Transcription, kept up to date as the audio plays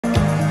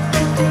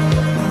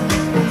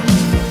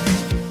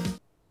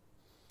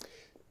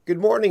Good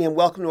morning and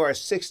welcome to our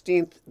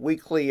 16th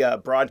weekly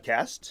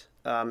broadcast.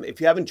 If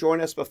you haven't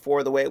joined us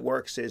before, the way it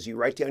works is you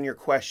write down your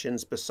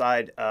questions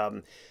beside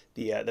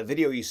the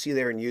video you see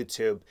there in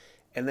YouTube,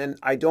 and then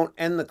I don't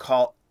end the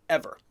call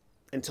ever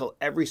until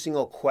every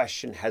single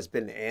question has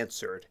been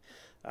answered.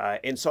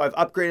 And so I've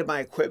upgraded my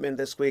equipment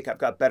this week. I've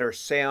got better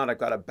sound. I've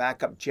got a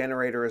backup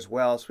generator as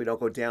well, so we don't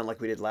go down like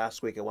we did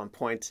last week at one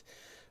point.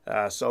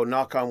 So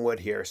knock on wood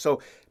here.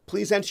 So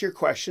please enter your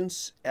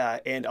questions,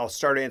 and I'll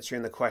start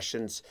answering the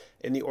questions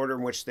in the order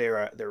in which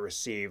they're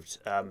received.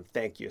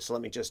 Thank you. So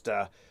let me just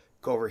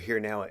go over here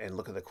now and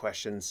look at the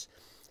questions.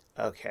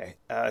 Okay.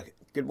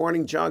 Good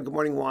morning, John. Good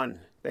morning,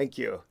 Juan. Thank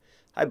you.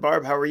 Hi,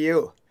 Barb. How are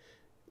you?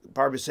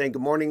 Barb is saying,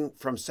 good morning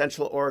from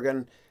Central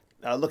Oregon.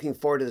 Looking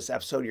forward to this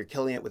episode. You're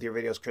killing it with your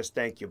videos, Chris.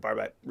 Thank you, Barb.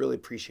 I really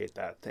appreciate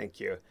that. Thank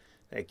you.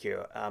 Thank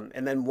you.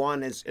 And then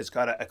Juan has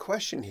got a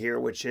question here,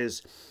 which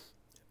is,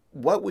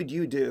 what would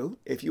you do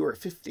if you were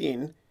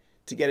 15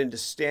 to get into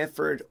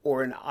Stanford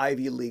or an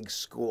Ivy League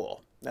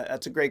school?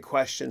 That's a great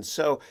question.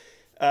 So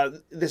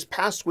this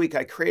past week,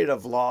 I created a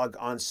vlog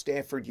on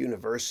Stanford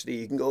University.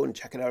 You can go and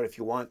check it out if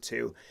you want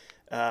to.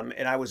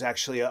 And I was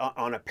actually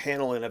on a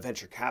panel in a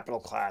venture capital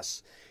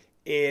class.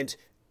 And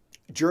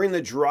during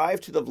the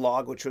drive to the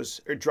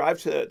vlog, drive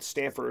to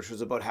Stanford, which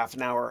was about half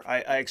an hour,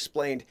 I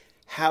explained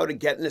how to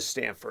get into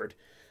Stanford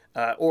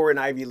or an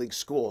Ivy League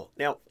school.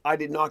 Now, I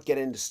did not get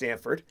into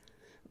Stanford,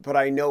 but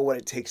I know what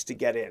it takes to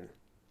get in.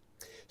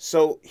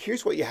 So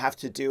here's what you have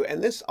to do.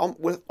 And this,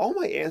 with all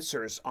my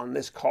answers on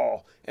this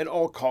call and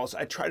all calls,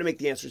 I try to make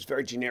the answers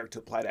very generic to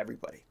apply to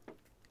everybody.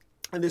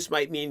 And this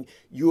might mean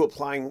you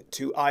applying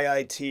to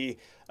IIT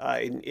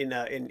in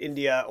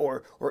India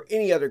or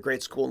any other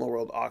great school in the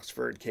world,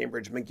 Oxford,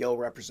 Cambridge, McGill,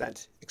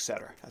 represent,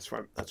 etc. That's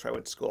where I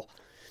went to school.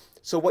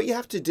 So what you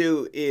have to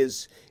do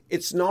is,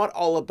 it's not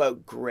all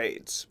about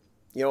grades.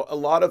 You know, a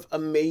lot of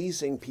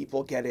amazing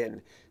people get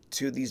in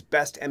to these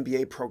best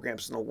MBA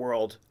programs in the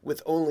world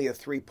with only a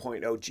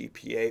 3.0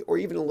 GPA or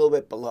even a little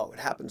bit below. It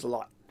happens a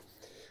lot.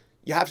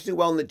 You have to do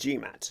well in the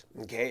GMAT,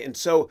 okay? And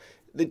so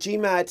the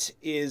GMAT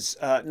is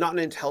not an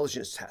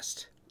intelligence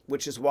test,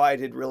 which is why I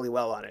did really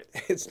well on it.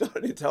 It's not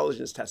an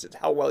intelligence test. It's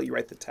how well you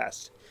write the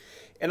test.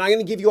 And I'm going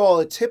to give you all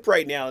a tip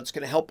right now that's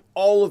going to help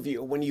all of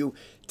you when you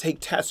take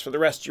tests for the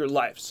rest of your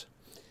lives.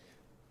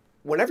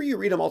 Whenever you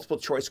read a multiple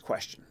choice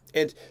question,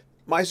 and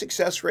my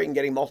success rate in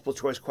getting multiple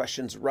choice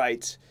questions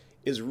right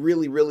is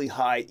really, really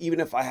high,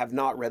 even if I have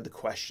not read the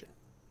question.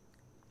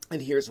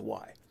 And here's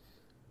why.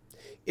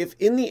 If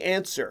in the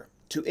answer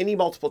to any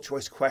multiple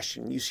choice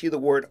question, you see the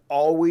word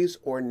always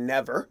or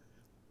never,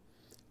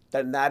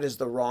 then that is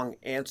the wrong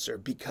answer,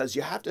 because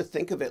you have to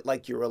think of it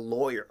like you're a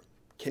lawyer.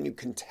 Can you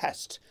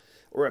contest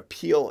or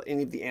appeal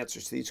any of the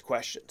answers to these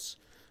questions?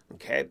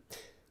 Okay.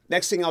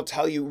 Next thing I'll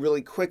tell you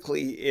really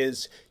quickly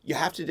is you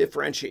have to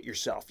differentiate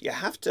yourself. You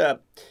have to,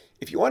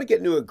 if you want to get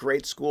into a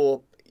great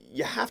school,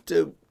 you have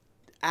to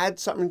add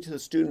something to the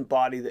student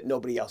body that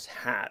nobody else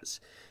has.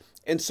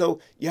 And so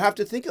you have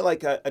to think of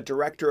like a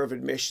director of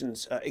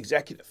admissions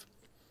executive.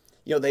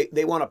 You know,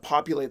 they want to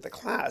populate the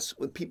class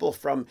with people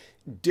from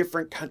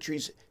different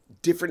countries,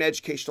 different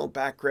educational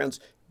backgrounds,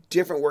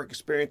 different work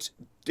experience,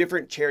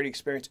 different charity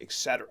experience,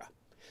 etc.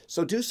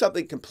 So do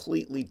something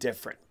completely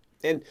different.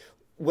 And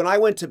when I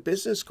went to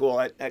business school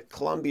at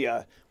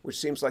Columbia, which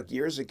seems like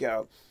years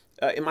ago,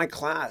 in my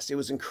class, it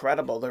was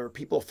incredible. There were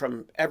people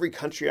from every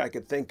country I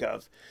could think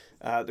of.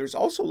 There's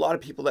also a lot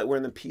of people that were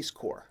in the Peace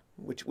Corps,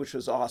 which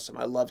was awesome.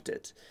 I loved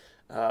it.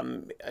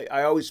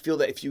 I always feel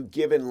that if you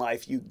give in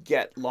life, you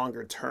get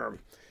longer term,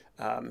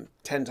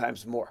 10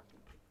 times more.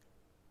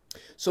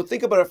 So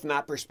think about it from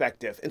that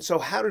perspective. And so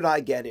how did I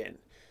get in?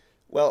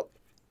 Well,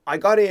 I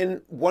got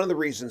in, one of the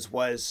reasons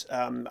was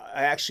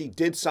I actually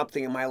did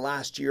something in my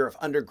last year of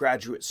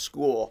undergraduate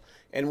school.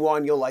 And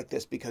Juan, you'll like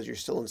this because you're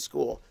still in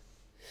school.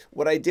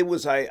 What I did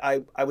was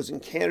I was in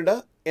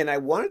Canada, and I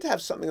wanted to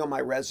have something on my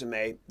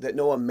resume that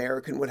no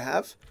American would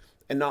have,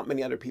 and not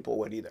many other people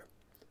would either.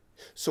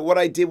 So what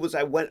I did was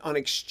I went on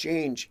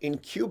exchange in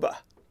Cuba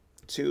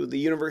to the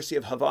University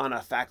of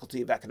Havana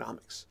Faculty of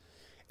Economics.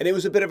 And it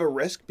was a bit of a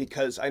risk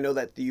because I know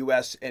that the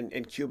US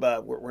and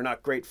Cuba were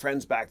not great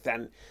friends back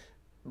then,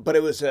 but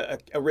it was a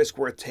risk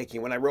worth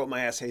taking. When I wrote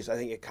my essays, I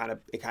think it kind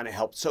of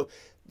helped. So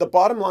the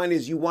bottom line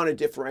is you want to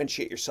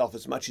differentiate yourself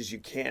as much as you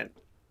can.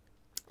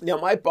 Now,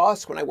 my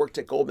boss, when I worked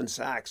at Goldman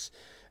Sachs,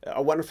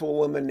 a wonderful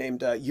woman named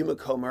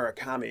Yumiko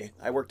Murakami,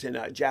 I worked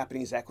in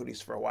Japanese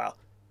equities for a while.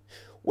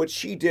 What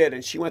she did,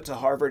 and she went to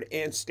Harvard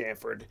and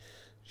Stanford,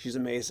 she's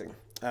amazing.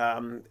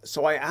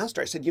 So I asked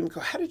her, I said, Yumiko,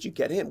 how did you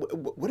get in?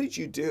 What did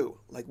you do,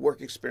 like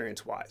work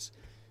experience-wise?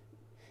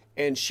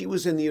 And she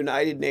was in the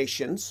United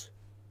Nations,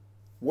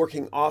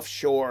 working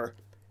offshore,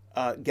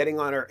 getting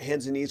on her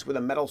hands and knees with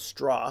a metal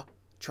straw,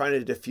 trying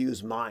to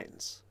diffuse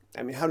mines.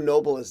 I mean, how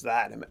noble is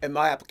that? And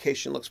my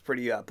application looks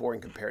pretty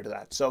boring compared to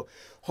that. So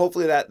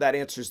hopefully that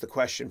answers the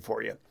question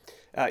for you.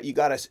 You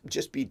got to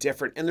just be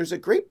different. And there's a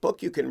great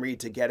book you can read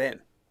to get in,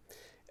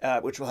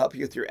 which will help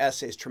you with your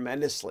essays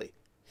tremendously.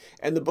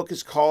 And the book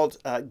is called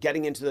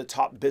Getting into the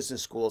Top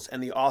Business Schools,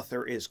 and the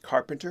author is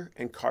Carpenter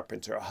and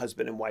Carpenter, a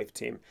husband and wife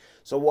team.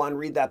 So one,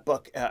 read that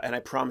book, and I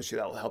promise you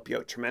that will help you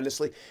out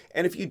tremendously.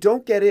 And if you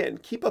don't get in,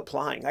 keep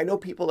applying. I know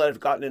people that have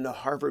gotten into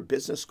Harvard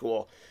Business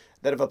School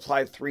that have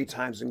applied 3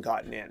 times and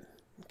gotten in,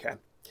 okay?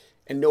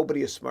 And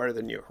nobody is smarter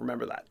than you.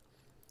 Remember that.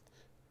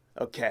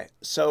 Okay,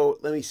 so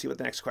let me see what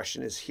the next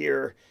question is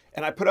here.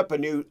 And I put up a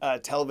new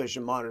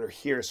television monitor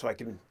here so I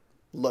can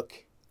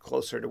look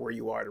closer to where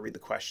you are to read the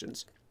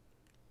questions.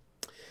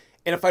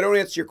 And if I don't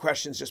answer your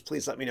questions, just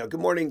please let me know. Good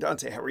morning,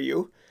 Dante. How are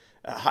you?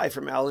 Hi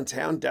from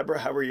Allentown. Deborah,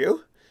 how are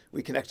you?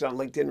 We connected on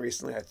LinkedIn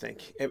recently, I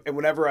think. And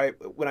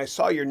when I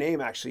saw your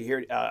name actually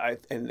here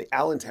in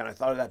Allentown, I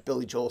thought of that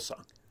Billy Joel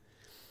song.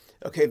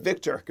 Okay,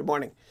 Victor, good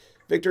morning.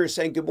 Victor is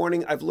saying, good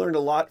morning. I've learned a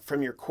lot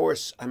from your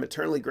course. I'm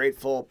eternally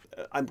grateful.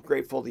 I'm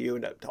grateful to you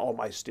and to all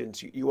my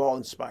students. You all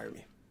inspire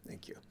me.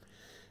 Thank you.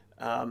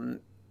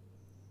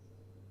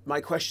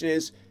 My question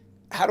is,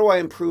 how do I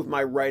improve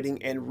my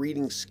writing and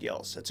reading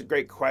skills? That's a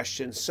great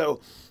question.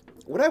 So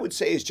what I would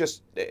say is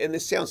just, and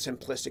this sounds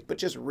simplistic, but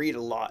just read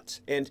a lot.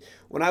 And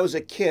when I was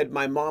a kid,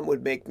 my mom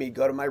would make me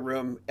go to my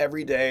room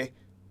every day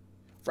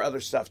for other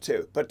stuff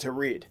too, but to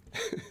read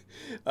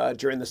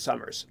during the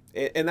summers.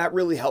 And that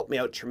really helped me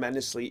out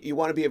tremendously. You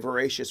want to be a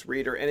voracious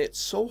reader, and it's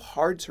so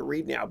hard to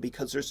read now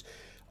because there's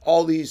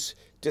all these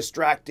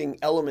distracting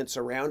elements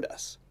around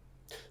us.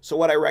 So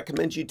what I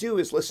recommend you do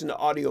is listen to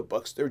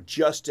audiobooks. They're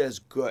just as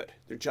good.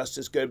 They're just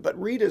as good, but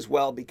read as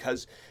well,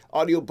 because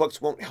audiobooks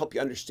won't help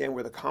you understand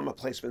where the comma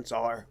placements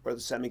are or the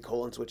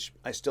semicolons, which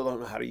I still don't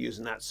know how to use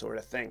and that sort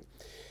of thing.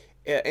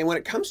 And when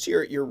it comes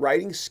to your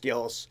writing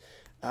skills,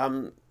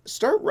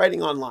 start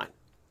writing online.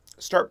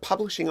 Start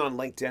publishing on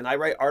LinkedIn. I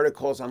write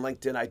articles on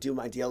LinkedIn. I do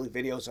my daily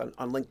videos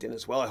on LinkedIn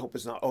as well. I hope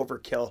it's not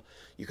overkill.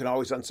 You can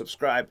always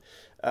unsubscribe.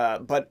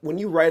 But when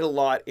you write a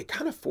lot, it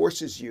kind of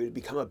forces you to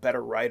become a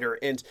better writer.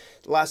 And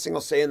the last thing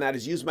I'll say in that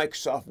is use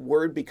Microsoft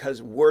Word,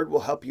 because Word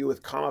will help you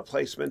with comma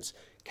placements,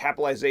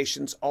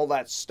 capitalizations, all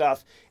that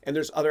stuff. And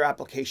there's other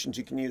applications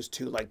you can use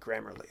too, like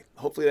Grammarly.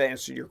 Hopefully that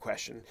answered your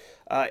question.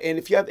 And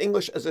if you have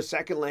English as a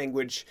second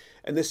language,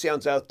 and this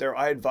sounds out there,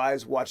 I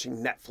advise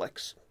watching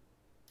Netflix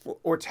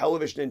or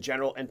television in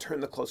general and turn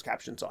the closed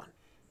captions on.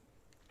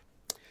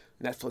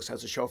 Netflix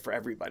has a show for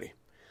everybody.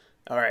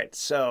 All right,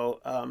 so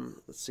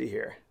let's see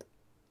here.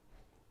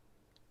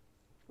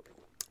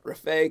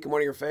 Rafay, good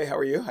morning, Rafay. How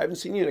are you? I haven't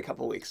seen you in a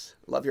couple of weeks.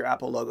 Love your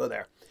Apple logo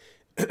there.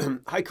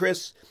 Hi,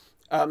 Chris.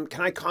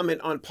 Can I comment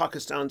on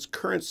Pakistan's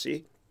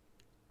currency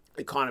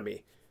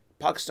economy?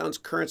 Pakistan's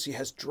currency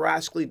has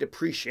drastically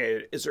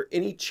depreciated. Is there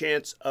any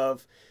chance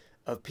of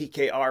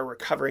PKR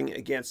recovering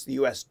against the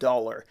US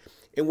dollar?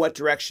 In what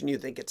direction do you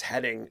think it's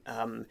heading?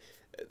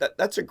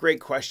 That's a great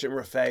question,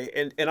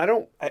 Rafay. And I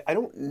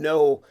don't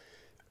know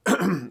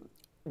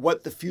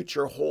what the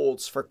future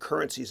holds for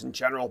currencies in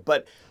general,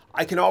 but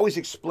I can always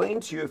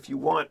explain to you, if you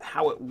want,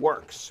 how it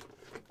works.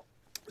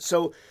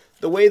 So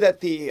the way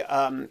that the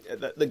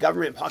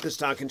government in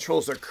Pakistan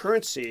controls their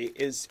currency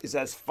is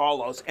as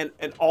follows, and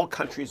all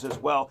countries as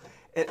well.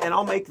 And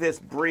I'll make this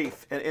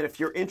brief. And if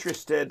you're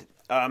interested,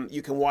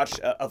 you can watch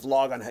a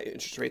vlog on how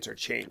interest rates are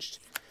changed.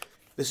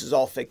 This is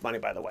all fake money,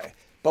 by the way.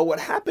 But what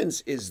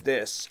happens is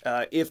this.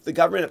 If the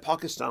government of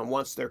Pakistan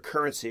wants their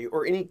currency,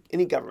 or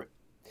any government,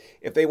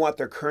 if they want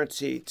their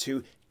currency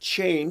to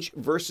change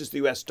versus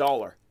the US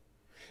dollar,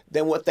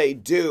 then what they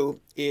do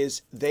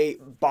is they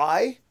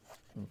buy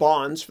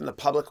bonds from the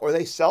public, or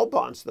they sell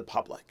bonds to the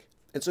public.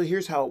 And so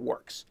here's how it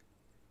works.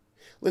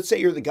 Let's say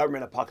you're the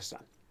government of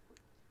Pakistan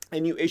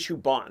and you issue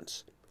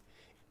bonds,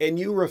 and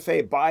you,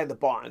 Rafay, buy the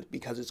bond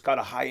because it's got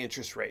a high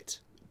interest rate,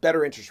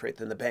 better interest rate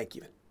than the bank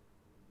even.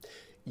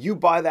 You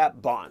buy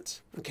that bond.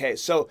 Okay,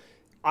 so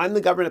I'm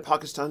the government of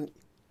Pakistan.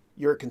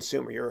 You're a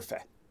consumer. You're a Rafay.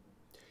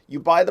 You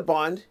buy the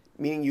bond,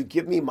 meaning you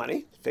give me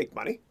money, fake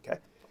money. Okay.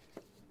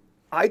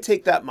 I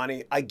take that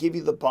money. I give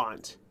you the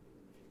bond.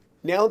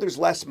 Now there's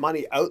less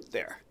money out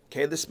there.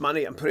 Okay, this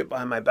money, I'm putting it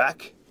behind my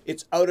back.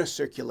 It's out of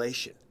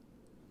circulation.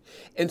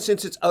 And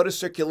since it's out of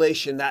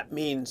circulation, that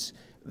means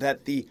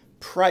that the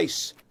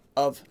price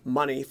of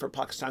money for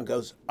Pakistan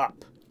goes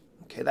up.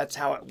 Okay, that's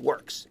how it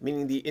works,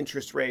 meaning the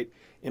interest rate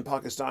in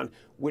Pakistan,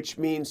 which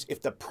means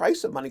if the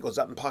price of money goes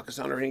up in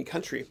Pakistan or any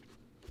country,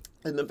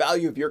 then the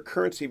value of your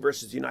currency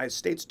versus the United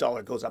States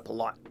dollar goes up a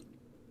lot.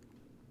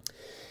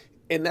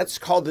 And that's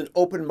called an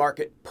open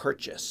market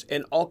purchase.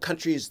 And all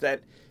countries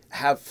that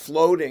have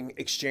floating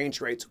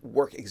exchange rates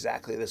work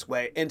exactly this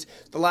way. And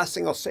the last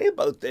thing I'll say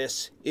about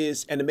this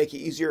is, and to make it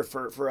easier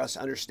for us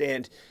to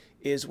understand,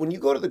 is when you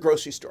go to the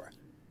grocery store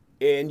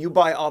and you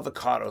buy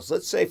avocados,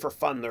 let's say for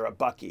fun they're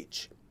 $1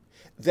 each.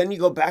 Then you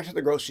go back to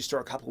the grocery store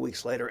a couple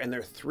weeks later and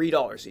they're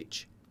 $3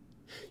 each.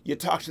 You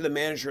talk to the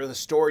manager of the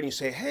store and you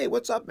say, hey,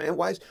 what's up, man?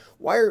 Why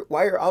are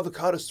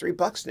avocados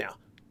 $3 now?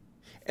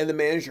 And the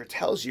manager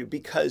tells you,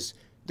 because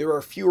there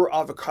are fewer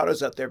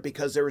avocados out there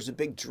because there was a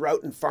big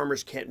drought and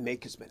farmers can't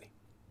make as many.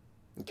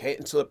 Okay,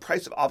 and so the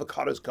price of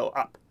avocados go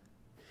up.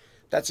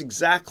 That's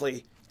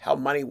exactly how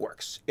money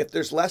works. If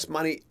there's less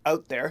money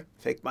out there,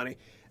 fake money,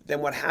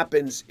 then what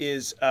happens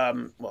is,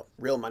 well,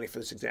 real money for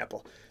this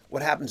example,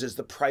 what happens is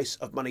the price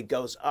of money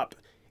goes up.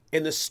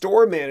 And the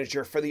store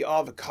manager for the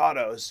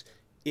avocados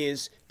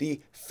is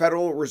the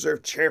Federal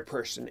Reserve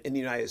chairperson in the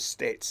United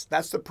States.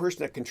 That's the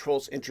person that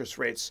controls interest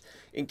rates.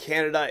 In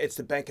Canada, it's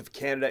the Bank of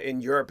Canada. In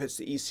Europe, it's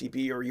the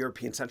ECB or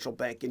European Central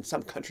Bank. In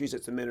some countries,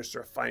 it's the Minister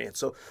of Finance.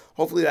 So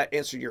hopefully that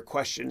answered your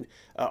question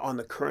on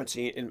the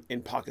currency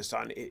in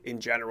Pakistan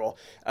in general.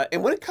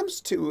 And when it comes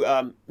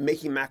to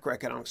making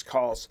macroeconomics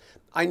calls,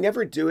 I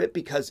never do it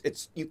because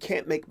you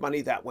can't make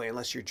money that way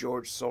unless you're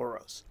George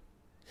Soros.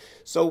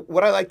 So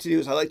what I like to do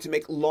is I like to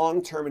make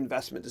long-term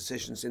investment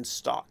decisions in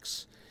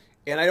stocks.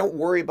 And I don't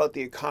worry about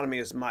the economy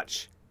as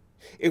much.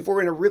 If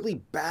we're in a really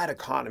bad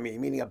economy,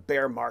 meaning a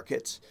bear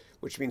market,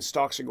 which means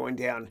stocks are going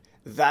down,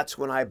 that's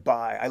when I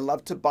buy. I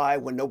love to buy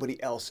when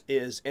nobody else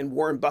is. And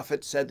Warren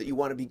Buffett said that you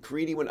want to be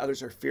greedy when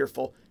others are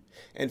fearful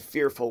and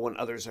fearful when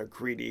others are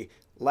greedy.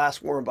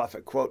 Last Warren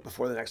Buffett quote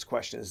before the next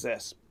question is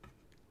this.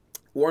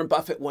 Warren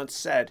Buffett once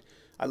said,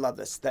 I love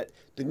this, that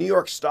the New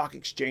York Stock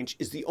Exchange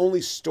is the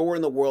only store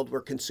in the world where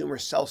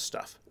consumers sell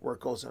stuff, where it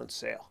goes on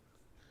sale.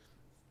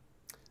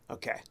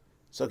 Okay.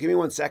 So give me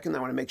 1 second. I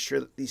want to make sure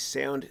that the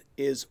sound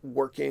is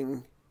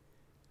working.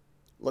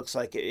 Looks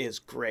like it is.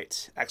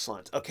 Great.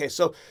 Excellent. Okay,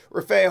 so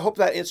Rafay, I hope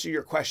that answered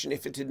your question.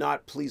 If it did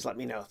not, please let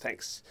me know.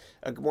 Thanks.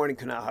 Good morning,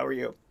 Kunal. How are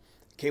you?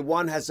 Okay,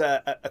 Juan has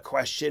a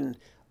question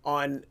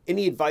on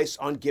any advice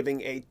on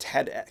giving a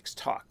TEDx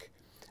talk.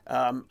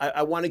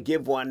 I want to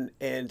give one,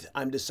 and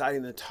I'm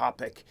deciding the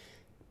topic.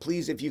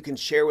 Please, if you can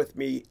share with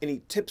me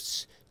any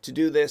tips to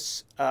do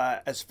this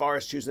as far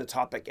as choosing the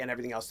topic and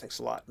everything else. Thanks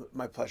a lot.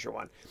 My pleasure,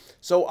 Juan.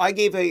 So I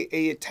gave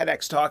a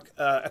TEDx talk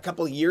a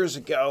couple of years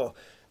ago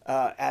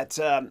at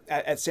San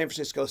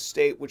Francisco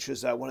State, which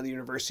was one of the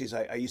universities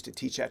I used to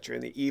teach at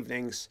during the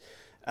evenings.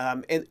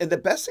 And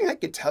the best thing I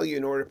could tell you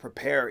in order to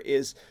prepare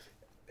is,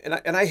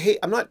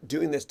 I'm not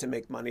doing this to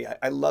make money.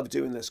 I love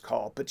doing this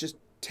call, but just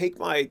take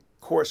my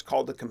course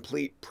called the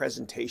Complete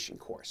Presentation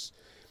Course.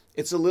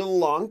 It's a little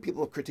long.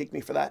 People have critiqued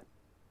me for that.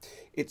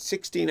 It's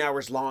 16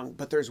 hours long,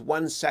 but there's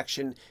one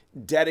section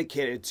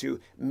dedicated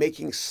to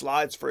making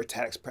slides for a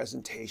TEDx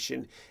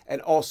presentation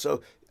and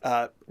also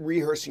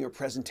rehearsing your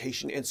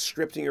presentation and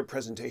scripting your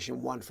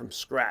presentation one from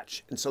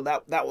scratch. And so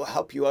that will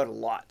help you out a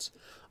lot.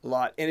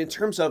 And in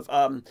terms of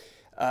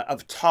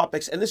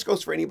topics, and this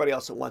goes for anybody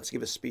else that wants to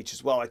give a speech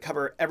as well. I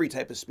cover every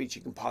type of speech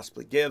you can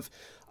possibly give.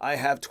 I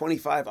have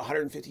 25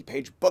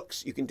 150-page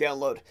books you can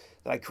download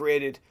that I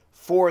created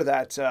for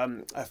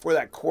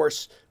that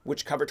course,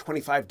 which cover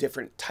 25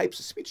 different types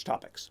of speech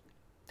topics.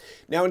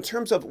 Now, in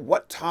terms of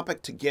what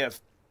topic to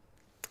give,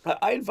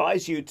 I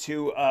advise you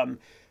to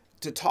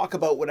talk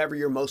about whatever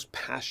you're most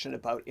passionate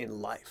about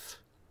in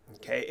life.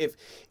 Okay,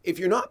 if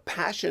you're not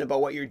passionate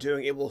about what you're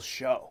doing, it will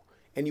show,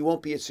 and you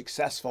won't be as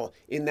successful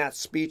in that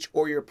speech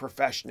or your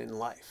profession in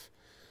life.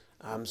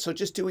 So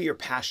just do what you're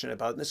passionate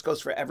about, and this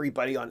goes for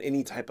everybody on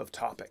any type of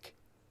topic.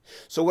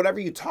 So whatever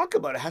you talk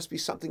about, it has to be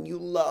something you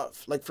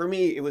love. Like for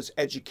me, it was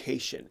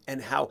education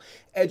and how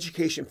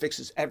education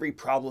fixes every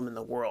problem in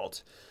the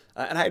world.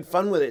 And I had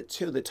fun with it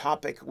too. The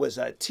topic was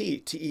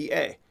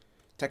TEA,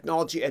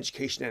 Technology,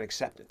 Education, and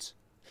Acceptance.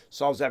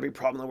 Solves every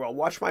problem in the world.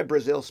 Watch my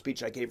Brazil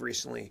speech I gave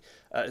recently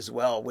as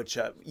well, which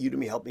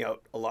Udemy helped me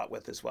out a lot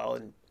with as well.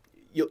 And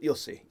you'll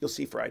see. You'll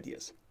see for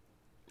ideas.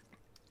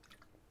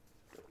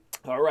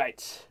 All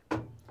right.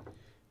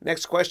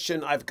 Next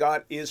question I've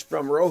got is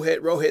from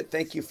Rohit. Rohit,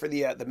 thank you for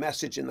the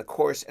message in the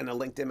course and the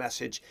LinkedIn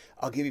message.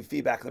 I'll give you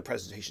feedback on the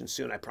presentation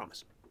soon, I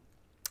promise.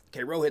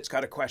 Okay, Rohit's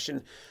got a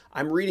question.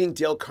 I'm reading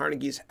Dale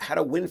Carnegie's How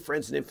to Win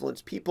Friends and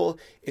Influence People.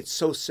 It's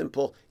so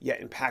simple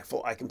yet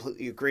impactful. I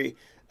completely agree.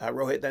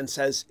 Rohit then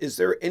says, is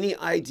there any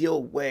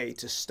ideal way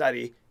to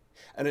study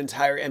an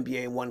entire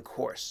MBA in one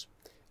course?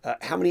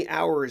 How many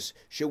hours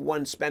should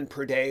one spend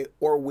per day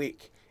or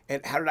week?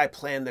 And how did I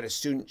plan that a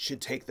student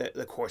should take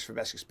the course for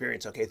best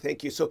experience? Okay,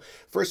 thank you. So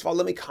first of all,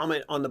 let me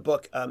comment on the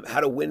book, How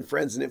to Win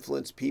Friends and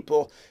Influence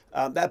People.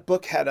 That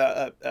book had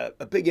a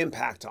big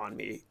impact on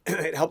me.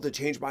 It helped to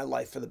change my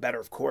life for the better,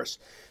 of course.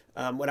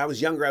 When I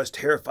was younger, I was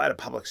terrified of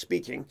public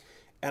speaking.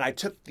 And I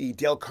took the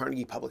Dale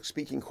Carnegie public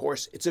speaking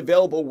course. It's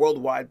available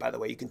worldwide, by the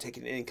way. You can take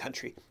it in any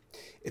country.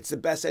 It's the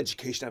best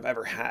education I've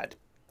ever had.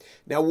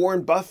 Now,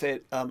 Warren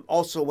Buffett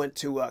also went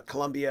to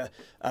Columbia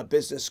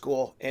Business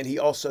School, and he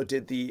also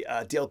did the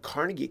Dale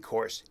Carnegie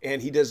course,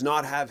 and he does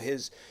not have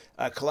his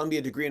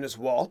Columbia degree on his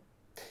wall.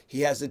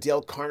 He has the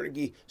Dale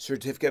Carnegie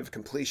Certificate of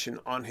Completion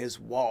on his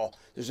wall.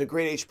 There's a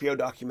great HBO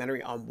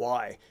documentary on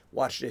why.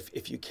 Watch it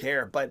if you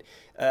care. But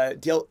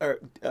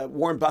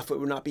Warren Buffett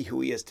would not be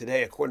who he is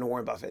today, according to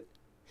Warren Buffett,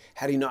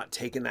 had he not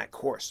taken that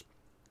course.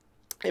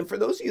 And for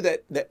those of you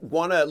that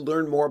want to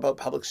learn more about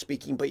public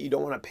speaking, but you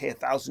don't want to pay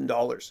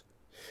 $1,000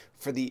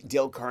 for the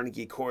Dale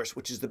Carnegie course,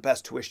 which is the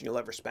best tuition you'll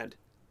ever spend,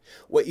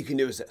 what you can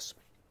do is this.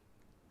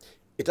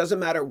 It doesn't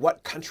matter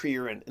what country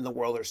you're in the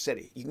world or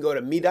city. You can go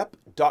to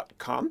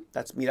meetup.com,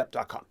 that's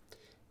meetup.com,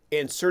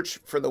 and search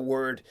for the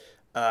word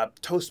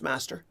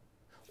Toastmaster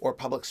or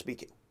public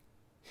speaking.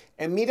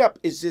 And Meetup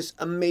is this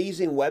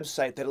amazing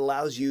website that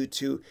allows you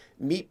to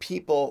meet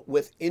people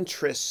with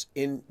interests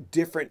in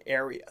different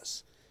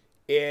areas.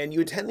 And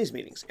you attend these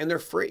meetings, and they're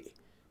free.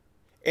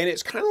 And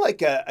it's kind of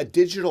like a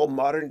digital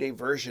modern day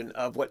version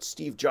of what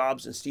Steve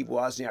Jobs and Steve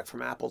Wozniak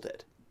from Apple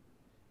did.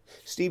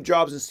 Steve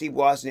Jobs and Steve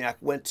Wozniak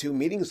went to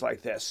meetings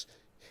like this,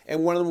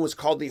 and one of them was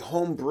called the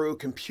Homebrew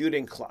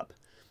Computing Club.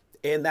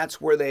 And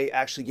that's where they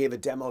actually gave a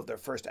demo of their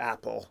first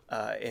Apple,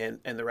 and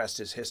the rest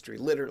is history,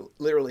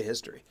 literally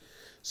history.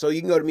 So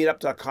you can go to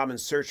meetup.com and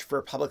search for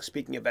public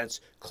speaking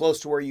events close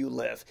to where you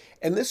live.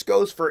 And this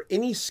goes for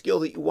any skill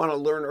that you want to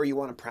learn or you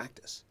want to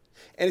practice.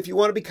 And if you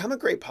want to become a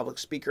great public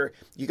speaker,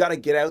 you got to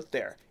get out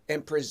there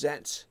and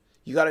present.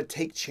 You got to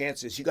take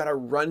chances. You got to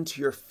run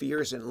to your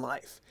fears in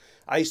life.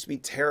 I used to be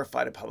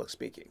terrified of public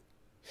speaking.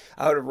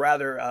 I would have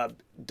rather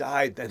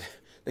died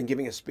than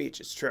giving a speech.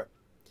 It's true.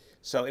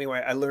 So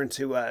anyway, I learned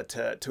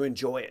to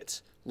enjoy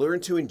it.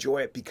 Learn to enjoy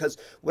it, because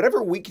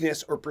whatever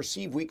weakness or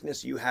perceived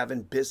weakness you have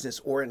in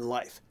business or in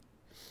life,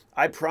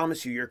 I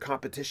promise you your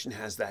competition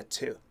has that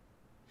too.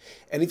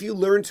 And if you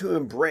learn to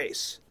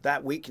embrace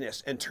that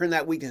weakness and turn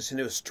that weakness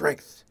into a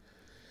strength,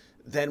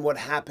 then what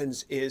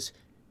happens is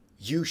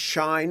you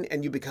shine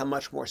and you become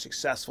much more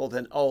successful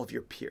than all of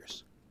your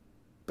peers.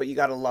 But you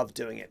got to love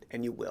doing it,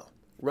 and you will.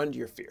 Run to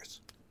your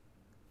fears.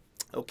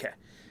 Okay.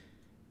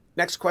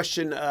 Next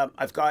question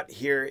I've got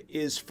here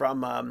is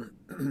from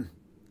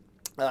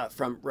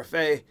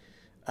Rafay.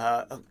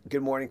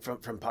 Good morning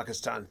from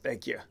Pakistan.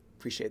 Thank you.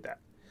 Appreciate that.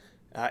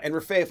 And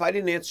Rafay, if I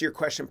didn't answer your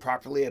question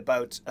properly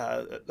about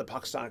the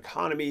Pakistan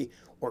economy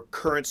or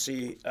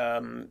currency,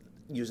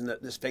 using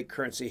this fake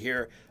currency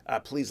here,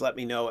 please let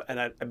me know, and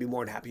I'd be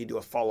more than happy to do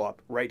a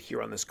follow-up right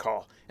here on this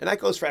call. And that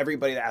goes for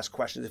everybody that asks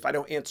questions. If I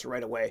don't answer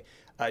right away,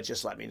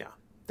 just let me know.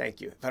 Thank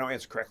you, if I don't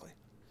answer correctly.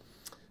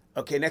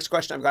 Okay, next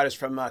question I've got is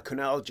from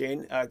Kunal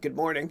Jain. Good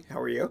morning.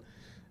 How are you?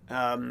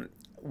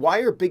 Why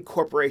are big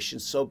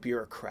corporations so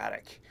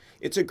bureaucratic?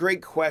 It's a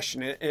great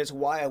question, and it's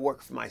why I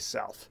work for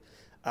myself.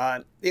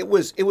 It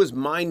was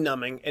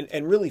mind-numbing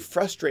and really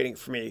frustrating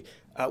for me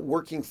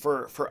working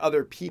for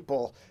other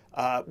people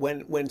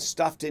when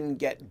stuff didn't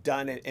get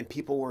done and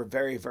people were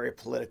very, very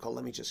political.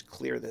 Let me just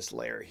clear this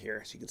layer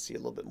here so you can see a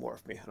little bit more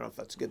of me. I don't know if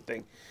that's a good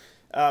thing.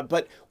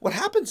 But what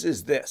happens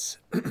is this.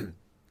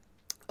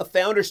 A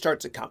founder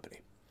starts a company,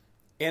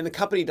 and the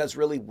company does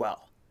really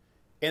well.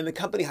 And the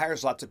company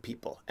hires lots of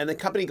people, and the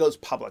company goes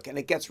public, and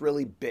it gets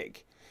really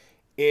big.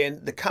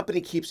 And the company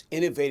keeps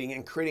innovating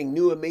and creating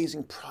new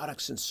amazing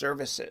products and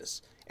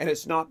services, and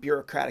it's not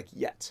bureaucratic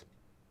yet.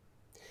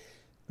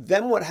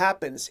 Then what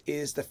happens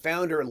is the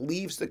founder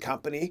leaves the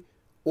company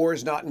or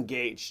is not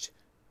engaged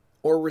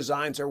or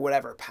resigns or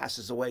whatever,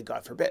 passes away,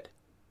 God forbid.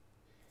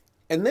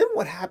 And then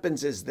what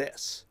happens is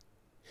this.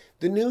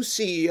 The new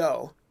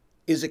CEO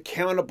is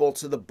accountable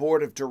to the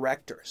board of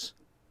directors,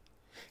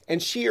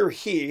 and she or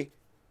he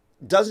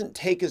doesn't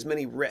take as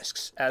many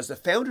risks as the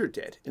founder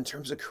did in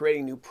terms of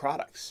creating new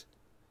products.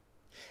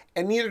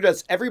 And neither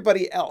does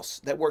everybody else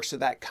that works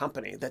at that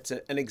company that's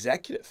an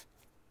executive.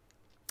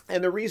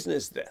 And the reason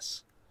is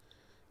this,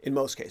 in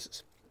most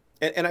cases.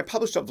 And I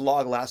published a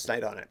vlog last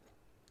night on it.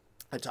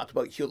 I talked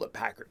about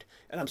Hewlett-Packard,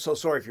 and I'm so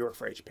sorry if you work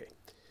for HP.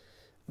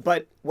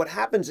 But what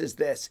happens is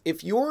this.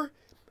 If you're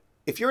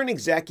an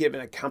executive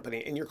in a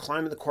company and you're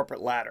climbing the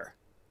corporate ladder,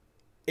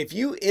 if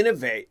you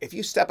innovate, if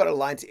you step out of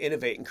line to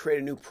innovate and create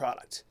a new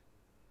product,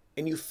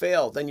 and you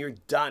fail, then you're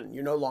done.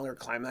 You're no longer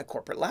climbing that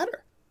corporate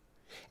ladder.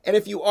 And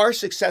if you are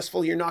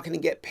successful, you're not going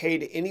to get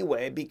paid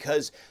anyway,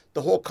 because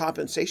the whole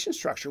compensation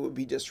structure would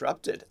be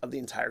disrupted of the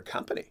entire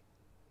company.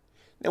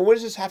 Now, what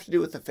does this have to do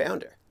with the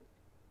founder?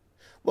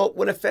 Well,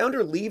 when a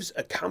founder leaves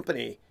a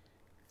company,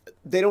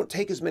 they don't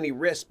take as many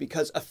risks,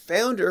 because a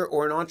founder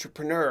or an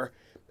entrepreneur,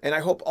 and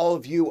I hope all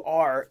of you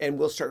are and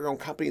will start your own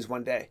companies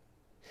one day.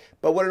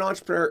 But what an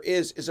entrepreneur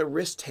is a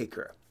risk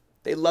taker.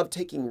 They love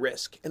taking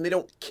risk, and they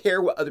don't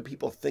care what other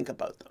people think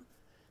about them.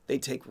 They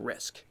take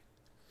risk.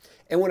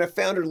 And when a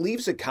founder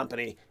leaves a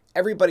company,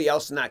 everybody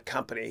else in that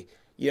company,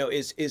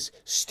 is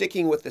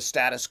sticking with the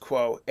status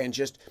quo and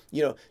just,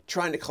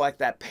 trying to collect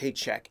that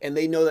paycheck. And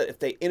they know that if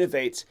they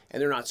innovate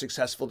and they're not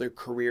successful, their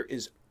career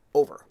is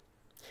over.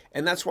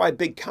 And that's why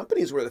big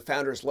companies where the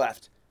founders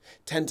left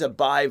tend to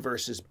buy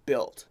versus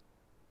build.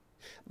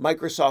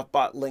 Microsoft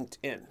bought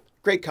LinkedIn.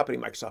 Great company,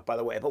 Microsoft, by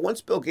the way. But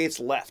once Bill Gates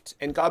left,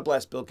 and God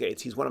bless Bill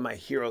Gates, he's one of my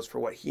heroes for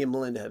what he and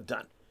Melinda have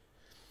done.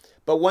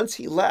 But once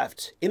he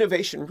left,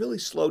 innovation really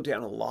slowed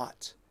down a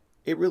lot.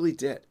 It really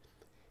did.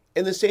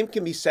 And the same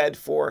can be said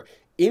for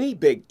any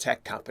big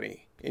tech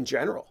company in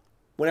general.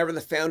 Whenever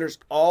the founders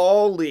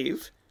all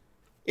leave,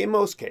 in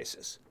most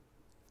cases,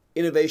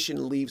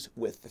 innovation leaves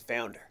with the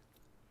founder.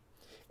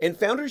 And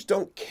founders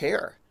don't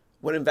care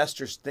what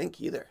investors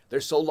think either.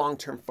 They're so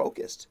long-term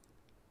focused.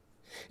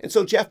 And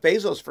so Jeff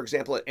Bezos, for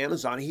example, at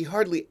Amazon, he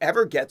hardly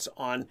ever gets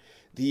on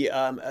the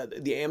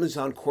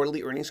Amazon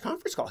quarterly earnings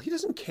conference call. He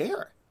doesn't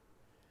care.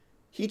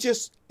 He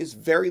just is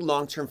very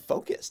long-term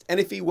focused. And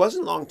if he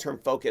wasn't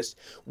long-term focused,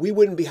 we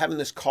wouldn't be having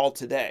this call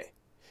today,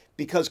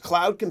 because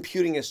cloud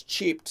computing is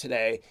cheap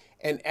today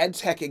and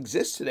edtech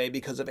exists today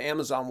because of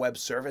Amazon Web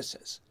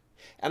Services.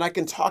 And I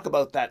can talk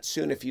about that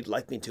soon if you'd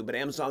like me to, but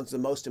Amazon's the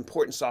most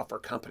important software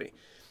company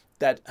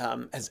that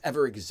has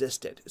ever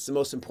existed. It's the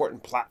most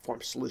important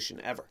platform solution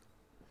ever.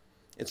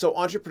 And so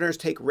entrepreneurs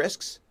take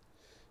risks,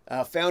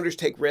 founders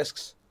take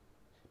risks.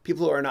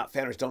 People who are not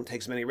founders don't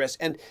take so many risks.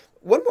 And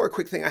one more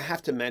quick thing I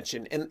have to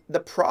mention, and the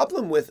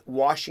problem with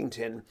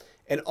Washington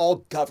and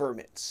all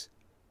governments,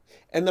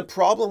 and the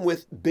problem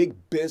with big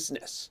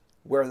business,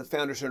 where the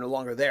founders are no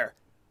longer there,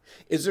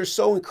 is they're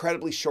so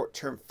incredibly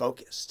short-term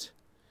focused.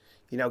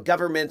 You know,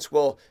 governments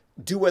will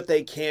do what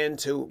they can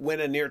to win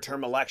a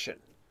near-term election.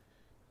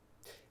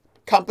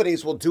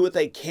 Companies will do what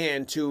they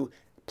can to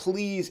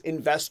please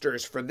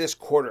investors for this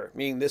quarter,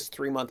 meaning this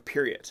 3-month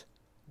period.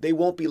 They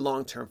won't be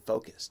long-term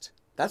focused.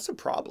 That's a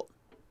problem.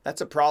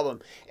 That's a problem.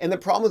 And the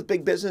problem with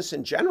big business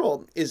in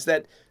general is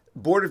that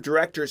board of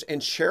directors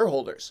and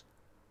shareholders,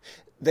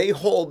 they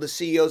hold the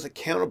CEOs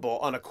accountable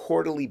on a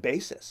quarterly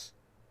basis.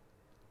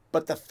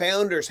 But the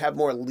founders have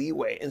more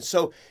leeway. And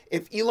so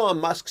if Elon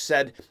Musk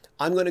said,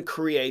 I'm going to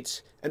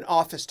create an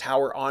office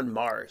tower on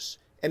Mars,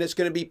 and it's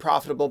going to be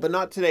profitable, but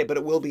not today, but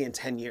it will be in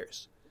 10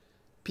 years,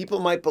 people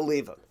might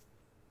believe him.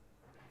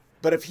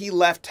 But if he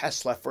left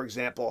Tesla, for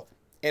example,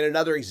 and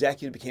another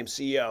executive became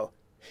CEO,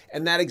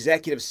 and that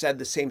executive said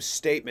the same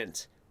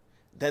statement,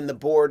 then the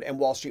board and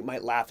Wall Street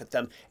might laugh at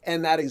them,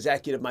 and that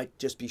executive might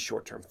just be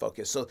short-term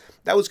focused. So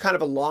that was kind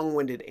of a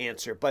long-winded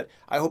answer, but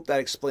I hope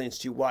that explains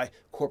to you why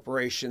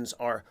corporations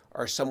are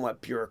somewhat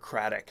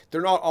bureaucratic.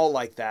 They're not all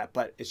like that,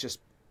 but it's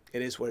just,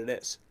 it is what it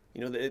is.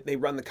 You know, they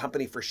run the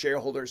company for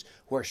shareholders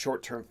who are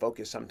short-term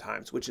focused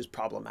sometimes, which is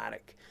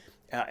problematic.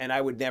 And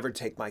I would never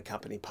take my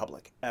company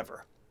public,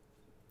 ever.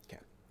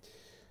 Okay.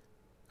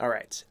 All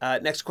right.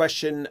 Next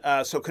question.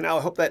 So, Kunal,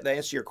 I hope that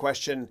answered your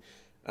question.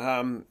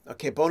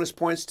 Okay, bonus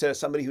points to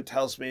somebody who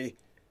tells me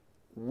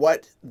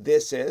what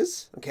this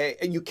is. Okay,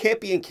 and you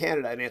can't be in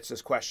Canada and answer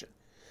this question.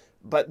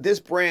 But this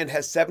brand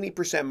has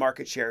 70%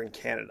 market share in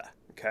Canada,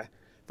 okay,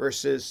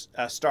 versus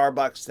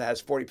Starbucks that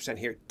has 40%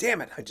 here. Damn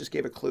it, I just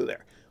gave a clue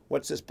there.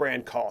 What's this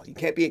brand called? You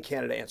can't be in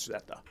Canada to answer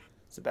that, though.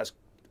 It's the best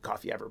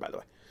coffee ever, by the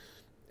way.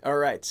 All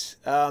right.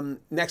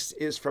 Next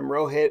is from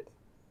Rohit.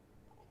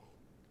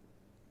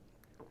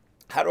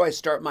 How do I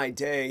start my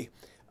day?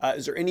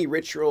 Is there any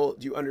ritual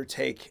you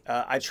undertake?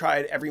 I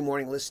tried every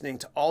morning listening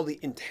to all the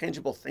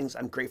intangible things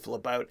I'm grateful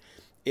about.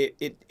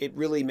 It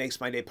really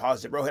makes my day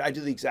positive. Rohit, I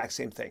do the exact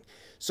same thing.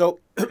 So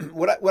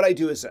what I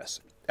do is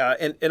this,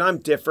 and I'm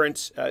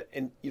different,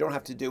 and you don't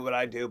have to do what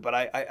I do, but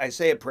I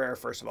say a prayer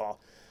first of all,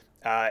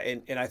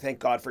 and I thank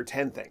God for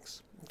 10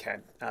 things. Okay,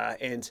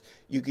 and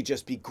you could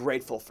just be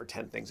grateful for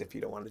 10 things if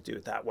you don't want to do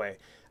it that way,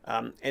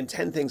 and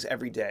 10 things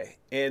every day,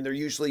 and they're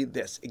usually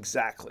this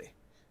exactly.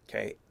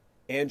 Okay.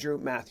 Andrew,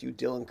 Matthew,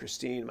 Dylan,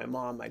 Christine, my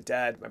mom, my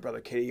dad, my brother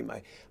Katie,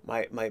 my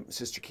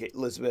sister Kate,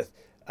 Elizabeth,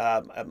 did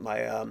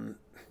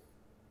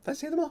I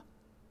say them all?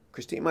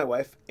 Christine, my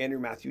wife, Andrew,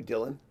 Matthew,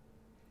 Dylan,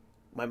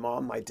 my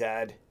mom, my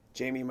dad,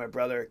 Jamie, my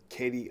brother,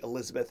 Katie,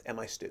 Elizabeth, and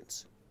my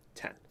students.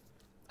 10.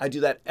 I do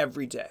that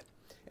every day.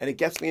 And it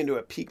gets me into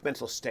a peak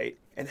mental state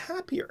and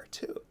happier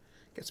too.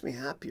 It gets me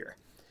happier.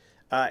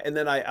 And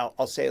then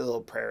I'll say a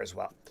little prayer as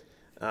well.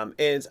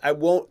 And I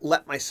won't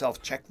let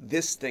myself check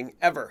this thing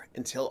ever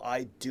until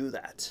I do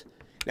that.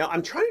 Now,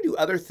 I'm trying to do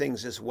other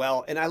things as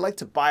well, and I like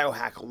to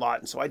biohack a lot.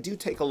 And so I do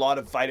take a lot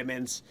of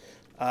vitamins,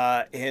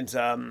 I don't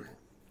know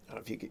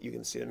if you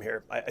can see them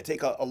here. I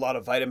take a lot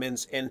of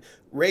vitamins. And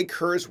Ray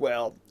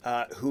Kurzweil,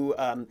 who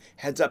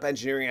heads up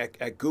engineering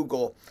at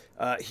Google,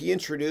 he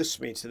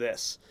introduced me to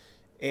this.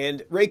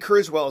 And Ray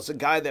Kurzweil is a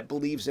guy that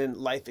believes in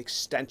life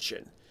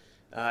extension.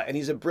 And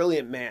he's a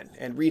brilliant man,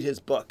 and read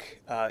his book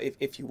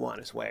if you want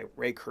his way,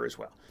 Ray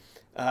Kurzweil.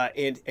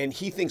 And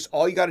he thinks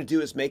all you got to do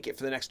is make it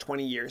for the next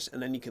 20 years,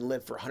 and then you can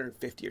live for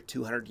 150 or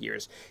 200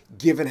 years,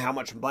 given how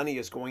much money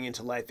is going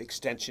into life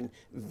extension,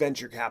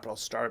 venture capital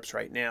startups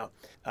right now.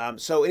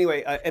 So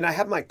anyway, and I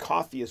have my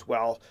coffee as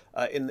well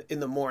in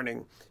the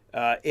morning,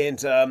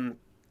 and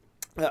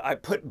I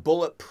put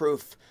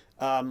bulletproof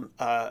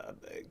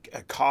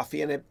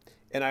coffee in it,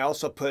 and I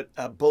also put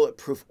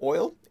bulletproof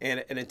oil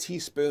and a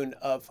teaspoon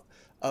of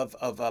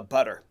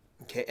butter.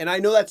 Okay, and I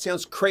know that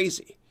sounds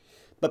crazy,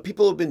 but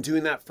people have been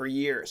doing that for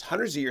years,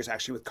 hundreds of years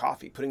actually, with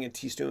coffee, putting a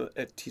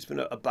teaspoon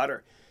of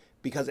butter,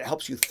 because it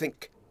helps you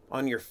think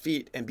on your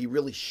feet and be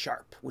really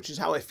sharp, which is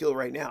how I feel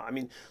right now. I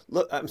mean,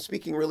 look, I'm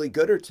speaking really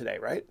gooder today,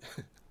 right?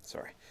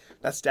 Sorry,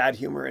 that's dad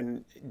humor,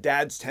 and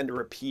dads tend to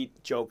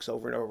repeat jokes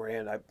over and over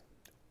again.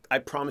 I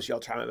promise you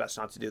I'll try my best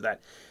not to do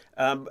that.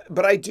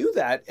 But I do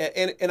that,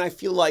 and I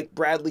feel like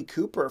Bradley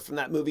Cooper from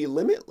that movie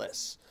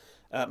Limitless,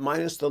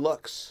 minus the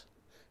looks.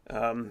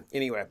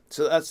 Anyway,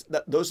 so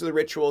those are the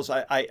rituals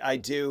I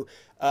do.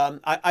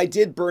 I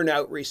did burn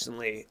out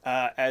recently,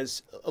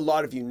 as a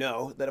lot of you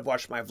know that have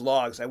watched my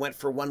vlogs. I went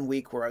for 1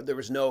 week where there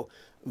was no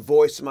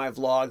voice in my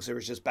vlogs. There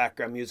was just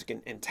background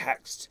music and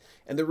text.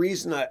 And the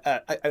reason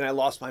I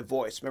lost my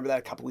voice, remember that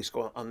a couple weeks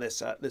ago on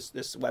this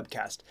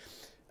webcast,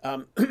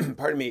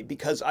 pardon me,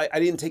 because I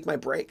didn't take my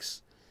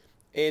breaks.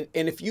 And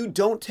if you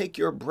don't take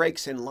your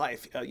breaks in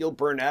life, you'll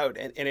burn out.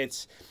 And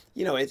it's,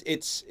 you know,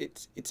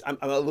 I'm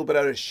a little bit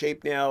out of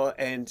shape now,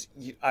 and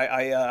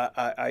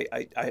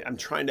I'm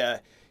trying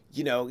to,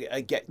 you know,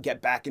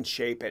 get back in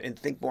shape and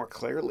think more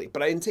clearly.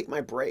 But I didn't take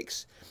my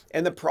breaks.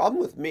 And the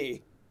problem with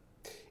me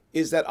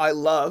is that I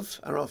don't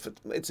know if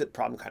it's a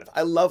problem kind of,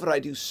 I love what I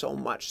do so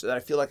much that I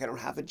feel like I don't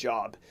have a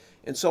job.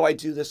 And so I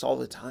do this all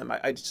the time.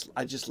 I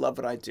just love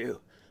what I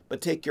do.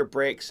 But take your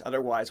breaks.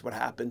 Otherwise, what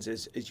happens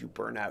is you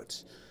burn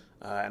out.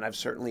 And I've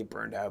certainly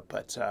burned out,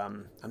 but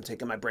I'm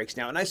taking my breaks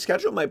now. And I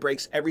schedule my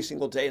breaks every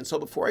single day. And so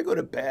before I go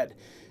to bed,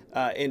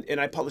 and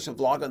I published a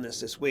vlog on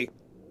this week,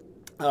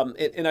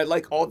 and I'd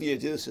like all of you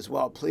to do this as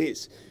well,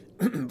 please.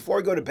 Before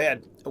I go to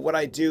bed, what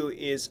I do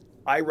is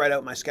I write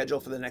out my schedule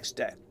for the next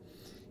day.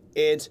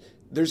 And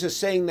there's a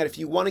saying that if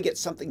you want to get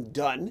something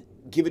done,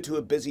 give it to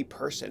a busy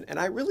person. And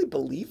I really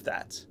believe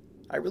that.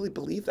 I really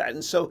believe that.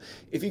 And so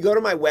if you go to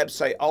my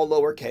website, all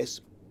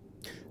lowercase,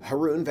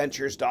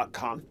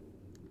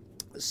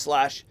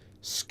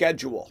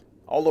 harounventures.com/schedule,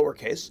 all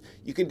lowercase,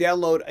 you can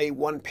download a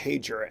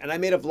one-pager. And I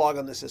made a vlog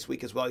on this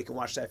week as well. You can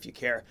watch that if you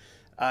care.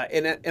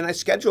 And I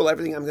schedule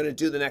everything I'm going to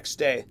do the next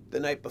day, the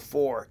night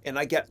before, and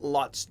I get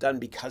lots done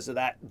because of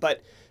that.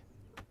 But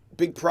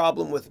big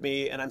problem with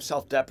me, and I'm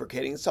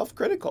self-deprecating and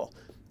self-critical,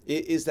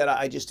 is that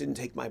I just didn't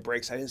take my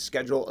breaks. I didn't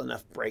schedule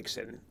enough breaks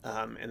in,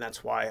 and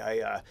that's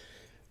why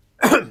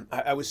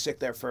I was sick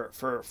there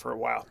for a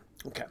while.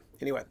 Okay.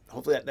 Anyway,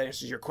 hopefully that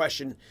answers your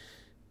question.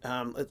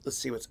 Let's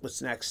see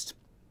what's next.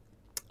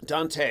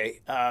 Dante,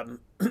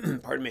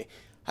 pardon me.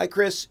 Hi,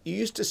 Chris. You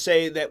used to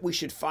say that we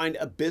should find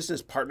a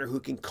business partner who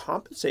can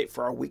compensate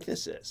for our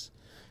weaknesses.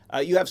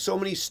 You have so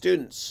many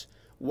students.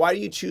 Why do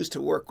you choose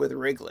to work with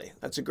Wrigley?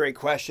 That's a great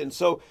question.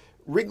 So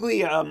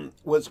Wrigley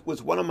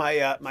was one of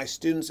my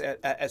students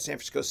at San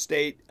Francisco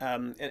State,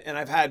 and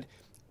I've had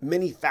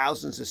many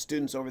thousands of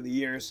students over the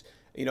years,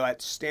 you know,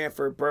 at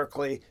Stanford,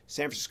 Berkeley,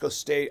 San Francisco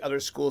State, other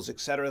schools, et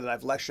cetera, that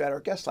I've lectured at or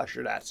guest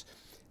lectured at.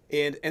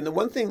 And the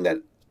one thing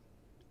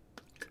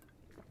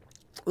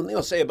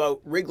I'll say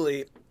about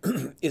Wrigley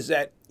is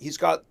that he's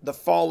got the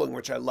following,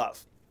 which I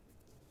love: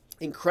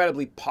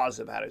 incredibly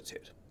positive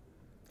attitude.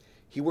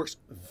 He works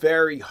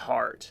very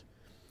hard.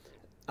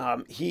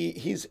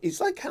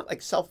 He's like kind of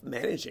like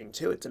self-managing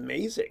too. It's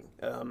amazing.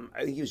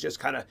 I think he was just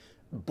kind of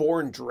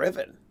born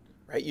driven,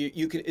 right?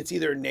 You can, it's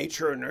either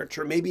nature or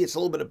nurture. Maybe it's a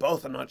little bit of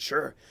both. I'm not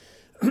sure.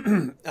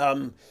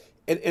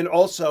 And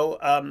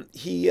also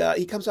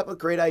he comes up with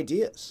great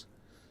ideas,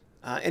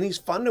 and he's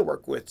fun to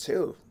work with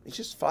too. He's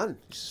just fun.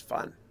 He's just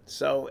fun.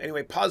 So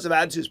anyway, positive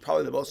attitude is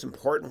probably the most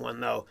important one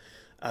though.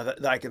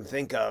 That I can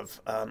think of,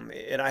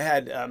 and I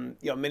had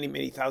you know,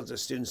 many thousands of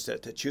students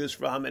to choose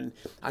from, and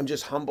I'm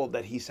just humbled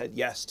that he said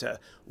yes to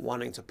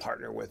wanting to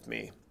partner with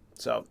me.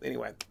 So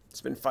anyway,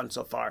 it's been fun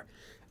so far.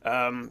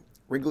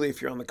 Wrigley,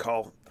 if you're on the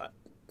call,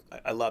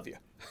 I love you.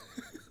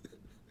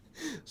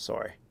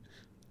 Sorry,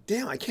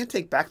 damn, I can't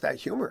take back that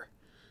humor.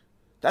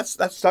 That's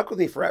stuck with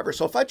me forever.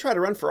 So if I try to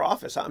run for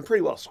office, I'm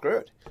pretty well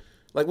screwed.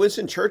 Like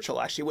Winston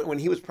Churchill, actually, when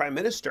he was prime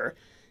minister,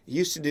 he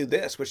used to do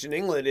this, which in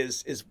England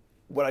is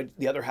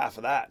the other half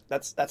of that.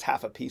 That's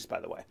half a piece, by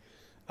the way.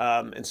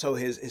 And so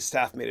his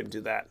staff made him do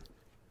that.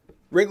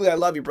 Wrigley, I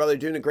love you, brother. You're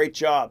doing a great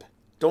job.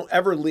 Don't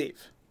ever leave.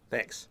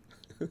 Thanks.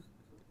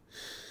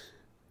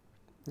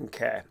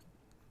 Okay.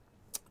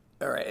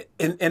 All right.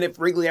 And if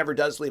Wrigley ever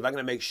does leave, I'm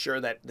going to make sure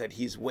that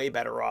he's way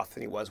better off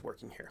than he was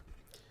working here.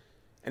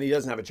 And he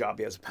doesn't have a job.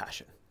 He has a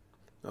passion.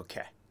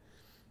 Okay.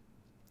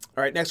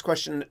 All right. Next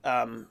question.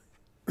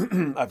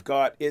 I've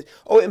got is,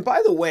 oh, and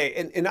by the way,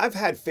 and I've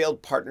had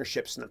failed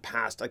partnerships in the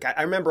past. Like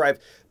I remember I've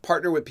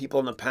partnered with people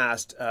in the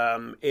past,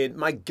 and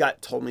my gut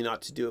told me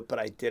not to do it, but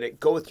I did it.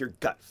 Go with your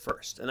gut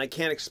first. And I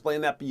can't explain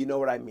that, but you know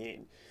what I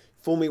mean.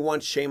 Fool me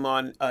once, shame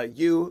on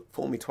you.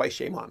 Fool me twice,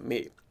 shame on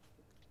me.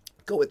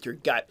 Go with your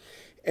gut.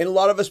 And a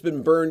lot of us have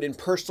been burned in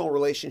personal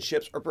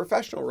relationships or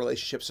professional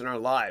relationships in our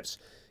lives.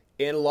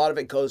 And a lot of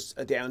it goes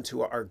down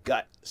to our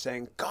gut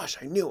saying, gosh,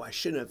 I knew I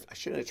shouldn't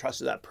have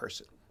trusted that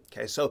person.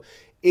 Okay, so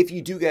if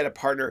you do get a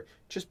partner,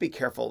 just be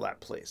careful of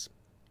that, please.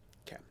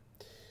 Okay.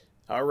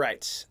 All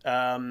right.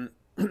 And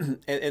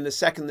the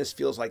second this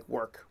feels like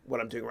work,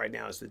 what I'm doing right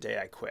now is the day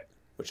I quit,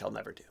 which I'll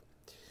never do.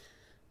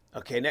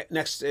 Okay,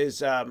 next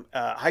is,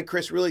 hi,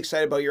 Chris. Really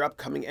excited about your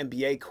upcoming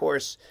MBA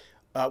course.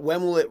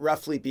 When will it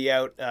roughly be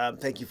out?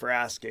 Thank you for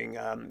asking.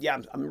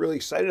 Yeah, I'm really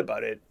excited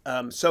about it.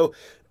 So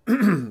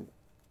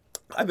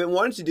I've been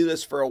wanting to do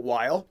this for a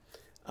while.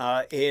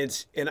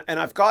 And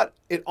I've got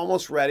it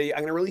almost ready. I'm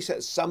going to release it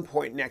at some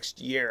point next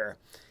year.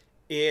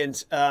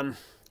 And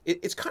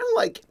it's kind of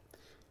like,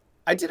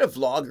 I did a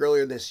vlog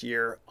earlier this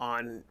year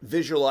on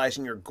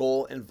visualizing your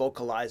goal and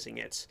vocalizing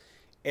it.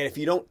 And if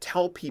you don't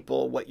tell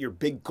people what your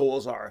big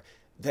goals are,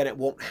 then it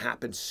won't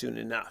happen soon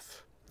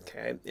enough.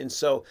 Okay. And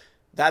so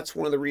that's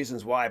one of the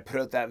reasons why I put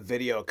out that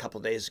video a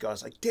couple days ago. I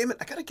was like, damn it,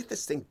 I got to get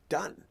this thing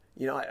done.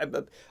 You know,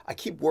 I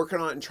keep working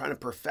on it and trying to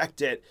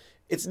perfect it.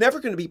 It's never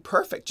going to be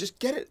perfect. Just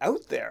get it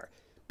out there.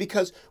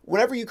 Because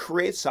whenever you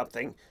create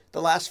something,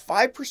 the last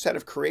 5%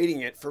 of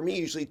creating it, for me,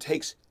 usually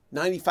takes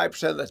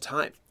 95% of the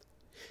time.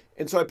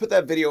 And so I put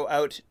that video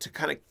out to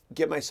kind of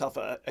give myself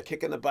a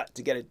kick in the butt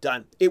to get it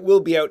done. It will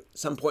be out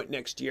some point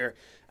next year,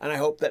 and I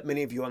hope that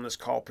many of you on this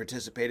call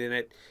participate in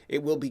it.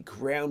 It will be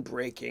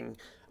groundbreaking.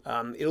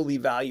 It'll be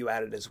value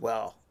added as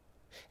well.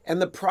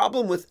 And the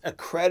problem with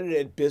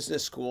accredited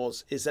business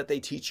schools is that they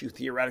teach you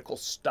theoretical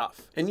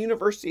stuff, and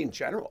university in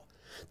general.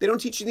 They don't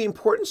teach you the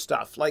important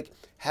stuff, like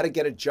how to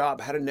get a job,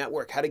 how to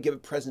network, how to give a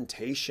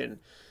presentation,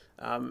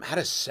 how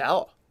to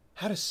sell.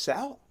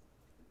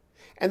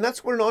 And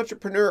that's what an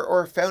entrepreneur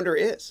or a founder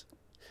is,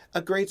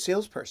 a great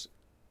salesperson.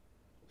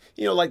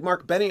 You know, like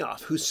Mark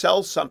Benioff, who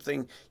sells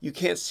something you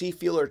can't see,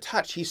 feel, or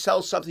touch. He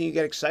sells something you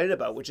get excited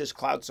about, which is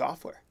cloud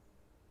software.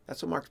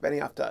 That's what Mark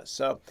Benioff does.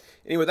 So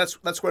anyway, that's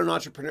what an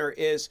entrepreneur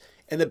is.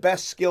 And the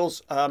best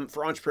skills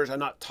for entrepreneurs are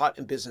not taught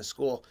in business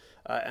school.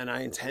 And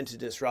I intend to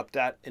disrupt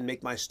that and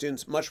make my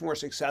students much more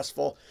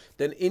successful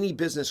than any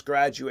business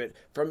graduate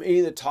from any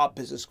of the top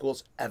business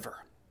schools ever.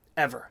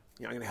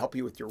 You know, I'm going to help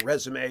you with your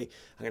resume.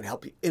 I'm going to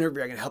help you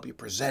interview. I'm going to help you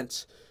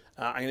present.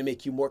 I'm going to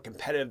make you more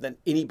competitive than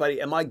anybody.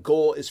 And my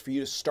goal is for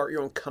you to start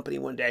your own company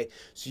one day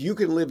so you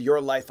can live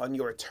your life on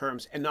your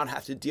terms and not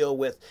have to deal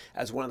with,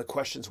 as one of the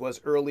questions was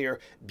earlier,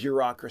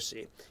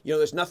 bureaucracy. You know,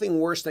 there's nothing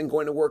worse than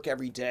going to work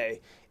every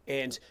day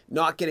and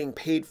not getting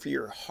paid for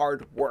your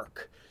hard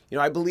work. You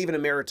know, I believe in a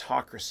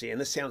meritocracy,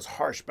 and this sounds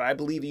harsh, but I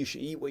believe you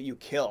should eat what you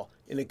kill,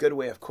 in a good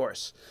way, of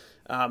course.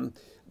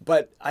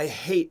 But I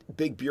hate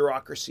big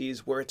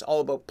bureaucracies where it's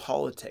all about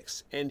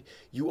politics and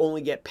you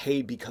only get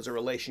paid because of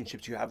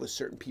relationships you have with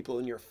certain people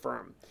in your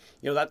firm.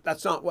 You know,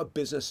 that's not what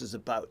business is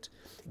about.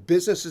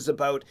 Business is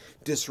about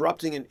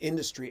disrupting an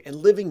industry and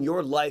living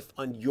your life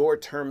on your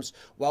terms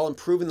while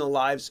improving the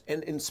lives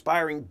and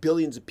inspiring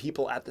billions of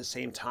people at the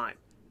same time.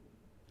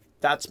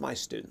 That's my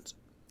students.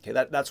 Okay,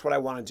 that's what I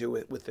want to do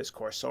with this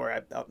course. Sorry,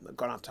 I've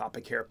gone off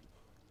topic here.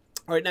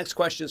 All right, next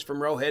question is from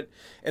Rohit.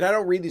 And I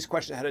don't read these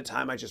questions ahead of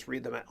time. I just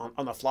read them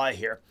on the fly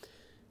here.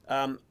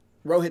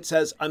 Rohit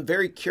says, I'm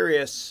very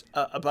curious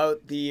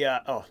about the,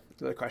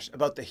 another question,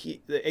 about the HE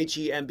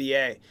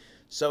MBA.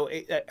 So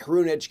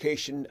Haroun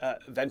Education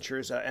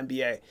Ventures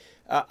MBA.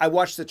 I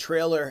watched the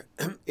trailer.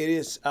 It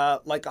is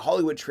like a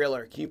Hollywood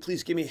trailer. Can you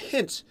please give me a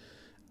hint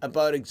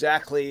about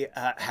exactly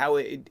how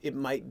it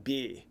might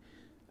be?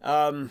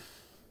 So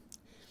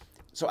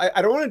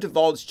I don't want to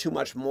divulge too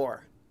much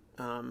more.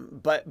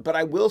 But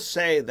I will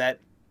say that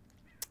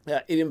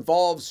it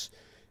involves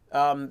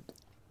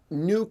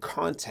new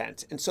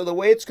content. And so the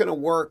way it's going to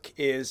work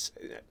is,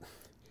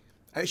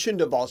 I shouldn't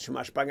divulge too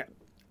much, but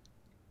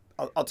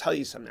I'll tell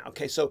you some now.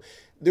 Okay, so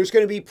there's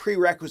going to be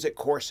prerequisite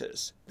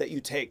courses that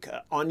you take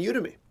on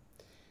Udemy.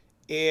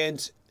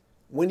 And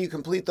when you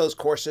complete those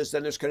courses,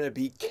 then there's going to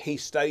be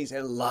case studies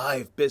and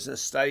live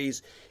business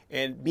studies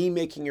and me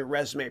making your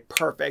resume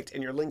perfect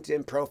and your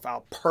LinkedIn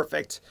profile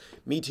perfect,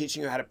 me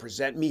teaching you how to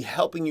present, me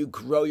helping you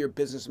grow your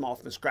business model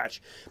from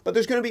scratch. But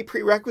there's going to be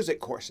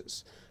prerequisite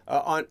courses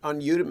on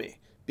Udemy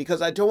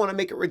because I don't want to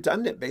make it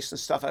redundant based on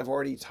stuff I've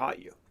already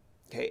taught you.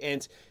 Okay,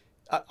 and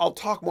I'll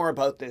talk more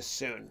about this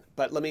soon,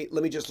 but let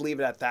me just leave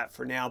it at that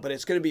for now. But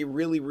it's going to be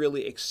really,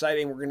 really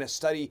exciting. We're going to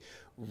study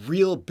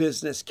real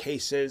business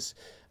cases,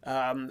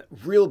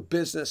 real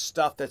business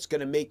stuff that's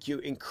going to make you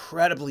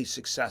incredibly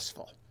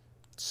successful.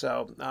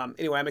 So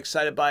anyway, I'm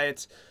excited by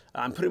it.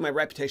 I'm putting my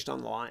reputation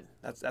on the line.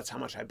 That's how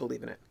much I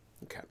believe in it.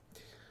 Okay.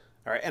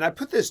 All right. And I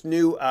put this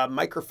new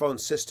microphone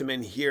system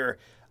in here,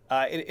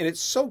 and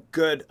it's so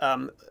good.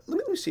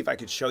 Let me see if I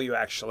could show you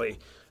actually,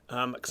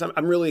 because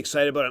I'm really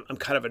excited about it. I'm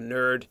kind of a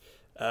nerd,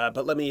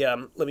 but let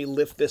me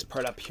lift this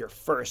part up here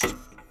first.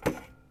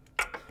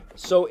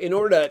 So in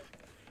order to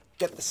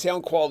get the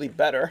sound quality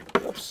better,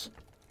 whoops,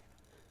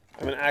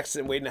 I have an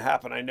accident waiting to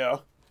happen, I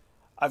know.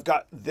 I've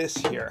got this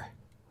here.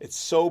 It's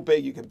so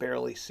big you can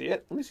barely see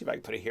it. Let me see if I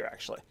can put it here,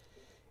 actually.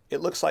 It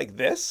looks like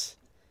this.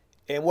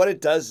 And what it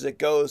does is it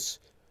goes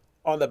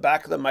on the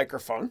back of the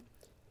microphone.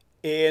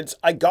 And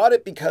I got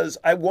it because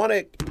I want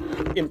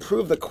to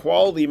improve the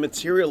quality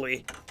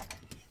materially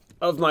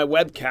of my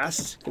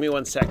webcast. Give me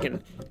 1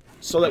 second.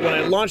 So that when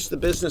I launch the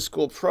business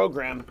school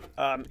program,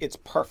 it's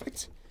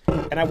perfect.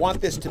 And I want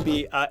this to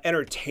be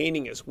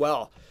entertaining as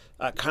well.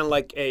 Kind of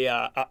like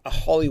a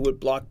Hollywood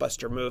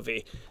blockbuster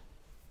movie.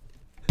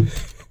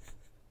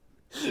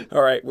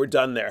 All right, we're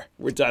done there.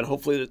 We're done.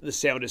 Hopefully the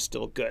sound is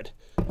still good.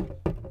 All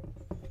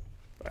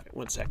right,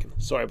 1 second.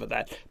 Sorry about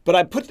that. But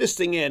I put this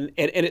thing in,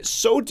 and it's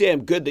so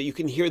damn good that you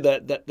can hear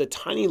the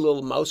tiny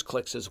little mouse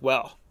clicks as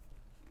well.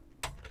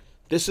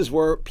 This is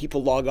where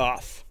people log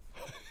off.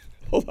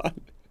 Hold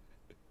on.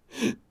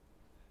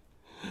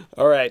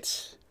 All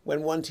right.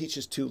 When one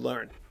teaches, two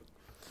learn.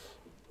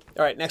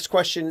 All right, next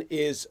question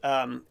is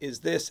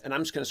this, and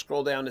I'm just going to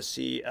scroll down to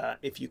see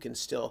if you can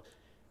still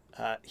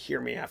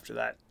hear me after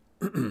that.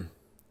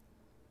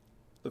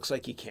 Looks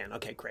like you can.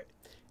 Okay, great.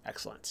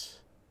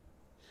 Excellent.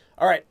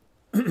 All right.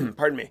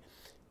 Pardon me.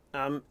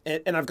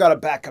 And I've got a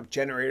backup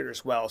generator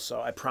as well,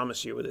 so I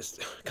promise you with this,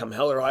 come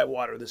hell or high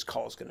water, this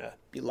call is going to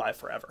be live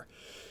forever.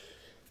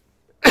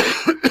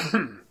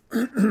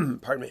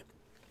 Pardon me.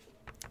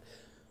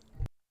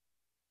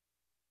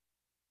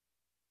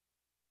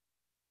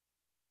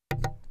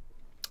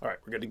 All right,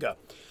 we're good to go.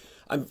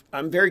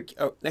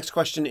 Next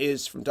question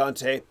is from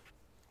Dante.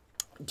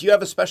 Do you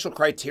have a special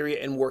criteria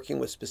in working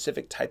with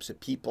specific types of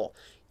people?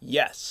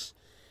 Yes.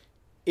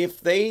 If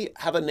they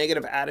have a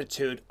negative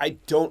attitude, I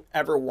don't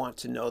ever want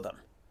to know them.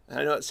 And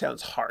I know it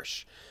sounds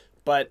harsh,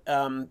 but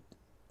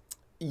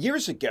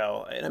years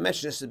ago, and I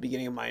mentioned this at the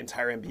beginning of my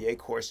entire MBA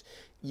course,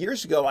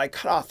 years ago, I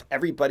cut off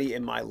everybody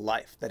in my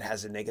life that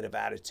has a negative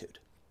attitude.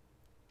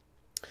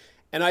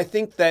 And I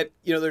think that,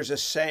 there's a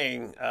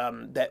saying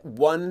that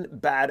one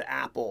bad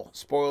apple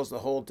spoils the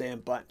whole damn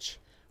bunch.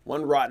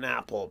 One rotten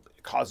apple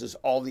causes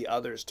all the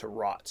others to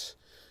rot.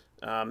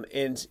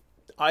 And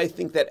I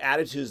think that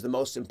attitude is the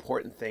most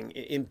important thing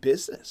in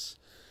business.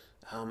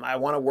 I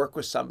want to work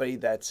with somebody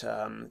that,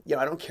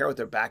 I don't care what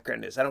their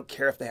background is. I don't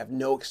care if they have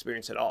no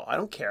experience at all. I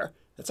don't care.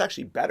 That's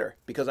actually better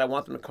because I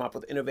want them to come up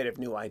with innovative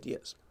new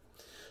ideas.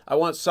 I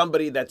want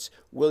somebody that's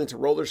willing to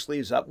roll their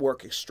sleeves up,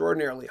 work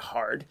extraordinarily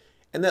hard,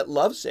 and that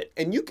loves it.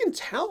 And you can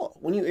tell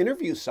when you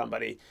interview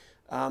somebody,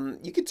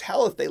 you can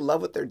tell if they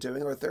love what they're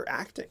doing or if they're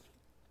acting.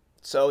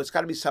 So it's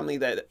got to be somebody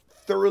that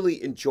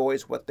thoroughly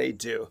enjoys what they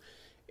do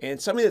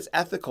and somebody that's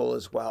ethical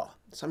as well.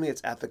 Somebody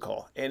that's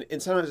ethical. And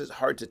sometimes it's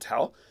hard to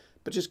tell,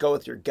 but just go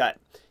with your gut.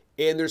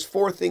 And there's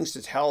 4 things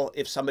to tell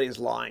if somebody is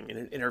lying in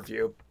an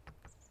interview.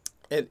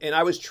 And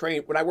I was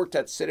trained, when I worked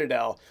at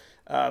Citadel,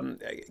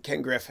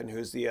 Ken Griffin,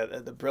 who's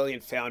the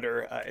brilliant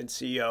founder and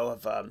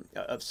CEO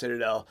of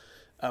Citadel,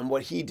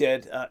 what he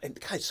did, and the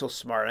guy's so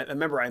smart. I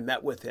remember I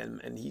met with him,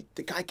 and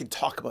the guy can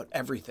talk about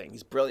everything.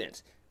 He's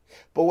brilliant.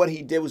 But what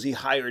he did was he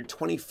hired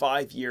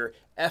 25-year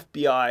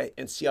FBI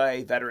and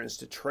CIA veterans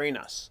to train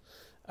us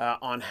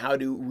on how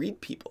to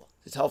read people,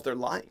 to tell if they're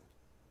lying.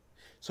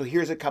 So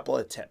here's a couple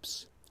of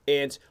tips.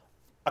 And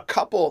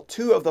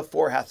 2 of the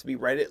 4 have to be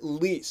right at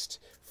least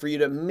for you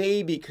to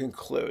maybe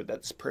conclude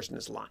that this person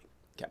is lying.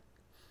 Okay.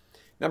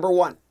 Number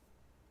 1,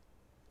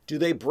 do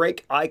they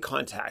break eye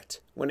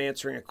contact when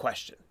answering a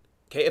question?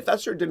 Okay, if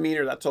that's their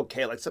demeanor, that's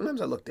okay. Like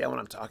sometimes I look down when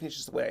I'm talking, it's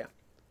just the way I am.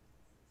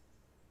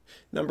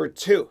 Number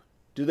 2,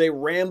 do they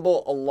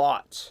ramble a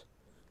lot?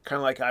 Kind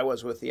of like I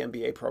was with the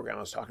MBA program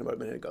I was talking about a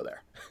minute ago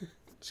there.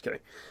 Just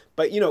kidding.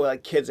 But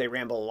like kids, they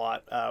ramble a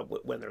lot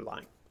when they're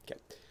lying. Okay.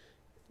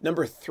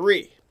 Number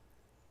 3,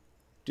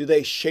 do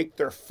they shake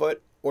their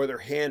foot or their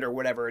hand or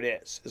whatever it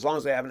is, as long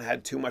as they haven't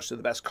had too much of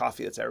the best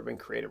coffee that's ever been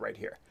created right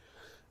here.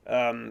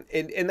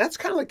 And that's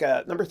kind of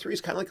like number 3 is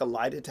kind of like a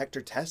lie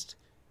detector test.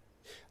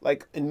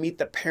 Like in Meet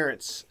the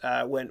Parents,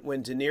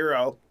 when De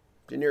Niro,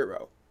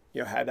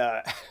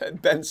 had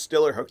Ben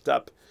Stiller hooked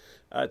up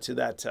to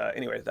that,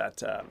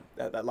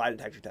 that lie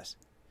detector test.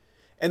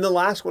 And the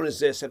last one is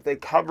this: if they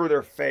cover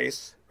their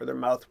face or their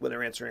mouth when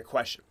they're answering a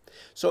question.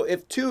 So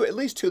if at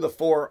least 2 of the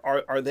 4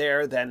 are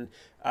there, then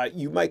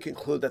you might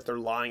conclude that they're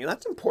lying. And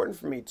that's important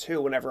for me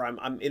too whenever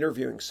I'm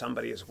interviewing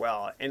somebody as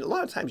well. And a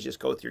lot of times you just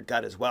go with your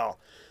gut as well.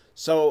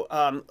 So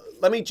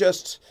let me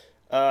just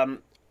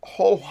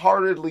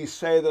wholeheartedly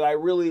say that I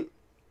really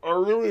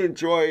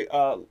enjoy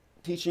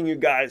teaching you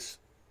guys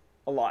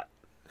a lot.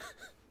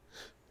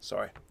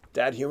 Sorry,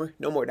 dad humor?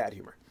 No more dad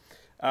humor.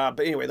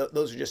 But anyway,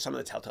 those are just some of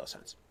the telltale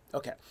signs.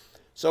 Okay,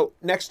 so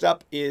next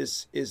up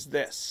is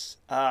this.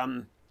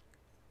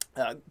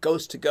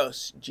 Ghost to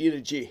ghost, G to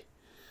G.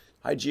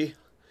 Hi, G.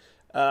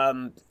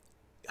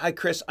 Hi,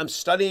 Chris. I'm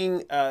studying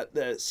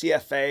the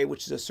CFA,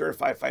 which is a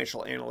Certified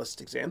Financial Analyst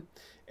exam.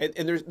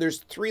 And there's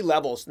 3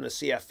 levels in the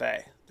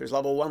CFA. There's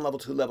level 1, level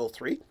 2, level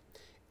 3.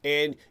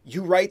 And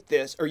you write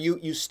this, or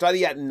you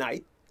study at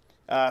night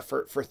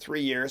for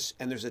 3 years,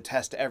 and there's a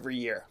test every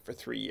year for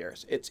 3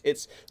 years.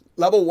 It's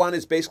level 1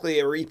 is basically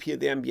a repeat of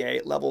the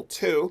MBA. Level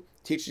 2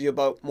 teaches you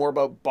more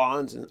about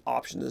bonds and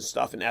options and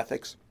stuff and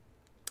ethics.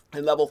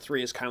 And level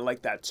 3 is kind of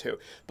like that too.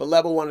 But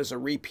level 1 is a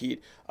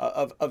repeat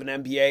of an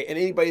MBA. And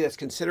anybody that's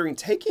considering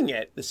taking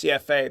it, the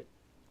CFA,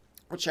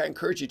 which I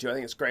encourage you to, I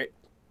think it's great.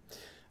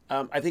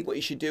 I think what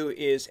you should do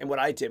is, and what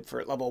I did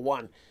for level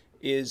 1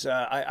 is,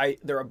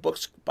 there are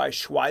books by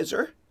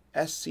Schweizer,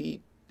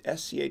 S-C-H-W-E-I-S,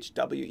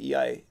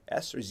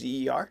 or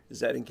Z-E-R, is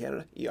that in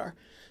Canada, E-R?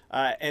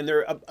 And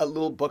they're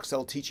little books that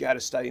will teach you how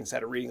to study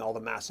instead of reading all the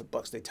massive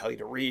books they tell you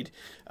to read.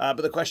 But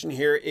the question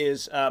here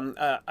is,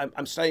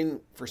 I'm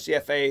studying for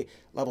CFA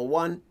level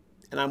 1,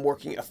 and I'm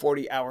working a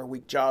 40-hour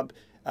week job.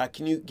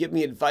 Can you give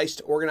me advice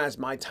to organize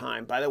my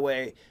time? By the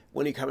way,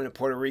 when you come into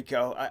Puerto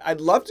Rico,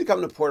 I'd love to come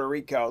to Puerto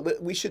Rico.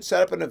 We should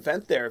set up an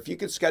event there. If you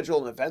could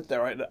schedule an event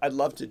there, I'd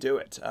love to do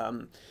it.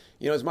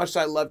 As much as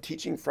I love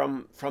teaching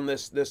from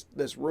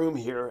this room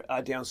here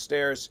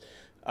downstairs,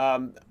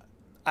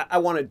 I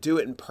want to do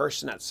it in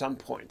person at some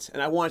point.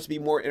 And I want it to be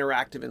more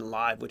interactive and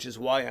live, which is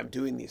why I'm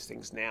doing these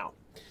things now.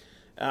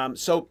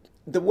 So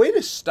the way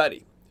to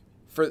study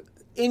for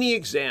any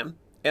exam,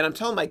 and I'm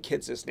telling my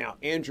kids this now,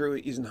 Andrew,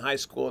 he's in high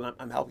school and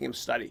I'm helping him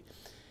study,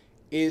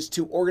 is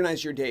to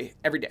organize your day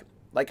every day.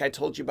 Like I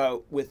told you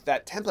about with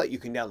that template you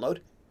can download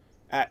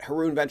at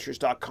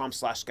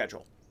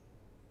harounventures.com/schedule.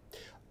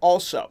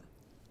 Also,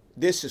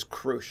 this is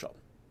crucial.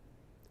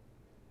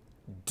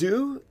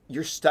 Do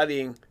your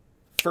studying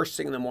first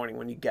thing in the morning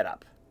when you get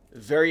up.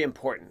 Very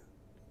important.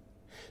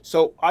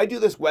 So I do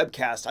this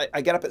webcast.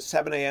 I get up at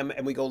 7 a.m.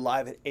 and we go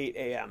live at 8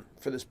 a.m.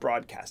 for this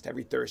broadcast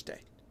every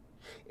Thursday.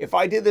 If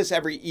I did this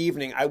every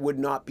evening, I would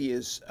not be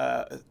as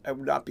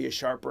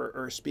sharp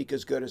or speak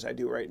as good as I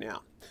do right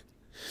now.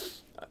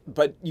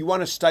 But you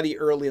want to study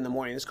early in the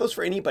morning. This goes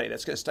for anybody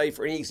that's going to study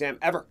for any exam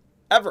ever.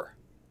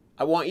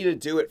 I want you to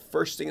do it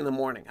first thing in the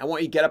morning. I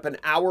want you to get up an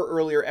hour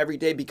earlier every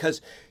day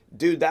because,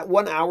 dude, that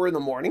 1 hour in the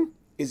morning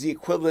is the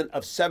equivalent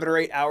of 7 or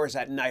 8 hours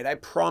at night. I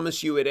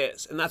promise you it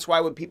is. And that's why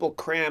when people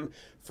cram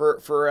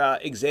for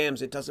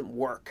exams, it doesn't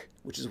work,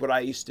 which is what I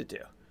used to do.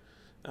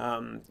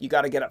 You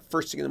got to get up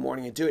first thing in the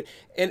morning and do it.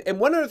 And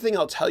one other thing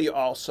I'll tell you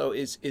also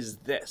is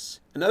this.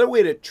 Another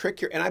way to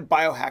trick and I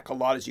biohack a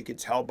lot, as you can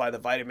tell by the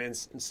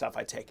vitamins and stuff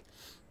I take.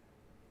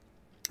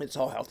 It's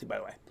all healthy, by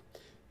the way.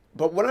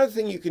 But one other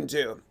thing you can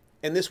do,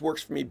 and this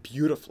works for me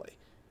beautifully,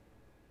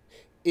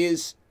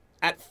 is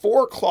at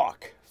 4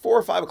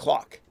 or 5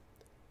 o'clock,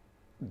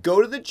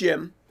 go to the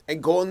gym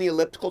and go on the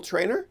elliptical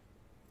trainer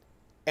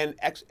and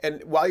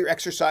while you're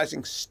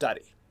exercising,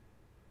 study.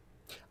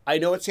 I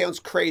know it sounds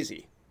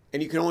crazy,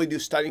 and you can only do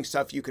studying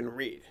stuff you can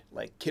read,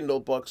 like Kindle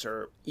books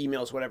or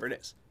emails, whatever it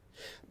is.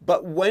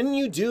 But when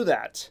you do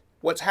that,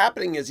 what's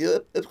happening is the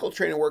elliptical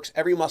trainer works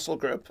every muscle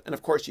group. And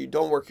of course, you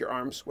don't work your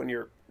arms when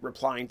you're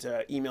replying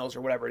to emails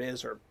or whatever it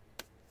is, or,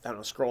 I don't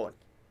know, scrolling.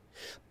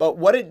 But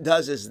what it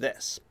does is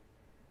this.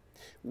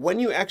 When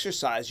you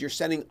exercise, you're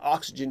sending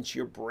oxygen to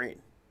your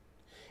brain.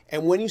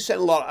 And when you send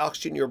a lot of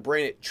oxygen to your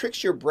brain, it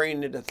tricks your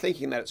brain into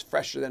thinking that it's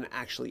fresher than it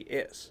actually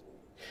is.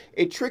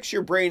 It tricks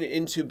your brain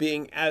into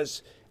being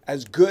as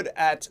good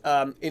at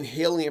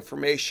inhaling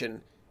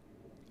information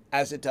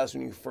as it does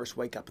when you first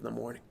wake up in the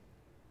morning.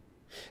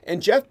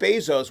 And Jeff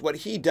Bezos, what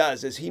he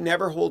does is he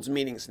never holds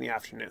meetings in the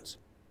afternoons.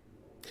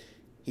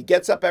 He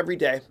gets up every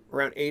day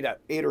around 8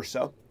 or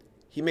so.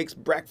 He makes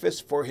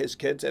breakfast for his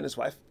kids and his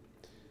wife.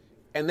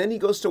 And then he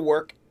goes to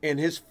work, and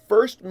his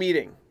first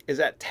meeting is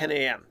at 10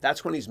 a.m.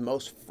 That's when he's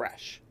most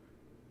fresh.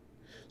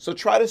 So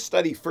try to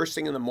study first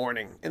thing in the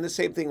morning, and the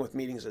same thing with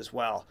meetings as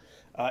well.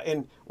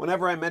 And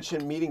whenever I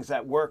mention meetings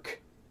at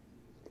work,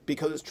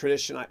 because it's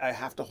tradition, I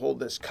have to hold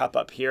this cup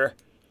up here.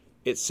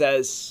 It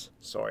says,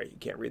 sorry, you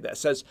can't read that. It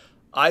says,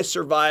 I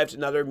survived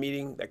another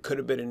meeting that could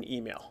have been an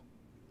email.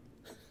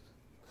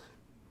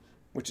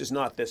 Which is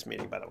not this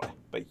meeting, by the way.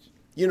 But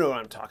you know what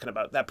I'm talking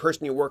about. That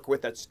person you work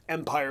with that's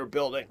empire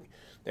building.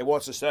 They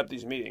want to set up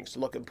these meetings to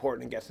look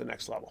important and get to the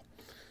next level.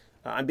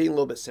 I'm being a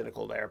little bit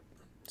cynical there.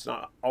 It's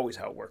not always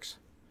how it works.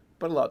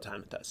 But a lot of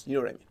time it does. You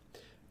know what I mean.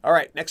 All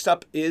right, next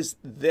up is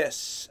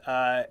this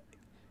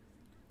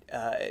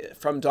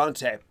from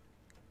Dante.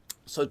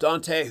 So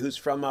Dante, who's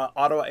from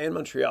Ottawa and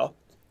Montreal,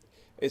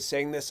 is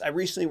saying this. I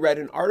recently read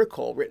an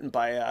article written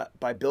by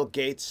Bill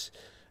Gates.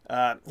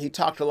 He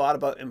talked a lot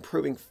about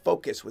improving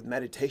focus with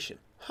meditation.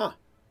 Do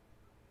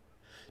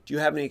you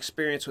have any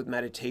experience with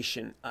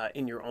meditation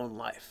in your own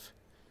life?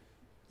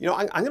 You know,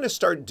 I'm going to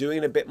start doing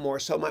it a bit more.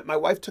 So my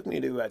wife took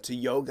me to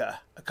yoga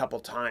a couple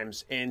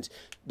times, and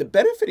the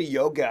benefit of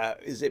yoga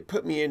is it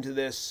put me into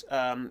this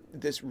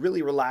this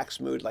really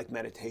relaxed mood like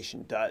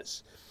meditation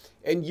does.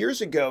 And years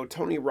ago,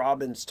 Tony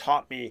Robbins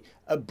taught me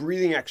a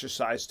breathing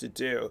exercise to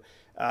do,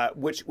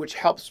 which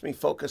helps me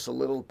focus a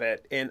little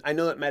bit. And I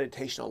know that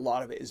meditation, a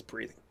lot of it is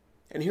breathing.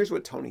 And here's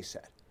what Tony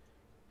said.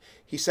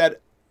 He said,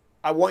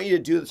 I want you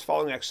to do this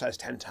following exercise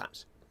 10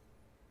 times.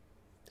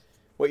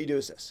 What you do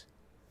is this.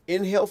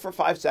 Inhale for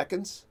 5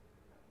 seconds,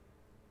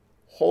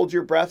 hold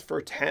your breath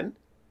for 10,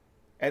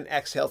 and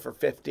exhale for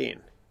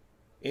 15.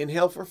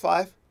 Inhale for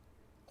 5,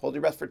 hold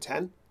your breath for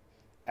 10,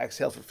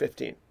 exhale for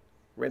 15.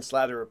 Rinse,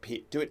 lather,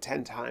 repeat. Do it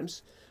 10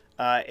 times.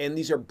 And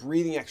these are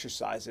breathing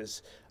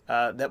exercises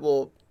that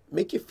will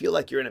make you feel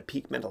like you're in a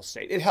peak mental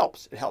state. It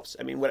helps. It helps.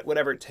 I mean,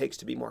 whatever it takes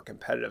to be more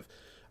competitive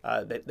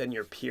than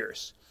your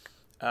peers.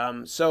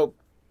 So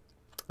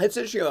it's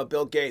interesting about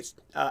Bill Gates.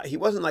 He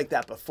wasn't like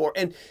that before.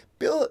 And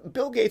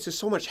Bill Gates is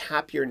so much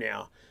happier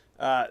now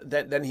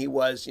than he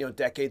was,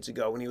 decades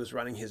ago when he was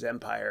running his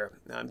empire,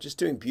 just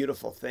doing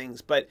beautiful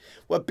things. But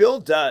what Bill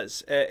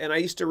does, and I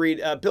used to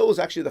read, Bill was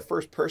actually the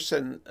first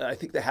person, I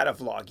think, that had a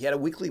vlog. He had a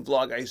weekly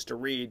vlog I used to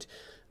read.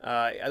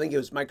 I think it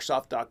was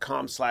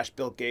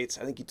Microsoft.com/Bill Gates.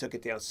 I think he took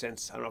it down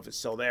since. I don't know if it's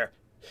still there.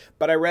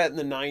 But I read it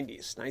in the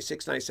 90s,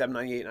 96, 97,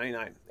 98,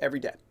 99, every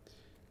day,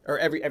 or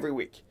every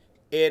week.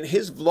 And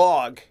his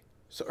blog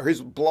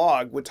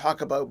would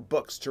talk about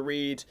books to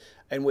read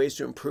and ways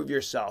to improve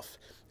yourself.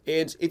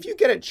 And if you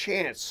get a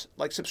chance,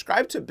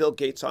 subscribe to Bill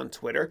Gates on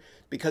Twitter,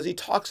 because he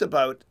talks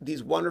about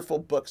these wonderful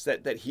books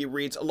that he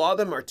reads. A lot of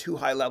them are too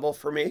high level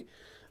for me.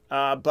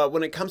 But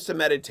when it comes to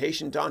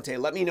meditation, Dante,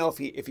 let me know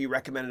if he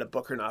recommended a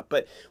book or not.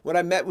 But when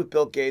I met with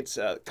Bill Gates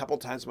a couple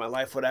times in my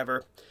life,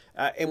 whatever,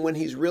 and when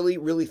he's really,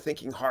 really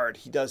thinking hard,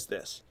 he does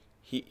this.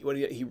 He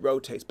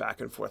rotates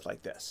back and forth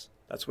like this.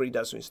 That's what he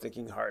does when he's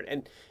thinking hard.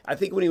 And I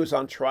think when he was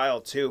on trial,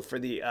 too, for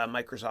the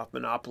Microsoft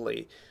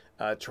Monopoly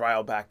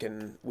trial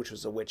which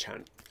was a witch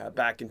hunt,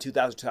 back in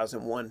 2000,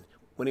 2001,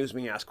 when he was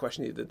being asked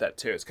questions, he did that,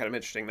 too. It's kind of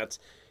interesting. That's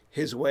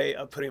his way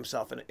of putting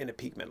himself in a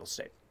peak mental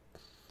state.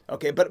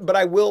 Okay, but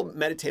I will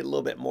meditate a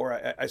little bit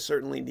more. I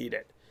certainly need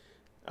it.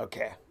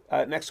 Okay,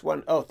 next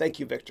one. Oh, thank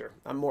you, Victor.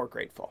 I'm more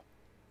grateful.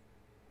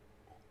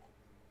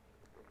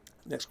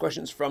 Next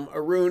question is from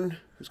Haroun,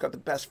 who's got the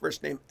best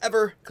first name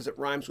ever because it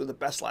rhymes with the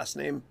best last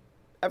name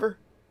ever,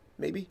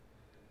 maybe.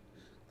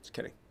 Just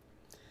kidding.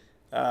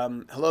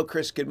 Hello,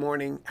 Chris. Good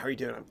morning. How are you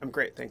doing? I'm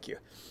great. Thank you.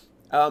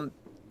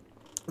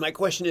 My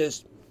question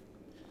is,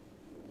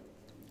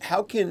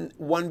 how can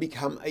one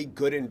become a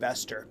good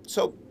investor?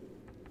 So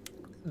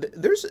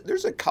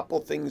there's a couple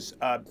things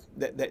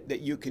that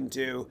you can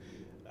do.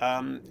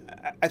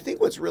 I think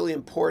what's really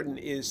important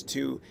is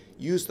to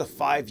use the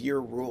 5-year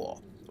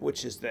rule,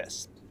 which is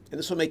this. And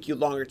this will make you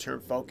longer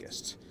term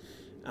focused.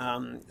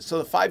 So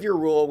the 5-year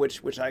rule,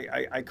 which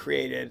I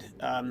created,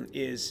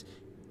 is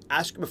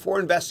ask before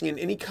investing in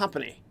any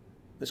company.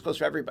 This goes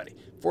for everybody.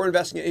 Before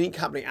investing in any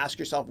company, ask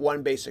yourself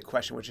one basic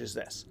question, which is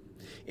this.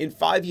 In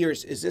 5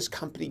 years, is this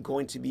company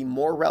going to be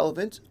more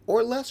relevant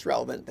or less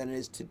relevant than it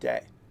is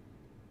today?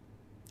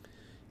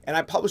 And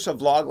I published a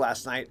vlog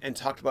last night and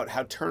talked about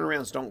how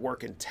turnarounds don't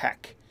work in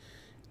tech.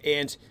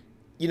 And,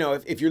 you know,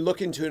 if you're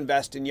looking to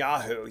invest in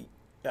Yahoo,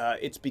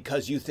 it's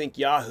because you think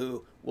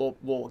Yahoo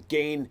will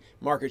gain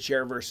market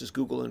share versus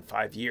Google in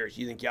 5 years.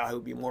 You think Yahoo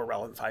will be more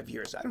relevant in 5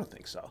 years. I don't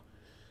think so.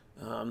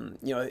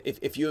 You know,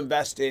 if you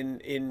invest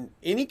in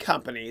any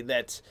company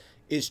that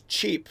is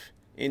cheap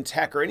in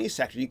tech or any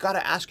sector, you got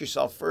to ask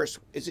yourself first,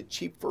 is it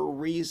cheap for a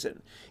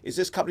reason? Is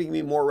this company going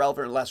to be more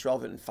relevant or less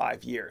relevant in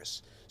 5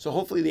 years? So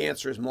hopefully the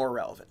answer is more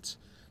relevant.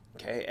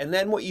 Okay, and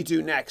then what you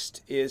do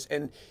next is,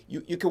 and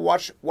you can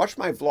watch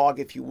my vlog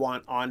if you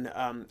want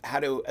on how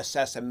to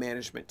assess a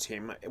management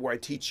team, where I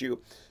teach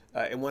you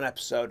in one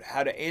episode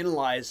how to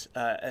analyze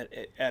a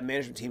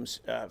management teams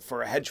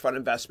for a hedge fund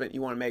investment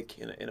you want to make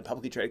in a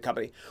publicly traded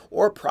company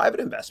or a private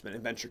investment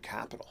in venture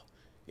capital.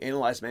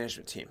 Analyze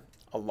management team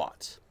a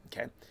lot.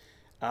 Okay.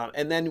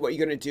 And then what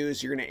you're going to do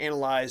is you're going to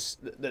analyze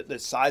the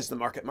size of the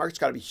market. Market's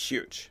got to be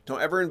huge.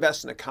 Don't ever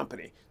invest in a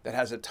company that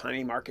has a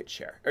tiny market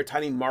share or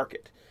tiny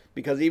market,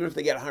 because even if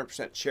they get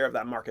 100% share of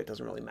that market, it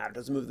doesn't really matter. It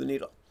doesn't move the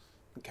needle.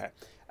 Okay.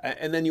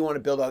 And then you want to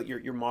build out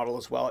your model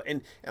as well.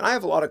 And I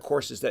have a lot of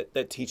courses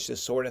that teach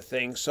this sort of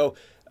thing. So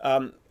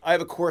I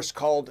have a course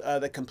called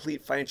the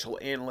Complete Financial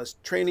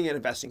Analyst Training and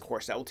Investing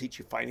course that will teach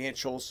you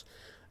financials.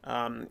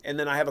 And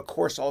then I have a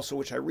course also,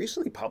 which I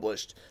recently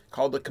published,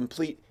 called the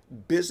Complete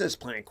Business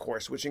Planning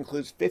course, which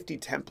includes 50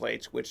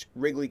 templates, which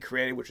Wrigley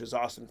created, which is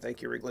awesome.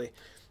 Thank you, Wrigley.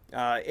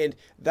 And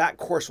that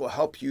course will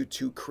help you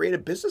to create a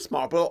business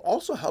model, but it'll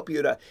also help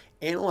you to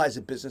analyze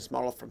a business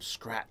model from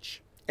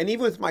scratch. And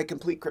even with my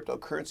Complete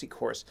Cryptocurrency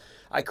course,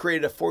 I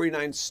created a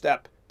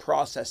 49-step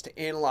process to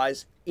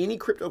analyze any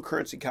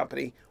cryptocurrency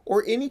company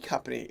or any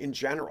company in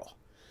general.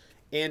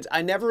 And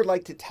I never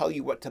like to tell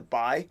you what to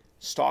buy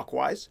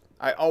stock-wise.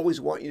 I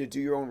always want you to do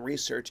your own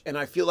research. And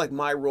I feel like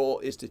my role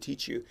is to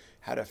teach you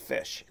how to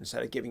fish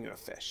instead of giving you a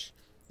fish,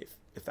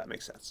 if that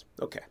makes sense.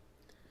 Okay.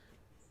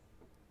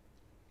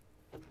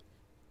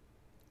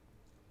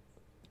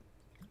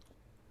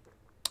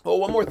 Oh,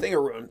 one more thing,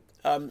 Haroun.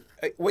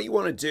 What you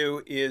want to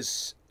do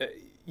is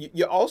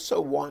you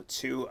also want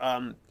to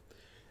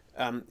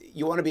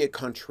you want to be a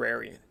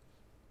contrarian,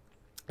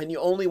 and you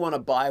only want to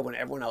buy when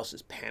everyone else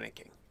is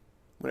panicking,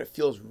 when it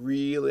feels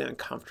really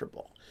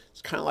uncomfortable.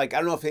 It's kind of like, I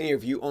don't know if any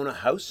of you own a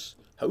house.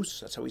 House,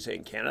 that's how we say it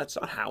in Canada. It's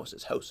not house,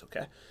 it's house,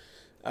 okay?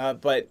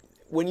 But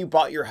when you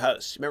bought your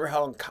house, remember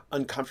how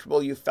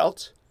uncomfortable you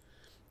felt?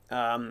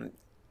 And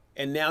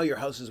now your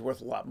house is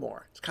worth a lot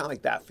more. It's kind of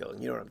like that feeling.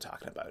 You know what I'm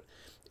talking about.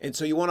 And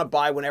so you want to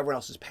buy when everyone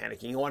else is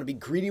panicking. You want to be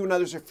greedy when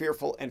others are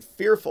fearful, and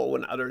fearful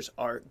when others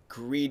are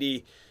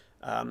greedy.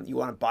 You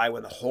want to buy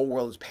when the whole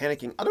world is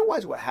panicking.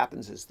 Otherwise, what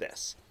happens is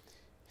this.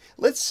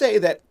 Let's say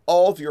that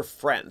all of your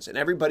friends and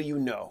everybody you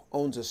know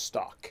owns a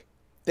stock.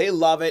 They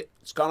love it.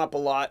 It's gone up a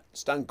lot.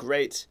 It's done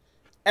great.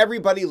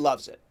 Everybody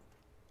loves it.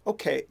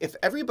 Okay, if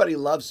everybody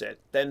loves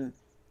it, then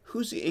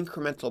who's the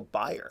incremental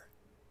buyer?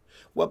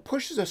 What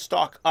pushes a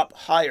stock up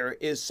higher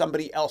is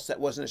somebody else that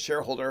wasn't a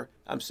shareholder.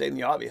 I'm saying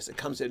the obvious. It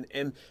comes in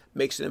and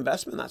makes an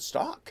investment in that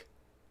stock.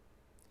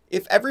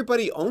 If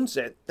everybody owns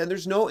it, then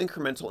there's no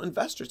incremental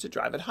investors to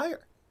drive it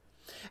higher.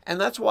 And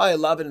that's why I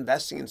love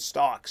investing in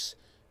stocks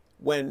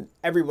when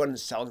everyone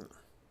is selling them.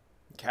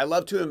 Okay, I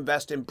love to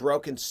invest in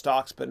broken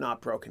stocks, but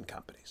not broken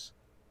companies.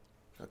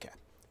 Okay.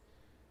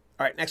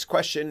 All right, next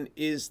question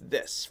is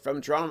this from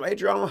Geronimo. Hey,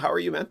 Geronimo, how are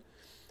you, man?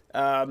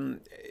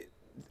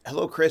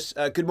 Hello, Chris.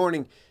 Good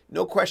morning.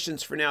 No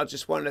questions for now.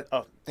 Just wanted to,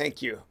 oh,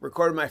 thank you.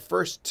 Recorded my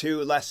first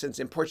 2 lessons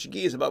in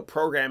Portuguese about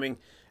programming.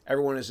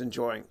 Everyone is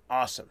enjoying.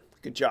 Awesome.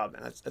 Good job,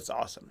 man. That's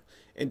awesome.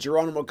 And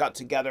Geronimo got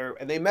together,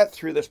 and they met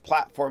through this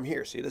platform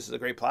here. See, this is a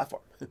great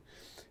platform.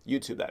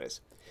 YouTube, that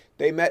is.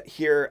 They met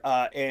here,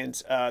 and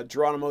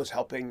Geronimo's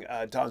helping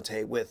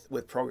Dante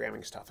with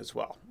programming stuff as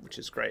well, which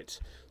is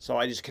great. So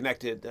I just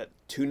connected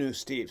 2 new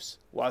Steves,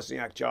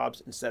 Wozniak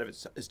Jobs, instead of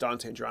it's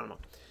Dante and Geronimo.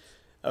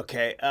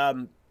 Okay.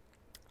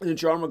 And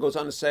Geronimo goes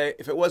on to say,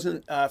 if it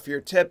wasn't for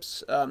your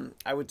tips,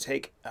 I would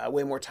take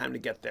way more time to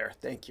get there.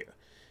 Thank you.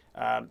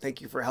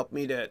 Thank you for helping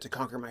me to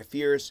conquer my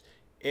fears.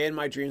 in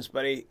my dreams,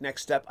 buddy.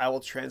 Next step, I will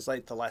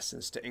translate the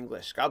lessons to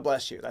English. God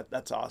bless you.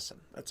 That's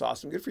awesome. That's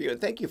awesome. Good for you.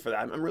 And thank you for that.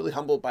 I'm really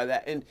humbled by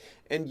that.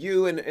 And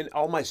you and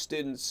all my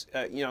students,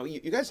 you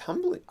guys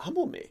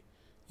humble me.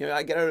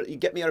 You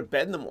get me out of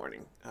bed in the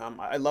morning.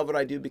 I love what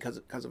I do because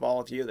of all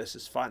of you. This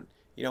is fun.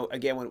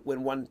 Again,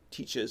 when one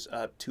teaches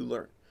to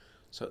learn.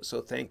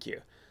 So thank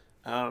you.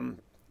 And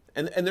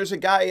there's a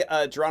guy,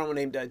 Geronimo,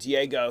 named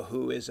Diego,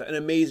 who is an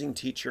amazing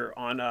teacher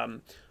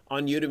on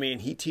Udemy,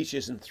 and he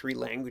teaches in 3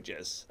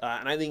 languages.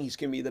 And I think he's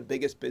going to be the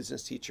biggest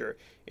business teacher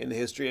in the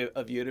history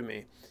of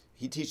Udemy.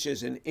 He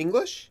teaches in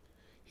English,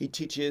 he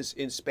teaches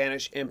in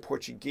Spanish and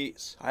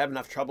Portuguese. I have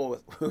enough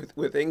trouble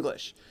with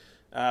English.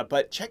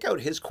 But check out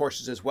his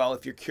courses as well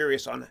if you're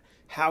curious on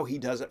how he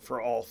does it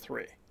for all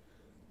 3.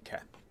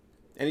 Okay.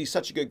 And he's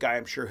such a good guy.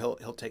 I'm sure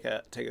he'll take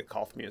a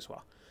call from you as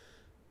well.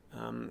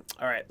 All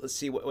right, let's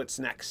see what's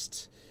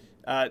next.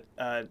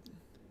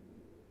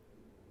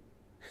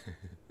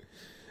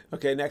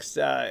 Okay, next,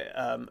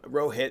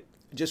 Rohit.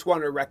 Just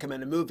wanted to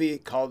recommend a movie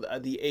called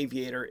The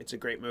Aviator. It's a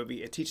great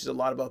movie. It teaches a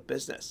lot about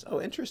business.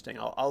 Oh, interesting.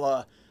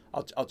 I'll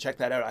check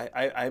that out.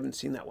 I haven't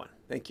seen that one.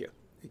 Thank you.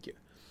 Thank you.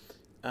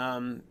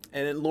 And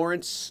then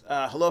Lawrence,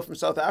 hello from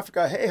South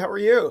Africa. Hey, how are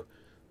you?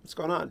 What's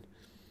going on?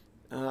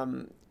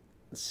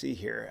 Let's see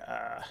here.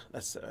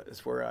 That's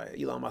where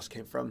Elon Musk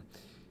came from.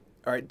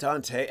 All right,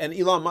 Dante. And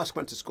Elon Musk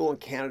went to school in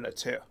Canada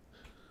too.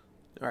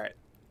 All right.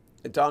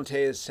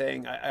 Dante is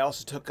saying, I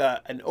also took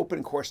an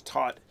open course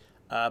taught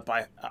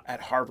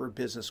at Harvard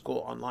Business School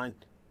online.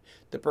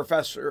 The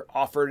professor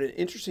offered an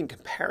interesting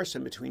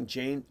comparison between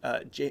Jim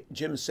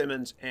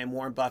Simmons and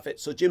Warren Buffett.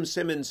 So Jim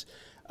Simmons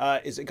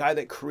is a guy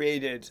that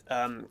created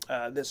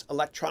this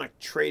electronic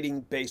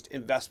trading-based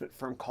investment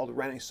firm called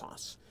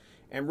Renaissance.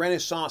 And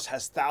Renaissance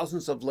has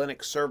thousands of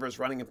Linux servers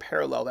running in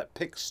parallel that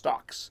pick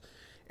stocks.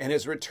 And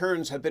his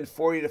returns have been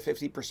 40 to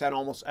 50%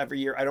 almost every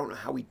year. I don't know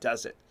how he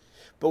does it.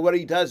 But what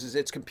he does is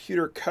it's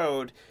computer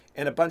code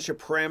and a bunch of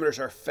parameters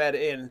are fed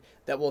in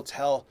that will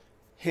tell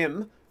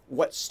him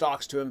what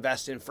stocks to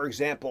invest in. For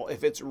example,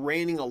 if it's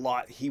raining a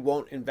lot, he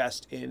won't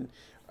invest in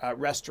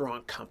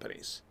restaurant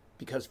companies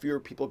because fewer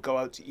people go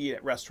out to eat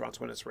at restaurants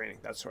when it's raining,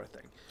 that sort of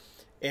thing.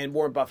 And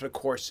Warren Buffett, of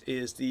course,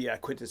 is the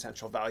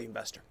quintessential value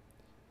investor.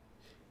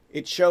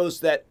 It shows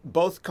that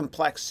both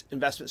complex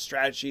investment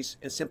strategies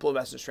and simple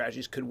investment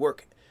strategies could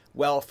work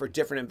well for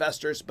different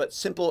investors, but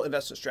simple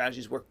investment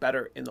strategies work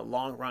better in the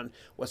long run.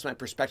 What's my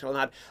perspective on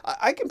that?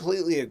 I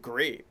completely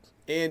agree.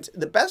 And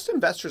the best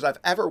investors I've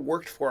ever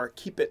worked for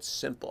keep it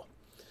simple.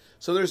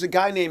 So there's a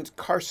guy named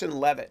Carson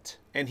Levitt,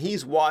 and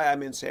he's why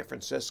I'm in San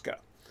Francisco.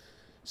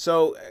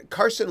 So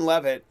Carson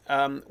Levitt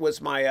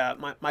was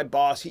my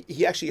boss.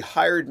 He actually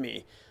hired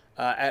me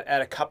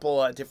at a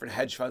couple different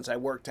hedge funds I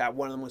worked at.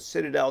 One of them was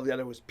Citadel, the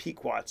other was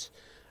Pequot.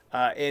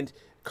 And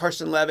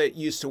Carson Levitt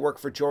used to work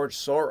for George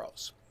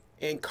Soros.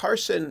 And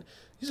Carson,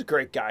 he's a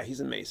great guy. He's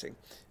amazing.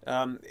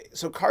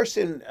 So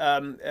Carson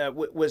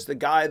was the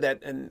guy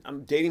that, and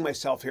I'm dating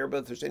myself here, but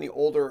if there's any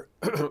older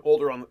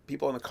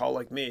people on the call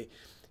like me,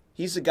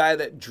 he's the guy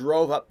that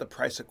drove up the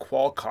price of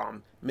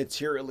Qualcomm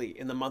materially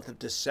in the month of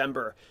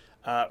December,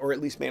 or at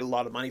least made a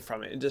lot of money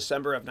from it in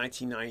December of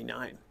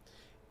 1999.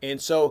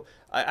 And so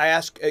I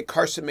asked,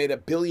 Carson made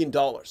 $1 billion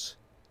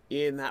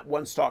in that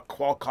one stock,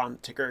 Qualcomm,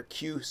 ticker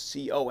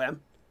QCOM.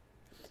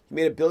 He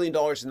made $1 billion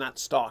in that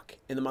stock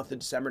in the month of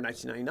December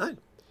 1999.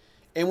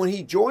 And when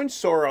he joined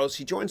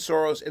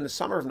Soros in the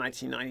summer of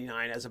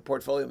 1999 as a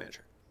portfolio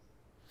manager.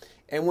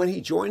 And when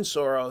he joined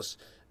Soros,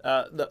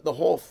 the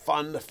whole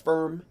fund, the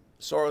firm,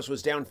 Soros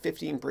was down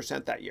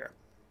 15% that year.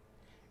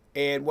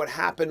 And what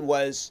happened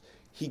was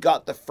he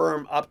got the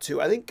firm up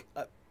to, I think,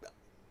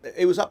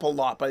 it was up a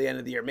lot by the end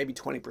of the year, maybe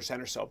 20%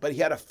 or so. But he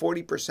had a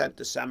 40%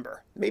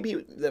 December. Maybe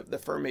the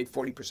firm made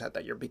 40%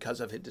 that year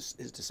because of his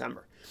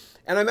December.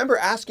 And I remember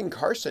asking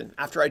Carson,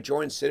 after I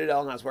joined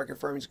Citadel and I was working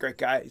for him, he's a great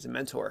guy, he's a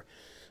mentor.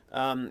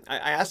 I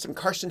asked him,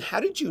 Carson,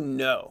 how did you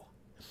know?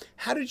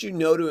 How did you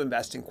know to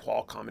invest in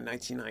Qualcomm in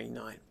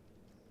 1999?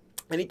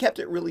 And he kept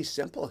it really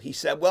simple. He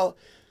said, well,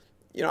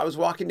 I was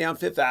walking down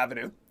Fifth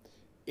Avenue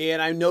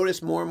and I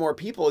noticed more and more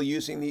people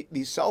using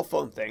these cell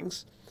phone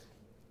things.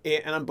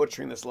 And I'm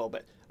butchering this a little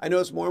bit. I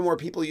noticed more and more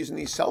people using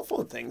these cell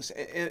phone things.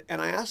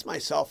 And I asked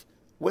myself,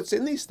 what's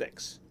in these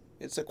things?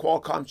 It's a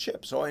Qualcomm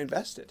chip, so I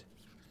invested.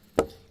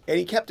 And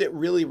he kept it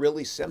really,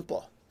 really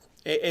simple.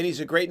 And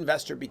he's a great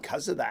investor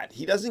because of that.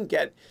 He doesn't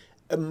get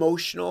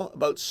emotional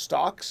about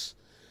stocks.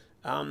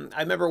 I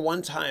remember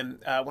one time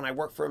when I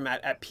worked for him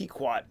at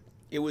Pequot,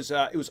 it was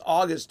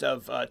August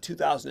of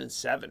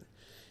 2007.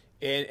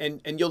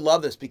 And you'll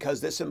love this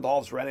because this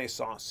involves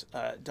Renaissance,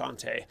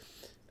 Dante.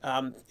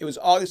 It was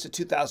August of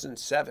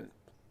 2007.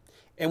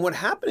 And what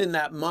happened in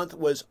that month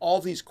was all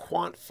these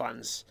quant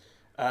funds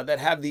that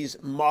have these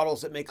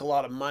models that make a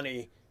lot of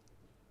money,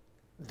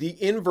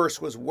 the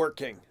inverse was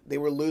working. They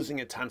were losing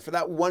a ton. For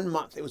that 1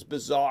 month, it was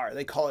bizarre.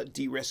 They call it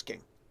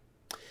de-risking.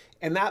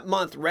 And that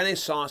month,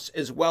 Renaissance,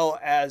 as well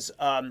as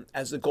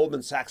the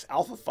Goldman Sachs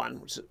Alpha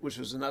Fund, which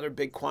was another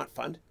big quant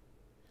fund,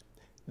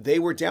 they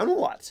were down a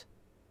lot.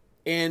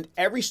 And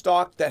every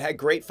stock that had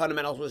great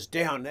fundamentals was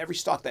down, and every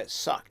stock that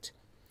sucked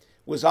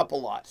was up a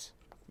lot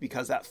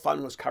because that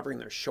fund was covering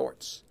their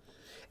shorts.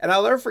 And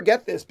I'll never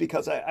forget this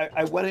because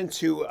I went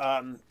into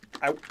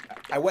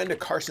I went into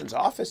Carson's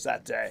office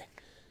that day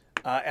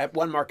at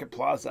One Market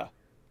Plaza,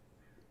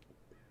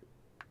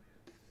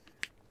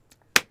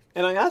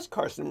 and I asked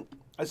Carson.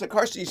 I said,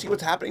 "Carson, you see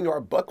what's happening to our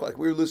book? Like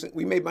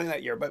we made money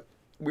that year, but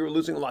we were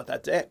losing a lot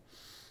that day."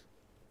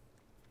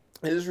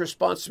 And his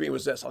response to me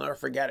was this, I'll never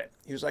forget it.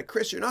 He was like,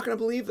 "Chris, you're not going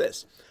to believe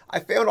this. I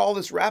found all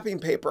this wrapping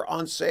paper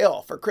on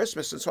sale for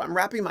Christmas, and so I'm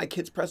wrapping my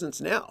kids'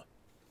 presents now."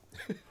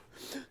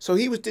 So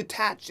he was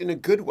detached in a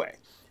good way.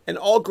 And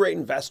all great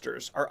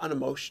investors are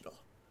unemotional.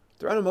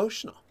 They're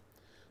unemotional.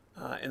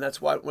 And that's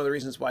why one of the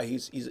reasons why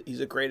he's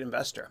a great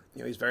investor.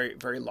 You know, he's very,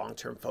 very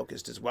long-term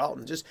focused as well.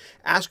 And just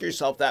ask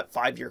yourself that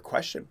 5-year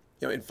question.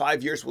 You know, in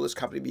 5 years, will this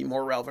company be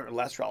more relevant or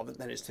less relevant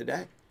than it is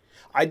today?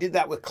 I did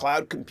that with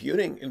cloud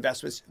computing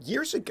investments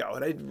years ago,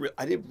 and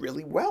I did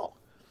really well.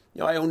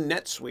 You know, I own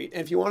NetSuite,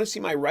 and if you want to see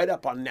my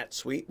write-up on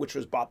NetSuite, which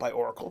was bought by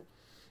Oracle,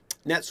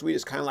 NetSuite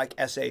is kind of like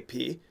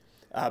SAP,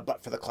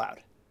 but for the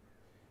cloud.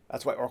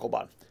 That's why Oracle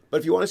bought. But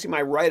if you want to see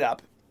my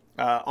write-up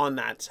on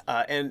that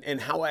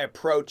and how I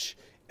approach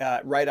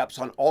write-ups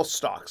on all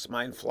stocks,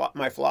 my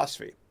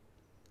philosophy,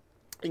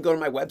 you can go to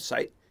my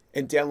website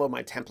and download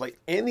my template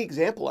and the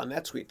example on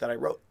NetSuite that I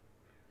wrote.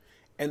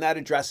 And that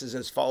address is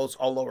as follows,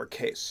 all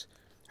lowercase,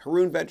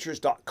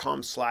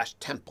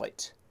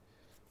 harounventures.com/template.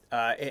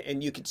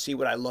 And you can see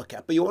what I look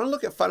at. But you want to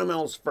look at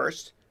fundamentals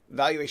first,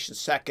 valuation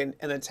second,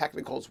 and then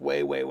technicals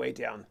way, way, way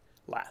down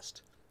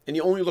last. And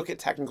you only look at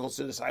technicals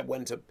to decide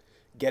when to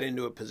get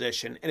into a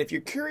position. And if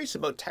you're curious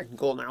about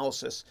technical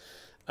analysis,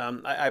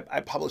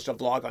 I published a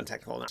blog on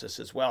technical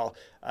analysis as well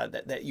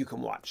that you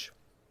can watch.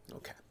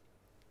 Okay,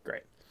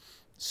 great.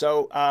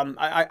 So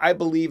I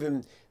believe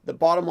in the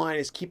bottom line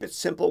is keep it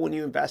simple when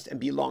you invest and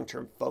be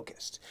long-term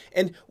focused.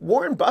 And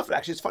Warren Buffett,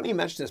 actually, it's funny you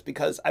mention this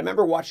because I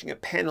remember watching a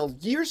panel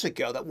years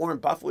ago that Warren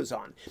Buffett was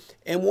on.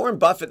 And Warren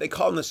Buffett, they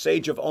call him the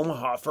Sage of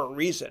Omaha for a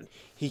reason.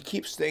 He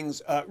keeps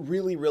things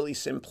really, really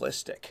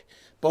simplistic.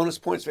 Bonus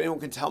points if anyone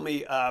can tell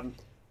me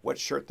what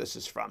shirt this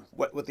is from,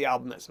 what the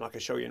album is. I'm not going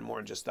to show you any more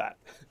than just that.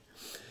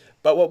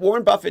 But what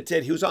Warren Buffett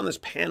did, he was on this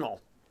panel,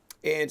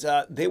 and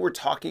they were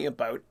talking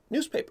about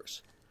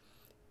newspapers.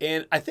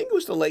 And I think it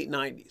was the late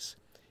 90s.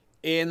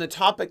 And the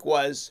topic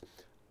was,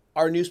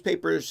 are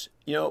newspapers,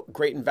 you know,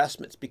 great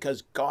investments?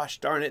 Because gosh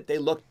darn it, they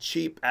looked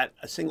cheap at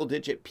a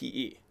single-digit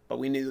PE. But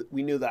we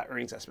knew that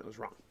earnings estimate was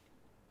wrong.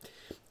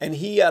 And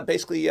he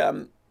basically,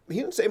 he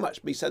didn't say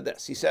much, but he said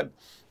this. He said,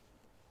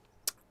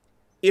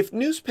 if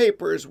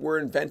newspapers were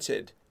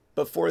invented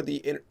before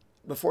the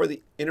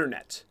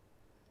internet,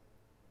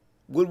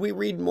 would we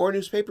read more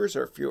newspapers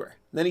or fewer?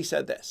 And then he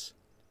said this.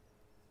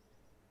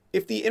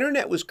 If the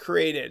internet was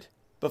created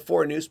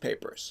before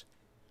newspapers,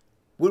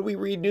 would we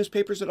read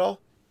newspapers at all?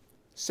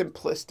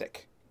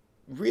 Simplistic.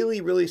 Really,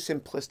 really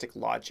simplistic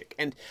logic.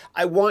 And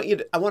I want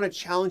to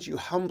challenge you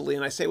humbly,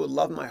 and I say with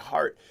love in my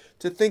heart,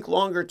 to think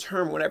longer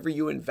term whenever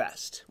you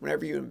invest.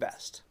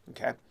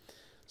 Okay?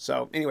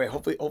 So anyway,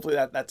 hopefully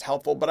that's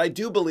helpful. But I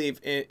do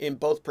believe in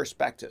both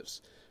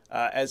perspectives,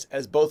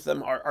 as both of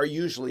them are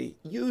usually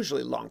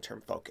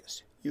long-term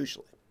focused.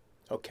 Usually.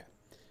 Okay.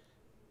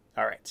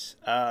 All right.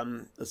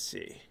 Let's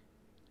see.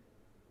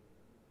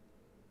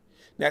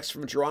 Next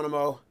from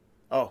Geronimo.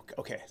 Oh,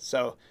 okay.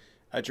 So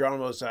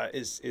Geronimo's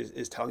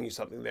is telling you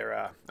something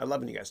there. I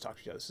love when you guys talk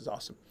to each other. This is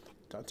awesome.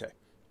 Dante.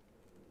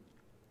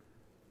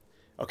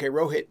 Okay,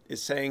 Rohit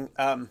is saying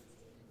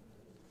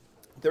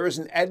there is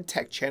an ed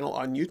tech channel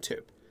on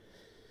YouTube.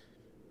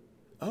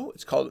 Oh,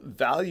 it's called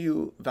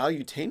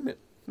Valuetainment.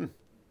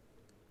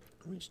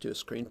 Let me just do a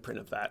screen print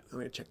of that. I'm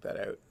going to check that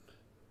out.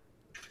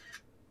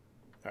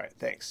 All right,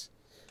 thanks.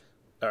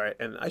 All right,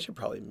 and I should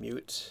probably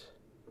mute.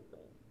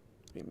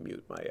 Let me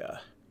mute my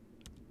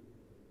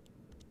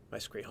my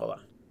screen. Hold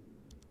on.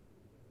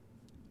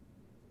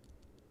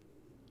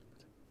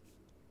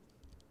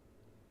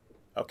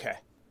 Okay.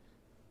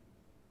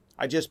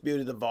 I just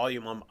muted the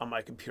volume on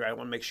my computer. I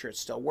want to make sure it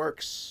still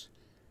works.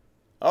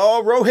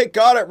 Oh, Rohit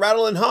got it.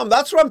 Rattle and hum.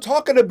 That's what I'm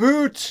talking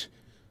about.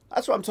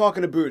 That's what I'm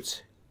talking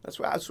about. That's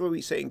what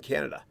we say in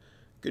Canada.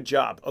 Good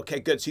job. Okay,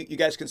 good. So you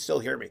guys can still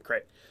hear me.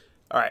 Great.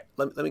 All right.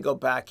 Let me go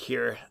back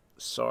here.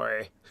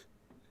 Sorry.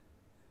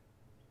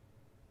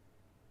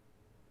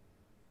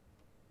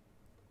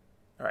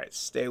 All right.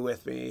 Stay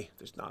with me.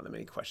 There's not that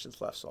many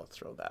questions left, so I'll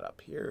throw that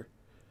up here.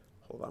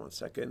 Hold on one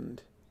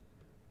second.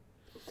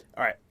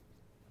 All right.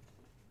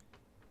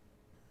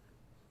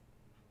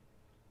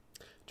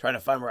 Trying to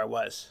find where I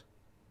was.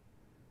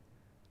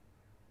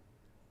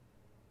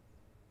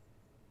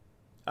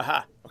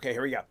 Aha. Okay,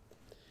 here we go.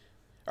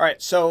 All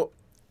right, so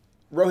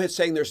Rohit's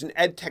saying there's an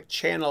ed tech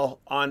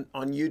channel on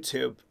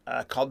YouTube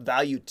called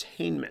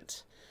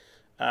Valuetainment.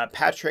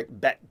 Patrick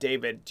Bet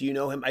David, do you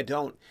know him? I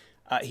don't.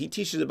 He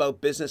teaches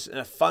about business in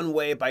a fun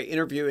way by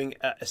interviewing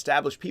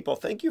established people.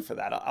 Thank you for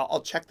that.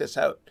 I'll check this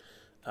out.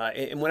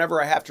 And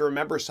whenever I have to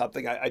remember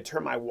something, I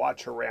turn my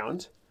watch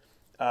around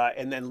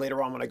And then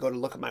later on, when I go to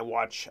look at my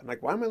watch, I'm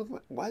like, why am I looking?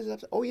 Why is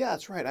that? Oh yeah,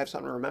 that's right. I have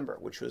something to remember,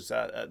 which was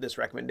this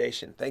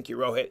recommendation. Thank you,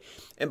 Rohit.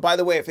 And by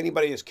the way, if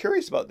anybody is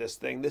curious about this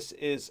thing, this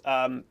is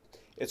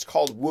it's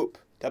called Whoop,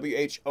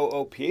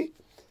 WHOOP,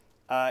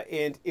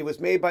 and it was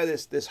made by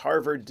this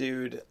Harvard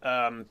dude.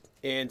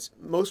 And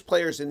most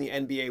players in the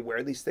NBA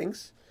wear these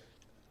things.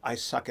 I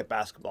suck at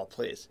basketball,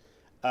 please.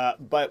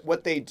 But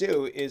what they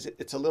do is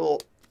it's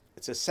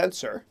a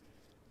sensor.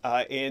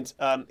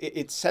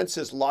 It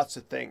senses lots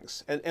of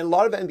things. And a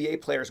lot of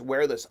NBA players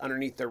wear this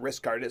underneath their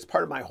wrist guard. It's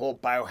part of my whole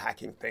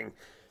biohacking thing.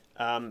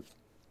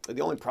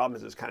 The only problem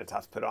is it's kind of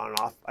tough to put on and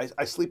off.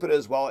 I sleep with it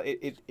as well.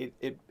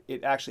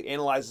 It actually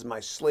analyzes my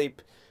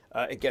sleep.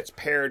 It gets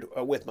paired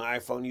with my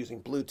iPhone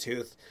using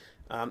Bluetooth.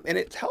 And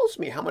it tells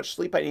me how much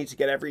sleep I need to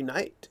get every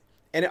night.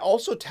 And it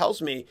also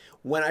tells me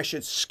when I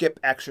should skip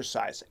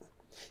exercising.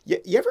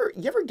 You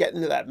ever get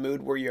into that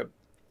mood where you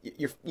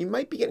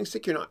might be getting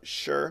sick, you're not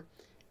sure,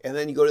 and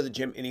then you go to the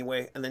gym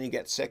anyway, and then you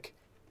get sick?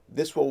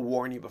 This will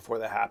warn you before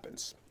that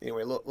happens.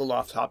 Anyway, a little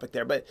off topic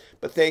there, but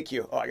thank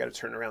you. Oh, I got to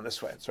turn around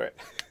this way. That's right.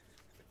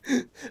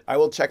 I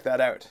will check that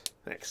out.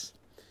 Thanks.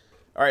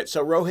 All right,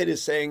 so Rohit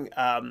is saying,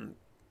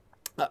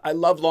 I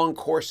love long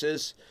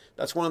courses.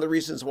 That's one of the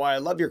reasons why I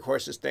love your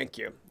courses. Thank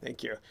you.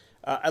 Thank you.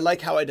 I like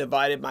how I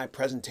divided my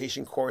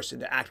presentation course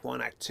into Act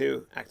 1, Act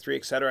 2, Act 3,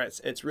 etc.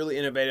 It's really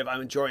innovative.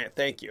 I'm enjoying it.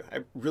 Thank you.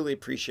 I really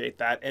appreciate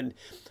that. And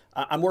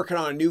I'm working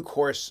on a new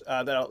course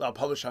that I'll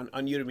publish on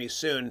Udemy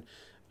soon,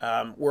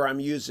 where I'm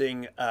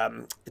using,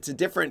 it's a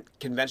different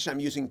convention.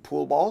 I'm using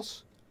pool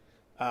balls.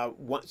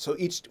 So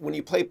when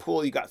you play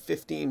pool, you got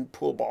 15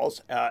 pool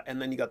balls, and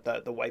then you got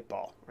the white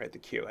ball, right? The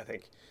cue, I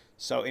think.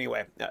 So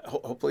anyway,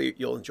 hopefully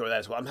you'll enjoy that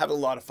as well. I'm having a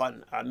lot of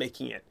fun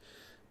making it.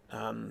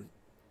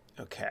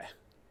 Okay.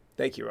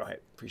 Thank you, Rohit.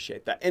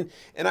 Appreciate that.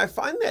 And I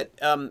find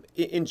that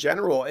in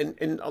general,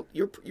 and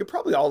you're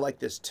probably all like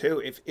this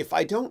too, if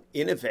I don't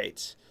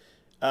innovate,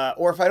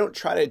 or if I don't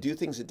try to do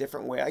things a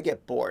different way, I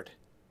get bored.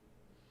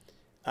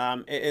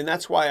 And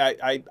that's why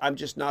I'm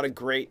just not a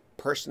great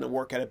person to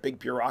work at a big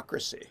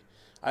bureaucracy.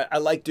 I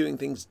like doing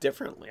things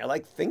differently. I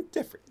like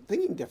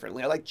thinking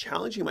differently. I like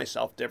challenging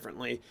myself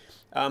differently.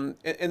 And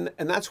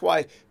that's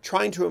why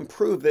trying to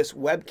improve this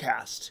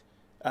webcast,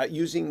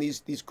 using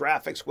these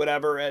graphics,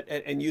 whatever,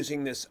 and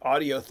using this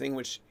audio thing,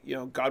 which,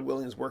 God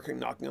willing is working,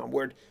 knocking on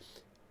wood,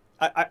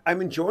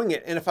 I'm enjoying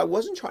it. And if I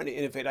wasn't trying to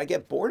innovate, I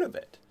get bored of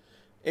it.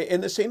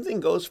 And the same thing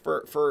goes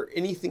for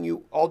anything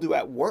you all do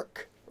at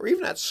work or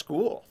even at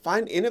school.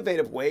 Find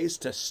innovative ways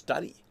to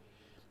study,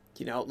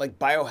 like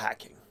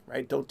biohacking,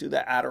 right? Don't do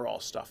that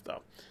Adderall stuff,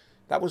 though.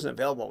 That wasn't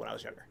available when I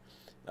was younger.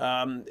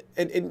 And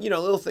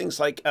little things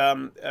like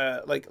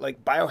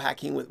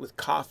biohacking with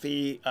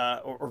coffee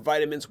or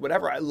vitamins,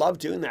 whatever. I love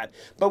doing that.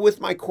 But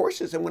with my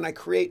courses and when I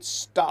create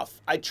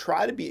stuff, I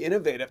try to be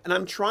innovative, and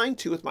I'm trying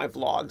to with my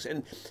vlogs,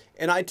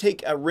 and I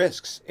take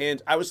risks.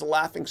 And I was the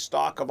laughing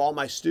stock of all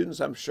my students,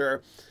 I'm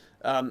sure,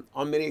 on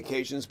many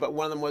occasions. But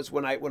one of them was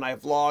when I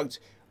vlogged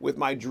with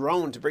my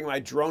drone, to bring my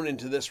drone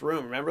into this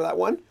room. Remember that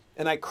one?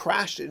 And I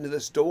crashed into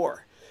this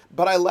door.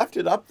 But I left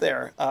it up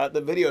there,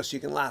 the video, so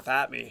you can laugh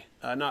at me,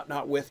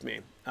 not with me.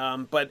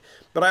 But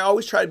I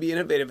always try to be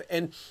innovative,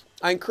 and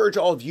I encourage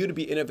all of you to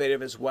be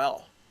innovative as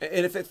well.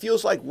 And if it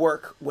feels like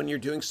work when you're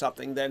doing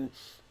something, then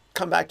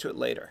come back to it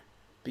later,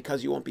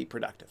 because you won't be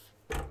productive.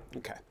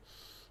 Okay.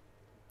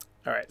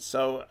 All right.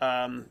 So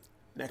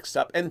next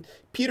up, and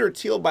Peter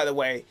Thiel, by the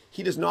way,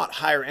 he does not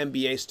hire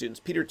MBA students.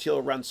 Peter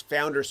Thiel runs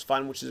Founders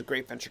Fund, which is a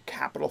great venture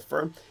capital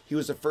firm. He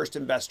was the first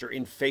investor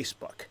in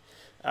Facebook.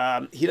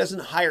 He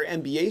doesn't hire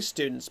MBA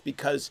students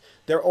because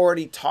they're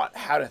already taught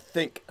how to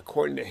think,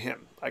 according to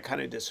him. I kind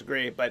of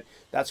disagree, but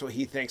that's what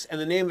he thinks. And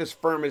the name of his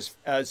firm is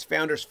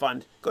Founders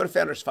Fund. Go to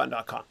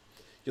foundersfund.com.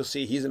 You'll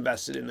see he's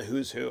invested in the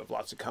who's who of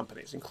lots of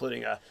companies,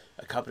 including a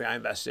company I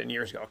invested in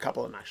years ago, a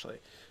couple of them actually.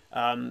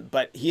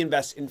 But he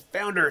invests in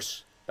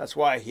founders. That's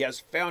why he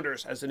has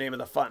Founders as the name of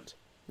the fund.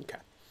 Okay.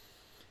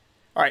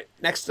 All right.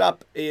 Next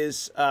up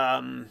is,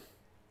 all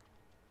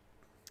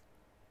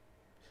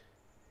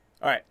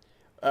right.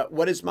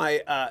 What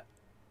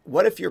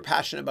if you're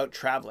passionate about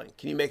traveling?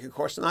 Can you make a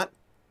course on that?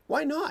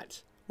 Why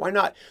not? Why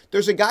not?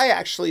 There's a guy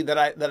actually that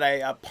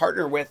I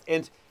partner with,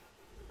 and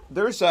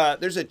there's a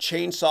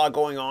chainsaw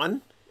going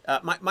on.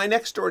 My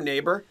next door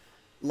neighbor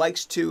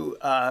likes to,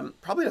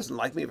 probably doesn't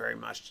like me very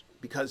much,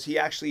 because he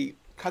actually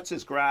cuts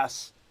his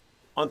grass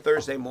on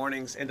Thursday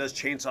mornings and does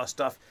chainsaw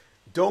stuff.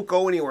 Don't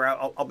go anywhere.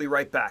 I'll be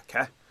right back,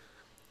 okay?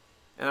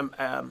 And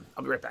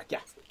I'll be right back. Yeah.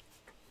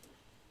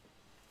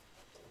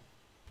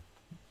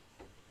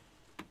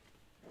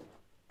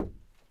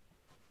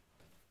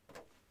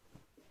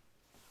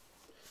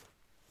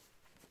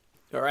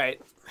 All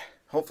right.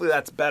 Hopefully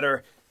that's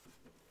better.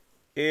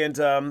 And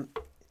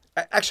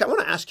actually, I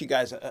want to ask you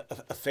guys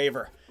a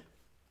favor.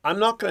 I'm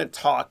not going to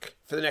talk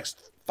for the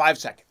next 5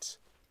 seconds.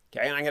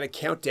 Okay. And I'm going to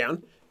count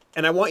down.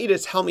 And I want you to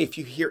tell me if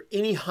you hear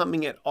any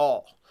humming at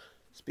all.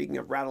 Speaking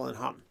of rattle and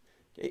hum.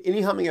 Okay,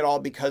 any humming at all,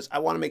 because I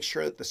want to make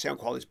sure that the sound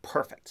quality is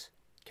perfect.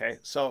 Okay.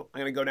 So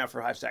I'm going to go now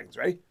for 5 seconds.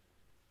 Ready?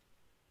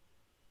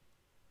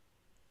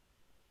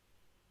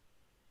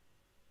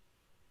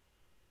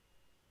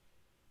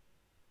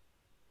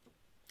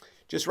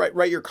 Just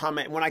write your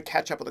comment. And when I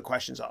catch up with the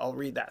questions, I'll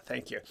read that.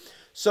 Thank you.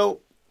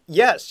 So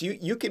yes,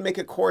 you can make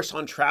a course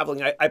on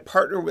traveling. I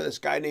partner with this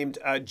guy named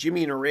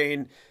Jimmy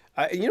Narain.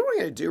 And you know what I'm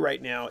going to do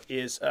right now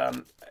is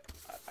I'm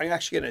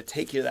actually going to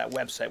take you to that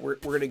website. We're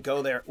going to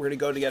go there. We're going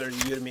to go together to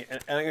Udemy,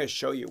 and I'm going to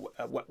show you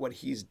what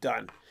he's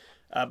done.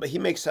 But he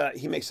makes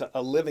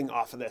a living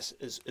off of this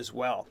as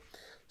well.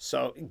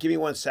 So give me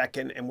 1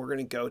 second, and we're going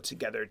to go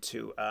together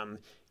to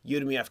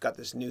Udemy. I've got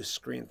this new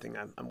screen thing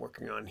I'm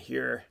working on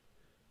here.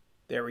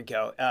 There we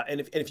go. And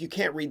if you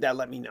can't read that,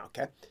 let me know,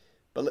 okay?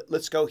 But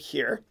let's go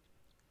here.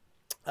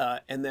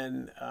 And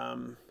then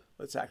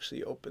let's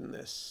actually open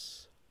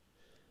this.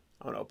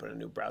 I want to open a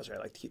new browser. I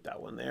like to keep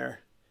that one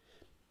there.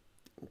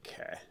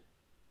 Okay.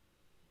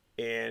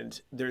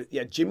 And there,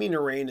 yeah, Jimmy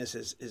Narain is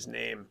his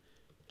name.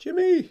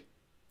 Jimmy.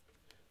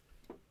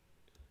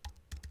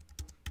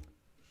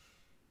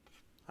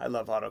 I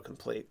love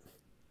autocomplete.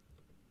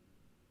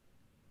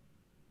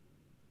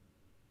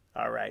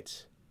 All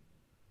right.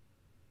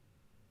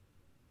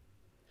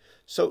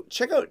 So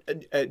check out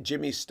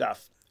Jimmy's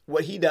stuff.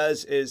 What he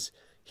does is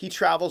he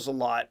travels a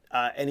lot,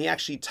 and he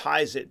actually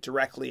ties it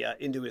directly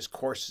into his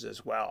courses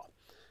as well.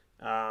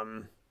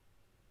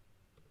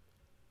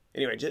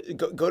 Anyway, just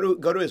go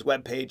to his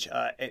webpage,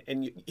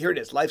 and here it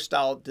is,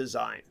 lifestyle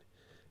design.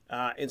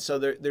 And so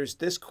there's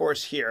this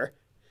course here,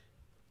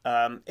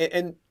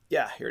 and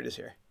yeah, here it is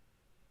here.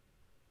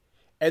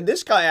 And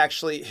this guy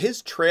actually,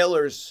 his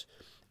trailers,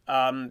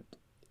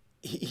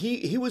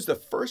 he was the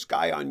first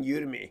guy on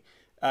Udemy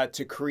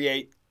to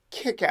create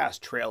kick-ass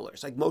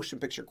trailers, like motion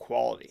picture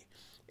quality.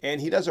 And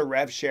he does a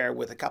rev share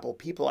with a couple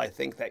people, I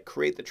think, that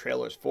create the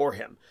trailers for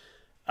him.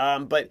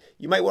 But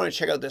you might want to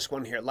check out this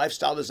one here,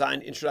 Lifestyle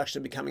Design,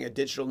 Introduction to Becoming a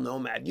Digital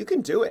Nomad. You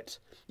can do it.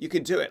 You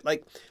can do it.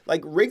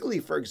 Like Wrigley,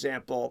 for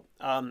example.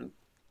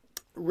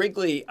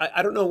 Wrigley,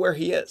 I don't know where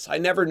he is. I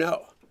never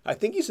know. I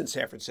think he's in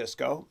San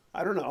Francisco.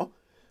 I don't know.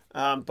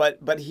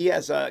 But he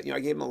has I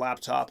gave him a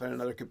laptop and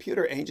another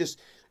computer, and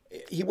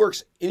he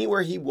works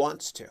anywhere he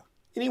wants to.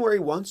 Anywhere he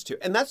wants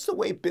to. And that's the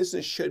way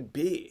business should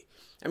be.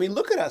 I mean,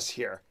 look at us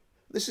here.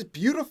 This is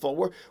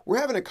beautiful. We're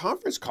having a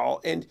conference call,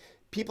 and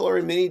people are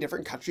in many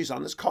different countries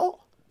on this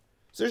call.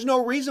 So there's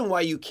no reason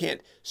why you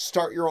can't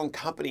start your own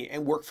company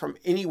and work from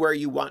anywhere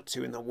you want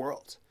to in the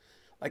world.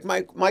 Like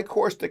my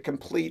course, the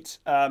complete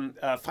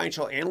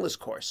financial analyst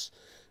course,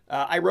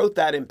 I wrote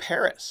that in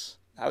Paris.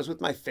 I was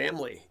with my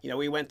family. You know,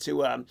 we went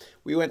to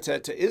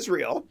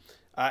Israel,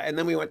 and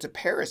then we went to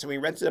Paris, and we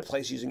rented a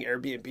place using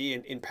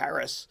Airbnb in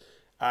Paris,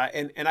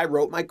 and I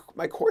wrote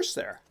my course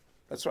there.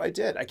 That's what I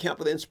did. I came up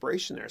with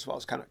inspiration there as well.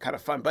 It's kind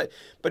of fun. But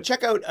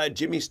check out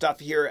Jimmy's stuff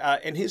here,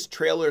 and his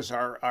trailers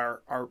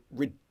are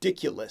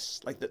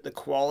ridiculous, like the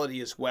quality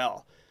as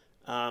well.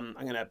 I'm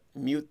gonna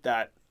mute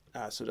that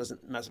so it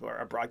doesn't mess up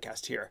our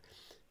broadcast here.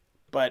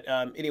 But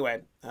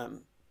anyway,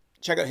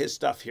 check out his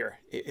stuff here.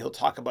 He'll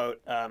talk about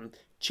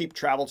cheap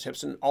travel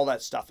tips and all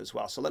that stuff as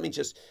well. So let me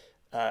just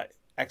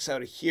X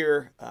out of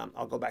here.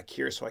 I'll go back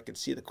here so I can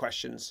see the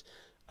questions,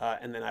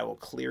 and then I will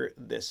clear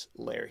this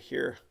layer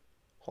here.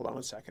 Hold on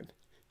 1 second.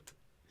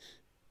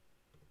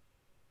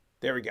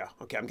 There we go.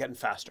 Okay, I'm getting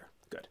faster.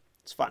 Good.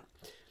 It's fun.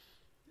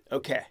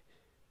 Okay.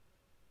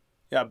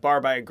 Yeah,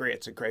 Barb, I agree.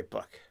 It's a great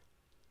book.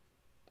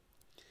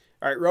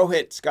 All right,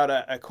 Rohit's got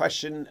a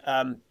question.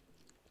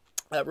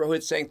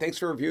 Rohit's saying, thanks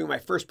for reviewing my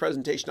first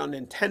presentation on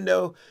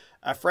Nintendo.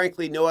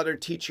 Frankly, no other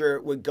teacher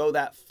would go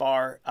that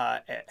far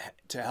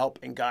to help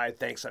and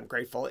guide. Thanks, I'm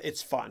grateful.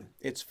 It's fun.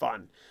 It's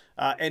fun.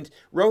 And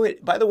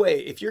Rohit, by the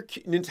way,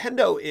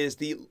 Nintendo is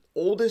the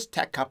oldest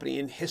tech company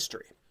in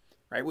history,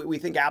 right? We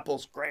think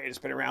Apple's great. It's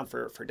been around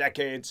for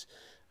decades.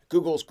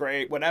 Google's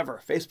great,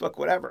 whatever. Facebook,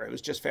 whatever. It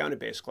was just founded,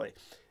 basically.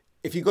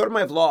 If you go to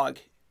my vlog,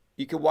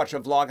 you can watch a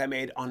vlog I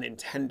made on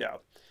Nintendo.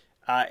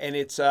 And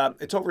it's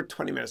over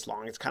 20 minutes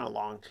long. It's kind of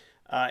long.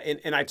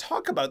 And I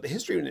talk about the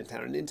history of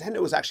Nintendo. Nintendo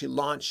was actually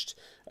launched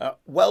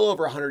well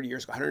over 100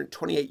 years ago,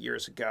 128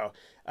 years ago.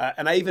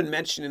 And I even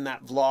mentioned in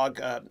that vlog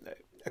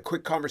a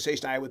quick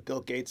conversation I had with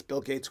Bill Gates. Bill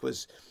Gates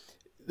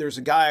there's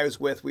a guy I was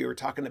with, we were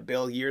talking to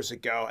Bill years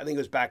ago. I think it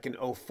was back in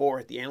 2004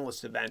 at the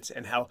analyst event,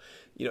 and how,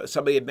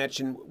 somebody had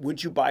mentioned,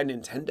 would you buy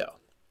Nintendo?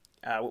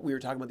 We were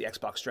talking about the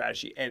Xbox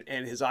strategy,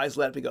 and his eyes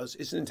lit up. He goes,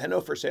 is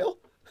Nintendo for sale?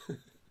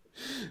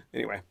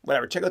 Anyway,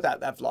 whatever. Check out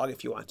that vlog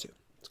if you want to.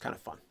 It's kind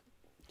of fun.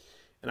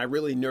 And I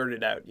really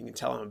nerded out. You can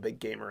tell I'm a big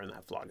gamer in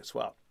that vlog as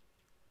well.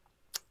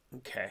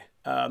 Okay.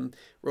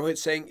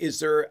 Rohit's saying, is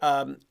there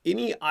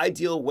any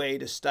ideal way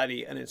to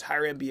study an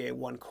entire MBA in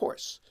one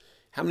course?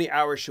 How many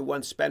hours should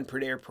one spend per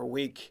day or per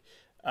week?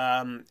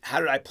 How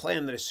did I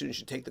plan that a student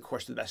should take the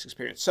course to the best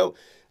experience? So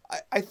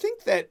I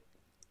think that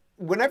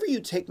whenever you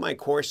take my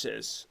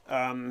courses,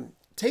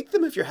 take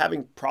them if you're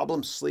having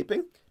problems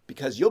sleeping,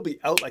 because you'll be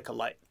out like a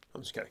light.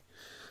 I'm just kidding.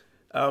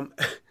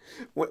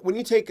 When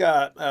you take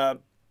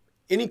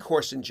any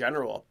course in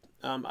general,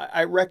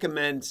 I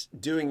recommend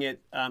doing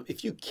it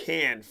if you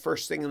can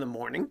first thing in the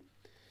morning,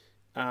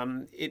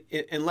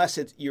 unless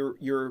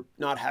you're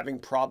not having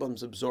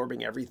problems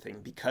absorbing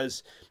everything,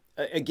 because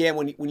again,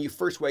 when you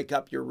first wake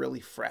up, you're really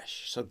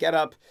fresh. So get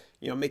up,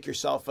 make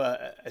yourself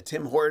a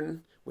Tim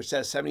Horton, which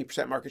says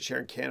 70% market share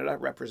in Canada.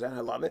 Represent, I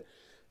love it.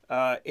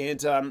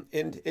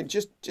 And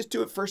just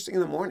do it first thing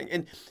in the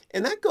morning.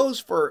 And that goes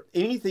for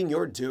anything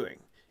you're doing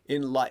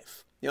in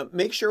life.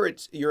 Make sure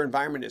your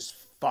environment is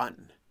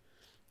fun.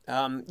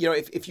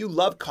 If you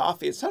love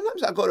coffee, and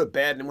sometimes I'll go to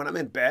bed, and when I'm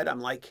in bed,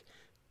 I'm like,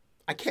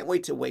 I can't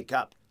wait to wake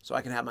up so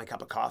I can have my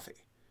cup of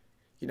coffee.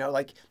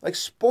 Like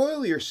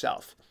spoil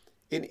yourself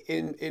in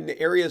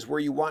areas where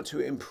you want to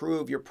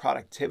improve your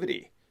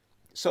productivity.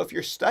 So if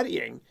you're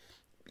studying,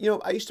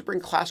 I used to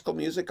bring classical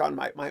music on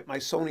my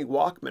Sony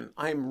Walkman.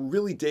 I'm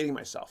really dating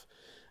myself.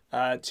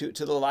 To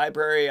the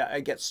library, I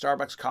get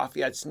Starbucks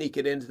coffee. I'd sneak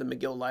it into the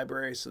McGill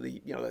library so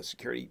the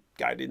security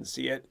guy didn't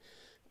see it.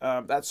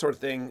 That sort of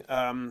thing.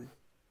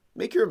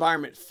 Make your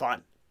environment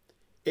fun.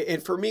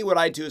 And for me, what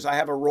I do is I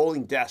have a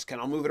rolling desk,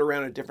 and I'll move it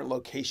around at different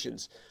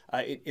locations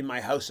in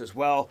my house as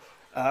well.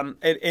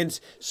 And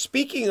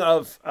speaking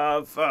of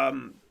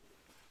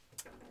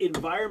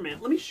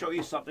environment, let me show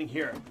you something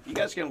here. You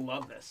guys are going to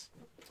love this.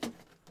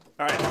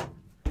 All right.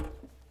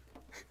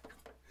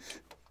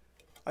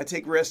 I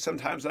take risks.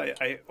 Sometimes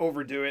I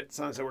overdo it.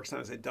 Sometimes it works,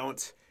 sometimes I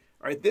don't.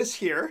 All right, this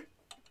here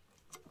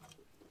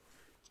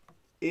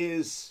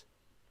is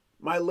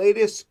my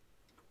latest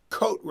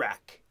coat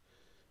rack.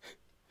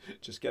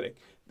 Just kidding.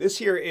 This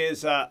here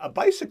is a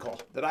bicycle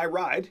that I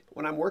ride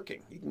when I'm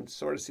working. You can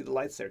sort of see the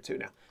lights there too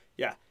now.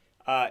 Yeah.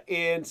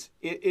 And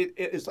it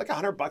is like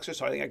 $100 or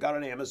so. I think I got it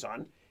on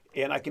Amazon.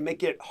 And I can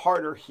make it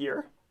harder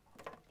here.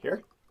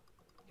 Here.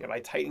 Yeah, by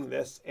tightening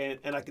this. And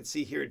I can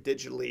see here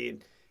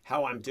digitally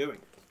how I'm doing.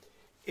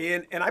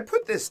 And I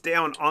put this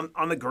down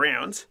on the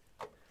ground.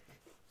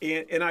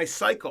 And I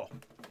cycle.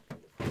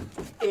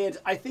 And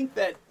I think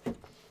that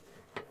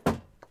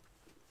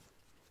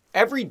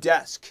every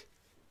desk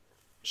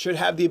should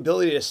have the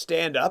ability to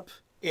stand up.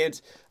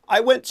 And I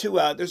went to,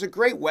 there's a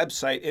great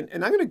website,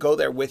 and I'm going to go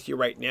there with you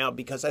right now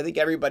because I think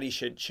everybody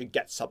should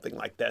get something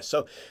like this.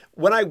 So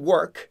when I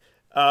work,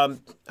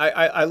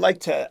 I like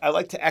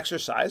to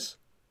exercise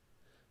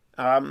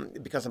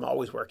because I'm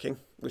always working,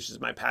 which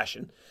is my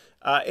passion.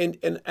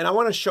 And I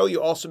want to show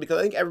you also because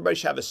I think everybody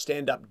should have a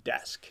stand-up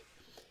desk.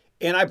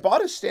 And I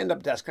bought a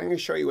stand-up desk. I'm going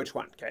to show you which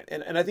one. Okay,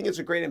 and I think it's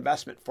a great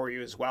investment for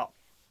you as well.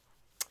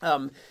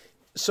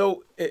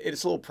 So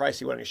it's a little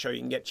pricey when I show you.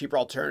 You can get cheaper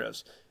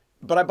alternatives.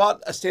 But I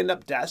bought a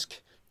stand-up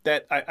desk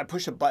that I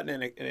push a button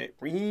and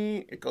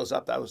it goes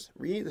up. That was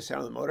the sound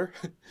of the motor.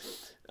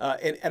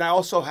 And I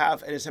also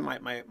have, and it's in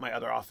my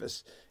other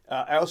office,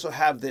 I also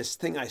have this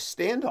thing I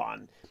stand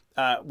on,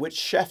 which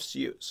chefs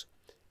use.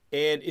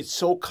 And it's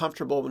so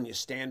comfortable when you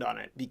stand on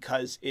it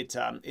because it's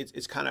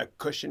kind of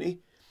cushiony.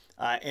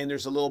 And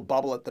there's a little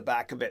bubble at the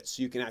back of it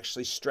so you can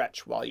actually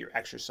stretch while you're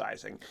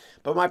exercising.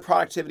 But my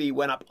productivity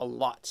went up a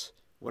lot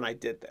when I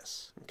did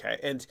this, okay?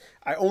 And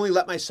I only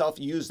let myself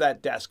use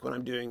that desk when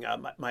I'm doing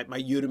my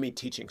Udemy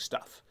teaching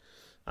stuff.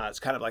 It's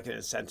kind of like an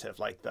incentive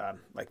like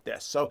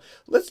this. So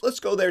let's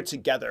go there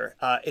together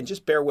and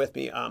just bear with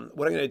me.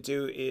 What I'm going to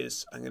do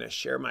is I'm going to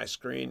share my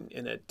screen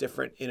in a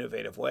different,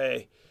 innovative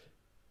way.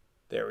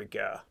 There we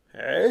go.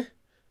 Hey,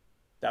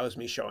 that was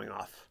me showing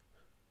off.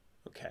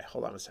 Okay,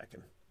 hold on a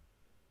second.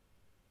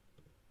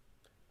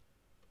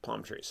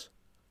 Palm trees.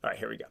 All right,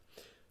 here we go.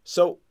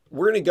 So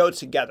we're going to go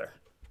together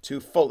to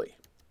fully.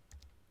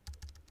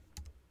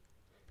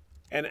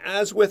 And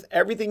as with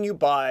everything you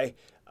buy,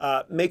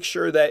 make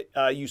sure that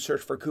you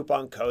search for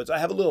coupon codes. I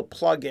have a little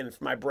plug-in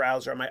for my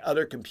browser on my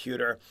other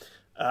computer,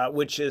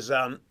 which is,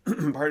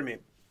 pardon me,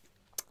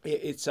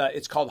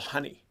 it's called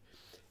Honey.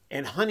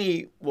 And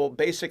Honey will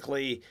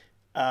basically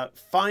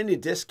find a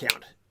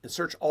discount and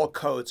search all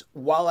codes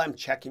while I'm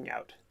checking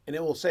out. And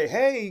it will say,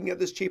 hey, you can get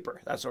this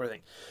cheaper, that sort of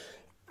thing.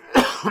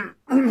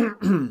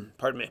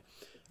 Pardon me.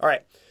 All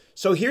right.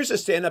 So here's a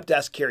stand-up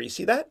desk here. You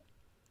see that?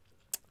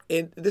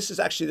 And this is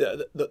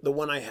actually the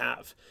one I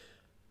have.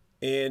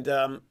 And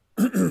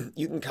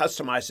you can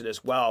customize it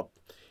as well.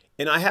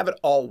 And I have it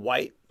all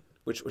white,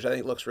 which I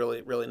think looks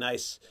really, really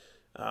nice.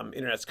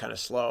 Internet's kind of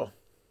slow.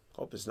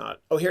 Hope it's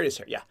not. Oh, here it is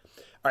here. Yeah.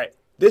 All right.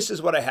 This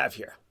is what I have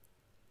here.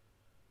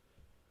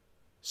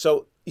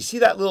 So you see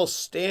that little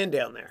stand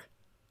down there?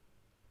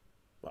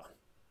 Well,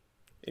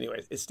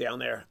 anyway, it's down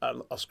there.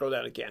 I'll scroll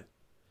down again.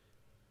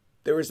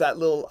 There was that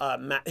little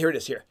mat. Here it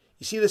is here.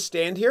 You see the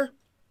stand here?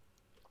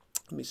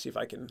 Let me see if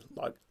I can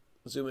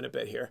zoom in a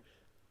bit here.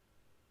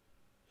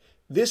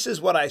 This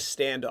is what I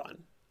stand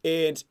on.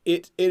 And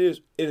it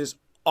is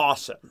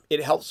awesome.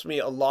 It helps me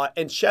a lot.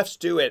 And chefs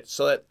do it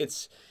so that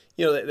it's,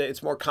 that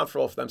it's more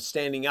comfortable for them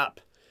standing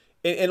up.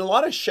 And a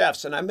lot of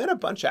chefs, and I met a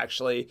bunch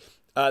actually,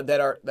 that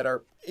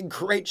are in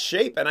great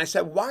shape. And I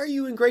said, why are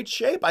you in great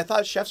shape? I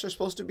thought chefs are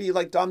supposed to be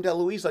like Dom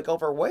DeLuise, like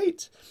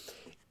overweight.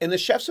 And the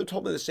chefs have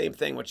told me the same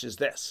thing, which is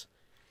this.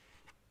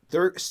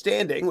 They're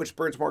standing, which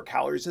burns more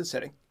calories than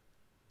sitting.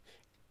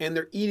 And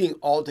they're eating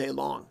all day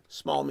long,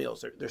 small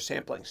meals. They're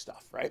sampling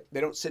stuff, right? They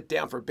don't sit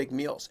down for big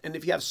meals. And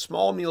if you have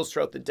small meals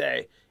throughout the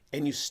day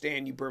and you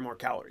stand, you burn more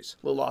calories.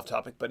 A little off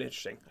topic, but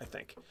interesting, I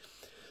think.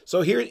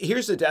 So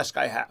here's the desk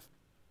I have.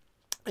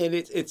 And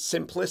it's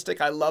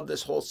simplistic. I love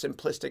this whole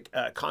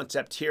simplistic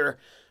concept here.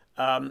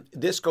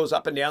 This goes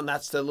up and down.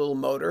 That's the little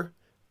motor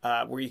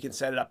where you can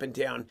set it up and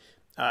down.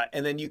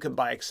 And then you can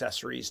buy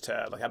accessories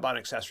to, like I bought an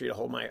accessory to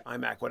hold my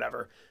iMac,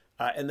 whatever.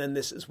 And then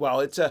this as well.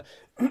 It's a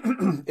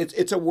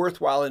it's a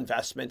worthwhile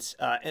investment,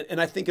 and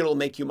I think it'll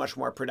make you much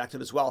more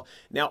productive as well.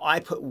 Now I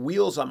put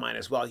wheels on mine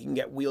as well. You can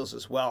get wheels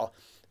as well,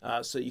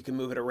 so you can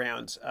move it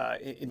around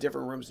in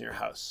different rooms in your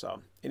house.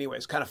 So anyway,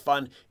 it's kind of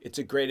fun. It's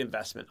a great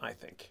investment, I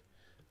think.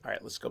 All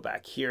right, let's go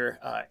back here,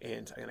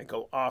 and I'm gonna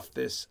go off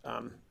this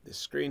this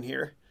screen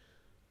here.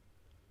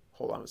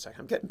 Hold on a second.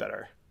 I'm getting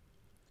better.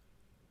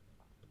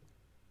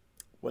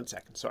 1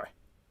 second. Sorry.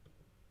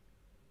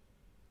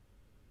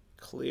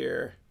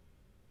 Clear.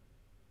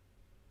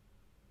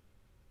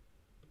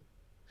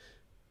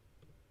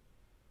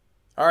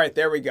 All right,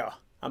 there we go.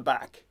 I'm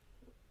back.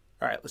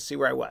 All right, let's see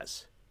where I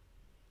was.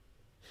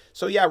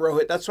 So yeah,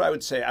 Rohit, that's what I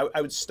would say.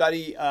 I would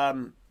study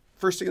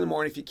first thing in the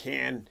morning if you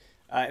can.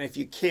 And if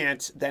you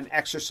can't, then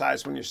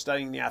exercise when you're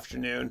studying in the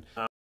afternoon,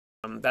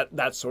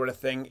 that sort of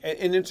thing.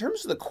 And in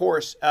terms of the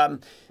course,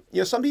 you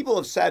know, some people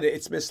have said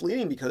it's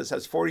misleading because it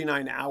says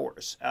 49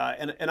 hours.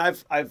 And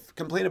I've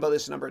complained about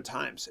this a number of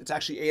times. It's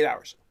actually 8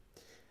 hours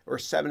or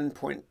 7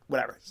 point,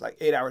 whatever. It's like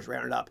 8 hours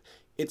rounded up.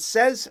 It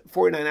says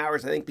 49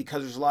 hours, I think,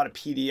 because there's a lot of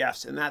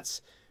PDFs. And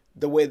that's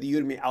the way the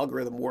Udemy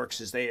algorithm works,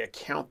 is they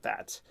account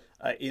that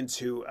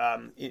into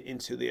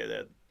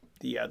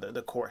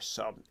the course.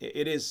 So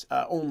it is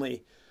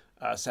only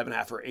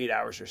 7.5 or 8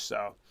 hours or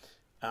so.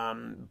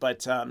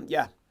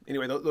 Yeah,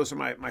 anyway, those are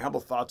my humble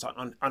thoughts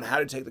on how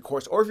to take the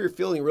course. Or if you're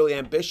feeling really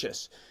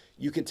ambitious,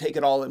 you can take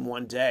it all in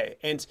one day.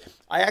 And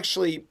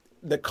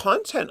the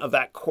content of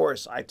that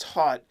course I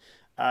taught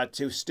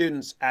to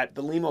students at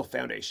the Limo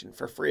Foundation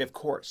for free, of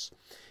course.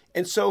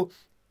 And so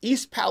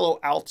East Palo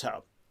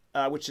Alto,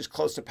 which is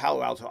close to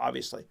Palo Alto,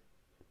 obviously.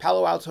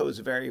 Palo Alto is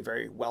a very,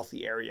 very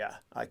wealthy area.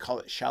 I call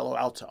it Shallow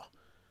Alto.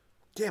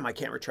 Damn, I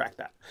can't retract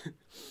that.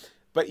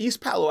 But East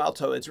Palo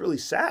Alto, it's really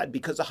sad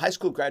because the high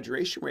school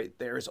graduation rate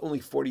there is only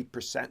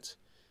 40%.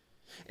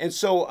 And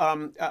so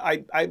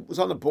I was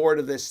on the board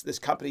of this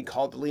company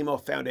called the Limo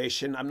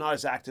Foundation. I'm not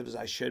as active as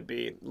I should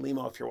be.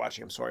 Limo, if you're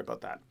watching, I'm sorry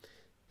about that.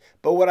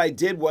 But what I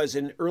did was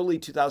in early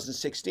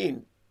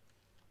 2016,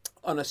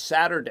 on a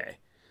Saturday,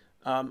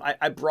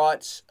 I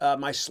brought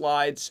my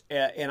slides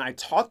and I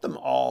taught them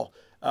all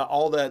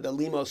the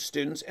Limo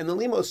students. And the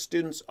Limo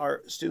students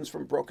are students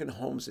from broken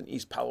homes in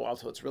East Palo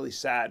Alto. It's really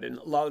sad. And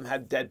a lot of them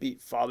had deadbeat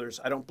fathers.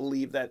 I don't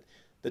believe that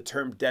the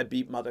term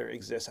deadbeat mother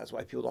exists. That's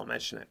why people don't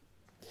mention it.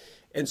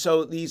 And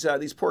so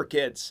these poor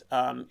kids,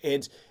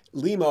 and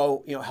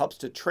Limo, you know, helps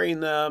to train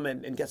them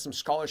and get some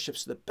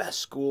scholarships to the best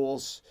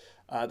schools,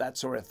 that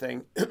sort of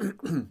thing.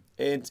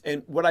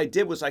 And what I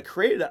did was I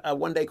created a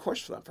one-day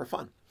course for them for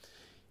fun.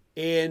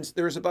 And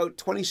there was about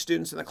 20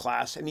 students in the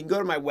class, and you can go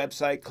to my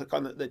website, click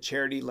on the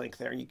charity link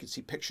there, and you can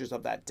see pictures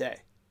of that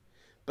day.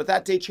 But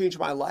that day changed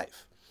my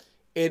life.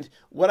 And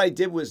what I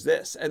did was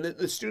this, and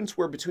the students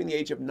were between the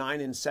age of 9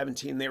 and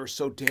 17. They were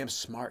so damn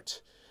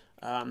smart.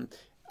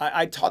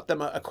 I taught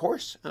them a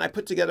course, and I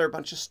put together a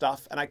bunch of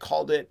stuff, and I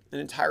called it an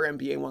Entire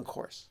MBA in one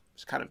course.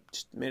 Just kind of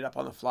just made it up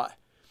on the fly.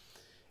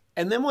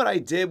 And then what I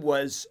did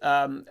was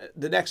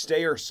the next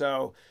day or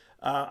so,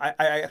 I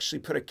actually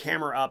put a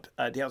camera up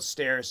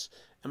downstairs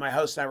in my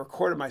house, and I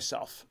recorded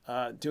myself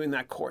doing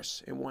that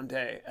course in one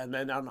day. And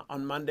then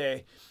on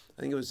Monday,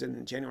 I think it was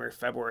in January,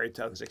 February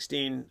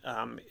 2016,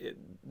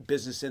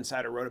 Business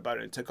Insider wrote about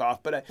it and it took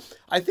off. But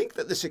I think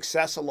that the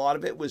success, a lot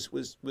of it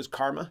was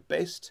karma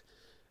based.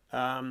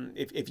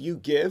 If you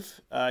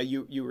give,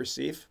 you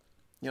receive.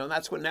 You know, and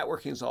that's what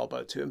networking is all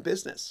about too in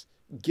business.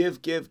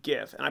 Give, give,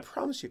 give. And I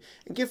promise you,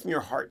 and give from your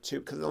heart too,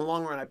 because in the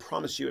long run, I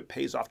promise you it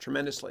pays off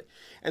tremendously.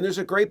 And there's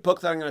a great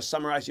book that I'm going to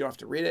summarize. You don't have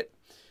to read it.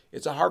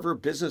 It's a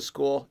Harvard Business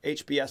School,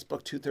 HBS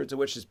book, 2/3 of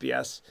which is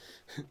BS.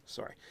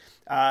 Sorry.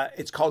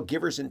 It's called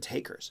Givers and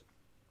Takers.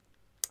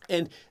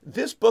 And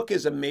this book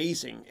is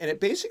amazing. And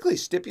it basically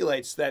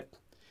stipulates that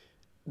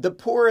the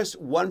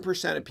poorest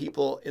 1% of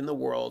people in the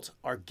world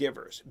are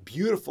givers,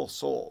 beautiful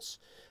souls,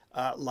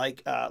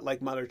 like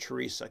Mother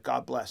Teresa,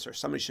 God bless her.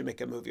 Somebody should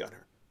make a movie on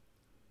her.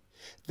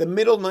 The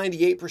middle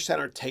 98%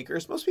 are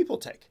takers. Most people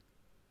take.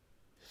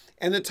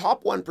 And the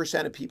top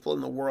 1% of people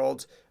in the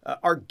world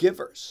are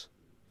givers.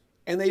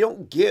 And they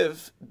don't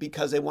give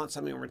because they want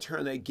something in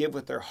return. They give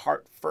with their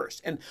heart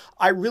first. And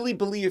I really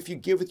believe if you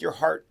give with your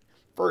heart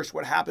first,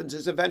 what happens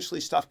is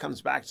eventually stuff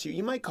comes back to you.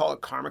 You might call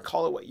it karma,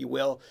 call it what you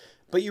will,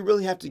 but you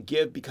really have to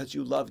give because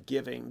you love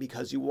giving,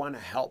 because you want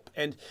to help.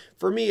 And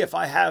for me, if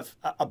I have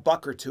a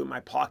buck or two in my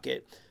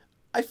pocket,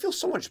 I feel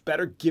so much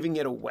better giving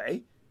it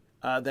away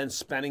than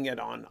spending it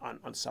on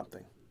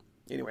something.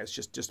 Anyway, it's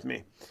just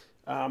me.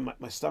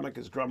 My stomach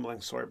is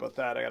grumbling. Sorry about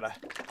that. I gotta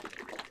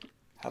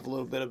have a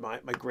little bit of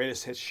my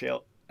greatest hits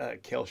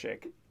kale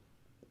shake.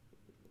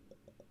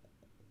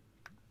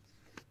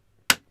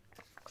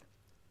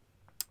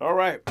 All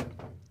right.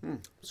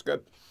 It's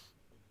good.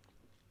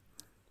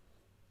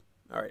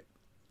 All right.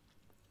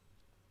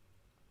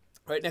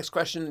 All right, next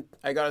question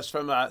I got is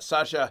from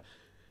Sasha.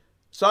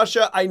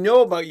 Sasha, I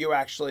know about you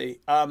actually.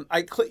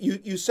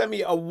 You sent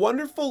me a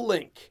wonderful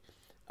link.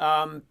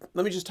 Let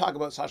me just talk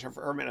about Sasha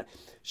for a minute.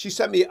 She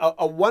sent me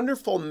a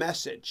wonderful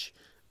message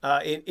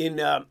in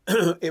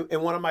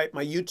one of my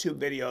YouTube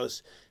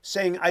videos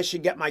saying I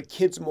should get my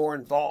kids more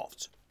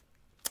involved.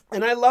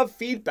 And I love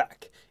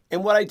feedback.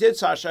 And what I did,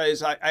 Sasha,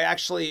 is I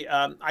actually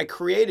I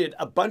created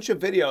a bunch of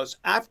videos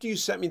after you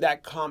sent me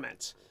that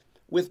comment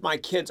with my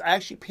kids. I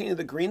actually painted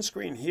the green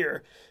screen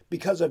here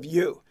because of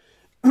you.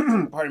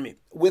 Pardon me,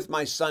 with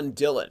my son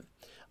Dylan.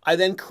 I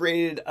then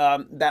created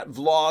that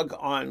vlog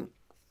on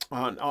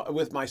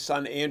with my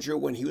son Andrew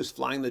when he was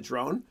flying the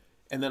drone,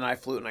 and then I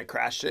flew and I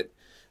crashed it.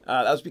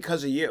 That was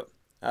because of you.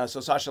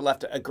 So Sasha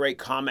left a great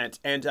comment,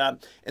 and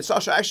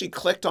Sasha actually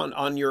clicked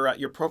on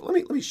your profile.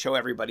 Let me show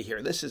everybody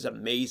here. This is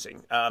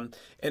amazing.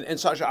 And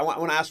Sasha, I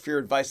want to ask for your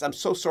advice. I'm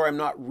so sorry I'm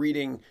not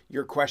reading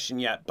your question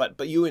yet,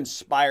 but you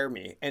inspire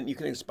me, and you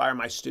can inspire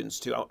my students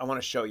too. I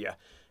want to show you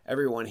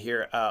everyone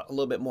here a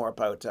little bit more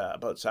about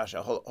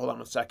Sasha. Hold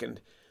on a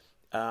second.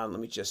 Let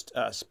me just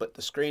split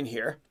the screen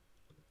here.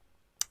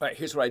 All right,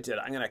 here's what I did.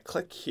 I'm going to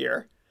click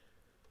here.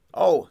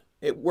 Oh,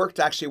 it worked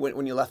actually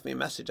when you left me a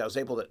message. I was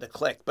able to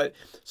click. But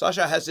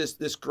Sasha has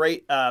this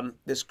great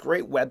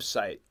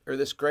website, or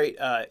this great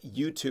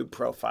YouTube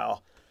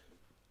profile.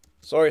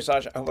 Sorry,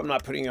 Sasha. I hope I'm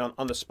not putting you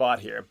on the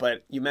spot here.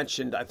 But you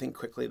mentioned, I think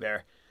quickly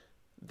there,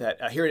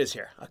 that here it is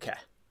here. Okay.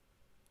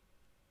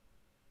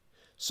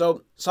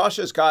 So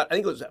Sasha's got, I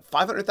think it was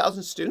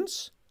 500,000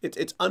 students.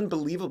 It's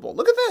unbelievable.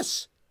 Look at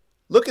this.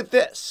 Look at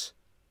this.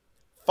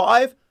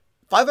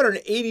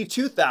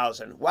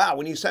 582,000. Wow.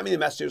 When you sent me the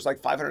message, it was like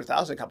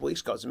 500,000 a couple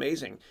weeks ago. It's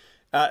amazing.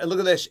 And look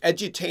at this.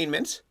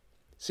 Edutainment.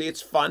 See,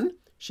 it's fun.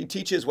 She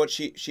teaches what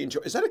she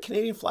enjoys. Is that a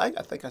Canadian flag?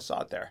 I think I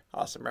saw it there.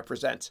 Awesome.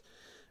 Represent.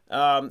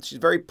 She's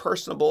very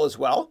personable as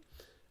well.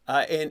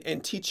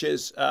 And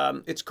teaches.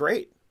 It's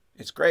great.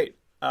 It's great.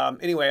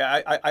 Anyway,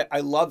 I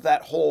love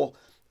that whole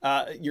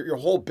your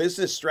whole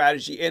business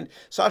strategy. And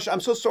Sasha,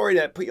 I'm so sorry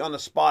to put you on the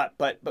spot,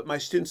 but my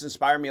students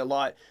inspire me a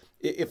lot.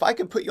 If I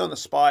could put you on the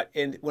spot,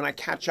 and when I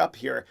catch up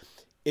here,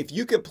 if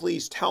you could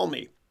please tell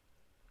me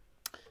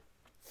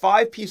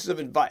 5 pieces of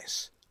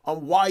advice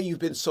on why you've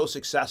been so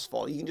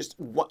successful. You can just,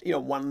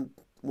 one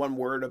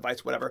word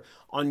advice, whatever,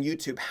 on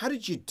YouTube. How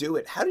did you do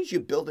it? How did you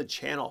build a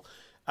channel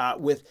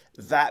with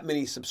that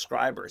many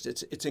subscribers?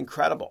 It's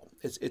incredible.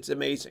 It's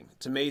amazing.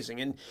 It's amazing.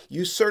 And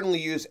you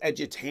certainly use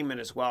edutainment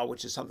as well,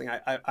 which is something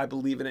I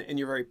believe in, and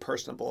you're very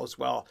personable as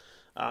well.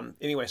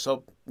 Anyway,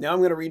 so now I'm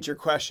going to read your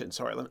question.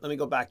 Sorry, let me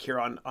go back here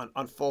on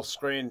full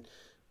screen.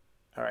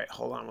 All right,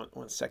 hold on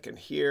one second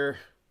here.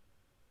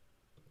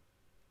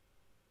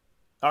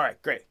 All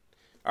right, great.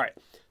 All right,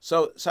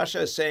 so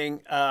Sasha is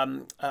saying,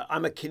 I'm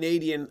a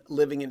Canadian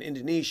living in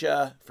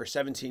Indonesia for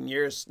 17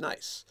 years.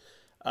 Nice.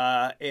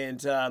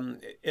 And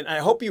I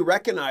hope you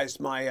recognize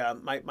my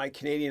my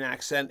Canadian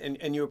accent,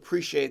 and you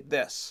appreciate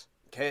this.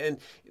 Okay, and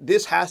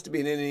this has to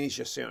be in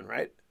Indonesia soon,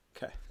 right?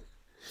 Okay.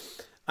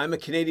 I'm a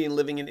Canadian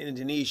living in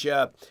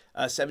Indonesia,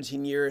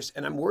 17 years,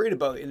 and I'm worried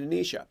about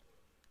Indonesia.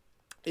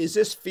 Is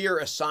this fear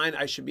a sign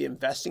I should be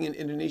investing in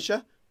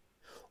Indonesia?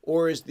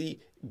 Or is the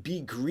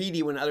be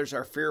greedy when others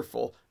are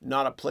fearful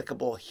not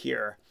applicable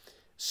here?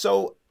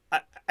 So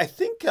I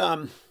think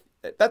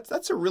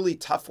that's a really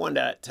tough one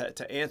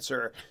to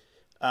answer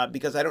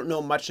because I don't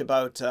know much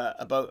about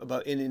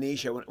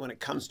Indonesia when it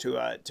comes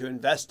to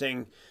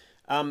investing.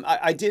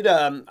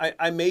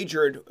 I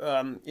majored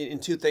in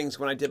 2 things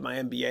when I did my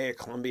MBA at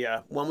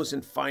Columbia. One was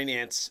in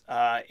finance,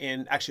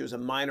 and actually it was a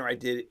minor I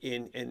did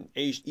in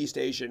East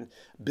Asian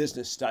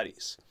business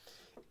studies.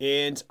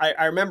 And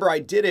I remember I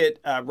did it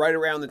right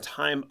around the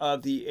time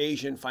of the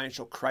Asian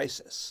financial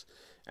crisis.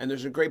 And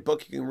there's a great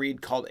book you can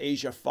read called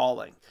Asia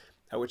Falling,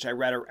 which I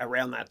read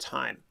around that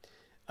time.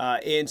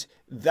 And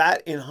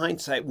that, in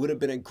hindsight, would have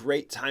been a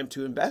great time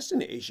to invest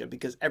in Asia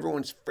because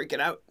everyone's freaking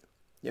out.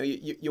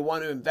 You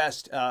want to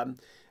invest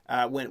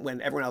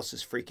when everyone else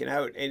is freaking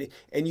out, and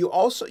you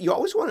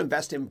always want to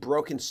invest in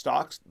broken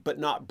stocks, but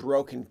not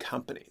broken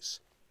companies.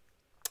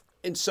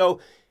 And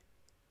so,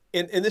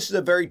 and this is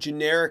a very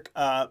generic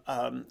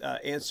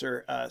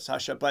answer,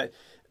 Sasha, but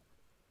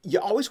you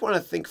always want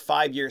to think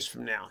 5 years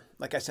from now.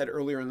 Like I said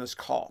earlier in this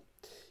call,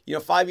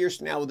 5 years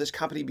from now, will this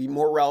company be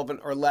more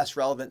relevant or less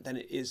relevant than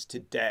it is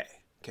today?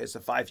 Okay, it's a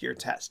 5-year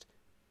test.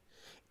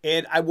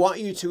 And I want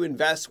you to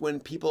invest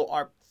when people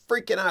are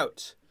freaking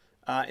out.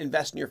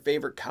 Invest in your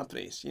favorite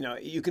companies.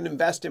 You can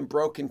invest in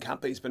broken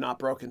companies, but not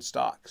broken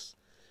stocks.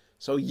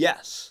 So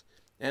yes,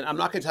 and I'm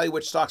not going to tell you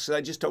which stocks because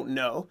I just don't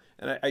know,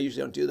 and I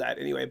usually don't do that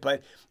anyway.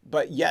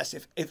 But yes,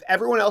 if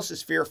everyone else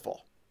is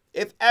fearful,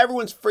 if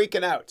everyone's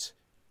freaking out,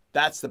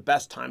 that's the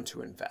best time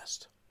to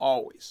invest.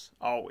 Always,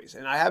 always.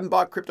 And I haven't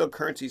bought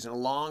cryptocurrencies in a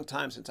long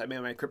time since I made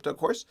my crypto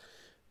course,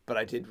 but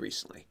I did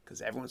recently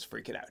because everyone's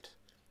freaking out.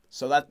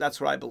 So that's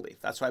what I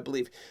believe. That's what I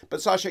believe.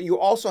 But Sasha, you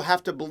also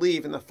have to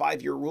believe in the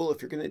 5-year rule if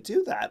you're going to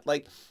do that.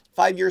 Like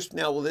 5 years from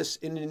now, will this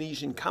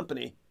Indonesian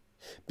company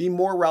be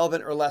more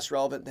relevant or less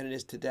relevant than it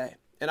is today?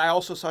 And I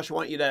also, Sasha,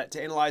 want you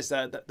to analyze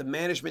the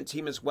management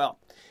team as well.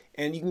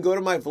 And you can go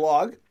to my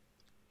vlog.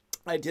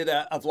 I did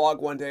a vlog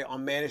one day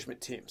on management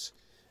teams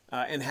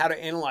and how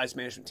to analyze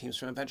management teams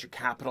from a venture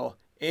capital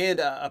and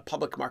a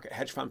public market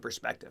hedge fund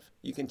perspective.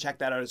 You can check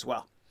that out as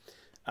well.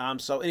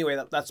 So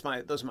anyway, that's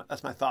my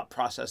thought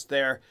process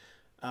there.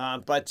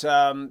 But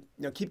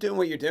keep doing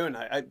what you're doing.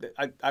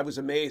 I was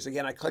amazed.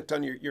 Again, I clicked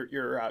on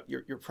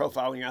your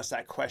profile when you asked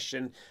that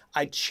question.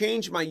 I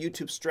changed my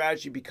YouTube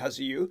strategy because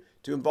of you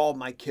to involve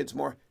my kids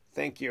more.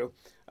 Thank you.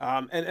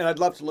 And I'd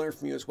love to learn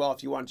from you as well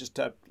if you want just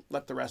to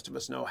let the rest of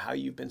us know how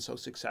you've been so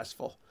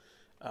successful.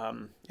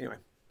 Anyway,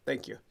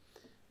 thank you.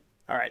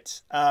 All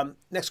right.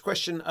 Next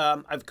question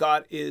I've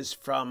got is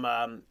from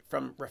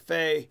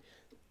Rafay.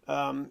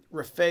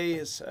 Rafay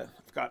is,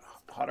 I've got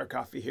hotter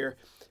coffee here.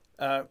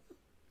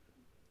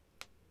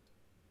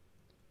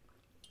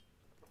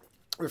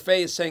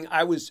 Rafay is saying,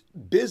 I was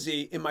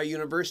busy in my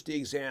university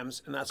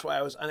exams, and that's why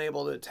I was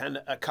unable to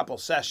attend a couple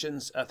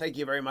sessions. Thank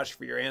you very much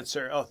for your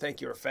answer. Oh,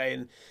 thank you, Rafay.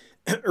 And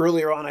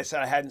earlier on, I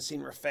said I hadn't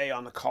seen Rafay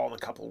on the call in a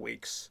couple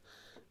weeks.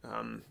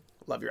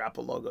 Love your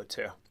Apple logo,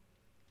 too.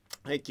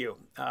 Thank you.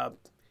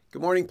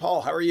 Good morning,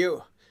 Paul. How are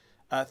you?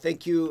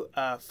 Thank you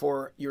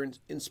for your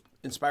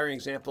inspiring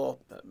example.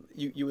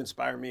 You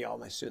inspire me, all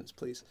my students,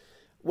 please.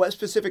 What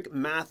specific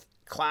math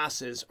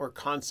classes or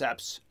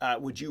concepts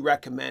would you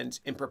recommend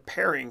in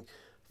preparing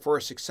for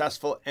a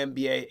successful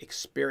MBA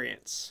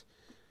experience?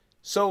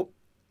 So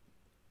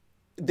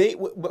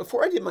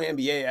before I did my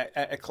MBA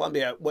at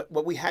Columbia,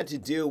 what we had to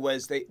do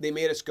was they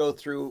made us go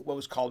through what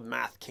was called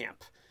math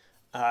camp.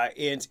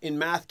 And in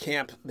math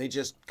camp, they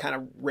just kind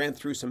of ran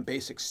through some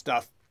basic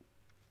stuff,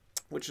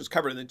 which was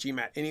covered in the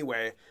GMAT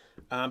anyway.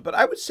 But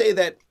I would say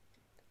that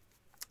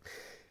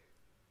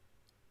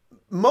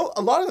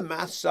a lot of the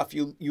math stuff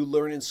you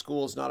learn in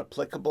school is not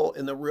applicable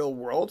in the real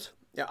world.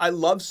 I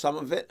love some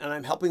of it, and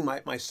I'm helping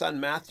my son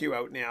Matthew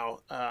out now.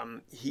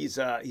 He's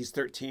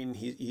 13.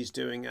 He's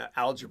doing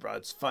algebra.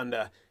 It's fun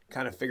to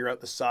kind of figure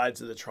out the sides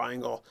of the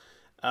triangle.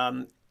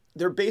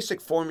 They're basic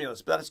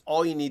formulas, but that's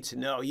all you need to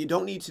know. You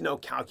don't need to know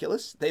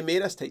calculus. They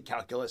made us take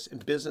calculus in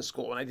business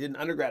school. When I did an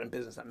undergrad in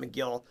business at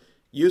McGill,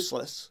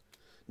 useless.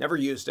 Never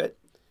used it.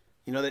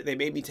 You know, they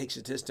made me take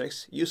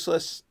statistics.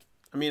 Useless.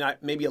 I mean,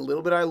 maybe a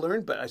little bit I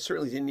learned, but I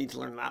certainly didn't need to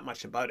learn that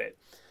much about it.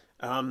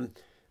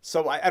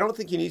 So I don't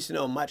think you need to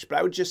know much, but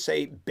I would just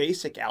say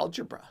basic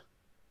algebra,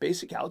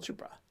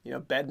 you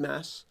know,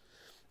 BEDMAS,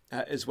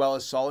 as well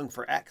as solving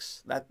for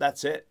X.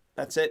 That's it.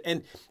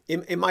 And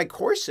in my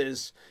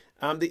courses,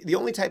 the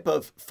only type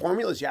of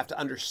formulas you have to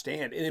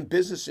understand, and in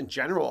business in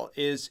general,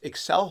 is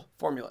Excel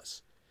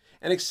formulas.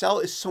 And Excel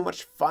is so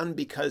much fun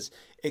because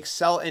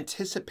Excel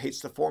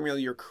anticipates the formula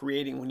you're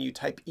creating when you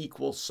type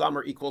equals sum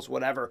or equals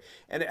whatever,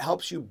 and it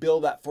helps you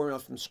build that formula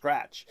from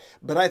scratch.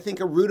 But I think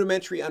a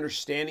rudimentary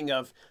understanding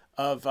of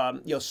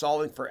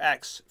solving for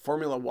X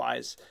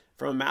formula-wise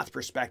from a math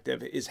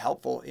perspective is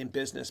helpful in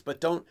business.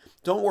 But don't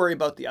worry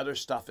about the other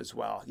stuff as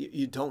well.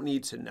 You don't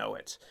need to know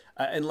it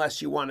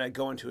unless you want to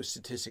go into a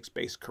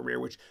statistics-based career,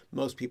 which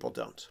most people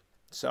don't.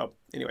 So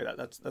anyway,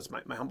 that's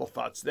my humble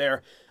thoughts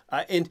there.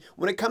 And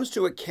when it comes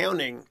to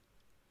accounting,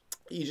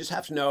 you just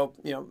have to know,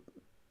 you know,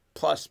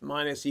 plus,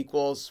 minus,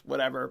 equals,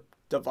 whatever,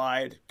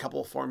 divide,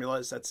 couple of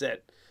formulas. That's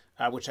it,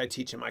 which I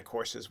teach in my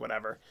courses,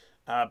 whatever.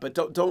 But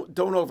don't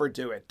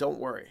overdo it. Don't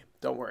worry.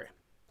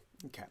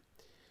 Okay.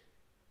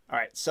 All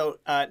right. So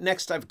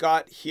next I've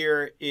got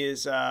here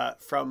is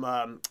from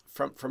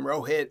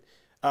Rohit.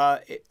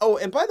 Oh,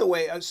 and by the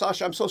way,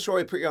 Sasha, I'm so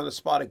sorry to put you on the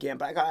spot again,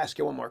 but I got to ask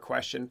you one more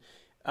question.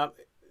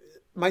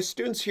 My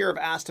students here have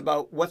asked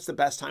about what's the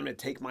best time to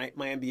take my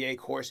MBA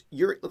course.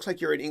 It looks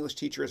like you're an English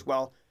teacher as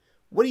well.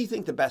 What do you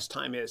think the best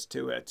time is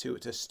to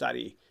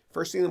study?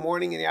 First thing in the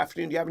morning, in the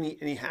afternoon? Do you have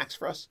any hacks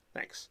for us?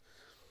 Thanks.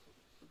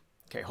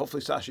 Okay,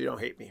 hopefully, Sasha, you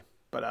don't hate me.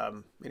 But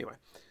anyway.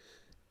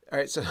 All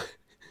right, so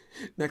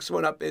next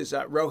one up is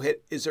Rohit.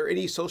 Is there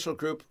any social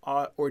group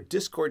or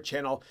Discord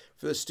channel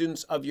for the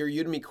students of your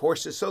Udemy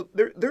courses? So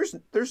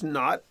there's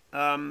not.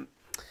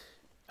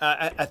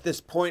 At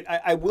this point,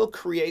 I will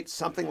create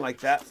something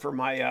like that for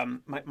my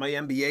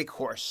MBA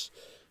course,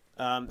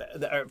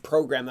 the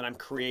program that I'm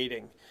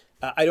creating.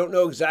 I don't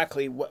know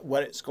exactly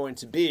what it's going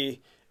to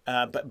be,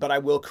 but I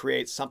will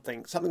create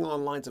something along the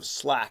lines of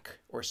Slack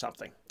or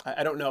something.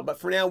 I don't know, but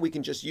for now we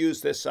can just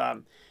use this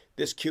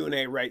this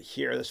Q&A right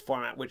here, this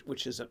format,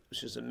 which is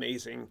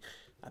amazing.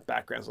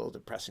 Background's a little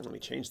depressing. Let me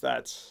change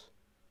that.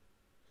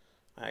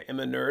 I am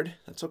a nerd.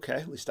 That's okay.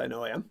 At least I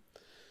know I am.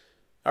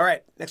 All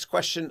right. Next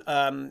question.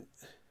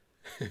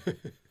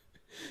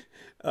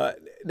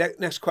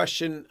 Next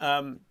question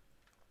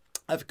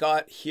I've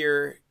got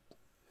here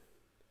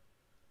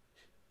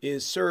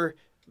is, Sir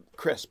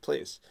Chris,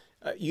 please.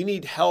 If you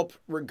need help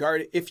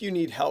regarding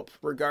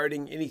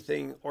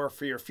anything or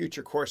for your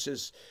future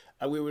courses,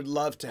 we would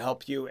love to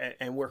help you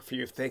and work for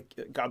you.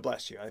 God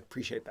bless you. I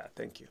appreciate that.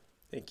 Thank you.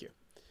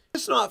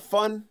 It's not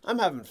fun. I'm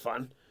having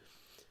fun.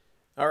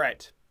 All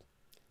right.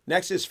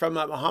 Next is from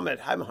Mohammed.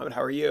 Hi, Mohammed.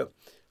 How are you?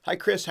 Hi,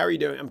 Chris. How are you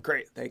doing? I'm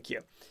great. Thank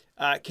you.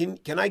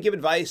 Can I give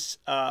advice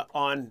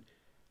on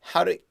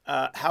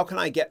how can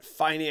I get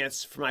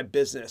finance for my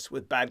business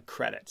with bad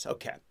credits?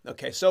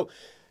 Okay. So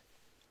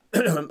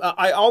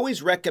I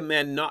always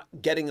recommend not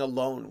getting a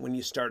loan when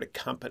you start a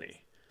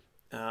company,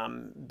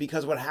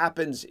 because what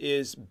happens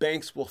is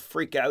banks will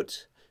freak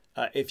out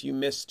if you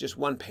miss just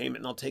one payment,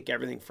 and they'll take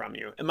everything from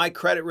you. And my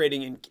credit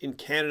rating in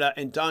Canada,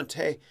 and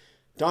Dante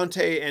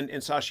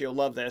and Sasha will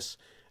love this.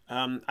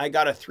 I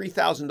got a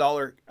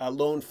 $3,000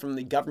 loan from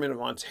the government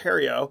of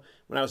Ontario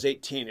when I was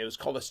 18. It was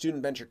called a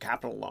student venture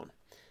capital loan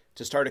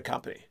to start a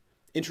company,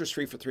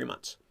 interest-free for 3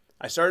 months.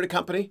 I started a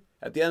company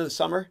at the end of the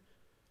summer.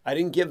 I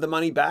didn't give the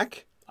money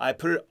back. I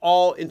put it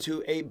all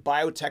into a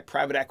biotech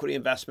private equity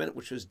investment,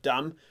 which was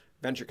dumb.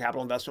 Venture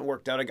capital investment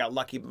worked out. I got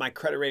lucky, but my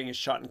credit rating is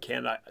shot in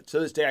Canada. To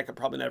this day, I could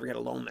probably never get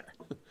a loan there.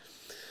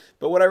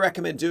 But what I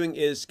recommend doing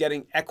is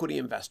getting equity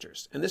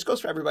investors. And this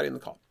goes for everybody in the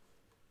call.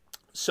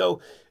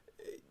 So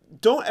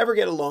don't ever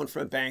get a loan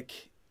from a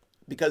bank,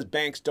 because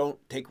banks don't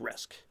take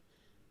risk.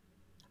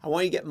 I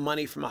want you to get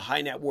money from a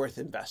high net worth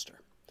investor.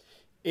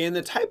 And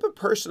the type of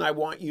person I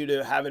want you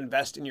to have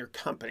invest in your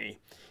company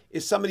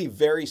is somebody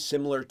very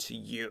similar to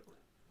you.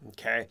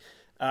 Okay.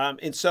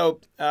 And so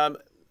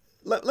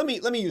let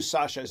me use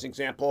Sasha as an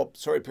example.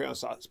 Sorry to put you on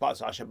the spot,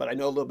 Sasha, but I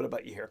know a little bit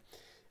about you here.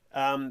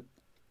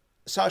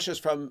 Sasha's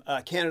from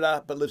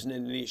Canada, but lives in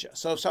Indonesia.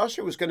 So if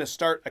Sasha was going to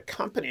start a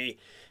company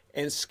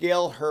and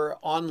scale her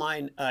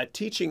online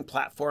teaching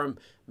platform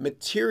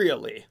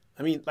materially,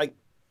 I mean, like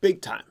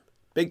big time,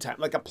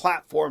 like a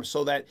platform,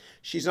 so that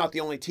she's not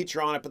the only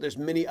teacher on it, but there's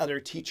many other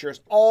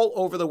teachers all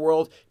over the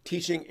world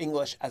teaching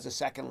English as a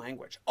second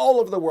language, all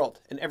over the world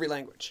in every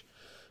language.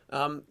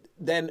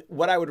 Then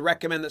what I would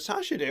recommend that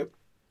Sasha do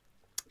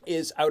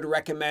is I would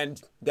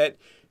recommend that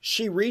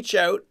she reach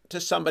out to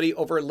somebody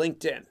over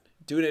LinkedIn,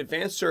 do an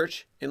advanced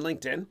search in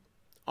LinkedIn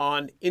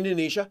on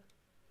Indonesia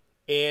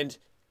and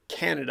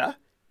Canada.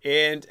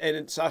 And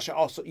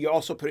Sasha, you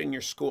also put in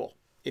your school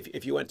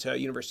if you went to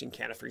university in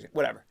Canada, for example,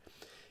 whatever.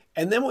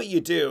 And then what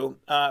you do,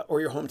 or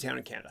your hometown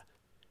in Canada,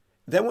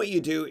 then what you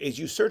do is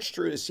you search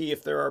through to see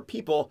if there are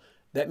people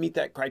that meet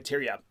that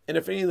criteria. And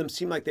if any of them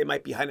seem like they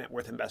might be high net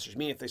worth investors,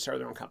 meaning if they started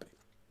their own company,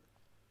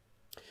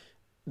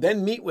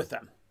 then meet with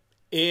them.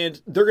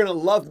 And they're going to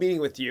love meeting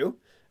with you,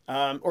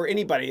 or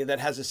anybody that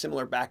has a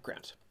similar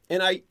background.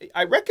 And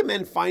I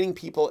recommend finding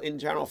people in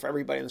general, for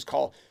everybody on this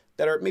call,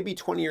 that are maybe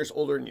 20 years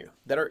older than you,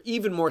 that are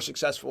even more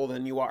successful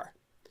than you are,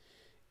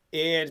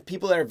 and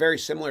people that are very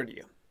similar to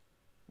you.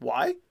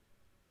 Why?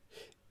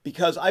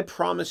 Because I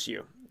promise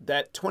you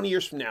that 20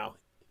 years from now,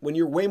 when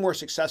you're way more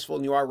successful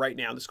than you are right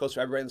now, this goes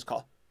for everybody on this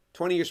call,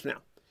 20 years from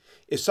now,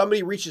 if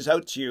somebody reaches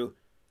out to you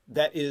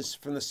that is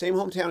from the same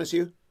hometown as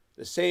you,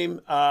 the same,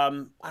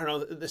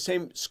 the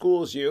same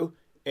school as you,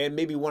 and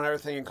maybe one other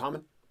thing in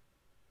common,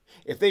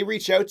 if they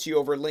reach out to you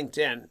over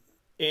LinkedIn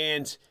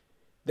and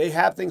they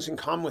have things in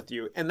common with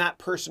you, and that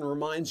person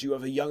reminds you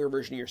of a younger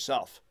version of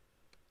yourself,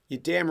 you're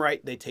damn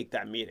right they take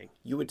that meeting.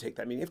 You would take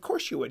that meeting. Of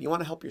course you would. You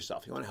want to help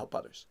yourself. You want to help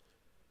others.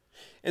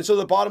 And so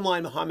the bottom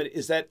line, Mohammed,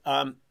 is that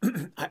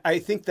I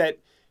think that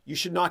you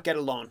should not get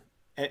a loan.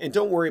 And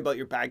don't worry about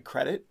your bad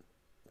credit,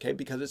 okay,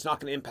 because it's not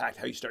going to impact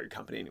how you start your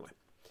company anyway.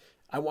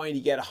 I want you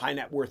to get a high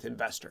net worth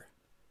investor.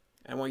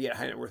 And what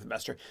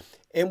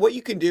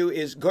you can do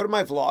is go to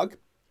my vlog.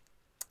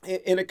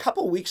 And a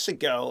couple of weeks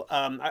ago,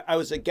 I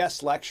was a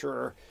guest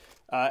lecturer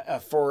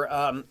for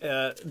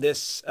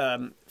this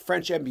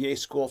French MBA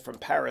school from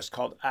Paris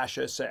called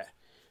HEC.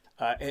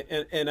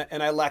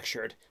 And I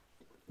lectured.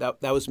 That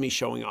was me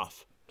showing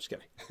off. Just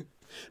kidding.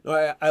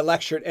 No, I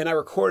lectured, and I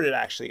recorded it,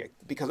 actually,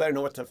 because I didn't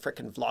know what to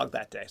frickin' vlog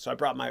that day. So I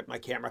brought my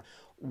camera.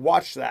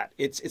 Watch that.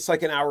 It's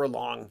like an hour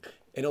long,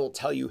 and it will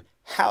tell you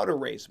how to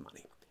raise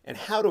money and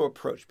how to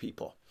approach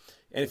people.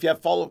 And if you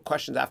have follow-up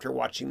questions after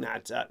watching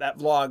that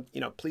vlog,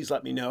 please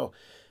let me know.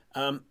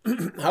 I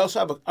also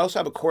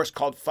have a course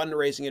called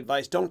Fundraising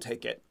Advice. Don't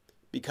take it,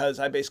 because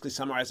I basically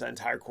summarize that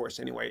entire course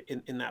anyway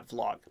in that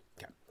vlog.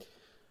 Okay.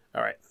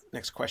 All right.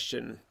 Next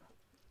question.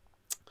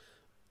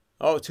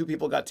 Oh, 2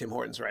 people got Tim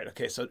Hortons right.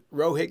 Okay, so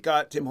Rohit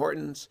got Tim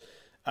Hortons,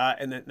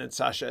 and then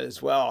Sasha as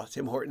well.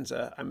 Tim Hortons.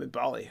 I'm in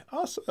Bali.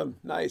 Awesome,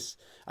 nice.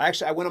 I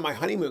went on my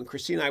honeymoon.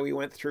 Christina and I, we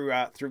went through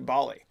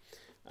Bali.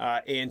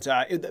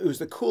 It was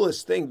the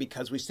coolest thing,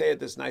 because we stayed at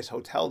this nice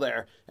hotel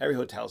there. Every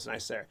hotel is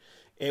nice there.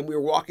 And we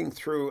were walking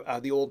through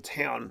the old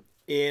town,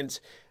 and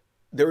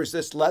there was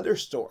this leather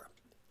store.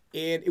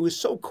 And it was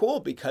so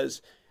cool,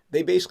 because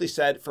they basically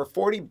said, for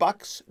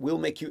 $40, we'll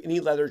make you any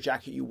leather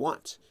jacket you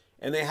want.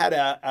 And they had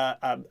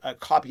a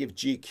copy of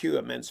GQ,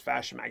 a men's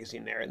fashion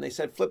magazine there. And they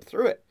said, flip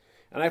through it.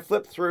 And I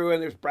flipped through,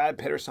 and there's Brad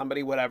Pitt or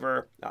somebody,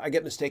 whatever. I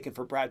get mistaken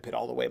for Brad Pitt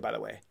all the way, by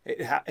the way.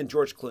 And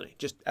George Clooney,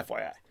 just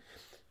FYI.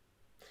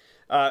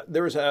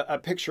 There was a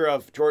picture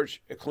of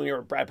George Clooney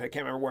or Brad Pitt, I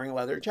can't remember, wearing a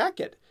leather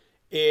jacket.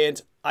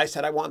 And I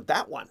said, I want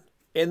that one.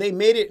 And they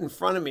made it in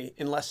front of me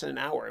in less than an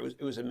hour.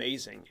 It was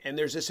amazing. And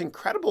there's this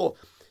incredible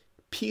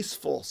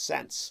peaceful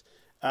sense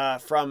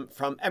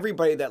from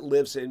everybody that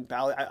lives in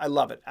Bali. I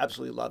love it.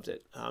 Absolutely loved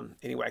it.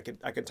 Anyway,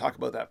 I could talk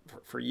about that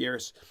for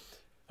years.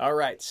 All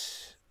right.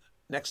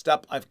 Next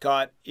up I've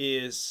got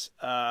is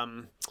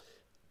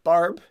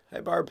Barb.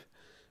 Hi, Barb.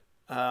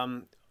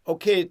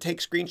 Okay to take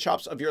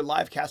screenshots of your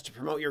live cast to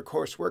promote your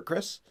coursework,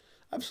 Chris?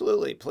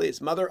 Absolutely,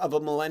 please. Mother of a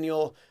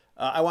millennial.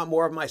 I want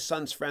more of my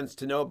son's friends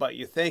to know about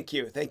you. Thank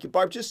you. Thank you,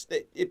 Barb. Just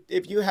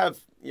if you have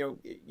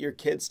your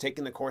kids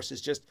taking the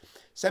courses, just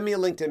send me a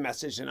LinkedIn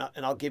message and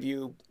I'll give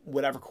you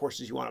whatever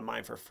courses you want of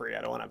mine for free.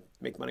 I don't want to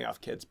make money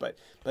off kids, but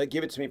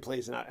give it to me,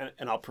 please,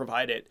 and I'll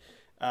provide it.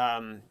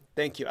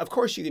 Thank you. Of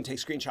course, you can take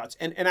screenshots.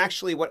 And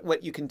actually,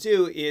 what you can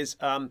do is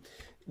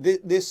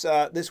this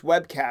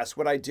webcast.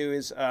 What I do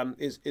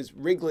is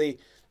Wrigley.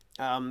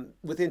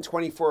 Within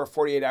 24 or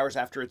 48 hours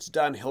after it's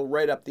done, he'll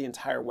write up the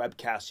entire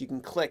webcast. You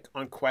can click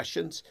on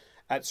questions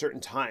at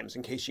certain times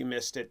in case you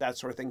missed it, that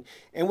sort of thing.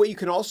 And what you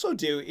can also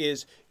do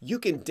is you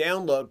can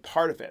download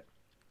part of it.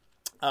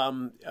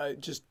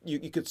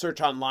 You could search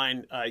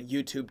online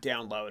YouTube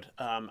download,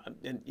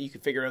 and you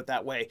can figure it out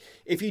that way.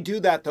 If you do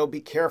that, though,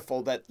 be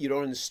careful that you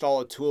don't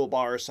install a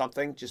toolbar or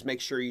something. Just make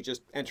sure you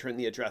just enter in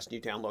the address and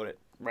you download it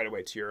right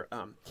away to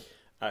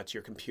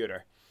your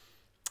computer.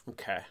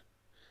 Okay.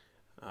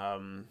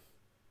 Let's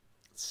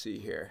see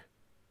here.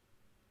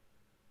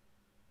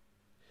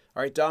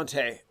 All right,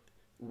 Dante,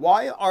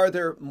 why are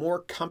there more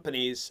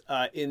companies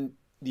in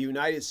the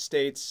United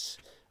States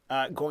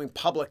going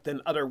public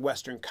than other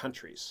Western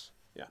countries?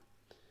 Yeah,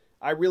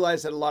 I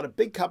realize that a lot of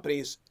big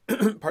companies,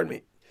 pardon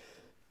me,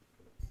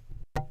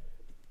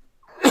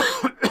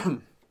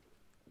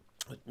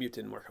 mute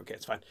didn't work. Okay,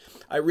 it's fine.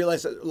 I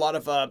realize that a lot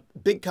of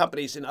big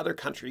companies in other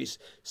countries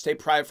stay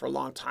private for a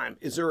long time.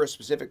 Is there a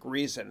specific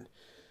reason?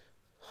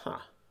 Huh.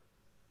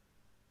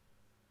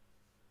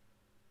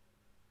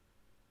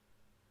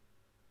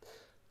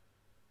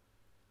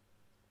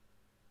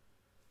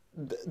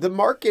 The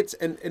markets,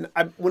 and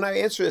when I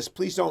answer this,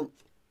 please don't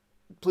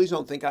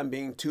think I'm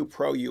being too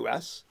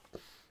pro-US,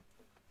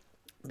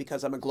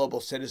 because I'm a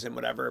global citizen,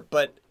 whatever.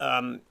 But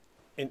and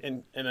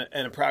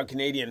a proud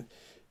Canadian.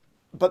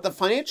 But the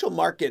financial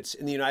markets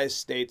in the United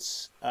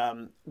States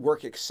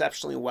work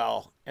exceptionally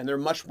well, and they're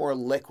much more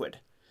liquid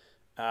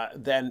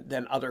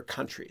than other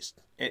countries.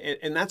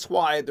 And that's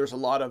why there's a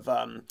lot of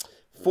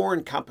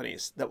foreign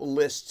companies that will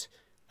list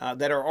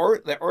that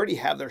already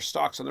have their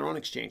stocks on their own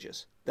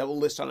exchanges that will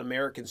list on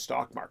American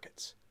stock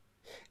markets.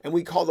 And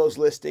we call those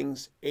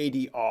listings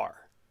ADR.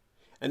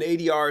 An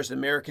ADR is an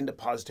American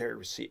Depository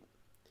Receipt.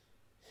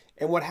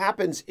 And what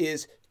happens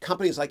is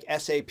companies like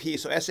SAP,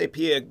 so SAP,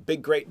 a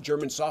big, great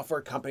German software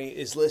company,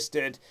 is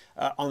listed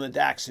on the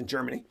DAX in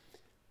Germany,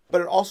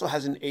 but it also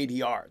has an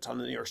ADR. It's on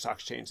the New York Stock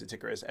Exchange. The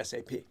ticker is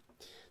SAP.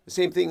 The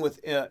same thing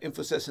with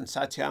Infosys and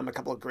Satyam, a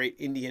couple of great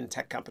Indian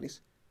tech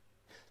companies.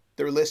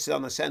 They're listed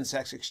on the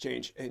Sensex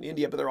exchange in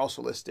India, but they're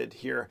also listed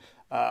here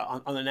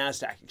on the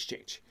NASDAQ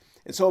exchange.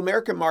 And so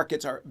American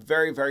markets are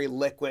very, very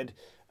liquid.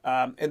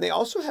 And they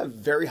also have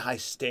very high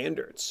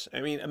standards.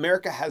 I mean,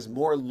 America has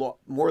more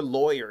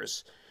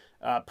lawyers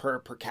per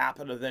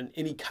capita than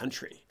any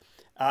country.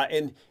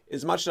 And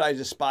as much as I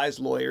despise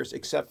lawyers,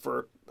 except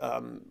for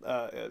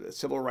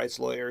civil rights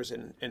lawyers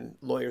and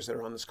lawyers that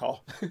are on this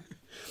call,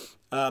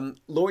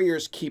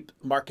 lawyers keep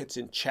markets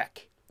in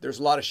check. There's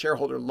a lot of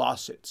shareholder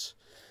lawsuits.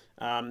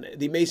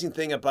 The amazing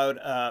thing about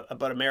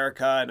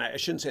America, and I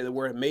shouldn't say the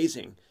word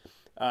amazing,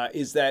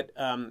 is that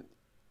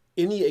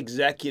any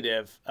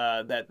executive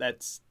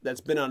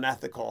that's been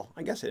unethical,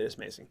 I guess it is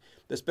amazing,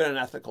 that's been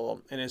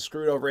unethical and has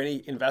screwed over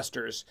any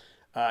investors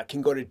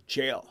can go to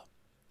jail.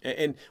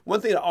 And one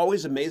thing that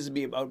always amazes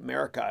me about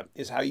America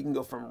is how you can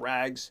go from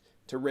rags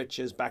to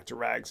riches, back to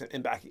rags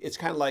and back. It's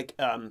kind of like,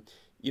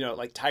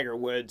 like Tiger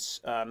Woods.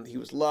 He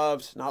was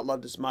loved, not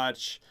loved as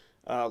much.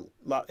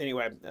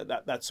 Anyway,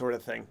 that sort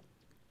of thing.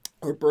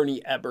 Or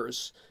Bernie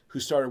Ebbers,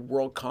 who started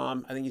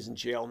WorldCom. I think he's in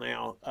jail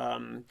now.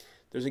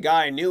 There's a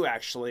guy I knew,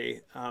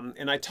 actually,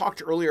 and I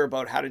talked earlier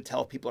about how to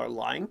tell if people are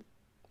lying,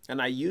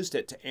 and I used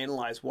it to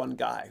analyze one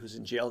guy who's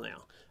in jail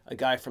now, a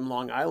guy from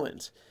Long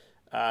Island,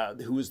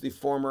 who was the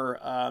former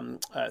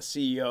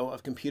CEO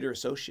of Computer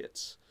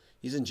Associates.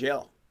 He's in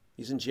jail.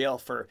 He's in jail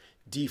for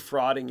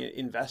defrauding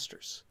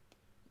investors,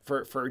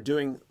 for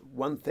doing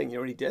one thing. You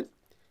know what he did?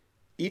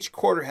 Each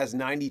quarter has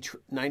 90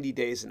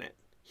 days in it.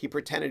 He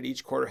pretended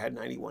each quarter had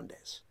 91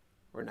 days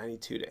or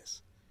 92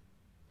 days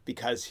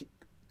because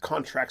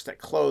contracts that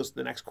closed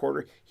the next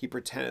quarter, he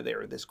pretended they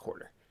were this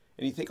quarter.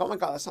 And you think, oh my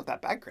God, that's not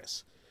that bad,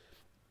 Chris.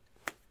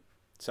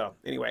 So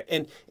anyway,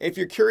 and if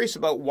you're curious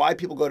about why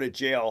people go to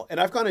jail, and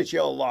I've gone to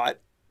jail a lot,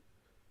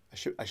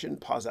 I shouldn't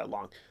pause that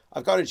long.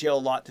 I've gone to jail a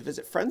lot to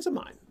visit friends of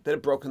mine that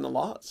have broken the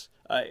laws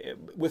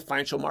with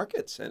financial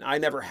markets, and I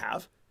never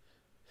have.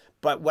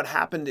 But what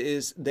happened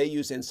is they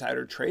use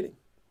insider trading.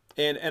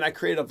 And I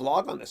created a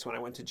vlog on this when I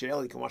went to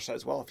jail. You can watch that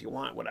as well if you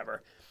want,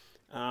 whatever.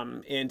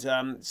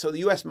 So the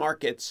U.S.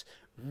 markets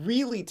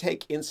really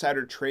take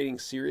insider trading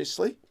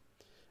seriously.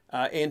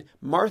 And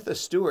Martha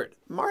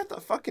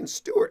fucking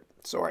Stewart,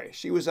 sorry,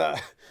 she was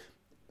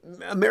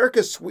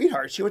America's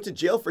sweetheart. She went to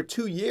jail for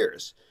 2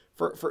 years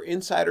for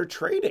insider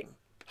trading.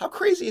 How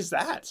crazy is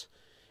that?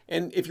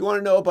 And if you want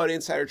to know about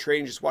insider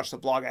trading, just watch the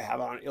blog I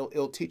have on it.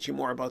 It'll teach you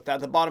more about that.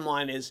 The bottom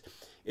line is,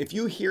 if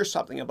you hear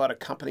something about a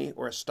company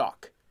or a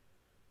stock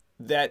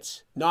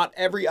that not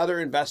every other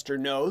investor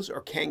knows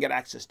or can get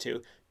access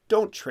to,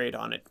 don't trade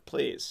on it,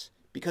 please,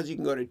 because you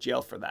can go to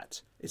jail for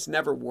that. It's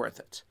never worth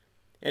it.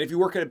 And if you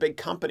work at a big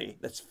company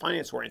that's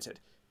finance oriented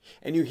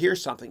and you hear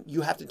something,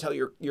 you have to tell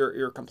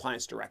your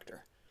compliance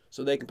director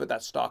so they can put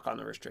that stock on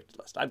the restricted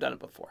list. I've done it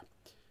before.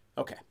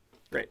 Okay,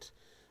 great.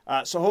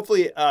 So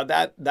hopefully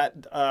that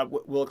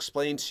will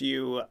explain to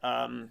you,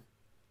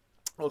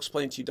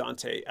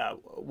 Dante,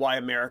 why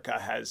America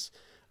has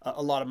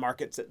a lot of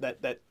markets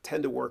that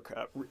tend to work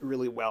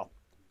really well.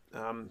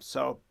 And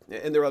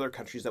there are other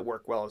countries that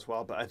work well as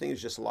well, but I think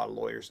it's just a lot of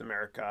lawyers in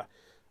America.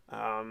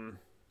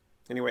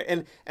 Anyway,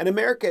 and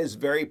America is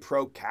very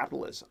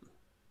pro-capitalism.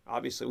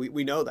 Obviously,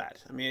 we know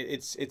that. I mean,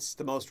 it's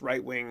the most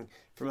right-wing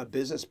from a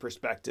business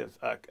perspective,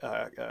 country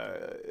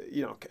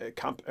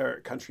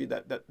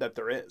that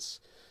there is.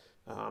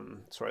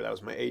 Sorry, that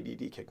was my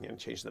ADD kicking in,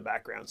 changing the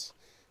backgrounds.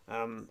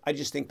 I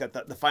just think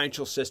that the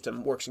financial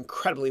system works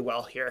incredibly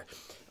well here,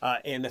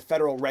 and the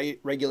federal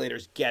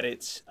regulators get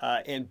it.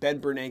 And Ben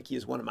Bernanke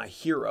is one of my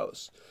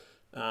heroes,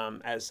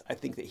 as I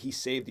think that he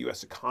saved the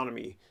U.S.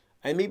 economy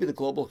and maybe the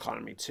global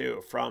economy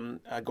too from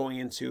going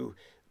into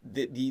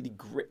the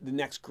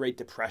next Great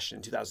Depression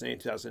in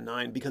 2008,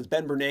 2009. Because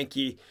Ben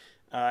Bernanke,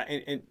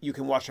 and you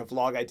can watch a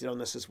vlog I did on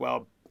this as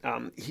well.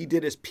 He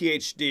did his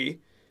PhD,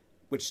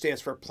 which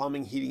stands for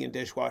plumbing, heating, and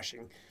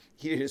dishwashing.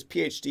 He did his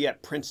PhD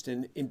at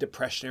Princeton in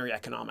depressionary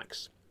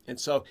economics. And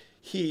so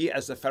he,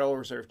 as the Federal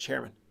Reserve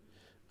Chairman,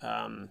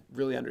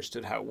 really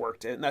understood how it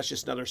worked. And that's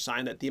just another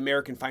sign that the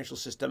American financial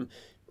system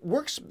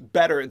works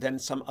better than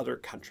some other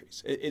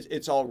countries.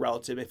 It's all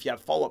relative. If you have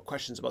follow-up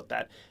questions about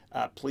that,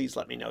 please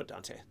let me know,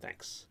 Dante.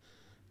 Thanks.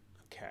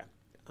 Okay.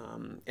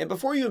 And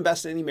before you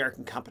invest in any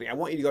American company, I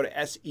want you to go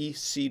to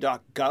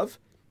sec.gov,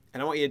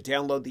 and I want you to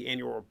download the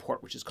annual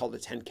report, which is called the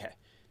 10K,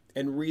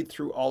 and read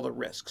through all the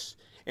risks.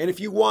 And if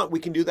you want, we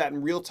can do that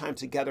in real time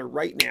together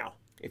right now,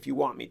 if you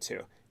want me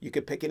to. You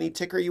could pick any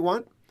ticker you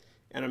want,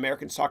 an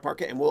American stock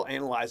market, and we'll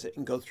analyze it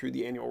and go through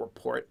the annual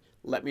report.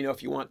 Let me know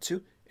if you want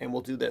to, and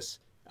we'll do this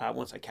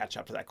once I catch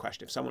up to that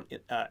question, if someone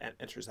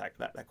enters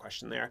that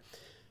question there.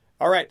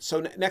 All right,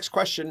 so next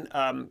question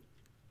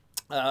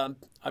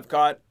I've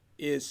got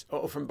is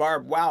from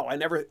Barb. Wow, I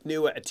never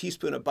knew a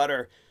teaspoon of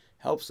butter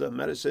helps the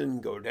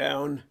medicine go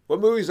down. What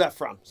movie is that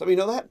from? Somebody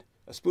know that?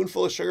 A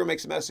spoonful of sugar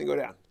makes the medicine go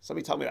down.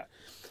 Somebody tell me that.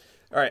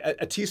 All right,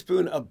 a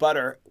teaspoon of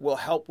butter will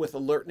help with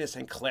alertness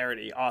and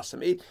clarity.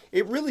 Awesome. It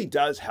really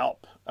does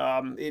help.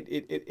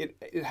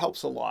 It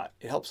helps a lot.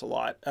 It helps a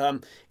lot.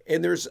 And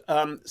there's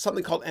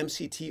something called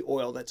MCT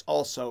oil that's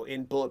also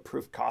in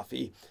Bulletproof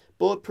coffee.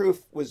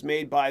 Bulletproof was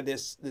made by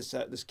this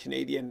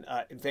Canadian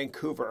in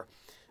Vancouver,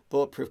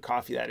 Bulletproof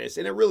coffee that is,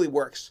 and it really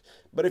works.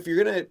 But if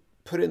you're gonna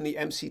put in the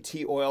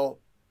MCT oil,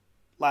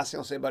 last thing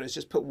I'll say about it is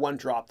just put 1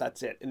 drop.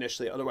 That's it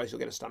initially. Otherwise, you'll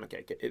get a stomach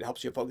ache. It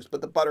helps you focus,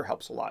 but the butter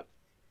helps a lot.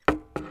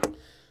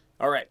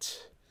 All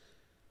right.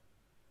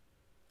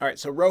 All right.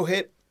 So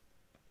Rohit,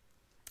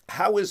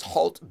 how is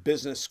Halt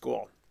Business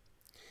School?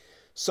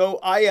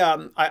 So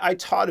I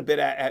taught a bit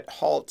at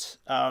Halt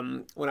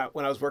when I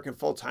was working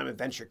full time in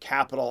venture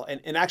capital,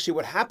 and actually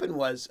what happened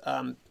was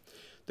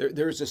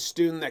there was a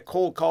student that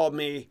cold called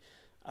me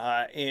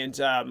and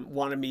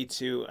wanted me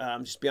to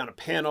just be on a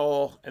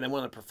panel, and then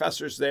one of the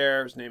professors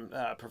there was named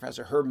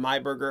Professor Herb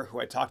Mayberger, who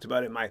I talked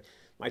about in my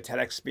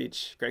TEDx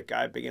speech. Great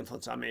guy, big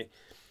influence on me.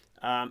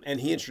 And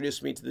he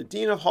introduced me to the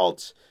dean of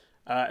Halt,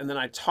 and then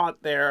I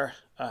taught there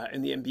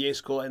in the MBA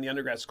school and the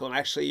undergrad school. And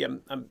actually,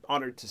 I'm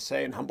honored to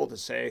say and humbled to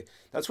say,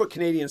 that's what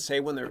Canadians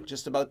say when they're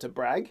just about to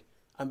brag.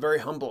 I'm very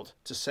humbled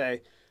to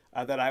say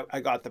that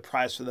I got the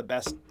prize for the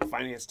best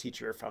finance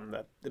teacher from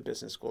the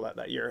business school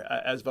that year,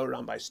 as voted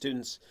on by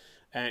students.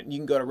 And you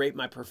can go to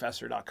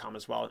ratemyprofessor.com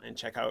as well and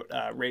check out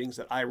ratings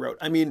that I wrote.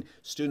 I mean,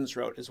 students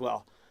wrote as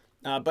well.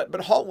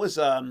 But Halt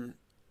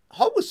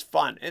was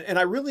fun, and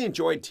I really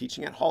enjoyed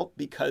teaching at Halt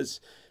because,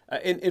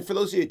 and for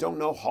those of you who don't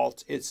know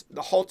Halt, it's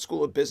the Halt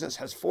School of Business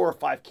has 4 or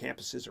 5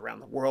 campuses around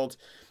the world.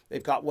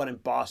 They've got one in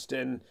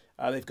Boston.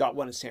 They've got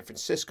one in San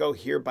Francisco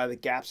here by the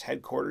Gap's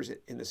headquarters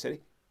in the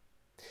city.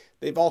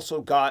 They've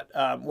also got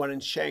one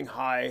in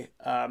Shanghai,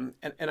 and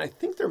I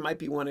think there might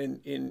be one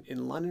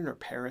in London or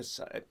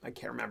Paris. I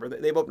can't remember.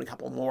 They've opened a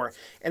couple more,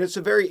 and it's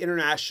a very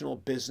international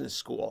business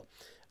school.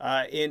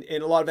 And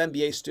a lot of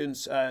MBA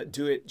students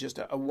do it just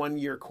a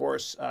 1-year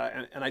course,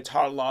 and I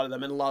taught a lot of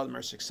them, and a lot of them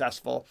are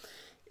successful.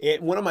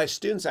 And one of my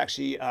students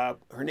actually,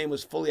 her name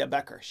was Fulia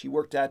Becker. She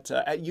worked at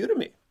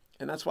Udemy,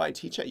 and that's why I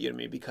teach at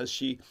Udemy, because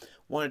she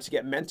wanted to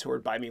get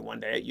mentored by me one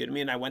day at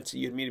Udemy, and I went to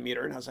Udemy to meet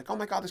her, and I was like, oh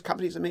my God, this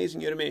company is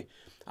amazing, Udemy.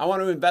 I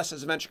want to invest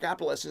as a venture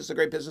capitalist. This is a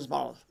great business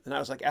model. And I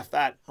was like, F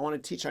that. I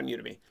want to teach on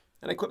Udemy.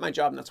 And I quit my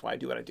job, and that's why I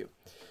do what I do.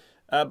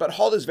 But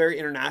Halt is very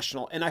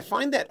international, and I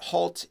find that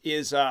Halt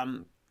is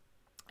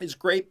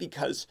great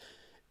because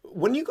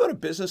when you go to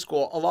business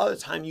school, a lot of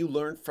the time you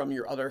learn from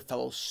your other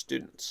fellow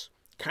students,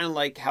 kind of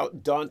like how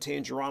Dante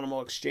and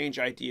Geronimo exchange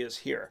ideas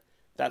here,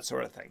 that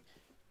sort of thing.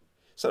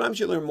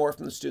 Sometimes you learn more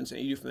from the students than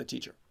you do from the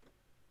teacher.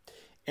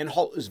 And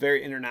Halt is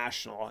very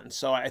international. And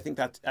so I think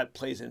that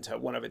plays into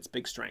one of its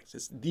big strengths.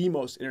 It's the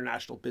most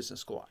international business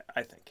school,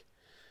 I think.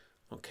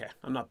 Okay,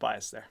 I'm not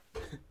biased there.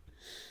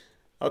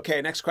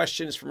 Okay, next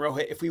question is from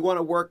Rohit. If we want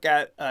to work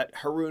at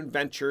Haroun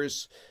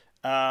Ventures,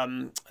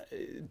 don't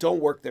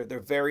work there. They're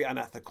very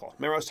unethical.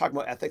 Remember I was talking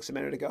about ethics a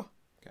minute ago?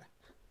 Okay,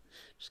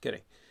 just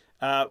kidding.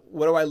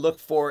 What do I look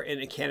for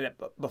in a candidate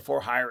before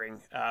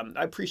hiring?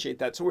 I appreciate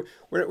that. So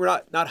we're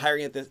not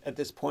hiring at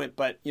this point,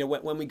 but you know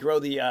when we grow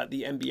the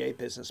MBA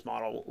business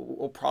model,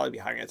 we'll probably be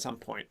hiring at some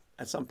point.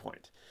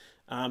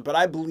 But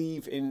I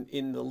believe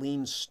in the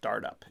lean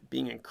startup,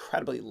 being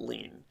incredibly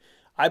lean.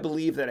 I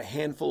believe that a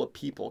handful of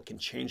people can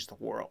change the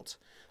world.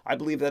 I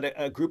believe that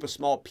a group of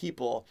small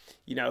people,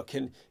 you know,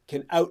 can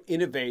out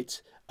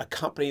innovate a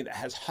company that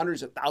has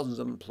hundreds of thousands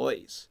of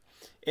employees.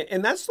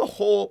 And that's the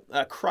whole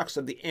crux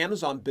of the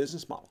Amazon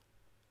business model.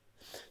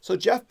 So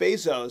Jeff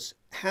Bezos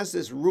has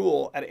this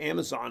rule at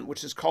Amazon,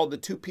 which is called the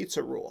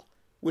 2-pizza rule,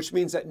 which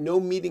means that no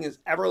meeting is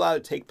ever allowed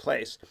to take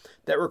place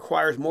that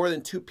requires more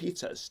than 2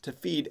 pizzas to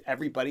feed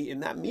everybody in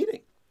that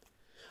meeting.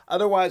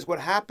 Otherwise, what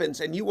happens,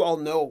 and you all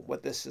know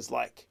what this is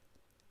like,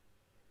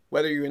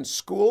 whether you're in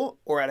school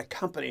or at a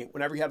company,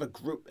 whenever you have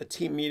a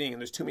team meeting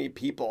and there's too many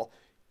people,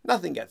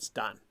 nothing gets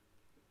done.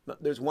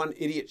 There's one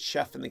idiot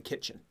chef in the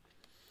kitchen.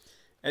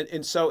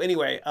 And so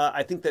anyway,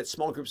 I think that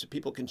small groups of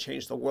people can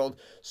change the world.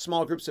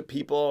 Small groups of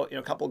people, you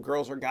know, a couple of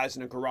girls or guys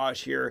in a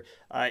garage here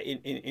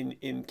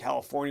in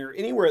California or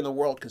anywhere in the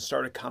world can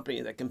start a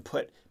company that can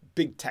put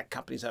big tech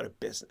companies out of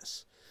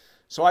business.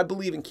 So I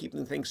believe in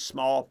keeping things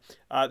small.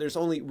 There's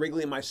only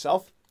Wrigley and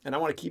myself, and I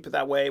want to keep it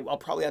that way. I'll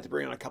probably have to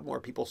bring on a couple more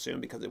people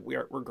soon because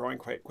we're growing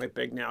quite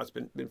big now. It's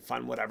been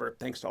fun, whatever.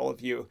 Thanks to all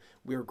of you.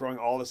 We're growing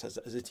all this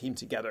as a team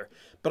together.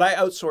 But I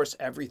outsource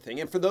everything.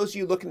 And for those of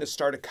you looking to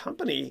start a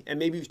company, and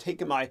maybe you've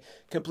taken my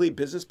complete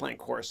business plan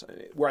course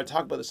where I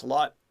talk about this a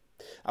lot,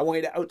 I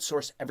want you to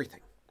outsource everything.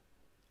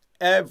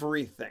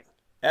 Everything.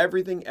 I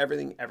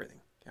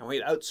want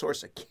you to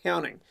outsource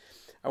accounting.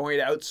 I want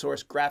you to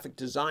outsource graphic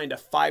design to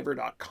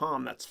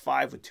Fiverr.com. That's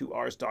 5 with 2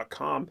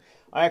 R's.com.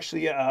 I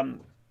actually...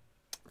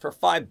 for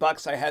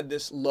 $5, I had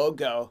this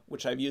logo,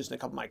 which I've used in a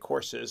couple of my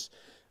courses.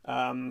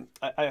 I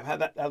had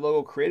that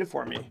logo created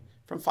for me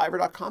from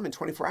Fiverr.com in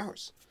 24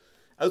 hours.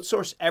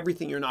 Outsource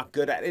everything you're not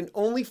good at and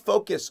only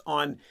focus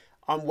on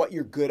what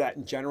you're good at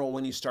in general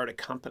when you start a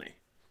company.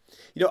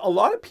 You know, a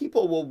lot of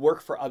people will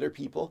work for other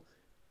people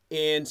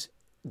and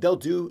they'll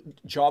do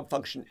job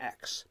function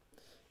X.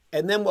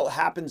 And then what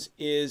happens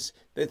is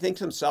they think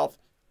to themselves,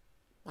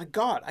 my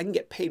God, I can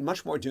get paid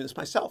much more doing this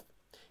myself.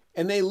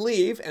 And they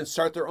leave and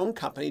start their own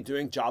company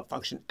doing job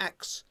function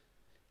X.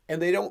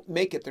 And they don't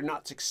make it. They're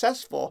not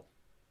successful,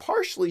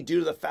 partially due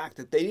to the fact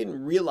that they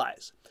didn't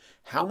realize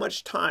how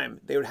much time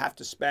they would have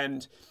to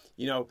spend,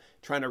 you know,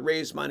 trying to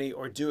raise money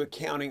or do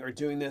accounting or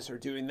doing this or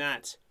doing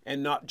that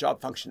and not job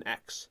function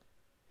X.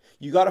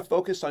 You got to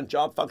focus on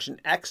job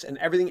function X and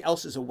everything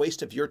else is a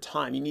waste of your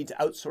time. You need to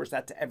outsource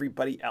that to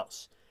everybody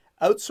else.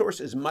 Outsource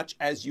as much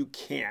as you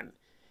can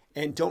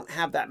and don't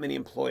have that many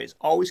employees.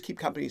 Always keep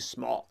companies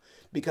small.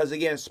 Because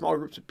again, small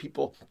groups of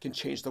people can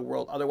change the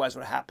world. Otherwise,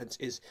 what happens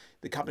is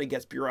the company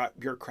gets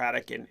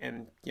bureaucratic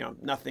and you know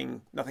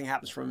nothing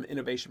happens from an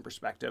innovation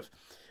perspective.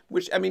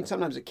 Which I mean,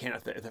 sometimes it can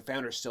if the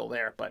founder's still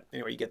there. But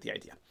anyway, you get the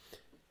idea.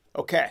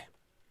 Okay.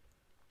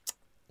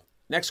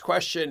 Next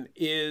question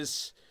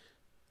is,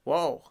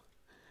 from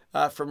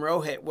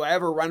Rohit. Will I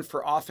ever run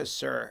for office,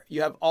 sir?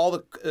 You have all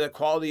the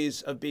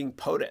qualities of being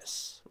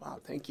POTUS. Wow,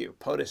 thank you.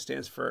 POTUS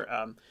stands for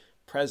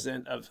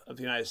President of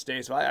the United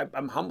States. Well,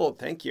 I'm humbled.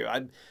 Thank you.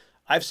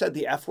 I've said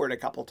the F word a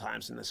couple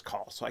times in this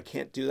call, so I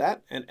can't do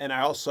that. And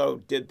I also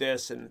did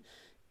this, and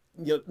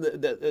you know,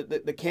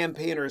 the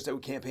campaigners that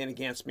would campaign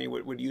against me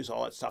would use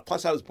all that stuff.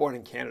 Plus, I was born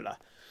in Canada.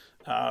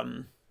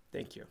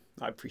 Thank you.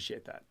 I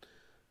appreciate that.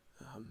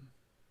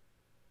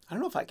 I don't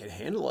know if I could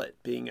handle it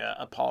being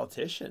a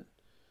politician.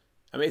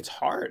 I mean, it's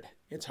hard.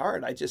 It's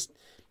hard. I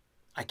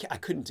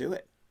couldn't do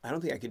it. I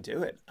don't think I could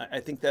do it. I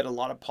think that a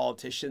lot of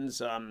politicians,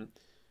 a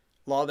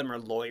lot of them are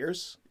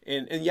lawyers,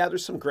 and yeah,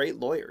 there's some great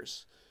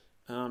lawyers.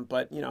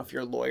 But you know, if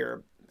you're a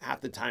lawyer,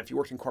 half the time, if you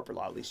work in corporate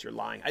law, at least you're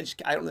lying.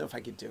 I don't know if I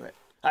could do it.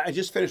 I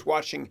just finished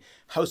watching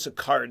House of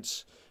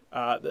Cards,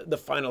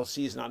 the final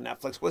season on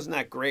Netflix. Wasn't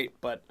that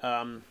great? But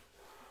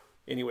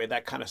anyway,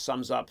 that kind of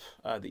sums up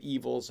the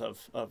evils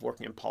of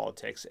working in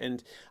politics.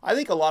 And I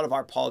think a lot of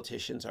our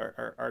politicians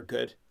are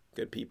good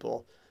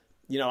people.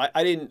 You know,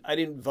 I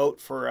didn't vote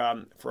for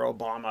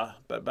Obama,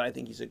 but I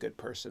think he's a good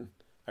person.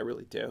 I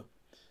really do.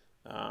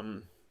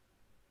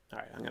 All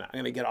right, I'm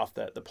gonna get off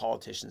the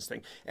politicians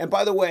thing. And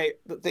by the way,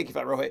 thank you for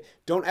that, Rohit.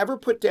 Don't ever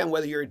put down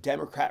whether you're a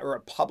Democrat or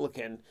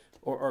Republican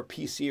or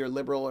PC or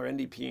Liberal or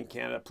NDP in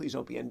Canada. Please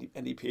don't be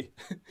NDP.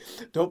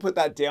 Don't put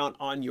that down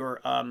on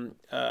your on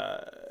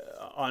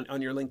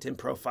your LinkedIn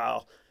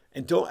profile,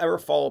 and don't ever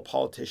follow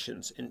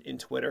politicians in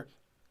Twitter,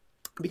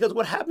 because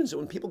what happens is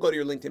when people go to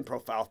your LinkedIn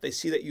profile, if they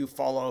see that you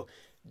follow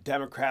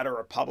Democrat or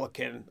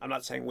Republican, I'm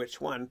not saying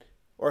which one,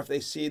 or if they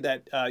see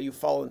that you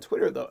follow on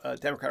Twitter, the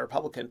Democrat,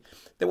 Republican,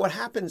 then what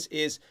happens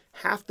is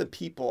half the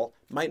people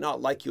might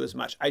not like you as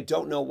much. I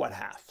don't know what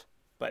half,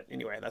 but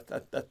anyway,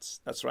 that's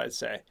what I'd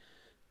say.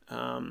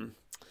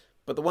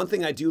 But the one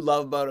thing I do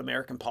love about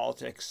American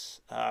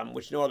politics,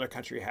 which no other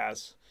country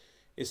has,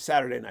 is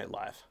Saturday Night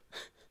Live.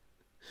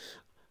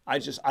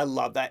 I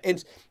love that.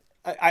 And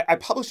I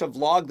published a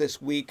vlog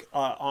this week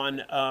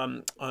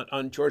on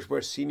George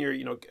Bush Sr.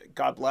 You know,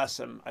 God bless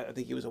him. I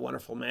think he was a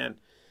wonderful man,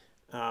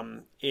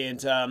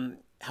 and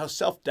how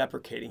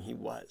self-deprecating he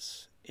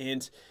was.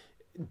 And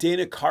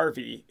Dana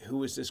Carvey, who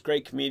was this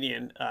great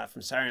comedian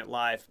from Saturday Night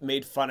Live,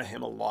 made fun of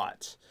him a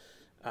lot.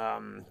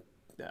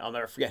 I'll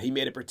never forget. He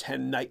made a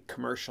pretend Nike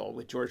commercial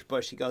with George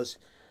Bush. He goes,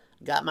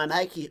 I got my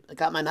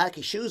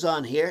Nike shoes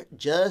on here.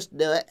 Just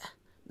do it.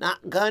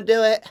 Not gonna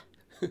do it.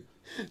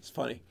 It's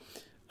funny.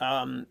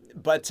 And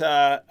I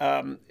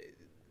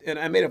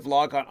made a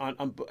vlog on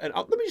and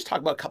let me just talk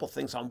about a couple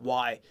things on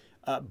why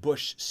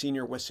Bush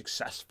Sr. was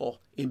successful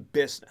in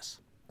business,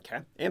 okay,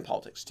 and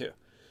politics too.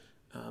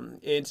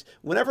 And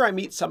whenever I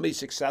meet somebody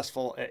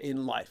successful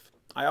in life,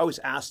 I always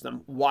ask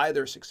them why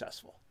they're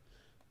successful.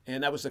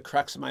 And that was the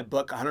crux of my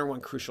book, 101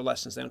 Crucial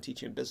Lessons They Don't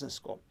Teach You in Business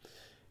School.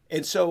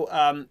 And so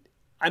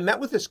I met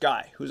with this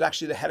guy who's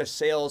actually the head of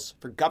sales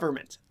for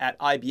government at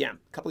IBM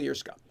a couple of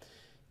years ago.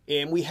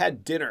 And we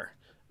had dinner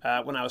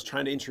when I was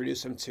trying to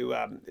introduce him to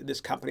this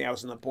company I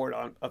was on the board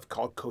of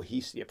called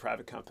Cohesity, a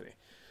private company,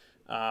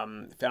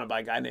 founded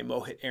by a guy named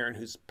Mohit Aaron,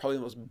 who's probably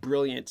the most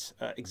brilliant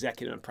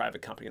executive in a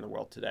private company in the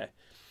world today.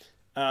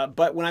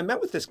 But when I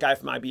met with this guy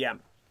from IBM,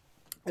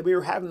 and we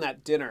were having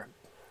that dinner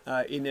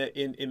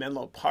in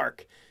Menlo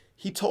Park,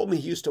 he told me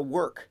he used to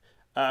work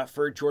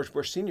for George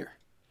Bush Sr.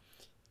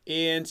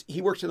 And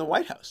he worked in the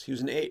White House. He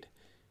was an aide.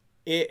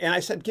 And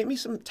I said,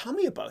 tell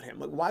me about him.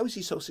 Like, why was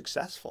he so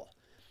successful?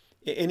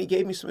 And he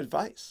gave me some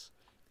advice,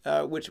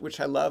 which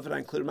I love, and I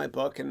included in my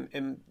book.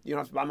 And you don't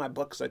have to buy my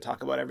book because I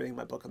talk about everything in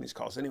my book on these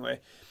calls anyway.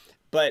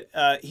 But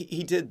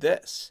he did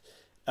this.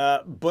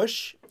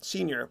 Bush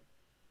Sr.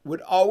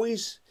 would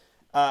always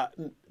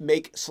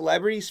make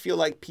celebrities feel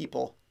like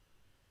people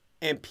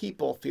and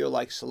people feel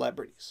like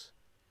celebrities.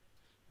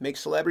 Make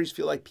celebrities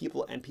feel like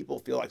people and people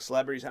feel like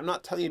celebrities. I'm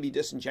not telling you to be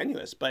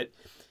disingenuous, but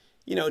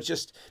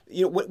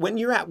when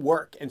you're at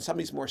work and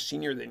somebody's more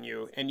senior than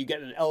you and you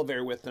get in an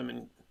elevator with them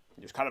and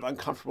there's kind of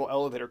uncomfortable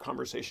elevator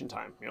conversation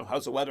time,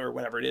 how's the weather or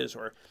whatever it is,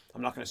 or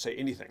I'm not going to say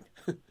anything.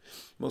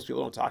 Most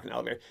people don't talk in an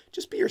elevator.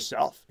 Just be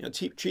yourself.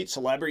 Treat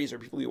celebrities or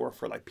people you work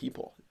for like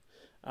people.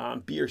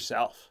 Be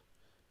yourself,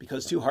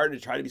 because it's too hard to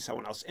try to be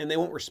someone else, and they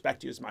won't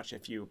respect you as much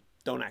if you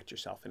don't act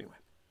yourself anyway.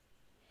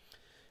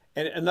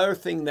 And another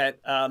thing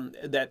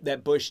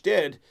that Bush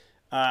did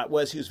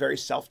was he was very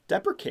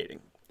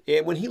self-deprecating.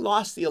 And when he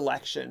lost the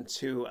election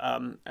to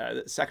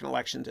the second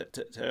election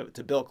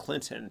to Bill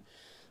Clinton,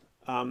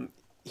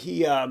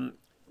 the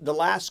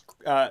last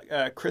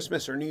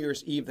Christmas or New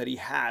Year's Eve that he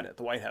had at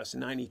the White House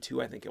in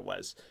 '92, I think it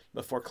was,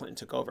 before Clinton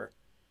took over,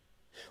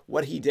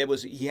 what he did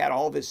was he had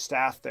all of his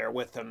staff there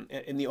with him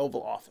in the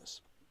Oval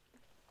Office.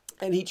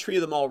 And he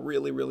treated them all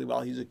really, really well.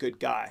 He's a good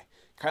guy.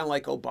 Kind of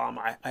like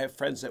Obama. I have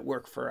friends that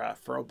work for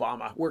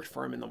Obama, worked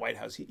for him in the White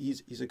House.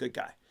 He's a good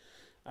guy.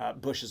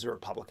 Bush is a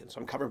Republican.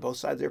 So I'm covering both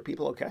sides there,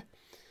 people, okay?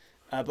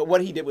 But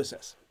what he did was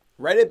this.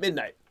 Right at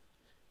midnight,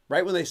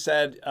 right when they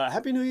said,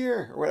 Happy New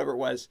Year, or whatever it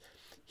was,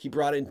 he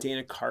brought in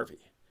Dana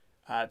Carvey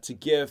to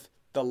give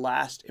the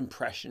last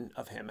impression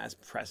of him as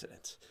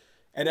president.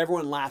 And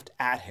everyone laughed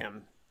at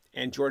him.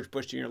 And George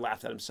Bush Jr.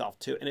 laughed at himself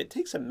too. And it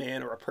takes a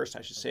man, or a person,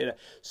 I should say, to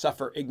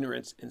suffer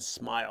ignorance and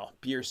smile.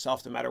 Be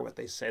yourself no matter what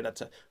they say.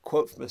 That's a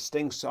quote from a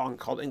Sting song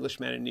called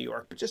Englishman in New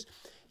York. But just,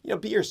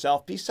 be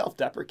yourself. Be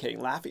self-deprecating.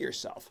 Laugh at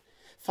yourself.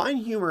 Find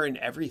humor in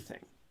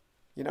everything.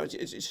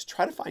 Just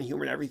try to find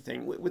humor in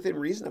everything, within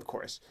reason, of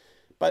course.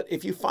 But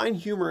if you find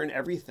humor in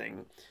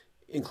everything,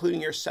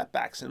 including your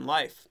setbacks in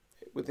life,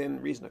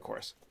 within reason, of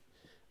course,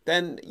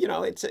 then,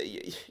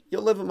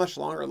 you'll live a much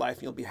longer life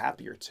and you'll be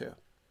happier too.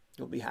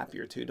 You'll be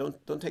happier too.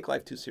 Don't take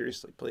life too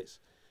seriously, please.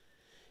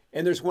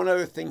 And there's one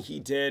other thing he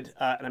did,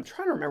 and I'm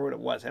trying to remember what it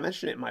was. I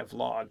mentioned it in my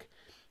vlog.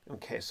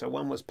 Okay, so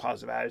one was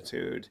positive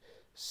attitude,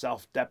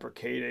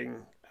 self-deprecating.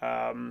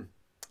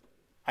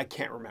 I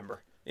can't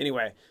remember.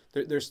 Anyway,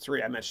 there's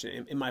three I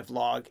mentioned in my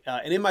vlog.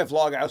 And in my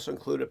vlog, I also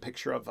include a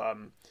picture of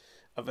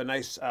a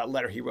nice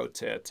letter he wrote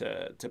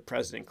to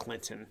President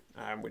Clinton,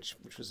 which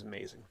was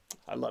amazing.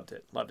 I loved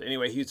it.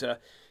 Anyway, he's a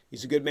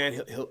good man.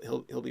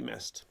 He'll be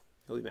missed.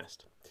 He'll be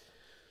missed.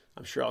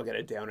 I'm sure I'll get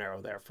a down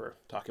arrow there for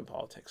talking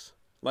politics.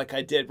 Like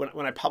I did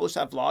when I published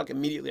that vlog,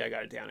 immediately I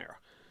got a down arrow.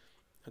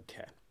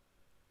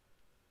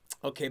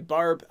 Okay,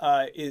 Barb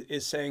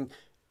is saying,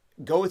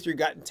 go with your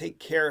gut and take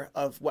care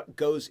of what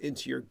goes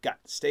into your gut.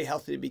 Stay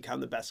healthy to become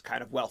the best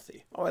kind of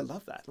wealthy. Oh, I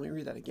love that. Let me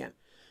read that again.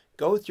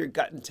 Go with your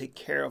gut and take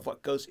care of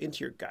what goes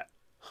into your gut.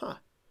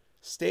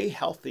 Stay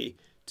healthy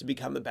to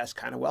become the best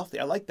kind of wealthy.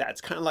 I like that. It's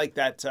kind of like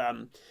that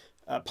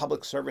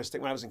public service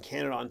thing. When I was in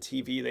Canada on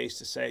TV, they used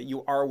to say,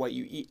 you are what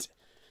you eat.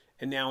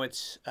 And now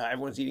it's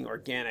everyone's eating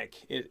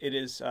organic. It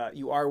is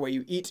you are what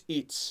you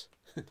eats.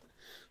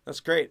 That's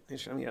great.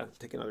 I'm going to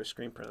take another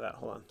screen print of that.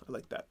 Hold on. I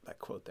like that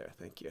quote there.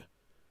 Thank you.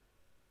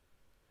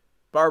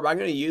 Barb, I'm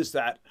going to use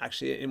that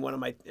actually in one of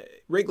my,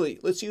 Wrigley,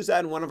 let's use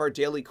that in one of our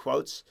daily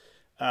quotes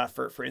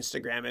for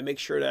Instagram, and make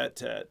sure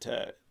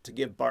to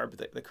give Barb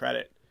the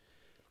credit.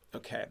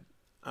 Okay.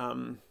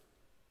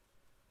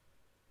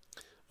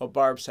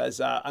 Barb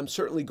says, I'm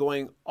certainly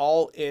going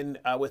all in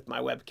with my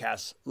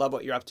webcasts. Love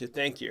what you're up to.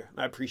 Thank you.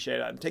 I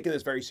appreciate it. I'm taking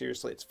this very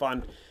seriously. It's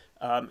fun.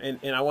 And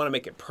I want to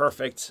make it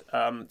perfect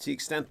to the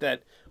extent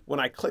that when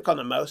I click on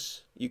the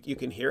mouse, you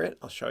can hear it.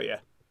 I'll show you.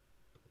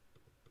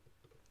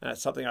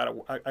 That's something I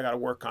got to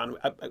work on.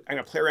 I'm going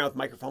to play around with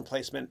microphone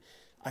placement.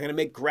 I'm going to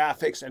make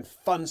graphics and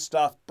fun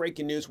stuff,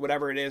 breaking news,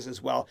 whatever it is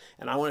as well.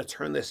 And I want to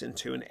turn this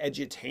into an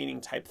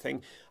edutaining type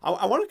thing.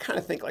 I want to kind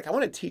of think like I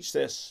want to teach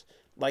this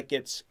like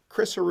it's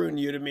Chris Haroun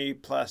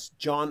Udemy plus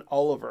John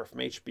Oliver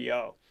from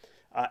HBO,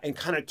 and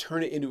kind of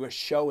turn it into a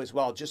show as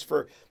well, just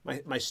for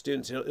my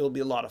students. It'll be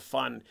a lot of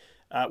fun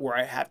where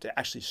I have to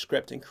actually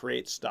script and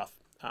create stuff.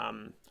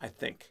 I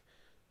think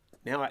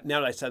now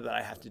that I said that,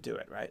 I have to do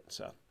it, right?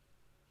 So.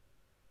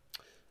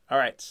 All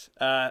right.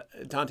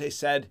 Dante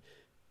said,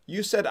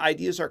 you said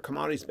ideas are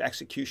commodities, but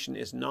execution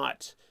is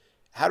not.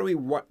 How do we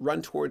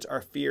run towards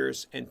our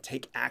fears and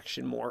take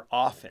action more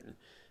often?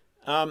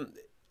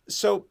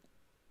 So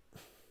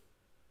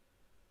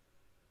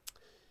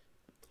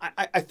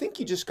I think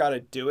you just got to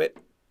do it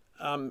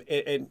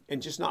and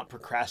just not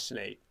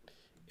procrastinate.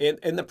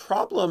 And the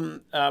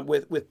problem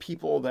with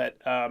people that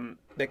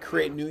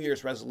create New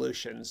Year's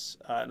resolutions,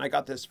 and I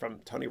got this from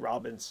Tony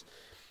Robbins,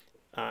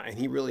 and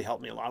he really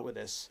helped me a lot with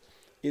this,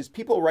 is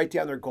people write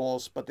down their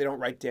goals, but they don't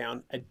write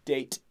down a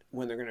date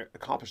when they're going to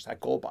accomplish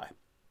that goal by.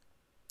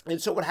 And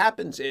so what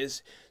happens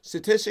is,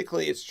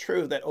 statistically, it's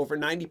true that over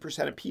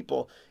 90% of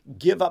people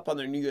give up on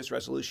their New Year's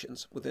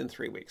resolutions within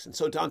 3 weeks. And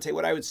so, Dante,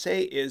 what I would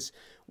say is,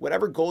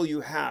 whatever goal you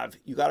have,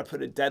 you got to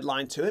put a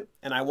deadline to it.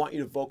 And I want you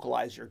to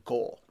vocalize your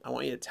goal. I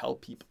want you to tell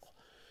people.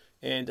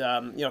 And,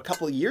 you know, a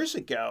couple of years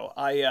ago,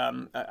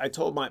 I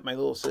told my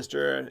little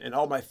sister and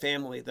all my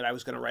family that I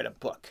was going to write a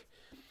book.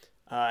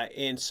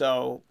 And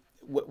so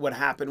what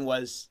happened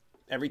was,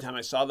 every time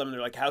I saw them, they're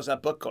like, how's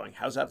that book going?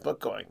 How's that book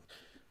going?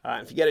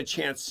 If you get a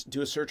chance,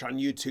 do a search on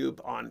YouTube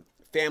on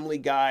Family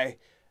Guy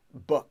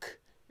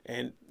book.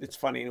 And it's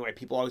funny anyway,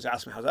 people always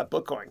ask me, how's that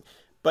book going?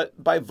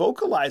 But by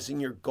vocalizing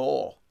your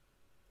goal,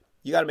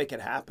 you got to make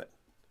it happen.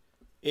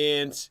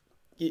 And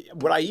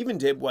what I even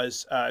did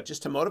was,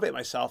 just to motivate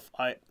myself,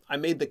 I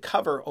made the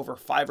cover over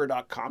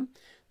Fiverr.com.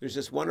 There's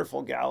this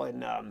wonderful girl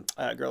in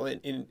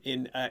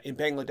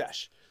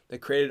Bangladesh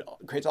that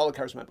creates all the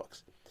covers of my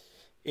books.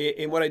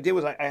 And what I did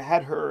was I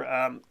had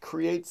her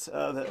create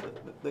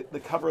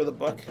the cover of the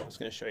book. I was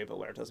going to show you, but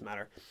whatever, it doesn't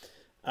matter.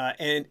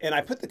 And I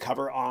put the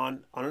cover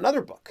on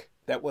another book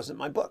that wasn't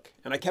my book.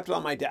 And I kept it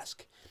on my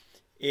desk.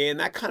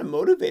 And that kind of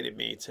motivated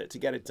me to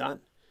get it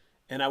done.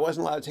 And I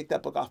wasn't allowed to take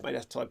that book off my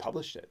desk until I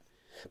published it.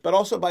 But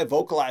also by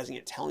vocalizing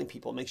it, telling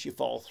people, makes you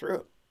follow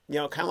through. You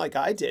know, kind of like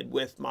I did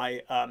with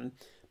my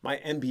my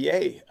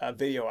MBA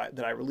video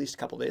that I released a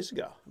couple days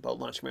ago about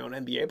launching my own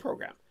MBA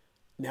program.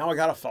 Now I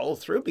got to follow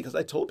through because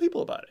I told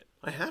people about it.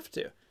 I have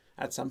to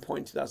at some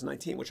point in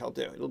 2019, which I'll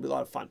do. It'll be a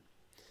lot of fun.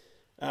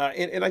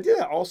 And I did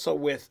that also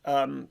with,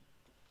 hold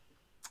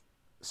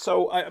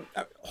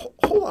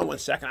on one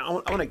second. I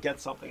want to get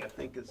something I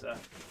think is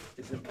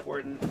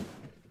important. I'm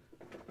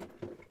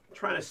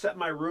trying to set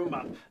my room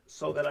up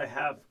so that I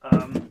have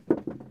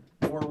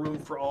more room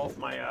for all of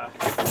my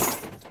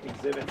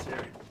exhibits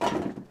here.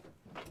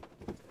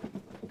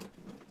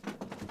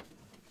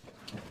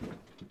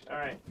 All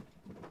right.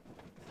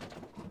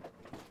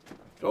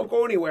 Don't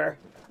go anywhere.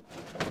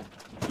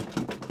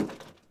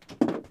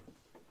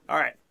 All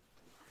right.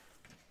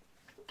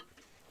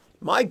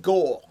 My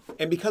goal,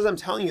 and because I'm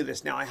telling you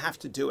this now, I have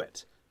to do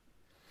it.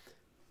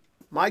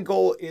 My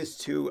goal is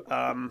to,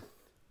 I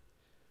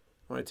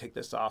want to take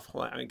this off.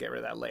 Hold on, I'm going to get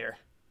rid of that layer.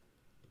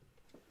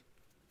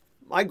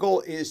 My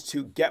goal is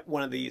to get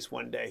one of these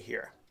one day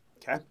here,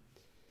 okay?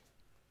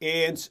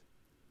 And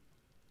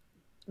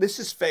this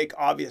is fake,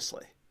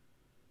 obviously.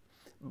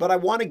 But I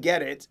want to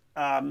get it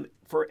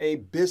for a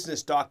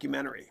business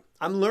documentary.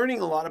 I'm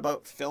learning a lot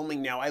about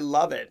filming now. I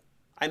love it.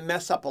 I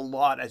mess up a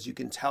lot, as you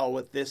can tell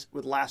with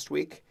last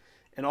week,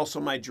 and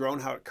also my drone,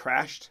 how it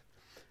crashed.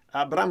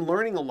 But I'm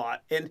learning a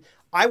lot. And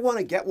I want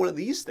to get one of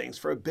these things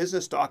for a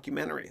business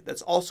documentary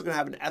that's also going to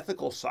have an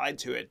ethical side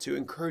to it, to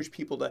encourage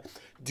people to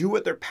do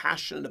what they're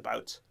passionate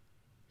about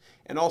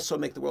and also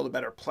make the world a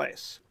better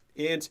place.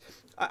 And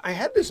I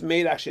had this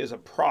made actually as a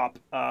prop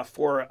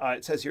for,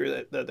 it says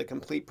here, the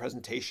complete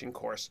presentation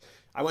course.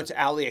 I went to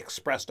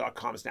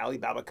AliExpress.com. It's an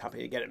Alibaba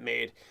company to get it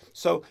made.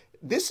 So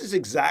this is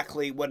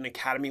exactly what an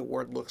Academy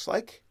Award looks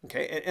like.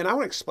 Okay. And I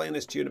want to explain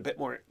this to you in a bit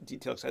more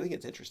detail because I think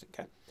it's interesting.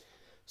 Okay.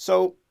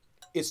 So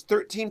it's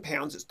 13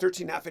 pounds. It's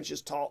 13.5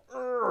 inches tall.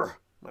 Urgh,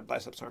 my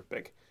biceps aren't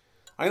big.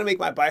 I'm going to make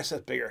my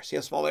biceps bigger. See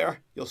how small they are?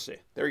 You'll see.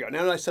 There we go.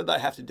 Now that I said that, I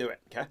have to do it.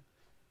 Okay.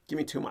 Give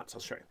me 2 months.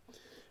 I'll show you.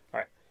 All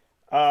right.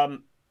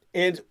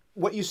 And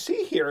what you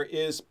see here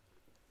is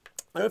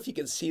I don't know if you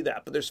can see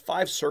that, but there's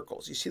 5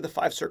 circles. You see the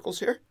 5 circles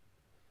here?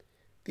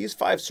 These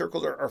 5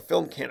 circles are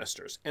film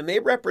canisters, and they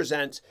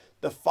represent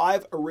the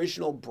 5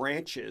 original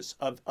branches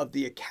of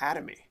the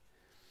academy.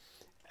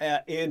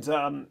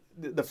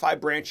 The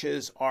 5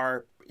 branches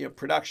are,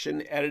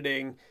 production,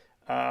 editing,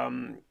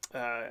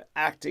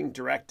 acting,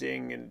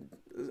 directing, and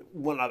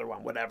one other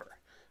one, whatever.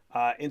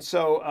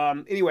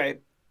 Anyway,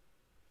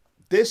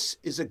 this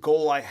is a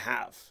goal I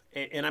have,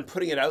 and I'm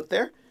putting it out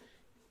there,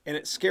 and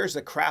it scares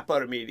the crap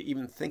out of me to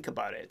even think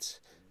about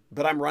it.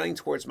 But I'm running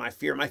towards my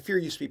fear. My fear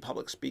used to be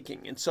public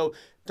speaking. And so,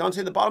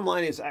 Dante, the bottom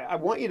line is I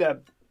want you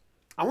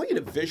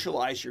to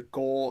visualize your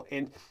goal,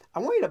 and I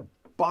want you to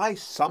buy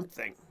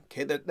something,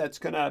 okay, that's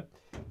gonna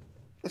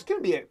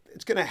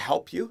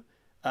help you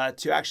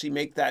to actually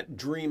make that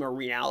dream a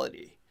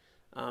reality.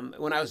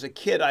 When I was a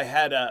kid, I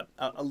had a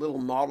little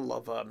model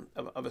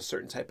of a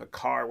certain type of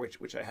car,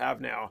 which I have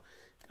now.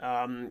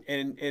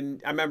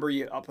 And I remember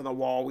up on the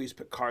wall, we used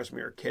to put cars when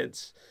we were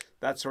kids,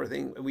 that sort of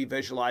thing. We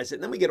visualize it,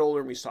 and then we get older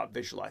and we stop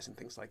visualizing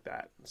things like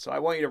that. So I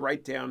want you to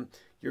write down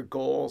your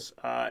goals,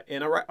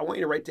 and I want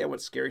you to write down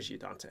what scares you,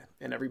 Dante,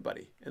 and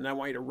everybody. And I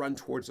want you to run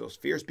towards those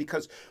fears,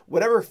 because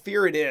whatever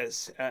fear it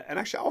is, and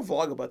actually I'll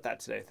vlog about that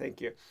today, thank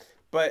you.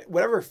 But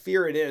whatever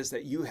fear it is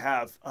that you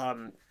have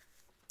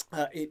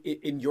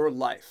in your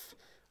life,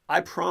 I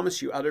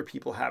promise you other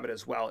people have it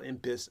as well in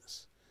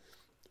business.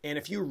 And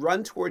if you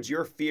run towards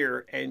your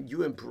fear and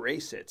you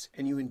embrace it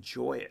and you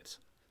enjoy it,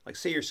 like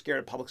say you're scared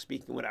of public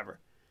speaking, whatever,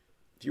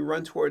 if you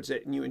run towards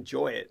it and you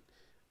enjoy it,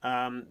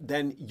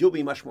 then you'll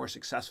be much more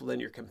successful than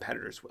your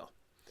competitors will.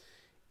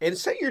 And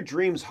set your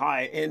dreams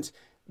high. And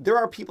there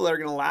are people that are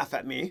going to laugh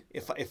at me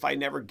if I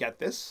never get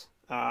this.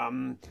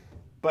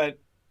 But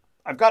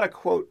I've got to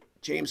quote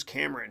James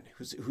Cameron,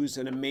 who's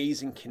an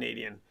amazing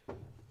Canadian.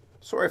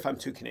 Sorry if I'm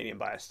too Canadian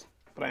biased,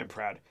 but I am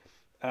proud.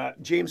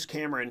 James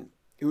Cameron,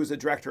 who was the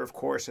director, of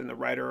course, and the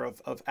writer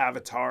of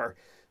Avatar,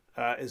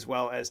 as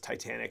well as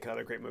Titanic and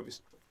other great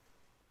movies.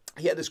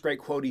 He had this great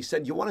quote. He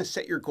said, you want to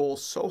set your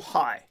goals so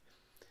high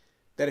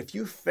that if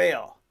you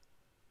fail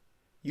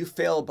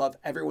above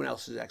everyone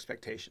else's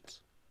expectations.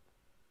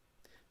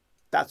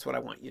 That's what I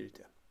want you to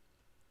do.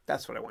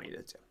 That's what I want you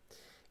to do.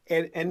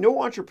 And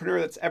no entrepreneur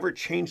that's ever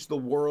changed the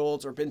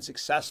world or been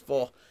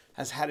successful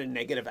has had a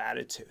negative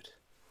attitude.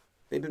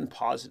 They've been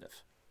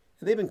positive.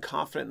 And they've been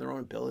confident in their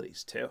own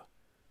abilities too.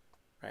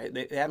 Right?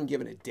 They haven't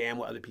given a damn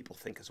what other people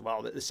think as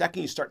well. The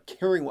second you start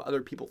caring what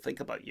other people think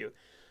about you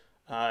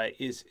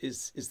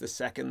is the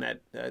second that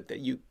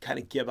you kind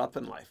of give up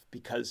in life,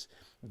 because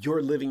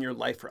you're living your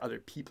life for other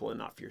people and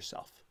not for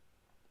yourself.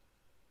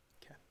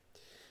 Okay.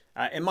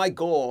 And my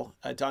goal,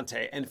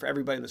 Dante, and for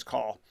everybody in this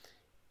call,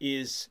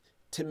 is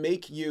to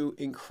make you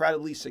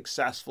incredibly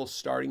successful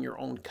starting your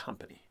own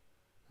company.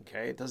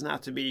 Okay. It doesn't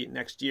have to be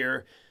next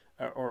year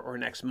or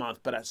next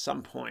month, but at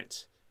some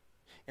point.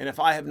 And if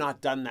I have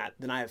not done that,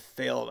 then I have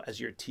failed as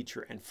your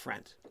teacher and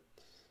friend.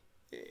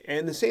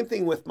 And the same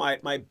thing with my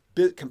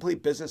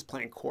complete business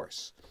plan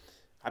course.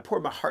 I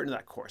poured my heart into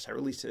that course. I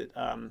released it,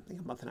 I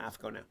think a month and a half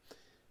ago now.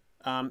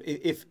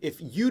 If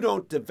you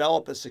don't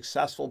develop a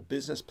successful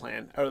business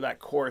plan out of that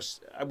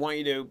course, I want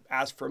you to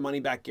ask for a money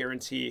back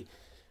guarantee,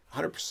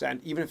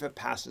 100%, even if it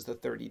passes the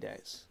 30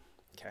 days.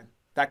 Okay.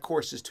 That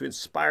course is to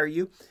inspire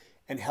you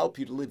and help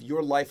you to live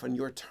your life on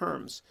your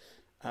terms.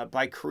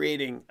 By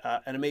creating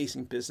an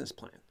amazing business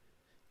plan.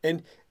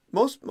 And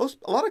a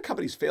lot of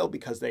companies fail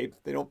because they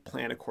don't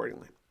plan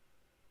accordingly.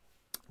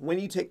 When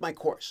you take my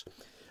course,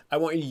 I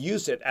want you to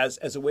use it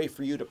as a way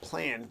for you to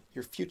plan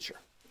your future,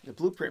 the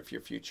blueprint for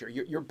your future,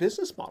 your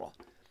business model.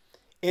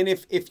 And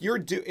if you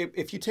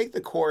take the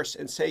course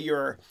and say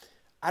you're,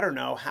 I don't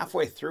know,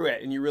 halfway through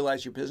it and you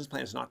realize your business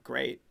plan is not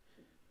great,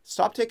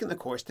 stop taking the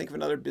course, think of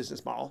another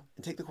business model,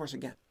 and take the course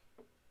again.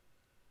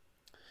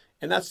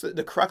 And that's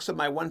the crux of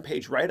my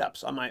one-page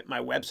write-ups on my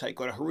website.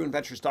 Go to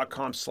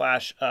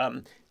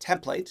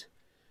harounventures.com/template.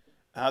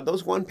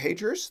 Those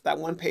one-pagers, that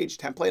one-page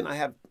template, and I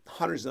have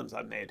hundreds of them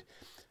I've made.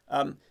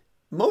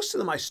 Most of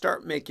them I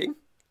start making,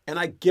 and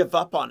I give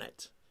up on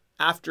it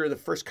after the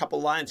first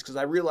couple lines because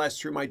I realized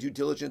through my due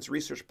diligence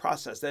research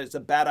process that it's a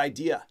bad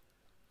idea.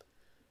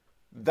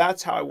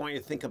 That's how I want you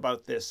to think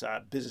about this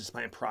business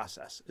plan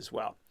process as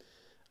well.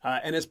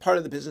 And as part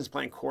of the business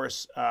plan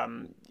course,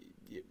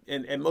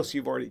 and most of you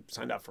have already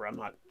signed up for it. I'm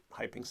not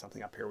hyping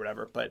something up here or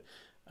whatever, but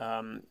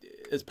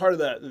as part of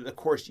the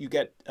course, you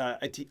get,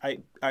 I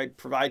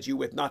provide you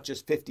with not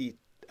just 50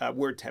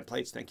 word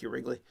templates, thank you,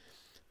 Wrigley,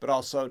 but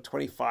also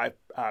 25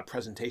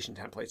 presentation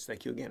templates,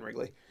 thank you again,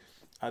 Wrigley,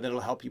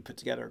 that'll help you put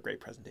together a great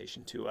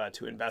presentation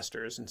to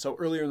investors. And so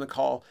earlier in the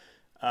call,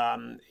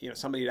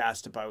 somebody had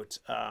asked about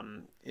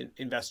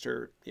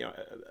investor,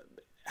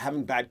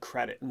 having bad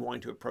credit and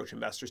wanting to approach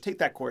investors. Take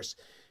that course.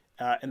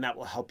 And that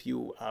will help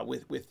you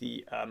with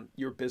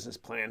your business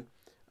plan,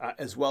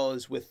 as well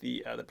as with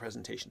the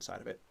presentation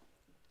side of it.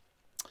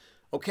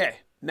 Okay,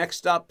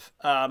 next up,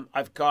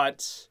 I've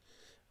got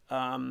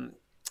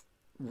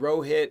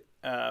Rohit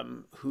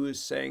who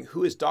is saying,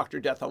 who is Dr.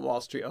 Death on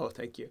Wall Street? Oh,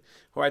 thank you.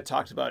 Who I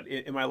talked about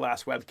in my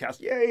last webcast.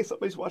 Yay,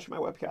 somebody's watching my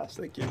webcast.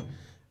 Thank you.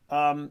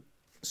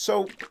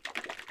 So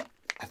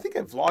I think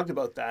I vlogged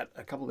about that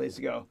a couple days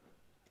ago.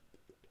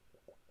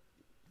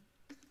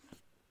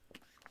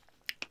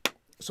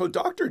 So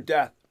Dr.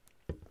 Death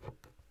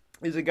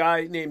is a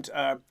guy named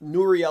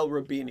Nouriel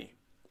Roubini,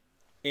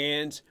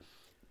 and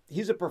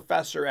he's a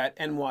professor at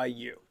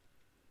NYU.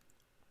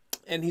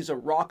 And he's a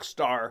rock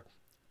star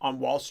on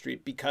Wall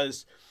Street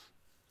because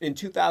in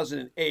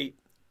 2008,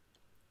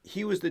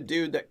 he was the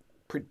dude that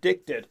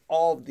predicted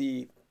all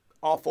the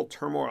awful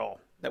turmoil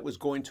that was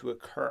going to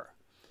occur.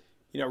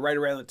 You know, right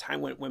around the time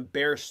when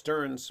Bear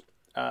Stearns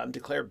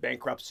declared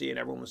bankruptcy, and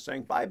everyone was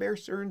saying, buy Bear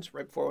Stearns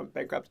right before it went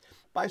bankrupt,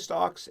 buy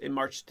stocks in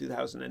March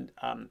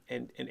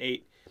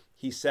 2008.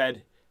 He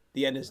said,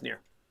 the end is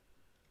near.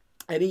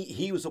 And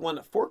he was the one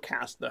that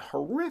forecast the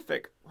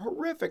horrific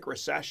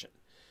recession.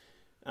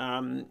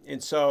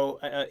 And so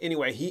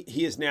anyway,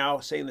 he is now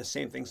saying the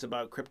same things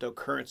about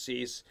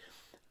cryptocurrencies.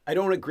 I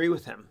don't agree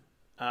with him,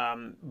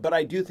 but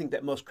I do think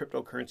that most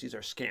cryptocurrencies are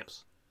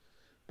scams.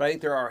 But I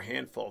think there are a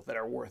handful that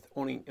are worth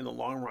owning in the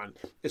long run,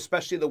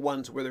 especially the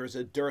ones where there is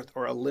a dearth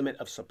or a limit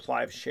of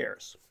supply of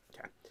shares.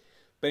 Okay,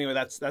 but anyway,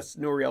 that's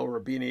Nouriel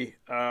Roubini.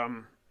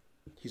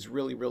 He's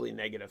really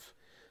negative,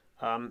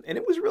 and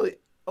it was really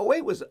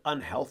 '08 was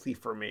unhealthy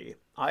for me.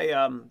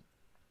 I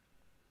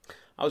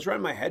was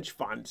running my hedge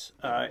fund,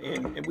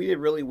 and we did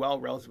really well,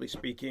 relatively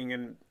speaking,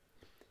 and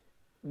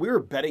we were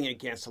betting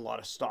against a lot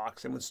of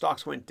stocks. And when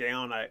stocks went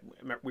down,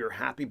 we were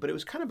happy, but it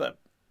was kind of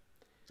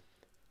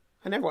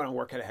I never want to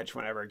work at a hedge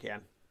fund ever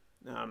again.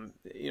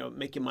 You know,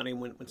 making money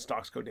when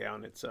stocks go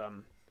down. It's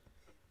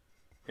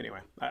anyway,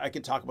 I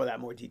could talk about that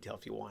in more detail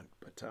if you want,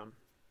 but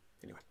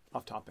anyway,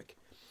 off topic.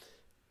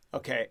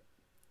 Okay,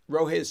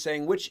 Rohit is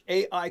saying, which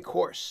AI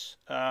course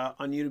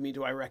on Udemy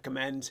do I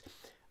recommend?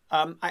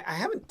 I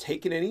haven't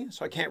taken any,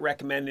 so I can't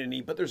recommend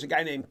any, but there's a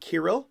guy named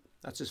Kirill,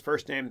 that's his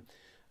first name,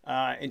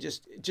 and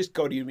just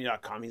go to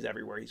udemy.com. He's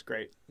everywhere. He's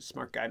great. He's a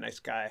smart guy, nice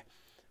guy.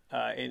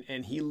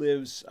 And he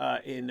lives I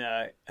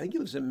think he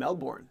lives in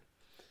Melbourne,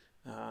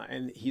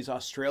 and he's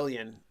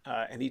Australian.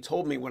 And he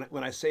told me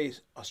when I say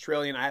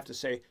Australian, I have to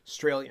say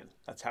Australian.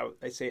 That's how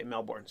they say it in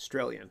Melbourne,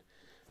 Australian.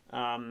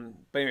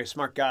 But anyway,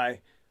 smart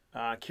guy.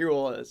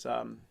 Kirill is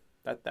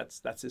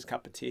that's his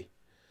cup of tea.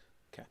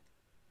 Okay.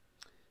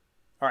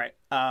 All right.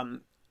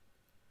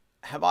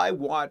 Have I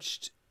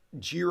watched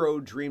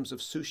Jiro Dreams of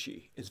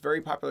Sushi? It's a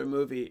very popular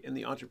movie in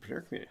the entrepreneur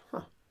community.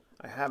 Huh.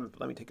 I haven't, but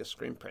let me take a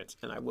screen print,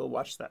 and I will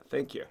watch that.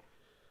 Thank you.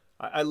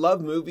 I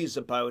love movies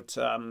about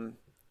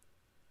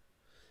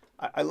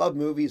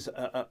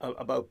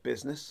about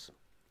business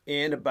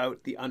and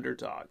about the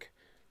underdog,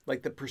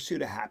 like The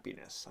Pursuit of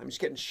Happiness. I'm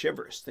just getting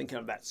shivers thinking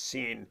of that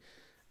scene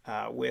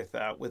with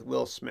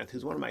Will Smith,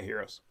 who's one of my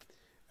heroes,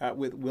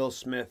 with Will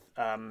Smith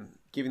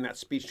giving that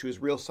speech to his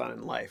real son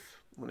in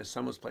life when his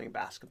son was playing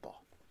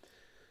basketball.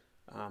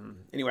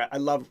 Anyway, I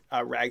love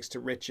rags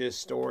to riches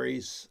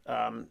stories.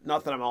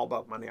 Not that I'm all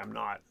about money, I'm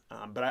not.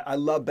 But I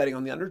love betting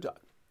on the underdog.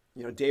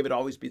 You know, David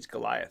always beats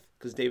Goliath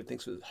because David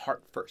thinks with his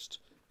heart first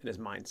and his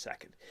mind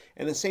second.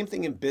 And the same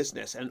thing in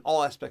business and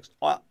all aspects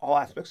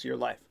of your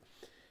life.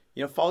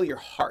 You know, follow your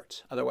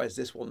heart. Otherwise,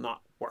 this will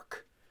not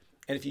work.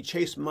 And if you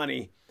chase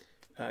money,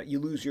 you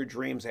lose your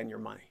dreams and your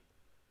money.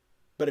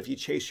 But if you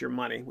chase your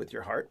money with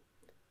your heart,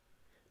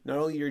 not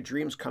only your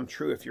dreams come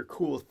true if you're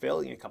cool with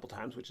failing a couple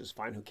times, which is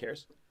fine, who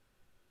cares?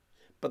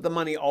 But the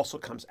money also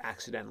comes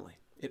accidentally.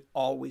 It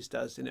always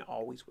does, and it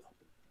always will.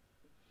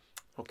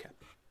 Okay.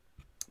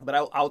 But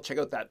I'll check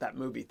out that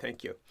movie.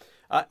 Thank you.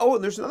 Oh,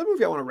 and there's another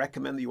movie I want to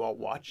recommend that you all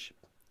watch.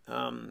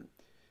 And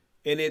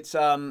it's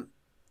how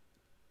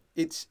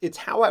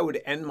I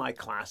would end my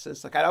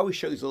classes. Like, I'd always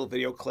show these little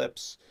video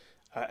clips,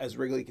 as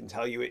Wrigley can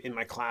tell you, in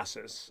my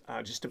classes,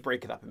 just to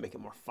break it up and make it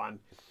more fun.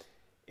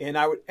 And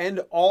I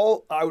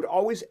would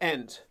always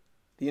end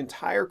the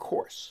entire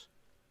course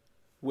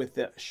with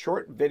a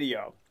short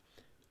video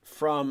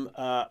from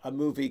a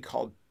movie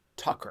called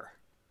Tucker,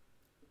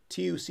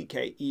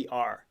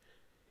 Tucker.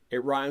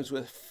 It rhymes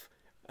with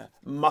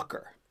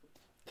mucker.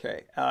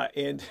 Okay,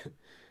 and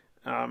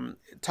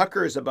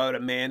Tucker is about a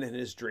man and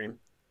his dream.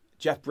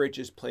 Jeff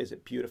Bridges plays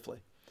it beautifully,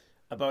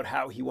 about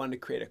how he wanted to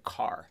create a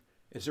car.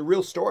 It's a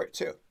real story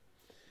too.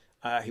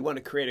 He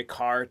wanted to create a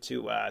car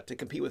to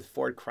compete with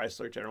Ford,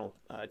 Chrysler,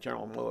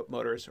 General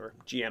Motors, or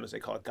GM as they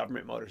call it,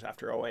 Government Motors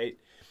after '08.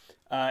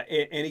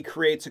 And he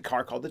creates a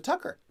car called the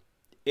Tucker.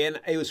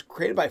 And it was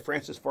created by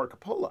Francis Ford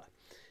Coppola.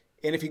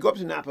 And if you go up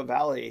to Napa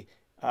Valley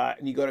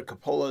and you go to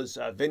Coppola's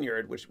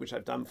vineyard, which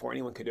I've done before,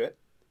 anyone could do it,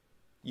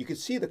 you could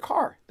see the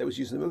car that was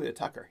used in the movie, the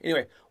Tucker.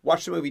 Anyway,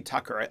 watch the movie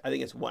Tucker. I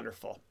think it's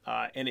wonderful.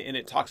 And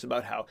it talks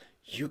about how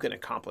you can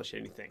accomplish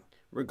anything,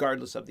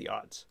 regardless of the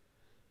odds.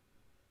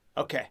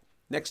 Okay,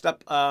 next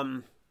up,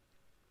 how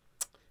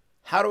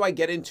do I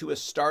get into a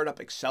startup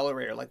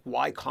accelerator like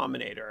Y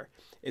Combinator?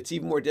 It's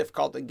even more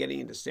difficult than getting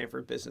into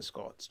Stanford Business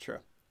School. It's true.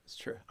 It's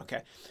true.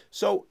 Okay.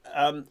 So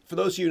for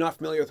those of you not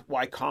familiar with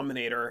Y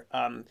Combinator,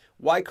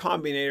 Y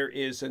Combinator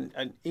is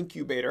an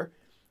incubator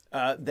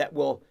that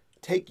will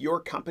take your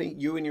company,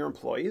 you and your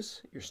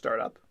employees, your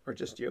startup, or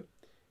just you,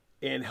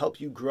 and help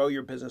you grow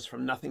your business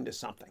from nothing to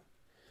something.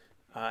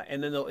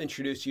 And then they'll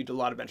introduce you to a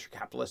lot of venture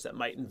capitalists that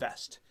might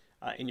invest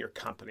in your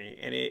company.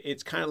 And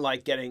it's kind of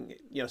like getting,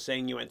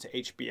 saying you went to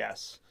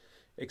HBS,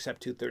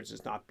 except 2/3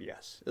 is not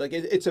BS. Like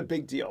it's a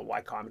big deal,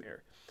 Y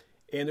Combinator.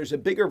 And there's a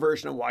bigger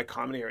version of Y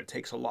Combinator. It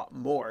takes a lot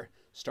more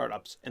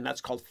startups, and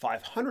that's called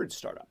 500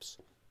 Startups.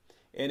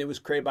 And it was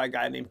created by a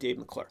guy named Dave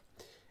McClure.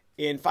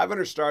 In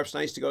 500 Startups, and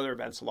I used to go to their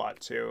events a lot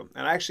too.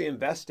 And I actually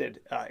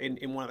invested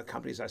in one of the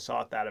companies I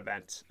saw at that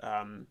event.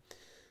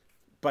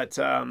 But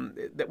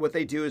what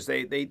they do is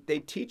they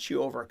teach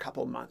you over a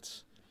couple of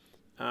months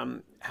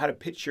how to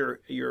pitch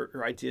your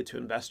idea to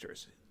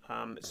investors.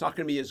 It's not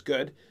going to be as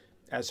good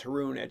as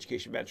Haroun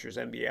Education Ventures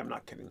MBA. I'm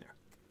not kidding there.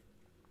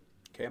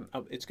 Okay,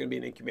 it's going to be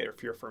an incubator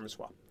for your firm as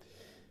well.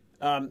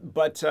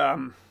 But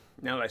now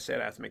that I say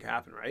it, I have to make it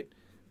happen, right?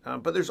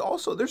 But there's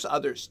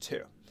others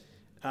too.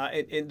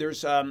 And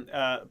there's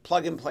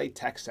Plug and Play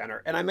Tech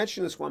Center. And I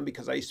mentioned this one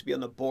because I used to be on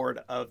the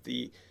board of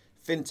the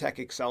FinTech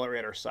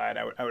Accelerator side.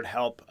 I would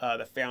help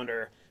the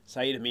founder,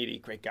 Saeed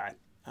Hamidi, great guy,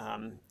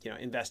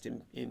 invest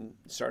in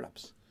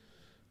startups.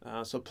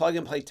 So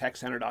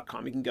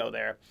plugandplaytechcenter.com, you can go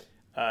there.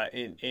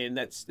 And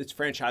it's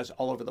franchised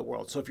all over the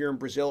world. So if you're in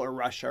Brazil or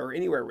Russia or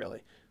anywhere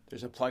really,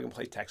 there's a Plug and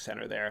Play Tech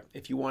Center there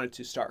if you wanted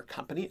to start a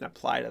company and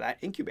apply to that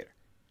incubator.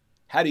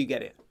 How do you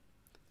get in?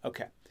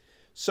 Okay.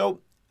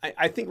 So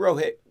I think,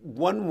 Rohit,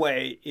 one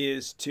way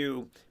is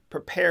to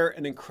prepare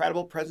an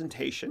incredible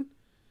presentation.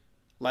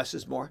 Less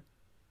is more.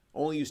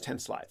 Only use 10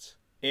 slides.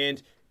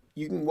 And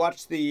you can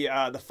watch the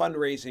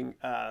fundraising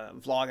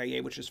vlog I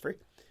gave, which is free.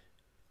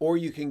 Or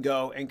you can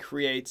go and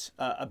create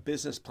a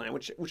business plan,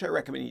 which I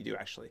recommend you do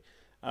actually,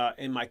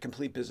 in my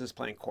complete business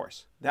plan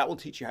course. That will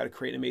teach you how to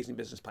create an amazing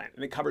business plan.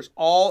 And it covers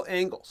all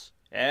angles,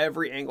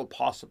 every angle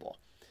possible,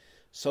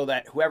 so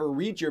that whoever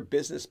reads your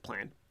business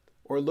plan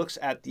or looks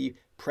at the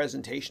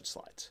presentation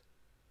slides,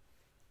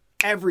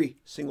 every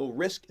single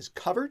risk is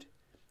covered.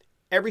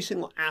 Every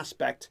single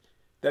aspect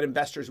that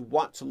investors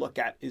want to look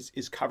at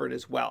is covered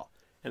as well.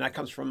 And that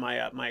comes from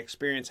my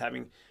experience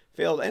having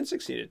failed and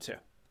succeeded too.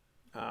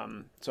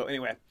 So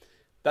anyway,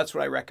 that's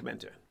what I recommend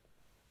doing.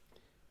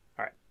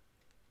 All right.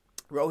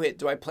 Rohit,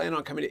 do I plan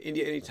on coming to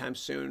India anytime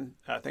soon?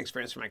 Thanks for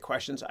answering my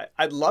questions.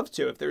 I'd love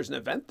to if there's an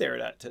event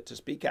there to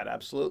speak at.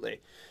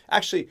 Absolutely.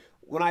 Actually,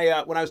 when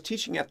I was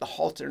teaching at the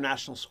Halt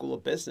International School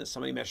of Business,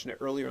 somebody mentioned it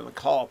earlier in the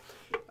call.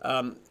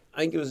 I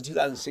think it was in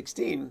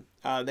 2016.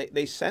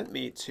 They sent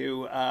me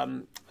to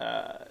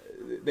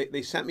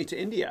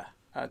India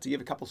to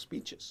give a couple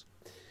speeches.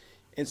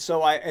 And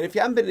so and if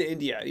you haven't been to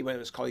India, anybody on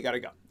this call, you got to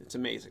go. It's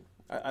amazing.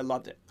 I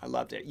loved it. I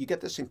loved it. You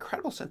get this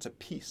incredible sense of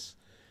peace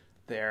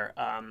there.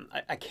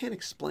 I can't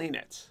explain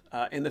it.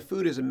 And the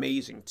food is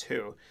amazing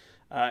too.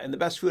 And the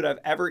best food I've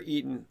ever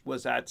eaten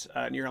was at,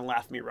 and you're going to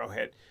laugh at me,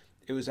 Rohit,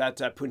 it was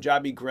at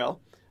Punjabi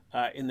Grill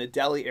in the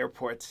Delhi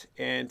airport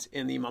and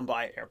in the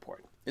Mumbai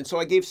airport. And so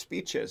I gave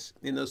speeches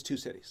in those two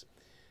cities.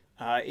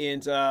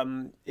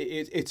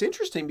 It's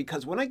interesting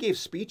because when I gave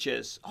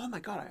speeches, oh my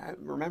God, I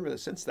remember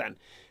this since then.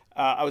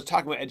 I was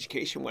talking about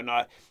education when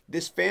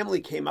this family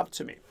came up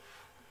to me,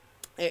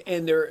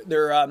 and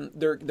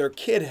their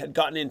kid had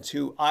gotten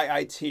into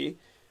IIT,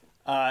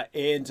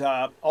 and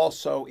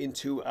also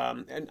into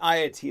and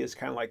IIT is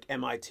kind of like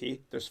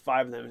MIT. There's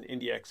 5 of them in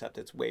India, except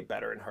it's way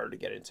better and harder to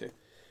get into.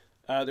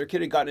 Their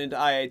kid had gotten into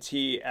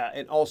IIT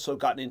and also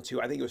gotten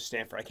into, I think it was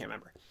Stanford. I can't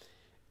remember.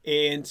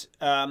 And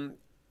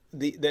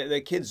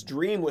the kid's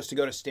dream was to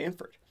go to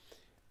Stanford.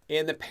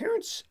 And the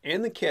parents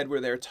and the kid were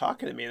there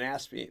talking to me and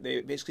asked me,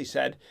 they basically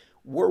said,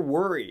 we're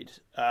worried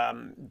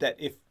that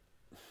if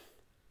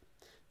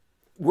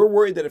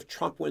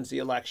Trump wins the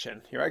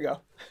election, here I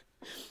go,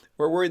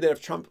 we're worried that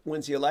if Trump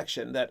wins the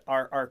election, that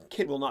our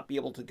kid will not be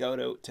able to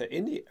go to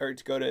India or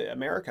to go to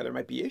America. There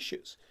might be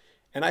issues.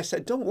 And I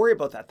said, don't worry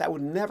about that. That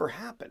would never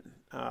happen.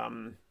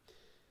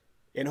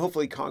 And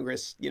hopefully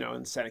Congress,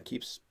 and the Senate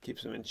keeps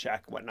them in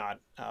check, whatnot,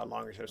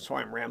 longer term.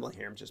 Sorry, I'm rambling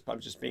here. I'm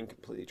just being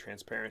completely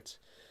transparent.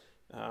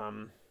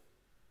 I'm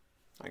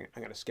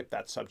going to skip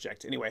that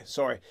subject anyway.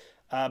 Sorry,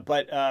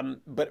 but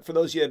for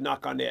those of you who have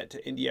not gone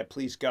to India,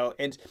 please go.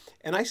 And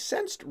I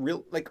sensed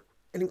an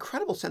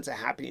incredible sense of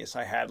happiness.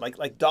 I had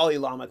like Dalai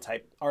Lama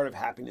type Art of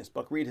Happiness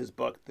book. Read his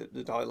book,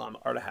 the Dalai Lama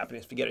Art of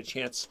Happiness, if you get a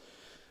chance.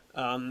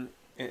 And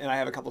I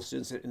have a couple of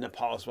students in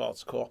Nepal as well.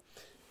 It's cool.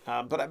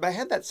 But I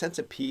had that sense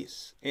of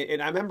peace.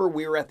 And I remember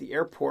we were at the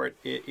airport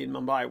in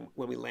Mumbai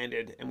when we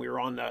landed, and we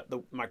were on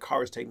my car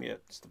was taking me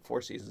to the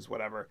Four Seasons,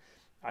 whatever.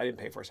 I didn't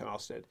pay for it, someone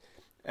else did.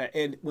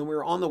 And when we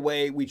were on the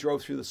way, we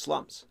drove through the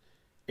slums.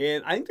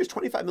 And I think there's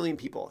 25 million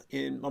people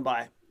in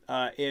Mumbai,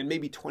 and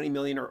maybe 20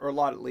 million or a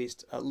lot at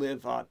least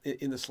live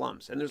in the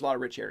slums. And there's a lot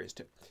of rich areas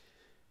too.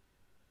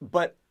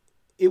 But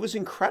it was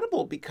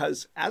incredible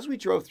because as we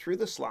drove through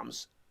the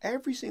slums,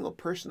 every single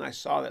person I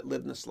saw that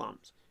lived in the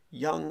slums,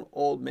 young,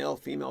 old, male,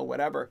 female,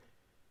 whatever,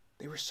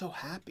 they were so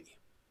happy.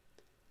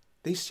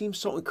 they seemed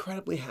so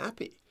incredibly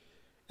happy.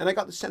 And I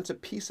got the sense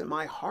of peace in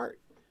my heart.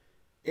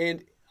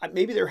 And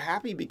maybe they're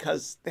happy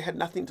because they had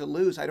nothing to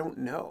lose. I don't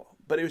know.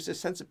 But it was a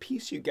sense of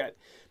peace you get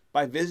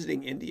by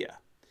visiting India.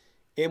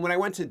 And when I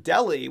went to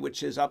Delhi,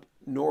 which is up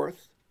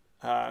north,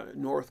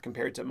 north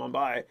compared to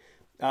Mumbai,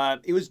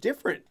 it was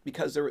different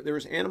because there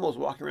was animals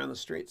walking around the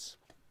streets.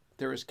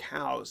 There was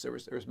cows, there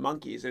was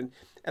monkeys. And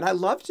I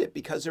loved it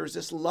because there was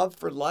this love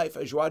for life,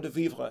 a joie de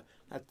vivre.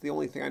 That's the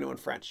only thing I know in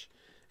French.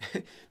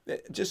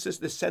 Just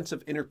this sense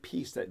of inner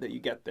peace that you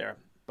get there.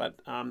 But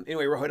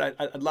anyway, Rohit,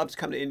 I'd love to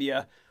come to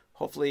India.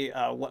 Hopefully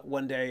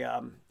one day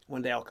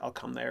I'll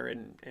come there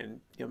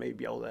and maybe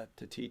be able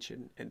to teach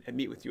and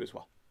meet with you as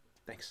well.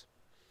 Thanks.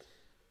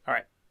 All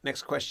right,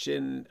 next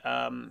question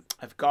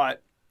I've got,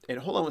 and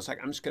hold on one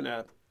second. I'm just going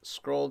to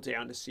scroll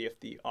down to see if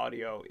the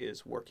audio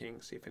is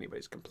working, see if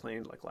anybody's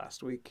complained like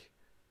last week.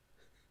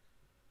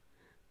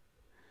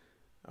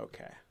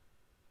 Okay,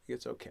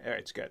 it's okay. All right,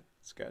 it's good.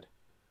 It's good.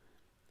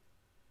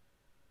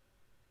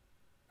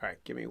 All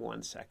right, give me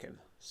 1 second.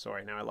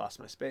 Sorry, now I lost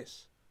my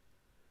space.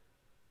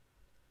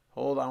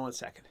 Hold on 1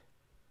 second.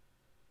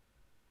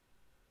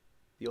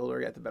 The older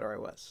I get, the better I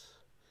was.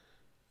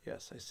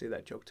 Yes, I say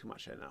that joke too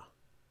much, I know.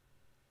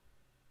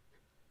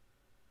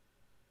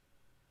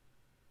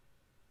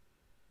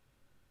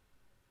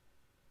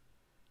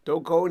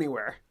 Don't go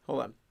anywhere.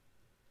 Hold on.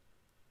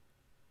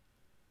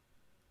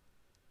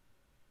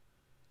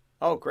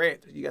 Oh,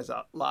 great. You guys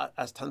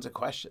asked tons of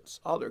questions.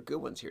 Oh, there are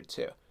good ones here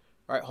too.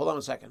 All right, hold on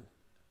 1 second.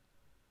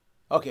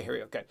 Okay, here we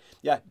go. Good.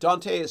 Yeah,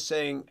 Dante is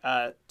saying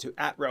to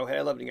 @Rohit,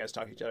 I love when you guys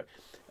talk to each other.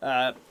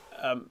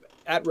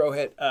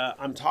 @Rohit,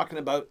 I'm talking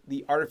about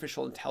the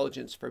artificial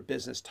intelligence for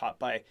business taught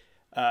by,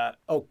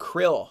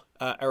 Krill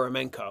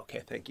Aramenko.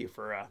 Okay, thank you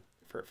for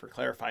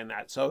clarifying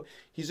that. So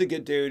he's a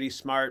good dude. He's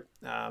smart.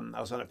 I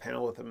was on a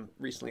panel with him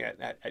recently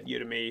at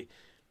Udemy.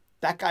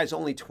 That guy's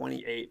only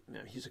 28.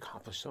 He's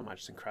accomplished so much.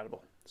 It's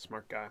incredible.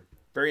 Smart guy.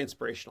 Very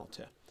inspirational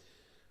too.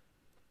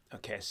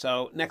 Okay,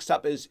 so next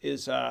up is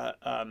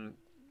Rohan.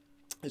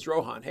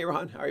 Hey,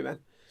 Rohan, how are you, man?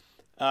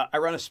 I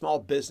run a small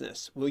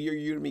business. Will your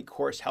Udemy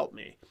course help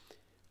me?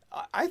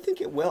 I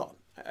think it will.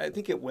 I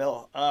think it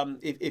will.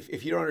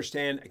 If you don't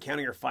understand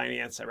accounting or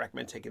finance, I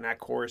recommend taking that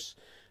course.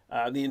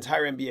 The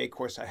entire MBA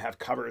course I have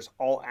covers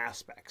all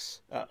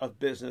aspects of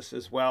business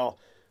as well.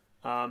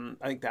 I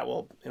think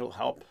it'll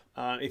help.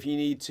 If you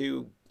need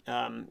to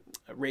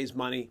raise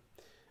money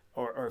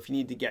or if you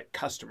need to get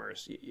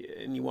customers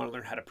and you want to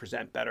learn how to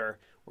present better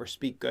or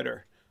speak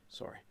gooder,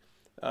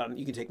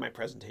 you can take my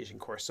presentation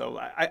course. So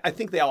I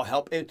think they all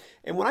help. And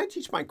when I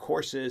teach my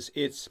courses,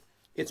 it's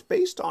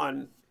based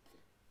on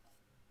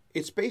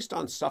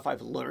stuff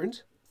I've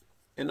learned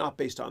and not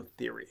based on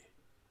theory.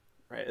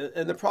 Right?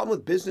 And the problem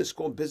with business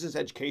school and business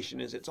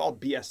education is it's all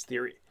BS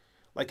theory.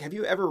 Like, have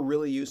you ever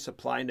really used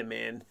supply and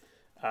demand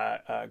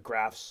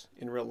graphs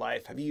in real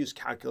life? Have you used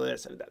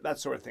calculus and that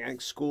sort of thing? I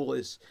think school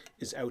is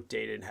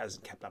outdated and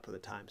hasn't kept up with the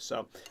times.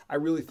 So I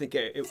really think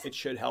it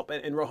should help.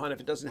 And Rohan,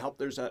 if it doesn't help,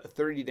 there's a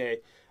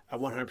 30-day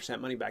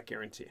 100% money back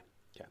guarantee.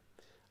 Okay.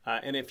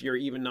 And if you're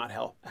even not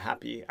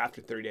happy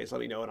after 30 days, let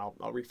me know and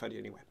I'll refund you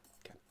anyway.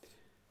 Okay.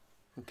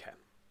 Okay.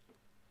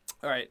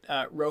 All right,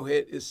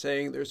 Rohit is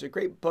saying there's a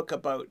great book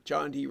about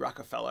John D.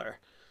 Rockefeller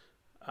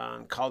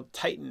called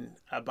Titan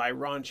by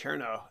Ron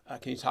Chernow.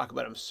 Can you talk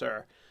about him,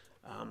 sir?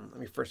 Let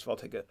me first of all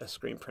take a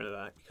screen print of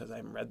that because I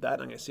haven't read that.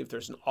 I'm going to see if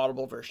there's an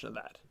audible version of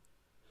that.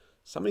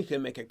 Somebody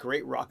can make a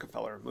great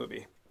Rockefeller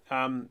movie.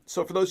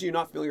 So for those of you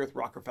not familiar with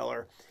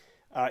Rockefeller,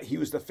 he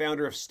was the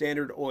founder of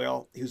Standard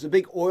Oil. He was a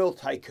big oil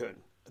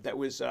tycoon that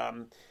was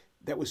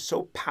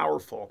so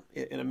powerful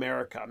in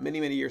America many,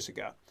 many years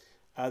ago.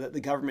 That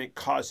the government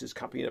caused his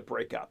company to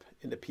break up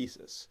into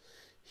pieces.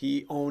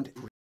 He owned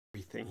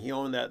everything. He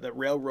owned the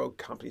railroad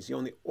companies. He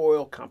owned the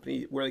oil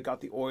company where they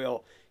got the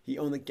oil. He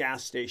owned the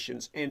gas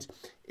stations. And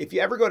if you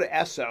ever go to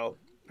Esso,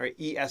 or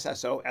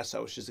ESSO,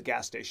 Esso, which is a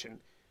gas station,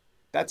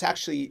 that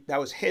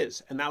was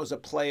his. And that was a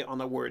play on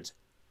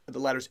the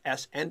letters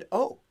S and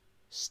O,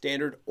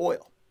 Standard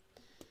Oil.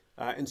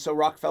 And so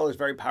Rockefeller is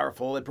very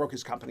powerful. It broke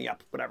his company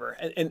up, whatever.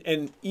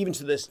 And even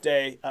to this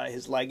day,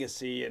 his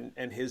legacy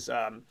and his...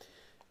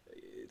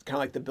 It's kind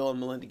of like the Bill and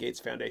Melinda Gates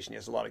Foundation. He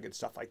has a lot of good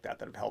stuff like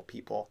that have helped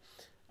people.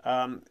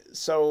 I'm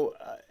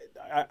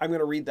going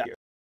to read that.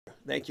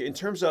 Thank you. In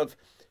terms of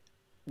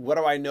what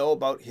do I know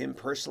about him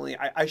personally,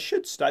 I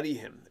should study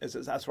him.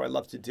 That's what I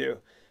love to do.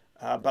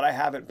 But I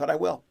haven't, but I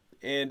will.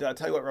 And I'll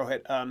tell you what,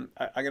 Rohit, I'm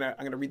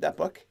gonna read that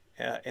book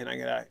and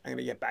I'm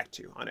gonna get back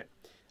to you on it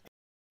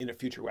in a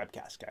future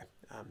webcast, guy.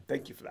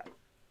 Thank you for that.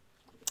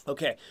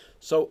 Okay,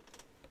 so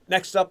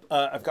next up,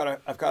 I've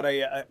got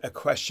a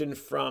question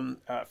from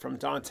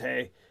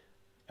Dante.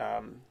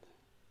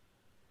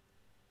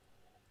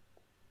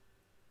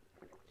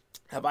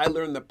 Have I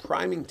learned the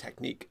priming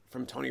technique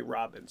from Tony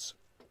Robbins?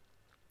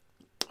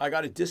 I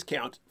got a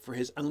discount for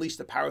his Unleash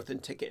the Power Within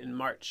ticket in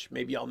March.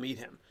 Maybe I'll meet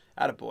him.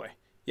 Attaboy.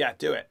 Yeah,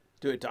 do it.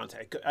 Do it,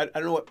 Dante. I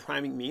don't know what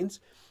priming means,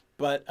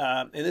 but,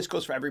 and this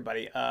goes for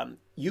everybody.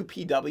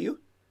 UPW,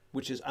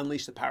 which is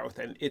Unleash the Power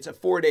Within. It's a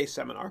 4-day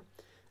seminar.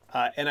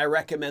 And I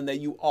recommend that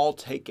you all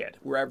take it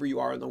wherever you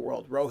are in the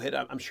world. Rohit,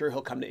 I'm sure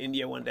he'll come to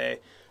India one day.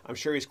 I'm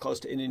sure he's close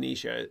to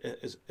Indonesia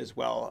as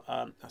well.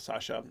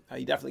 Sasha,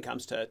 he definitely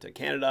comes to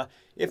Canada.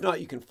 If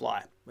not, you can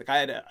fly. Like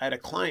I had a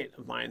client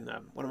of mine,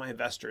 one of my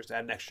investors,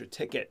 had an extra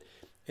ticket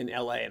in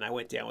LA, and I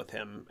went down with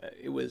him.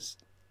 It was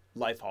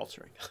life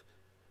altering.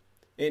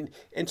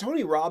 And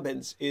Tony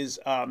Robbins is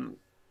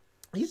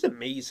he's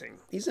amazing.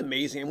 He's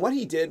amazing. And what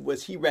he did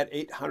was he read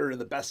 800 of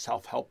the best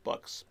self-help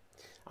books.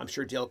 I'm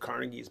sure Dale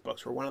Carnegie's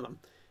books were one of them.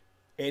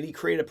 And he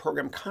created a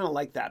program kind of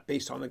like that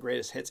based on the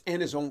greatest hits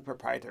and his own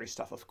proprietary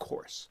stuff, of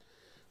course.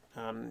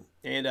 I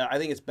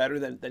think it's better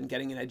than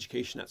getting an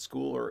education at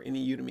school or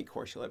any Udemy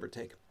course you'll ever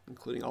take,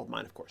 including all of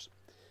mine, of course.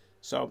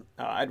 So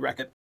I'd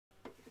recommend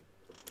it.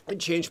 It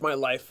changed my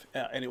life,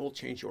 and it will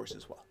change yours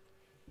as well.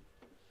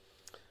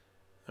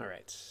 All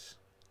right.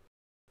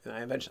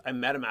 And I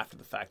met him after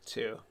the fact,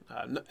 too,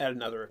 at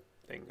another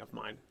thing of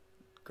mine.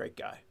 Great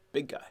guy.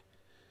 Big guy.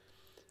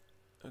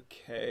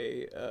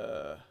 Okay.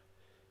 All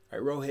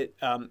right,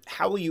 Rohit,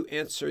 how will you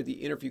answer the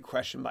interview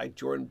question by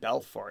Jordan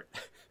Belfort?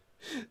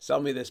 Sell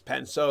me this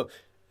pen. So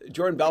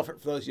Jordan Belfort,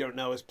 for those you don't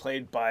know, is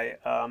played by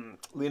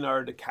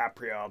Leonardo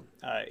DiCaprio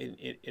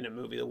in a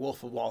movie, The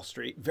Wolf of Wall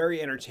Street.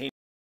 Very entertaining,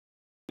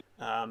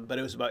 but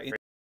it was about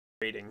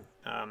trading.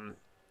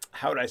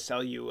 How would I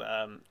sell you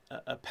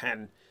a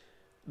pen?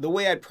 The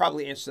way I'd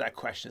probably answer that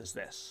question is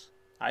this.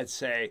 I'd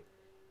say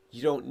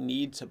you don't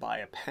need to buy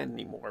a pen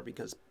anymore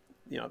because,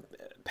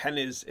 pen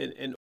is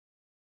an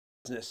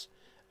business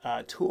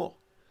tool.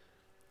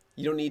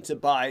 You don't need to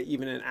buy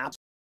even an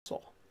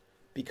Apple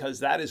because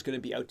that is going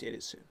to be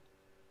outdated soon.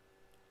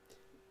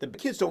 The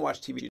kids don't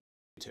watch TV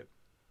YouTube,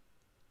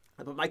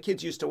 but my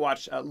kids used to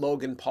watch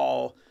Logan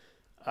Paul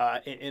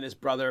and his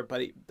brother,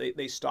 but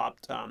they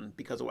stopped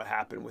because of what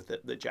happened with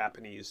the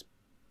Japanese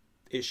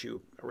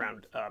issue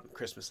around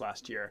Christmas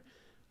last year.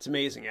 It's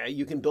amazing.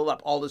 You can build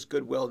up all this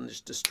goodwill and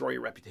just destroy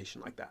your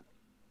reputation like that.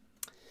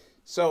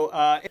 So,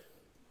 all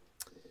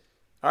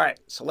right.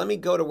 So let me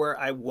go to where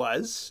I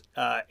was,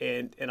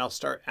 and I'll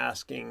start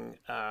asking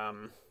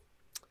answering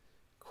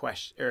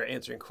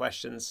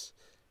questions.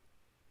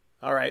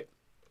 All right.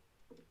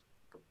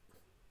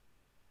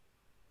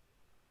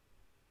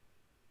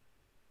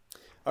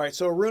 All right,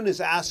 so Haroun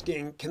is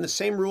asking, can the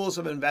same rules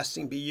of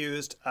investing be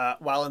used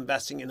while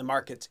investing in the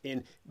markets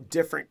in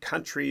different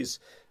countries?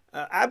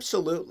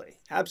 Absolutely,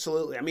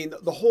 absolutely. I mean,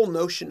 the whole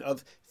notion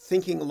of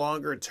thinking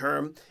longer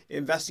term,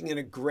 investing in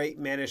a great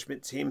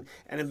management team,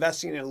 and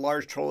investing in a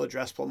large total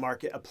addressable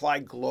market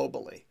apply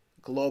globally.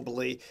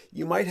 Globally,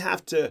 you might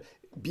have to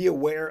be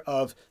aware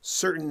of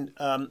certain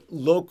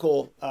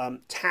local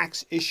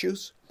tax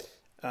issues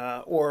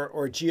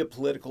or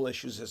geopolitical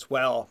issues as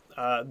well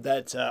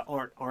that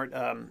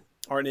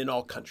aren't in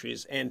all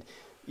countries, and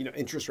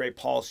interest rate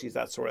policies,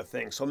 that sort of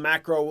thing. So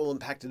macro will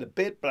impact it a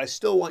bit, but I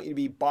still want you to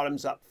be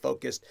bottoms up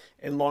focused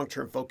and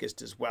long-term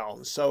focused as well.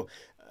 And so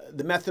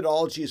the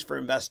methodologies for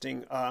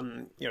investing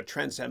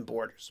transcend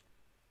borders.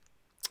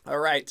 All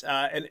right,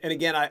 and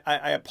again,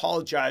 I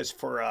apologize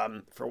for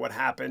what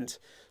happened.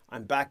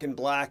 I'm back in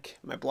black,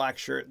 my black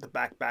shirt, the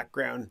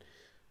background.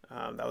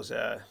 That was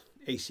a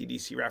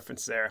AC/DC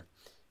reference there.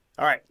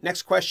 All right,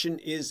 next question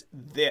is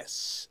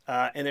this,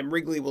 and then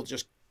Wrigley will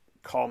just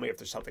call me if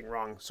there's something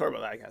wrong. Sorry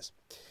about that, guys.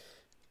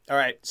 All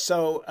right,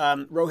 so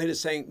Rohit is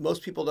saying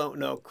most people don't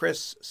know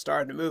Chris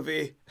starred in a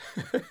movie.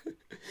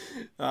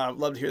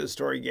 Love to hear the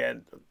story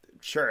again.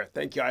 Sure,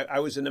 thank you. I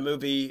was in a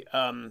movie.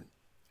 I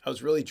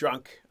was really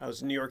drunk. I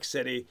was in New York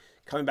City,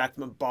 coming back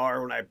from a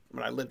bar when I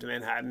lived in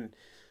Manhattan,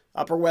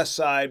 Upper West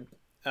Side.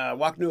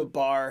 Walked into a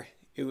bar.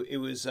 It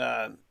was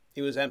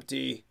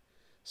empty.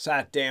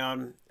 Sat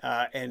down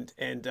and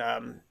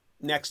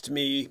next to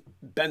me,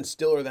 Ben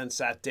Stiller then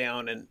sat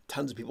down, and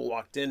tons of people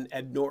walked in,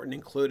 Ed Norton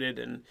included,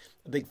 and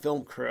a big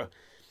film crew.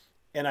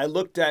 And I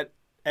looked at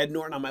Ed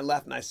Norton on my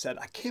left, and I said,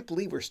 I can't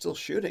believe we're still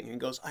shooting. And he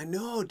goes, I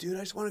know, dude, I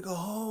just want to go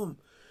home.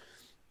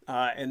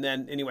 And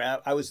then, anyway,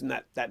 I was in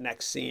that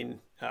next scene,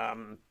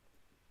 kind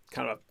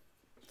of a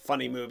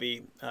funny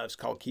movie. It's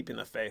called Keeping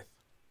the Faith.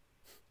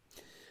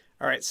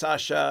 All right,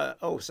 Sasha.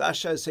 Oh,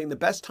 Sasha is saying the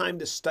best time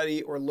to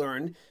study or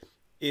learn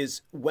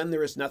is when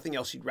there is nothing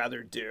else you'd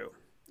rather do.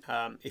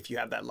 If you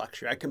have that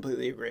luxury. I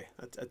completely agree.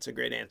 That's a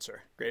great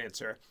answer. Great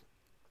answer.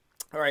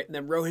 All right. And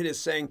then Rohit is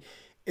saying,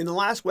 in the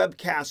last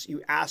webcast,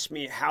 you asked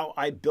me how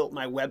I built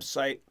my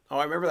website. Oh,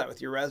 I remember that with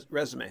your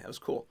resume. That was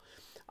cool.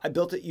 I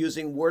built it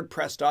using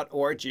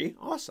WordPress.org.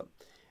 Awesome.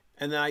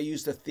 And then I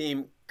used the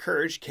theme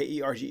Kerge,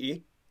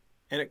 Kerge,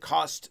 and it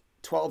cost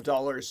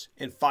 $12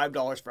 and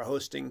 $5 for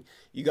hosting.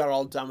 You got it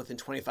all done within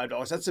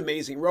 $25. That's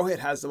amazing. Rohit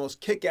has the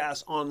most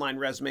kick-ass online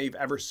resume you've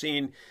ever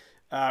seen.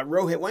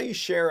 Rohit, why don't you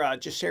share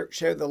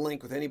the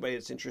link with anybody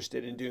that's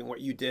interested in doing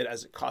what you did,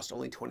 as it cost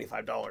only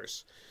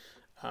 $25.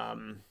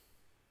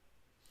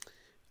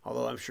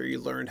 Although I'm sure you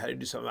learned how to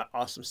do some of that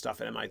awesome stuff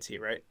at MIT,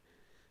 right?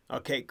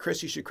 Okay,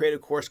 Chris, you should create a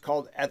course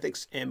called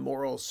Ethics and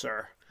Morals,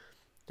 sir.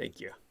 Thank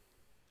you.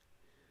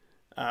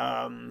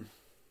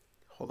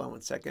 Hold on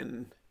one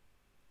second.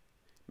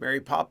 Mary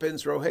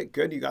Poppins, Rohit,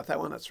 good. You got that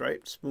one. That's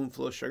right.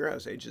 Spoonful of sugar. That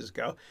was ages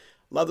ago.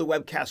 Love the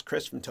webcast,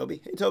 Chris from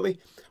Toby. Hey, Toby.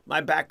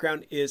 My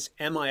background is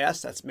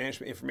MIS. That's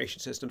Management Information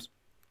Systems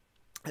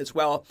as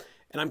well.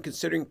 And I'm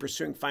considering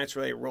pursuing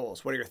finance-related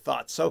roles. What are your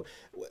thoughts? So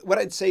what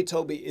I'd say,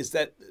 Toby, is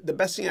that the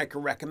best thing I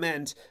can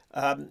recommend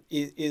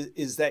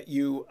is that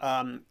you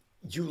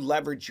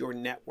leverage your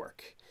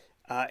network.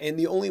 And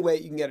the only way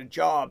you can get a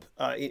job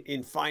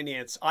in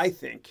finance, I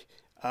think,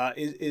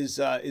 is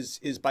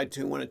by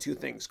doing one of two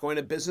things. Going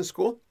to business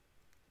school,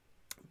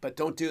 but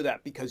don't do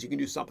that because you can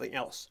do something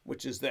else,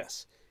 which is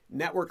this.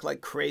 Network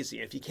like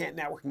crazy. If you can't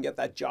network and get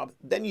that job,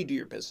 then you do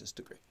your business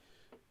degree.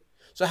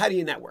 So how do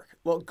you network?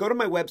 Well, go to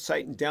my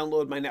website and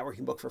download my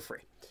networking book for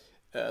free.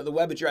 The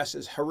web address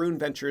is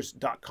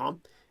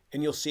harounventures.com,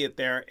 and you'll see it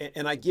there.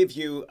 And I give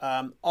you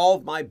all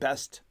of my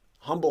best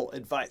humble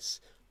advice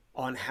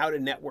on how to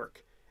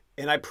network.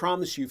 And I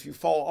promise you, if you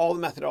follow all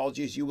the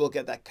methodologies, you will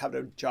get that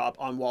coveted job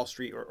on Wall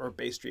Street or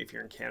Bay Street if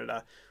you're in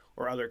Canada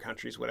or other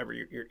countries, whatever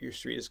your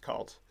street is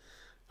called.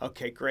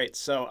 Okay, great.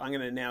 So I'm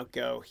going to now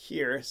go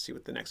here, see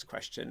what the next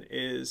question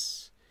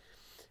is.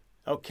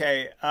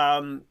 Okay.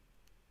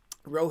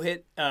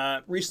 Rohit,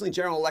 recently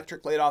General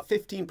Electric laid off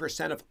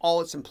 15% of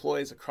all its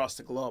employees across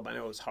the globe. I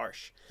know it was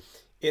harsh.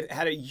 It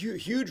had a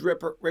huge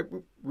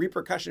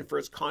repercussion for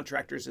its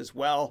contractors as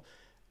well.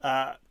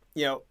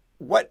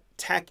 What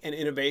tech and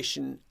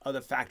innovation are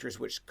the factors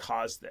which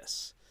caused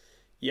this?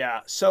 Yeah,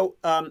 so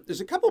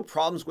there's a couple of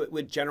problems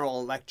with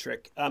General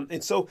Electric.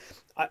 And so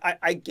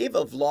I gave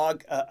a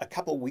vlog a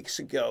couple of weeks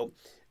ago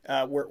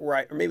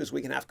or maybe it was a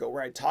week and a half ago,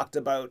 where I talked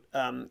about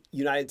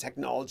United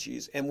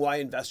Technologies and why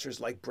investors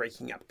like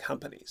breaking up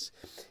companies.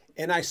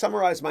 And I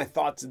summarized my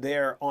thoughts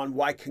there on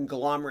why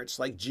conglomerates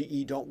like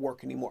GE don't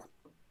work anymore.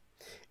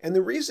 And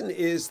the reason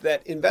is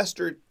that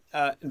investor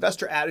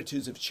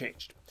attitudes have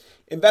changed.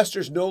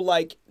 Investors no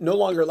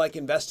longer like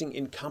investing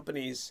in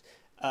companies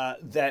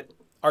that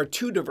are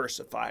too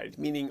diversified,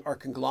 meaning are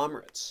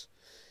conglomerates.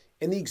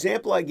 And the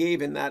example I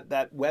gave in that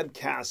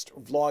webcast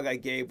vlog I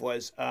gave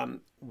was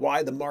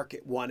why the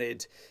market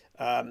wanted,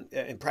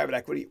 and private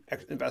equity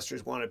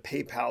investors wanted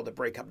PayPal to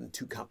break up into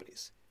two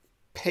companies.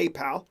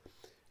 eBay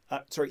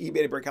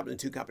to break up into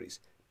two companies,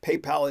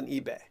 PayPal and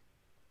eBay.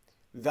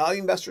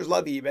 Value investors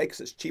love eBay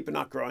because it's cheap and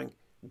not growing.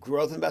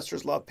 Growth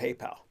investors love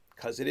PayPal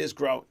because it is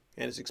growing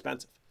and it's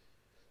expensive.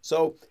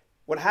 So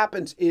what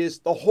happens is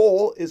the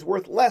whole is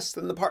worth less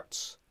than the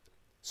parts.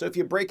 So if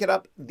you break it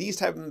up, these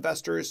type of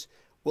investors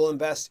will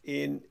invest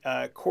in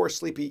core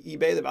sleepy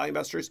eBay, the value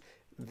investors.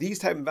 These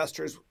type of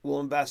investors will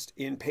invest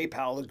in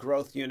PayPal, the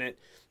growth unit,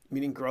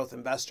 meaning growth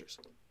investors.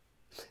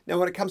 Now,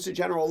 when it comes to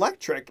General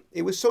Electric,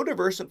 it was so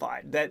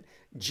diversified that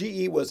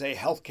GE was a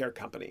healthcare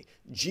company.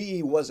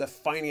 GE was a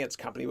finance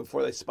company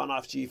before they spun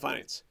off GE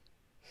Finance.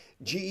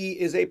 GE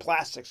is a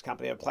plastics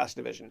company, a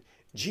plastic division.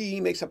 GE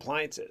makes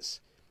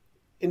appliances.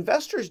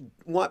 Investors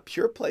want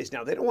pure plays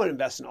now. They don't want to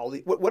invest in all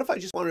the. What if I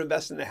just want to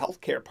invest in the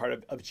healthcare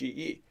part of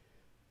GE?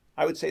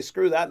 I would say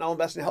screw that and I'll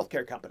invest in a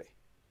healthcare company.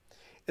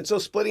 And so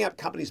splitting up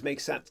companies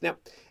makes sense. Now,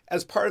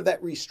 as part of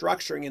that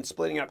restructuring and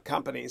splitting up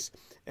companies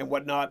and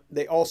whatnot,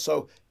 they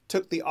also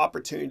took the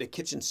opportunity to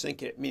kitchen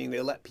sink it, meaning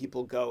they let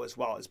people go as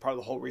well as part of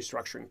the whole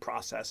restructuring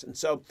process. And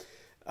so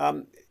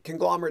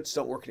conglomerates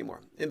don't work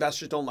anymore.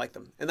 Investors don't like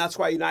them. And that's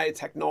why United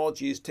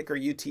Technologies, ticker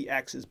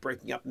UTX, is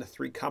breaking up into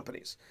three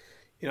companies.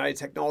 United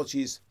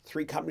Technologies,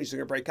 three companies are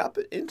going to break up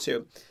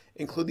into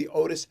include the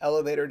Otis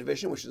Elevator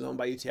Division, which is owned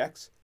by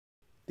UTX,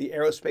 the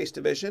Aerospace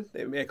Division,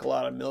 they make a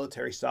lot of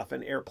military stuff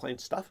and airplane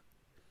stuff,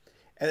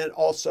 and then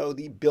also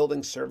the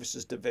Building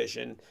Services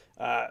Division,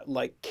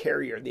 like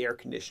Carrier, the air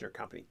conditioner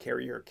company,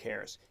 Carrier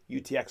Cares.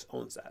 UTX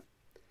owns that.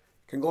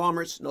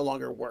 Conglomerates no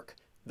longer work.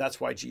 That's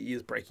why GE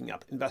is breaking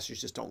up. Investors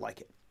just don't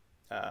like it.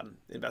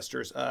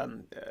 Investors,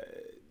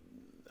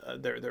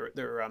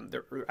 their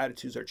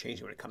attitudes are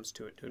changing when it comes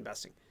to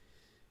investing.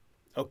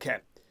 Okay,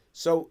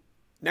 so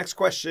next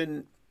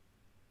question.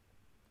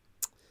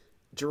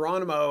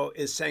 Geronimo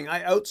is saying,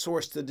 I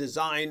outsourced the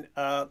design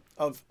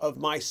of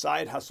my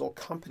side hustle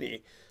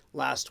company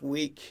last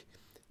week.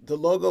 The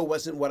logo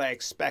wasn't what I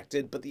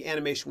expected, but the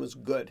animation was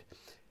good.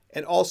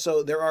 And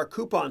also, there are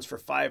coupons for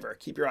Fiverr.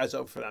 Keep your eyes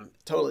open for them.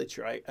 Totally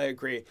true. I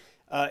agree.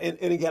 And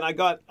again, I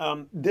got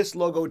this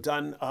logo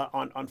done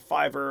on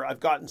Fiverr. I've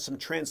gotten some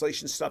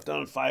translation stuff done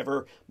on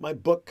Fiverr. My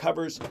book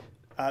covers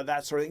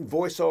that sort of thing.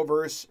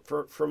 Voiceovers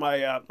for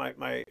my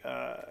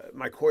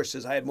my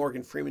courses. I had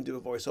Morgan Freeman do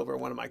a voiceover in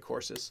one of my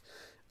courses.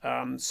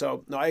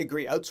 So no, I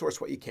agree.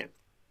 Outsource what you can.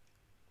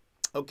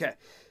 Okay.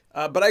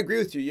 But I agree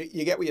with you.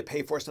 You get what you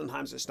pay for.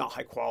 Sometimes it's not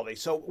high quality.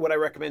 So what I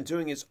recommend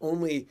doing is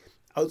only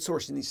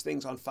outsourcing these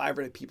things on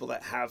Fiverr to people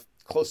that have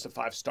close to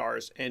 5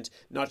 stars and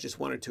not just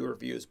 1 or 2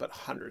 reviews, but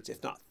hundreds,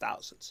 if not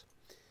thousands.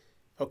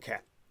 Okay.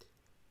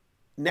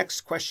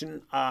 Next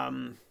question.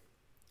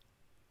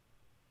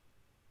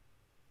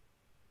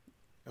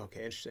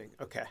 Okay, interesting.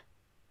 Okay.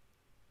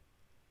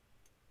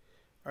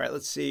 All right,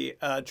 let's see.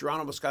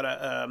 Geronimo's got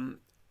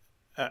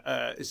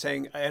is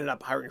saying, I ended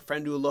up hiring a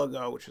friend to do a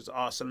logo, which was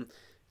awesome.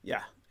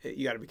 Yeah,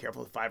 you got to be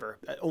careful with Fiverr.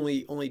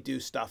 Only do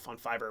stuff on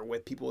Fiverr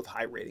with people with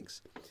high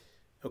ratings.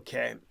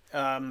 Okay.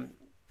 All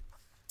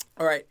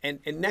right. And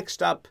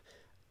next up,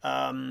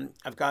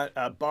 I've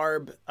got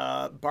Barb.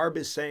 Barb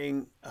is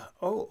saying,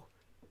 I'm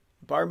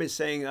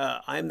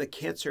the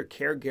cancer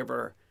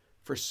caregiver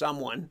for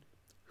someone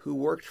who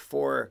worked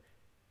for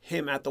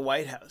him at the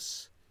White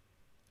House.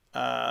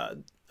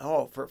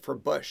 For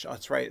Bush. Oh,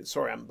 that's right.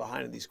 Sorry, I'm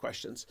behind in these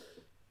questions.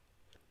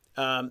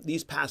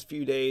 These past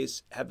few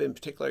days have been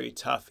particularly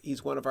tough.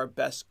 He's one of our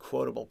best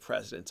quotable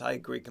presidents. I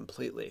agree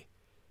completely.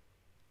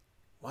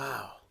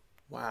 Wow.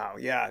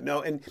 Yeah.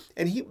 No. And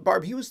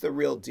Barb, he was the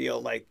real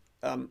deal. Like,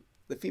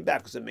 the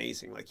feedback was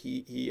amazing. Like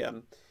he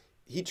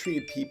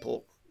treated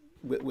people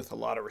with a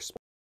lot of respect.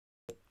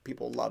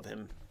 People loved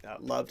him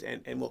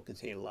and will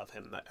continue to love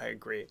him. I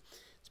agree.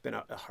 It's been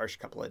a harsh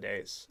couple of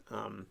days.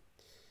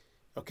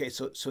 Okay.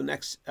 So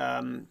next,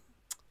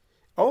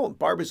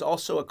 Barb is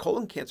also a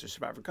colon cancer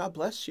survivor. God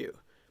bless you.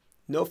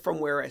 Know from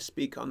where I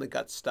speak on the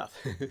gut stuff.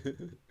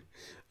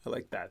 I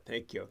like that.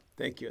 Thank you.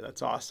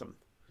 That's awesome.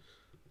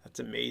 That's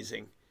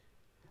amazing.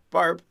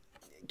 Barb,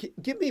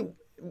 give me,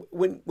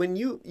 when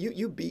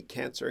you beat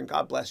cancer, and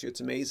God bless you,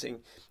 it's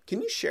amazing.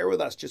 Can you share with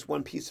us just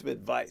one piece of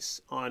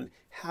advice on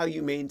how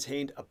you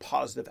maintained a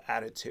positive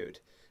attitude?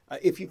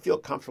 If you feel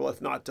comfortable,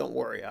 if not, don't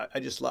worry. I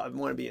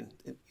want to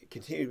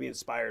continue to be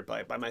inspired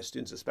by my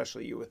students,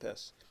 especially you with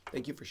this.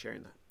 Thank you for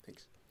sharing that.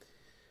 Thanks.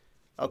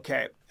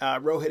 Okay,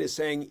 Rohit is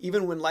saying,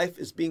 even when life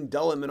is being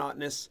dull and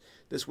monotonous,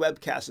 this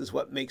webcast is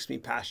what makes me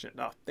passionate.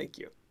 Oh, thank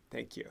you.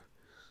 Thank you,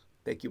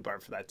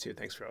 Barb, for that too.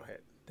 Thanks,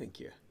 Rohit. Thank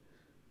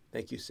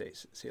you,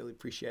 Saley,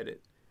 appreciate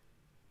it.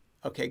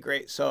 Okay,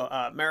 great. So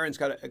Marin's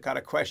got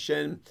a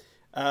question.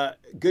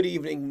 Good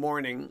evening,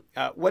 morning.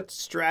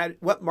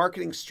 What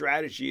marketing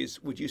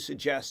strategies would you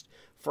suggest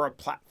for a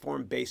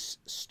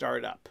platform-based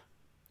startup?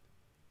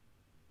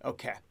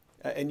 Okay,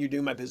 and you're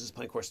doing my business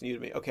plan course in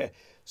Udemy. Okay,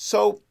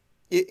 so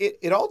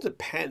it all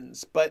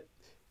depends, but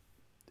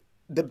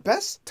the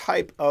best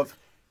type of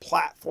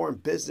platform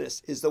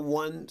business is the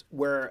one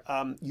where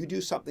you do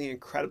something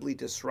incredibly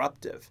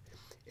disruptive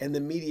and the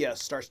media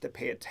starts to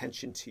pay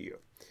attention to you.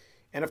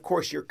 And of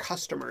course, your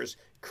customers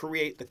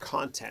create the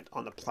content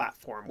on the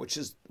platform, which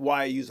is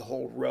why I use the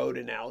whole road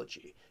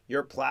analogy.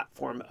 Your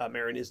platform,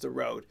 Marin, is the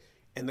road,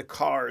 and the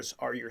cars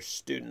are your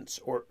students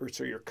or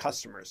your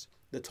customers.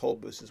 The toll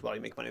booths as well.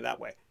 You make money that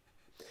way.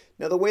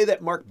 Now, the way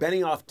that Mark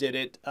Benioff did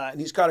it, and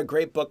he's got a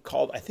great book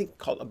called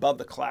Above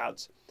the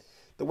Clouds.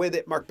 The way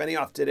that Mark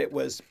Benioff did it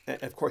was,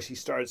 of course, he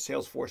started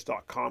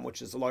Salesforce.com,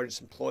 which is the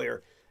largest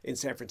employer in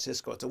San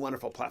Francisco. It's a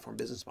wonderful platform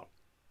business model.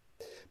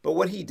 But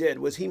what he did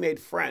was he made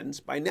friends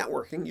by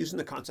networking using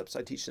the concepts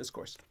I teach in this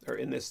course or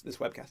in this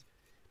webcast.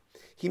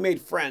 He made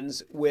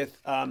friends with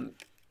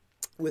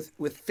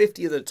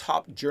 50 of the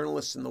top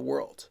journalists in the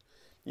world.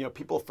 You know,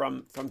 people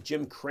from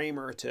Jim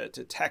Cramer to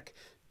tech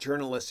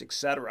journalists,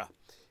 etc.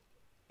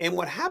 And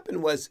what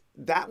happened was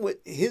that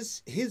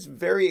his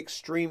very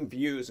extreme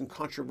views and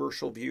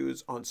controversial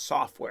views on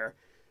software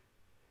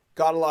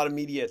got a lot of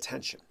media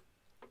attention,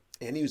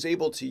 and he was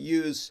able to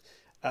use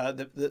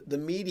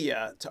the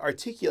media to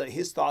articulate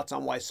his thoughts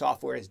on why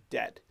software is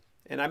dead.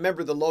 And I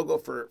remember the logo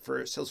for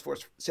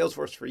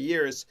Salesforce for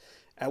years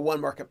at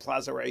One Market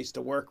Plaza, where I used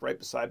to work right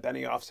beside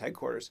Benioff's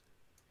headquarters,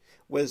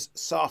 was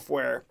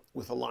software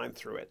with a line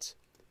through it.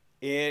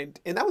 And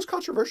that was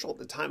controversial at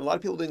the time. A lot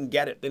of people didn't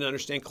get it. They didn't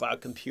understand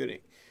cloud computing.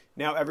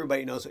 Now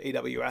everybody knows what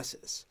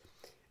AWS is.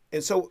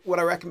 And so what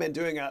I recommend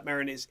doing,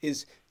 Marin,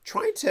 is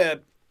trying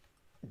to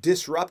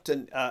disrupt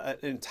an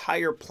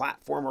entire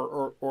platform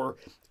or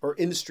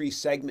industry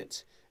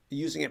segment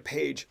using a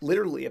page,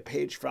 literally a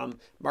page from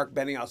Mark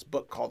Benioff's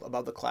book called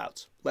Above the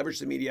Clouds. Leverage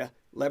the media,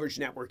 leverage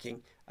networking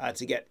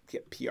to get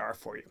PR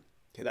for you.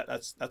 Okay,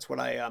 that's what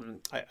I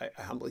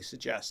humbly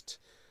suggest.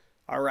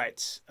 All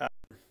right.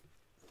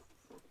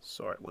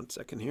 Sorry, 1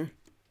 second here.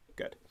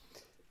 Good.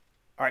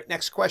 All right,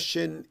 next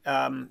question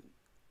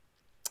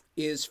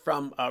is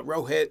from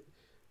Rohit.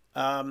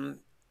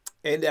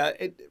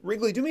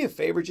 Wrigley, do me a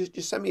favor, just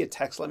send me a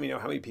text. Let me know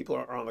how many people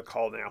are on the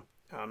call now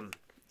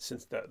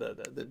since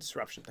the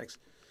disruption. Thanks.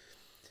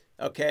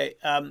 Okay,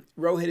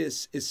 Rohit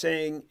is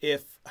saying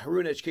if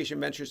Haroun Education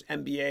Ventures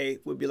MBA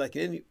would be like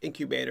an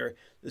incubator,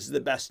 this is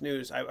the best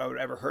news I would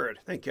ever heard.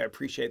 Thank you, I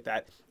appreciate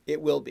that.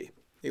 It will be.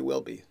 It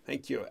will be.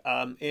 Thank you.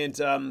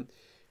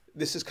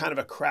 This is kind of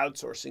a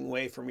crowdsourcing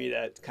way for me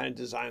to kind of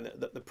design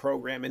the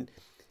program. And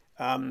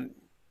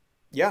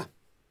yeah,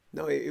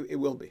 no, it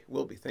will be.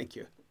 Will be. Thank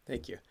you.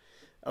 Thank you.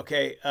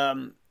 Okay.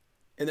 And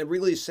then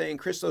Wrigley is saying,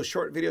 Chris, those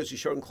short videos you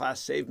showed in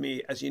class saved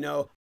me. As you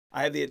know,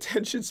 I have the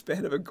attention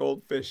span of a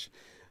goldfish.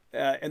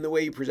 And the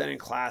way you present in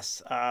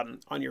class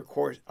on your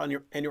course, on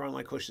your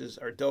online courses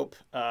are dope.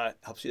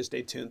 Helps you to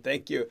stay tuned.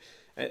 Thank you.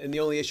 And the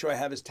only issue I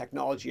have is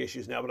technology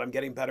issues now, but I'm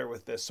getting better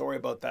with this. Sorry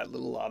about that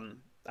little,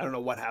 I don't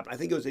know what happened. I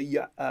think it was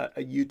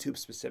a YouTube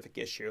specific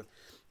issue.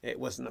 It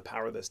wasn't the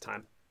power this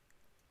time.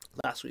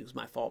 Last week was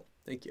my fault.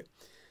 Thank you.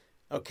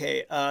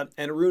 Okay, and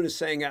Haroun is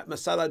saying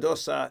masala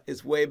dosa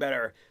is way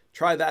better.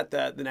 Try that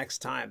the next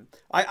time.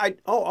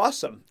 Oh,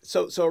 awesome.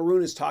 So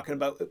Haroun is talking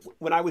about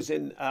when I was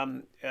in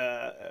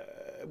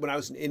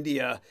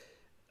India.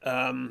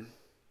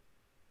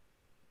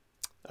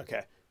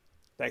 Okay,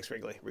 thanks,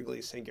 Wrigley. Wrigley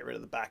is saying get rid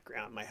of the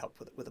background. Might help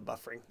with the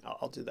buffering.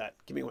 I'll do that.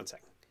 Give me 1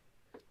 second.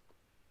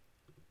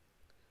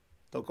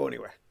 Don't go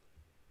anywhere.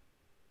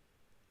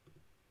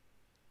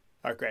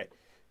 All right, great.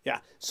 Yeah.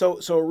 So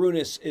Haroun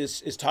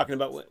is talking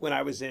about when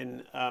I was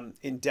in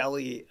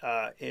Delhi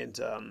and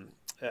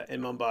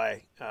in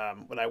Mumbai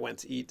when I went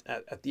to eat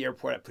at the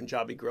airport at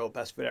Punjabi Grill,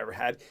 best food I ever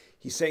had.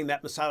 He's saying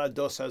that masala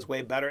dosa is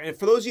way better. And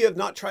for those of you who have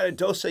not tried a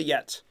dosa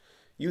yet,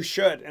 you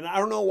should. And I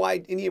don't know why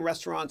Indian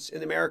restaurants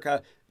in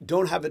America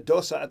don't have a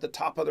dosa at the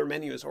top of their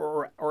menus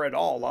or at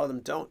all. A lot of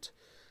them don't.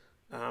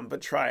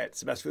 But try it. It's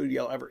the best food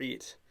you'll ever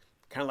eat.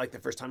 Kind of like the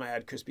first time I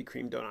had Krispy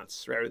Kreme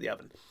donuts right out of the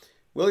oven.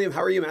 William,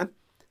 how are you, man?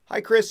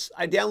 Hi, Chris.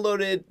 I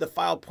downloaded the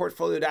file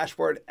portfolio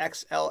dashboard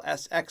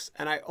XLSX,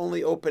 and I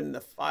only opened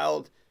the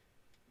file,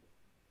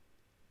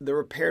 the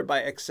repaired by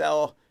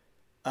Excel.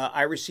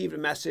 I received a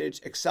message.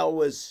 Excel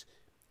was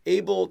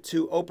able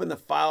to open the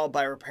file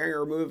by repairing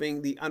or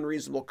removing the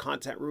unreasonable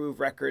content, remove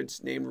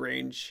records, named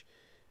range.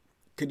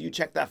 Could you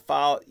check that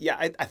file? Yeah,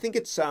 I think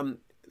it's, I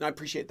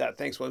appreciate that.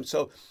 Thanks, William.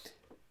 So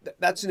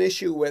that's an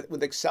issue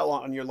with Excel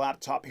on your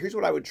laptop. Here's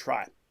what I would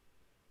try.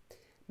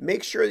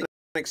 Make sure that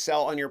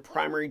Excel on your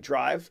primary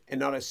drive and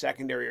not a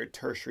secondary or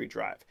tertiary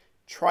drive.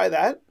 Try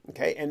that,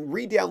 okay, and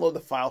re-download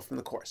the file from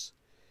the course.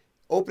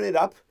 Open it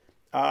up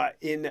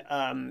in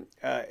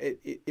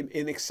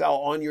Excel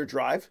on your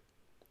drive,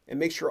 and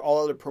make sure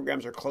all other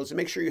programs are closed. And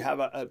make sure you have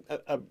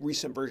a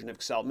recent version of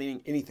Excel,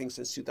 meaning anything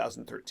since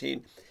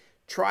 2013.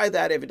 Try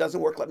that. If it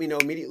doesn't work, let me know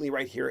immediately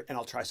right here, and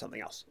I'll try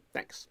something else.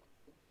 Thanks.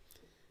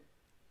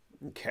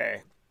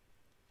 Okay.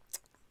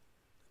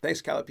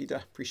 Thanks,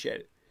 Kalapita.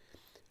 Appreciate it.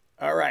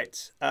 All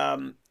right.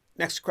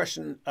 Next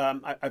question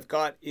I've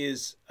got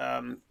is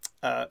from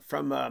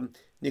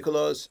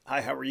Nicolos.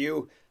 Hi, how are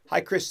you?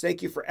 Hi, Chris.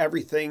 Thank you for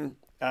everything.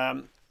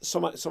 So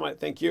much.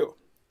 Thank you.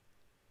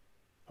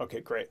 Okay,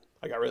 great.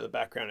 I got rid of the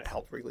background. It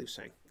helped Wrigley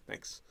saying.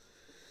 Thanks.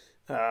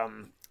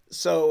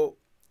 So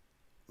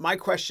my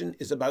question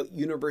is about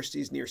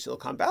universities near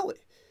Silicon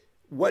Valley.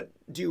 What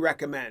do you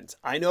recommend?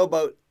 I know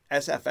about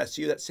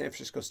SFSU, that's San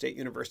Francisco State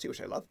University,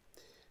 which I love,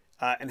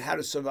 and how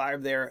to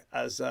survive there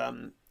as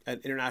an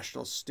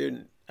international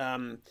student.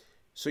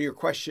 So your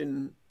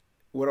question,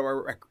 what do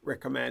I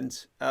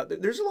recommend?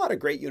 There's a lot of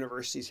great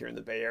universities here in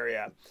the Bay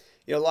Area.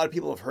 You know, a lot of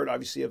people have heard,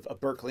 obviously, of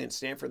Berkeley and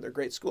Stanford. They're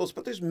great schools,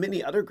 but there's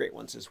many other great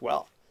ones as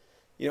well.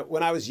 You know,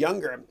 when I was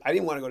younger, I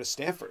didn't want to go to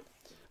Stanford.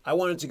 I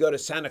wanted to go to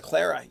Santa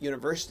Clara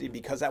University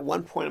because at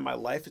one point in my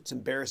life, it's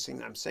embarrassing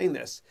that I'm saying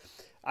this,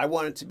 I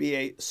wanted to be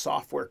a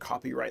software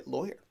copyright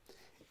lawyer.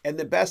 And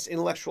the best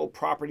intellectual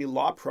property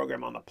law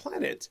program on the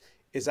planet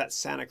is at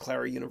Santa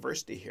Clara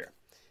University here.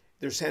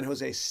 There's San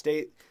Jose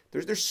State.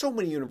 There's so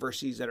many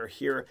universities that are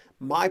here.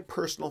 My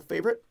personal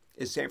favorite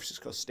is San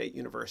Francisco State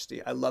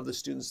University. I love the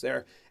students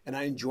there, and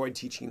I enjoyed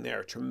teaching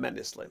there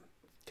tremendously.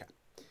 Okay.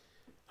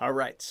 All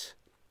right.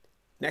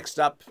 Next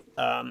up,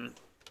 I've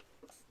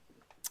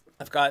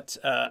got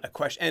a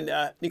question.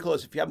 And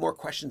Nicholas, if you have more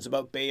questions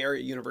about Bay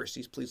Area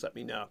universities, please let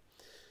me know.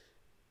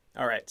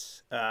 All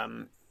right.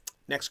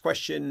 Next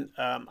question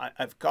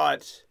I've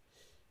got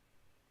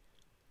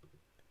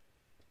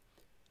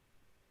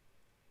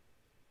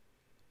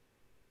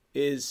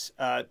is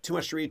too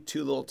much to read,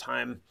 too little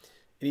time.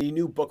 Any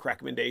new book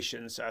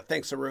recommendations?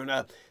 Thanks,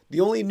 Haroun.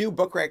 The only new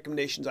book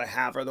recommendations I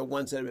have are the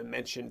ones that have been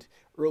mentioned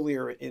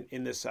earlier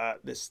in this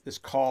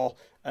call,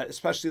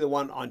 especially the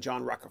one on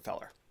John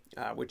Rockefeller,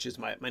 which is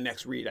my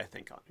next read, I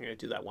think. I'm going to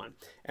do that one.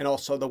 And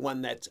also the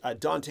one that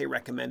Dante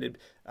recommended,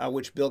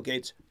 which Bill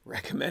Gates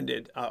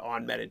recommended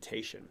on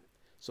meditation.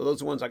 So those are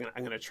the ones I'm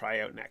going to try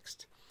out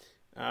next.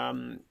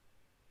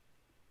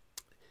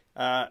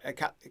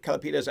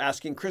 Calipita is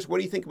asking, Chris, what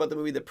do you think about the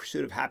movie The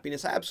Pursuit of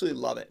Happiness? I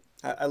absolutely love it.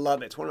 I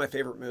love it. It's one of my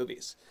favorite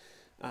movies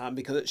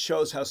because it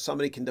shows how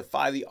somebody can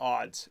defy the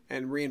odds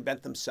and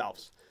reinvent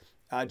themselves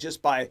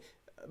just by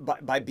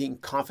being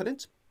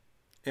confident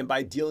and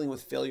by dealing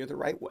with failure the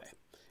right way.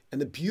 And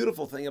the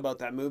beautiful thing about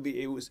that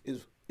movie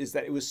is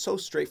that it was so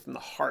straight from the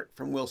heart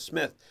from Will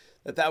Smith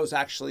that was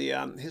actually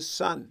his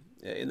son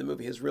in the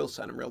movie, his real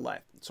son in real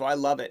life. So I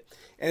love it.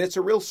 And it's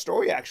a real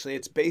story, actually.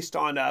 It's based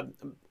on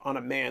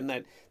a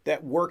man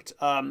that worked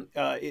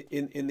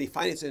in the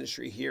finance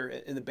industry here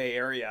in the Bay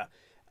Area.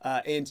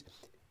 And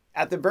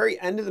at the very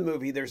end of the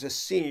movie, there's a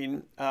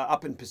scene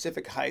up in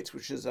Pacific Heights,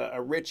 which is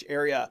a rich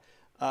area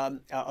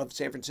of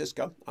San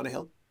Francisco on a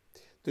hill.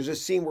 There's a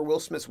scene where Will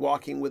Smith's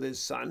walking with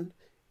his son,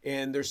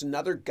 and there's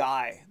another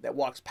guy that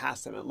walks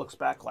past him and looks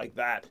back like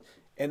that.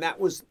 And that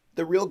was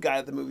the real guy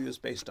that the movie was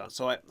based on.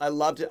 So I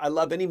loved it. I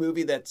love any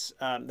movie that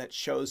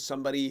shows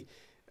somebody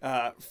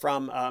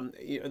from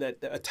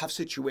a tough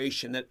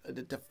situation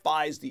that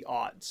defies the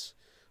odds.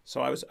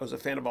 So I was a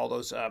fan of all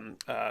those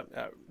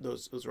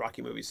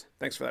Rocky movies.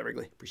 Thanks for that,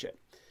 Wrigley. Appreciate it.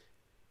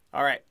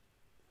 All right.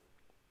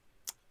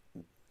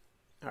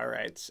 All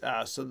right.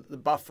 So the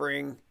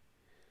buffering.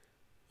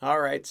 All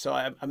right. So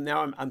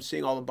I'm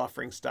seeing all the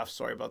buffering stuff.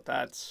 Sorry about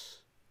that.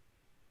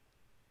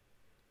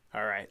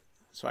 All right.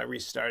 So I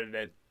restarted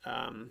it.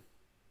 All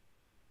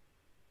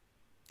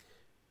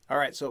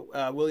right.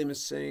 So William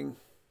is saying.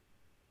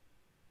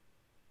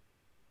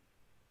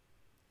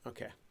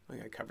 Okay. I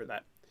think I covered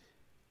that.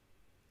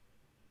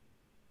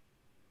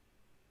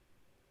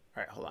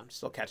 All right. Hold on. I'm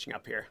still catching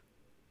up here.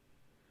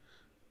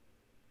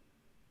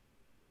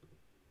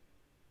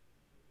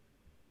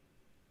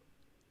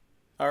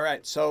 All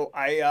right, so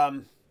let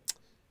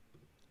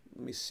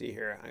me see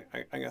here.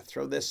 I'm going to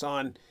throw this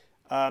on.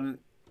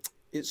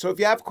 So if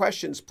you have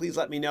questions, please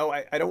let me know.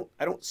 I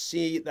don't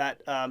see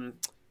that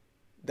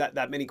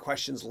that many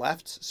questions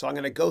left, so I'm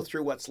going to go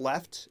through what's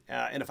left.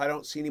 And if I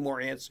don't see any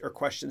more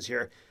questions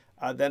here,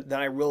 then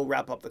I will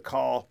wrap up the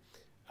call.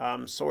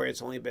 Sorry,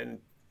 it's only been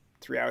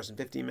 3 hours and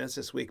 15 minutes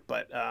this week,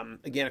 but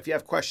again, if you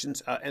have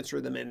questions,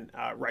 answer them in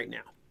right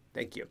now.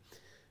 Thank you.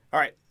 All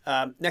right.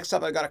 Next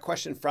up, I got a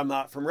question from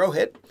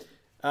Rohit.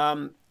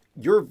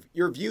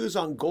 Your views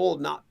on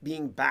gold not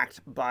being backed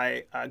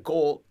by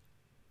gold.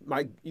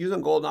 My views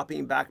on gold not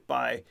being backed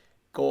by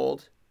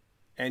gold,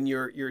 and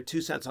your 2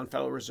 cents on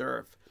Federal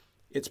Reserve.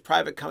 It's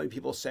private company.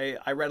 People say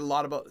I read a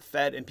lot about the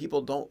Fed, and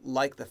people don't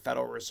like the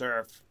Federal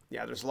Reserve.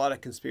 Yeah, there's a lot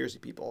of conspiracy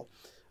people.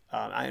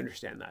 I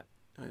understand that.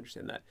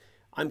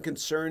 I'm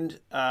concerned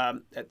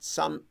that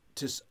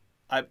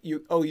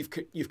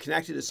you've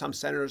connected to some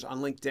senators on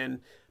LinkedIn,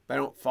 but I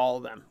don't follow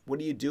them. What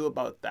do you do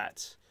about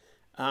that?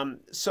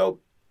 So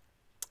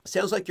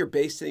sounds like you're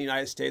based in the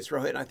United States,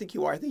 Rohit, and I think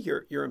you are. I think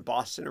you're in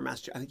Boston or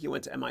Massachusetts. I think you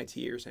went to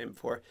MIT or something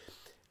before.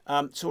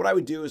 So what I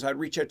would do is I'd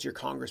reach out to your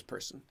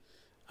congressperson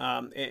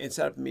and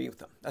set up a meeting with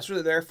them. That's what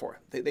they're there for.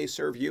 They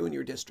serve you in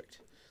your district.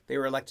 They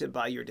were elected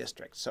by your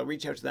district. So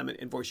reach out to them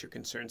and voice your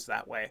concerns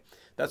that way.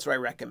 That's what I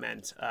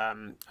recommend.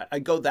 I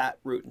go that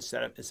route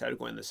instead of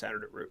going the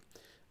senator route.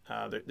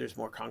 There's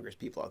more Congress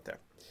people out there.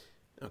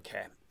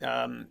 Okay.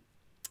 And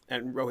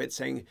Rohit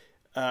saying,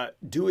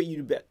 do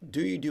you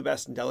do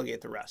best and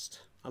delegate the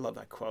rest. I love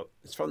that quote.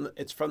 It's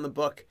from the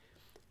book,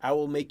 I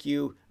Will Make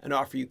You an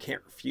Offer You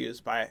Can't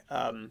Refuse by,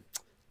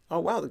 oh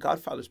wow, The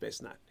Godfather's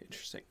based on that.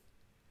 Interesting.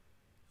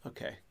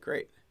 Okay,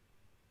 great.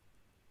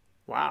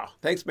 Wow.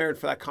 Thanks, Marin,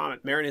 for that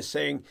comment. Marin is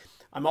saying,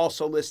 I'm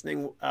also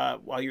listening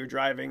while you're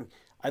driving.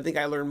 I think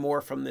I learned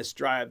more from this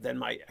drive than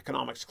my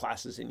economics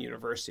classes in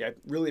university. I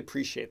really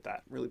appreciate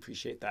that.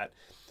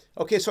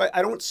 Okay, so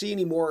I don't see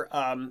any more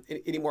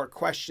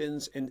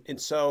questions.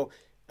 And so,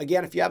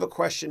 again, if you have a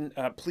question,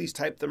 please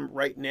type them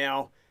right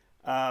now.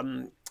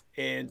 I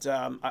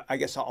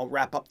guess I'll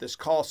wrap up this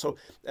call. So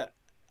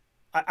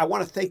I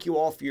want to thank you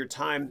all for your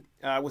time.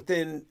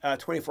 Within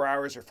 24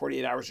 hours or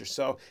 48 hours or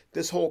so,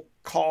 this whole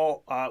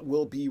call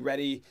will be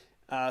ready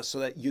so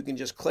that you can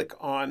just click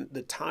on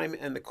the time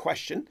and the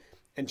question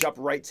and jump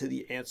right to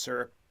the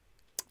answer.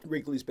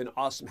 Wrigley's been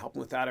awesome helping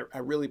with that. I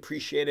really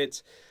appreciate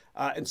it.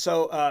 And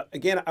so,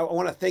 again, I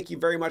want to thank you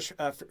very much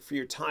for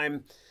your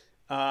time.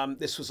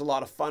 This was a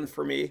lot of fun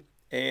for me,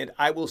 and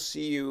I will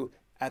see you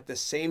at the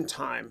same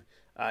time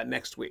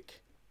next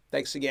week.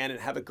 Thanks again, and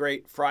have a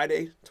great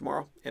Friday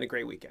tomorrow and a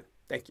great weekend.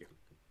 Thank you.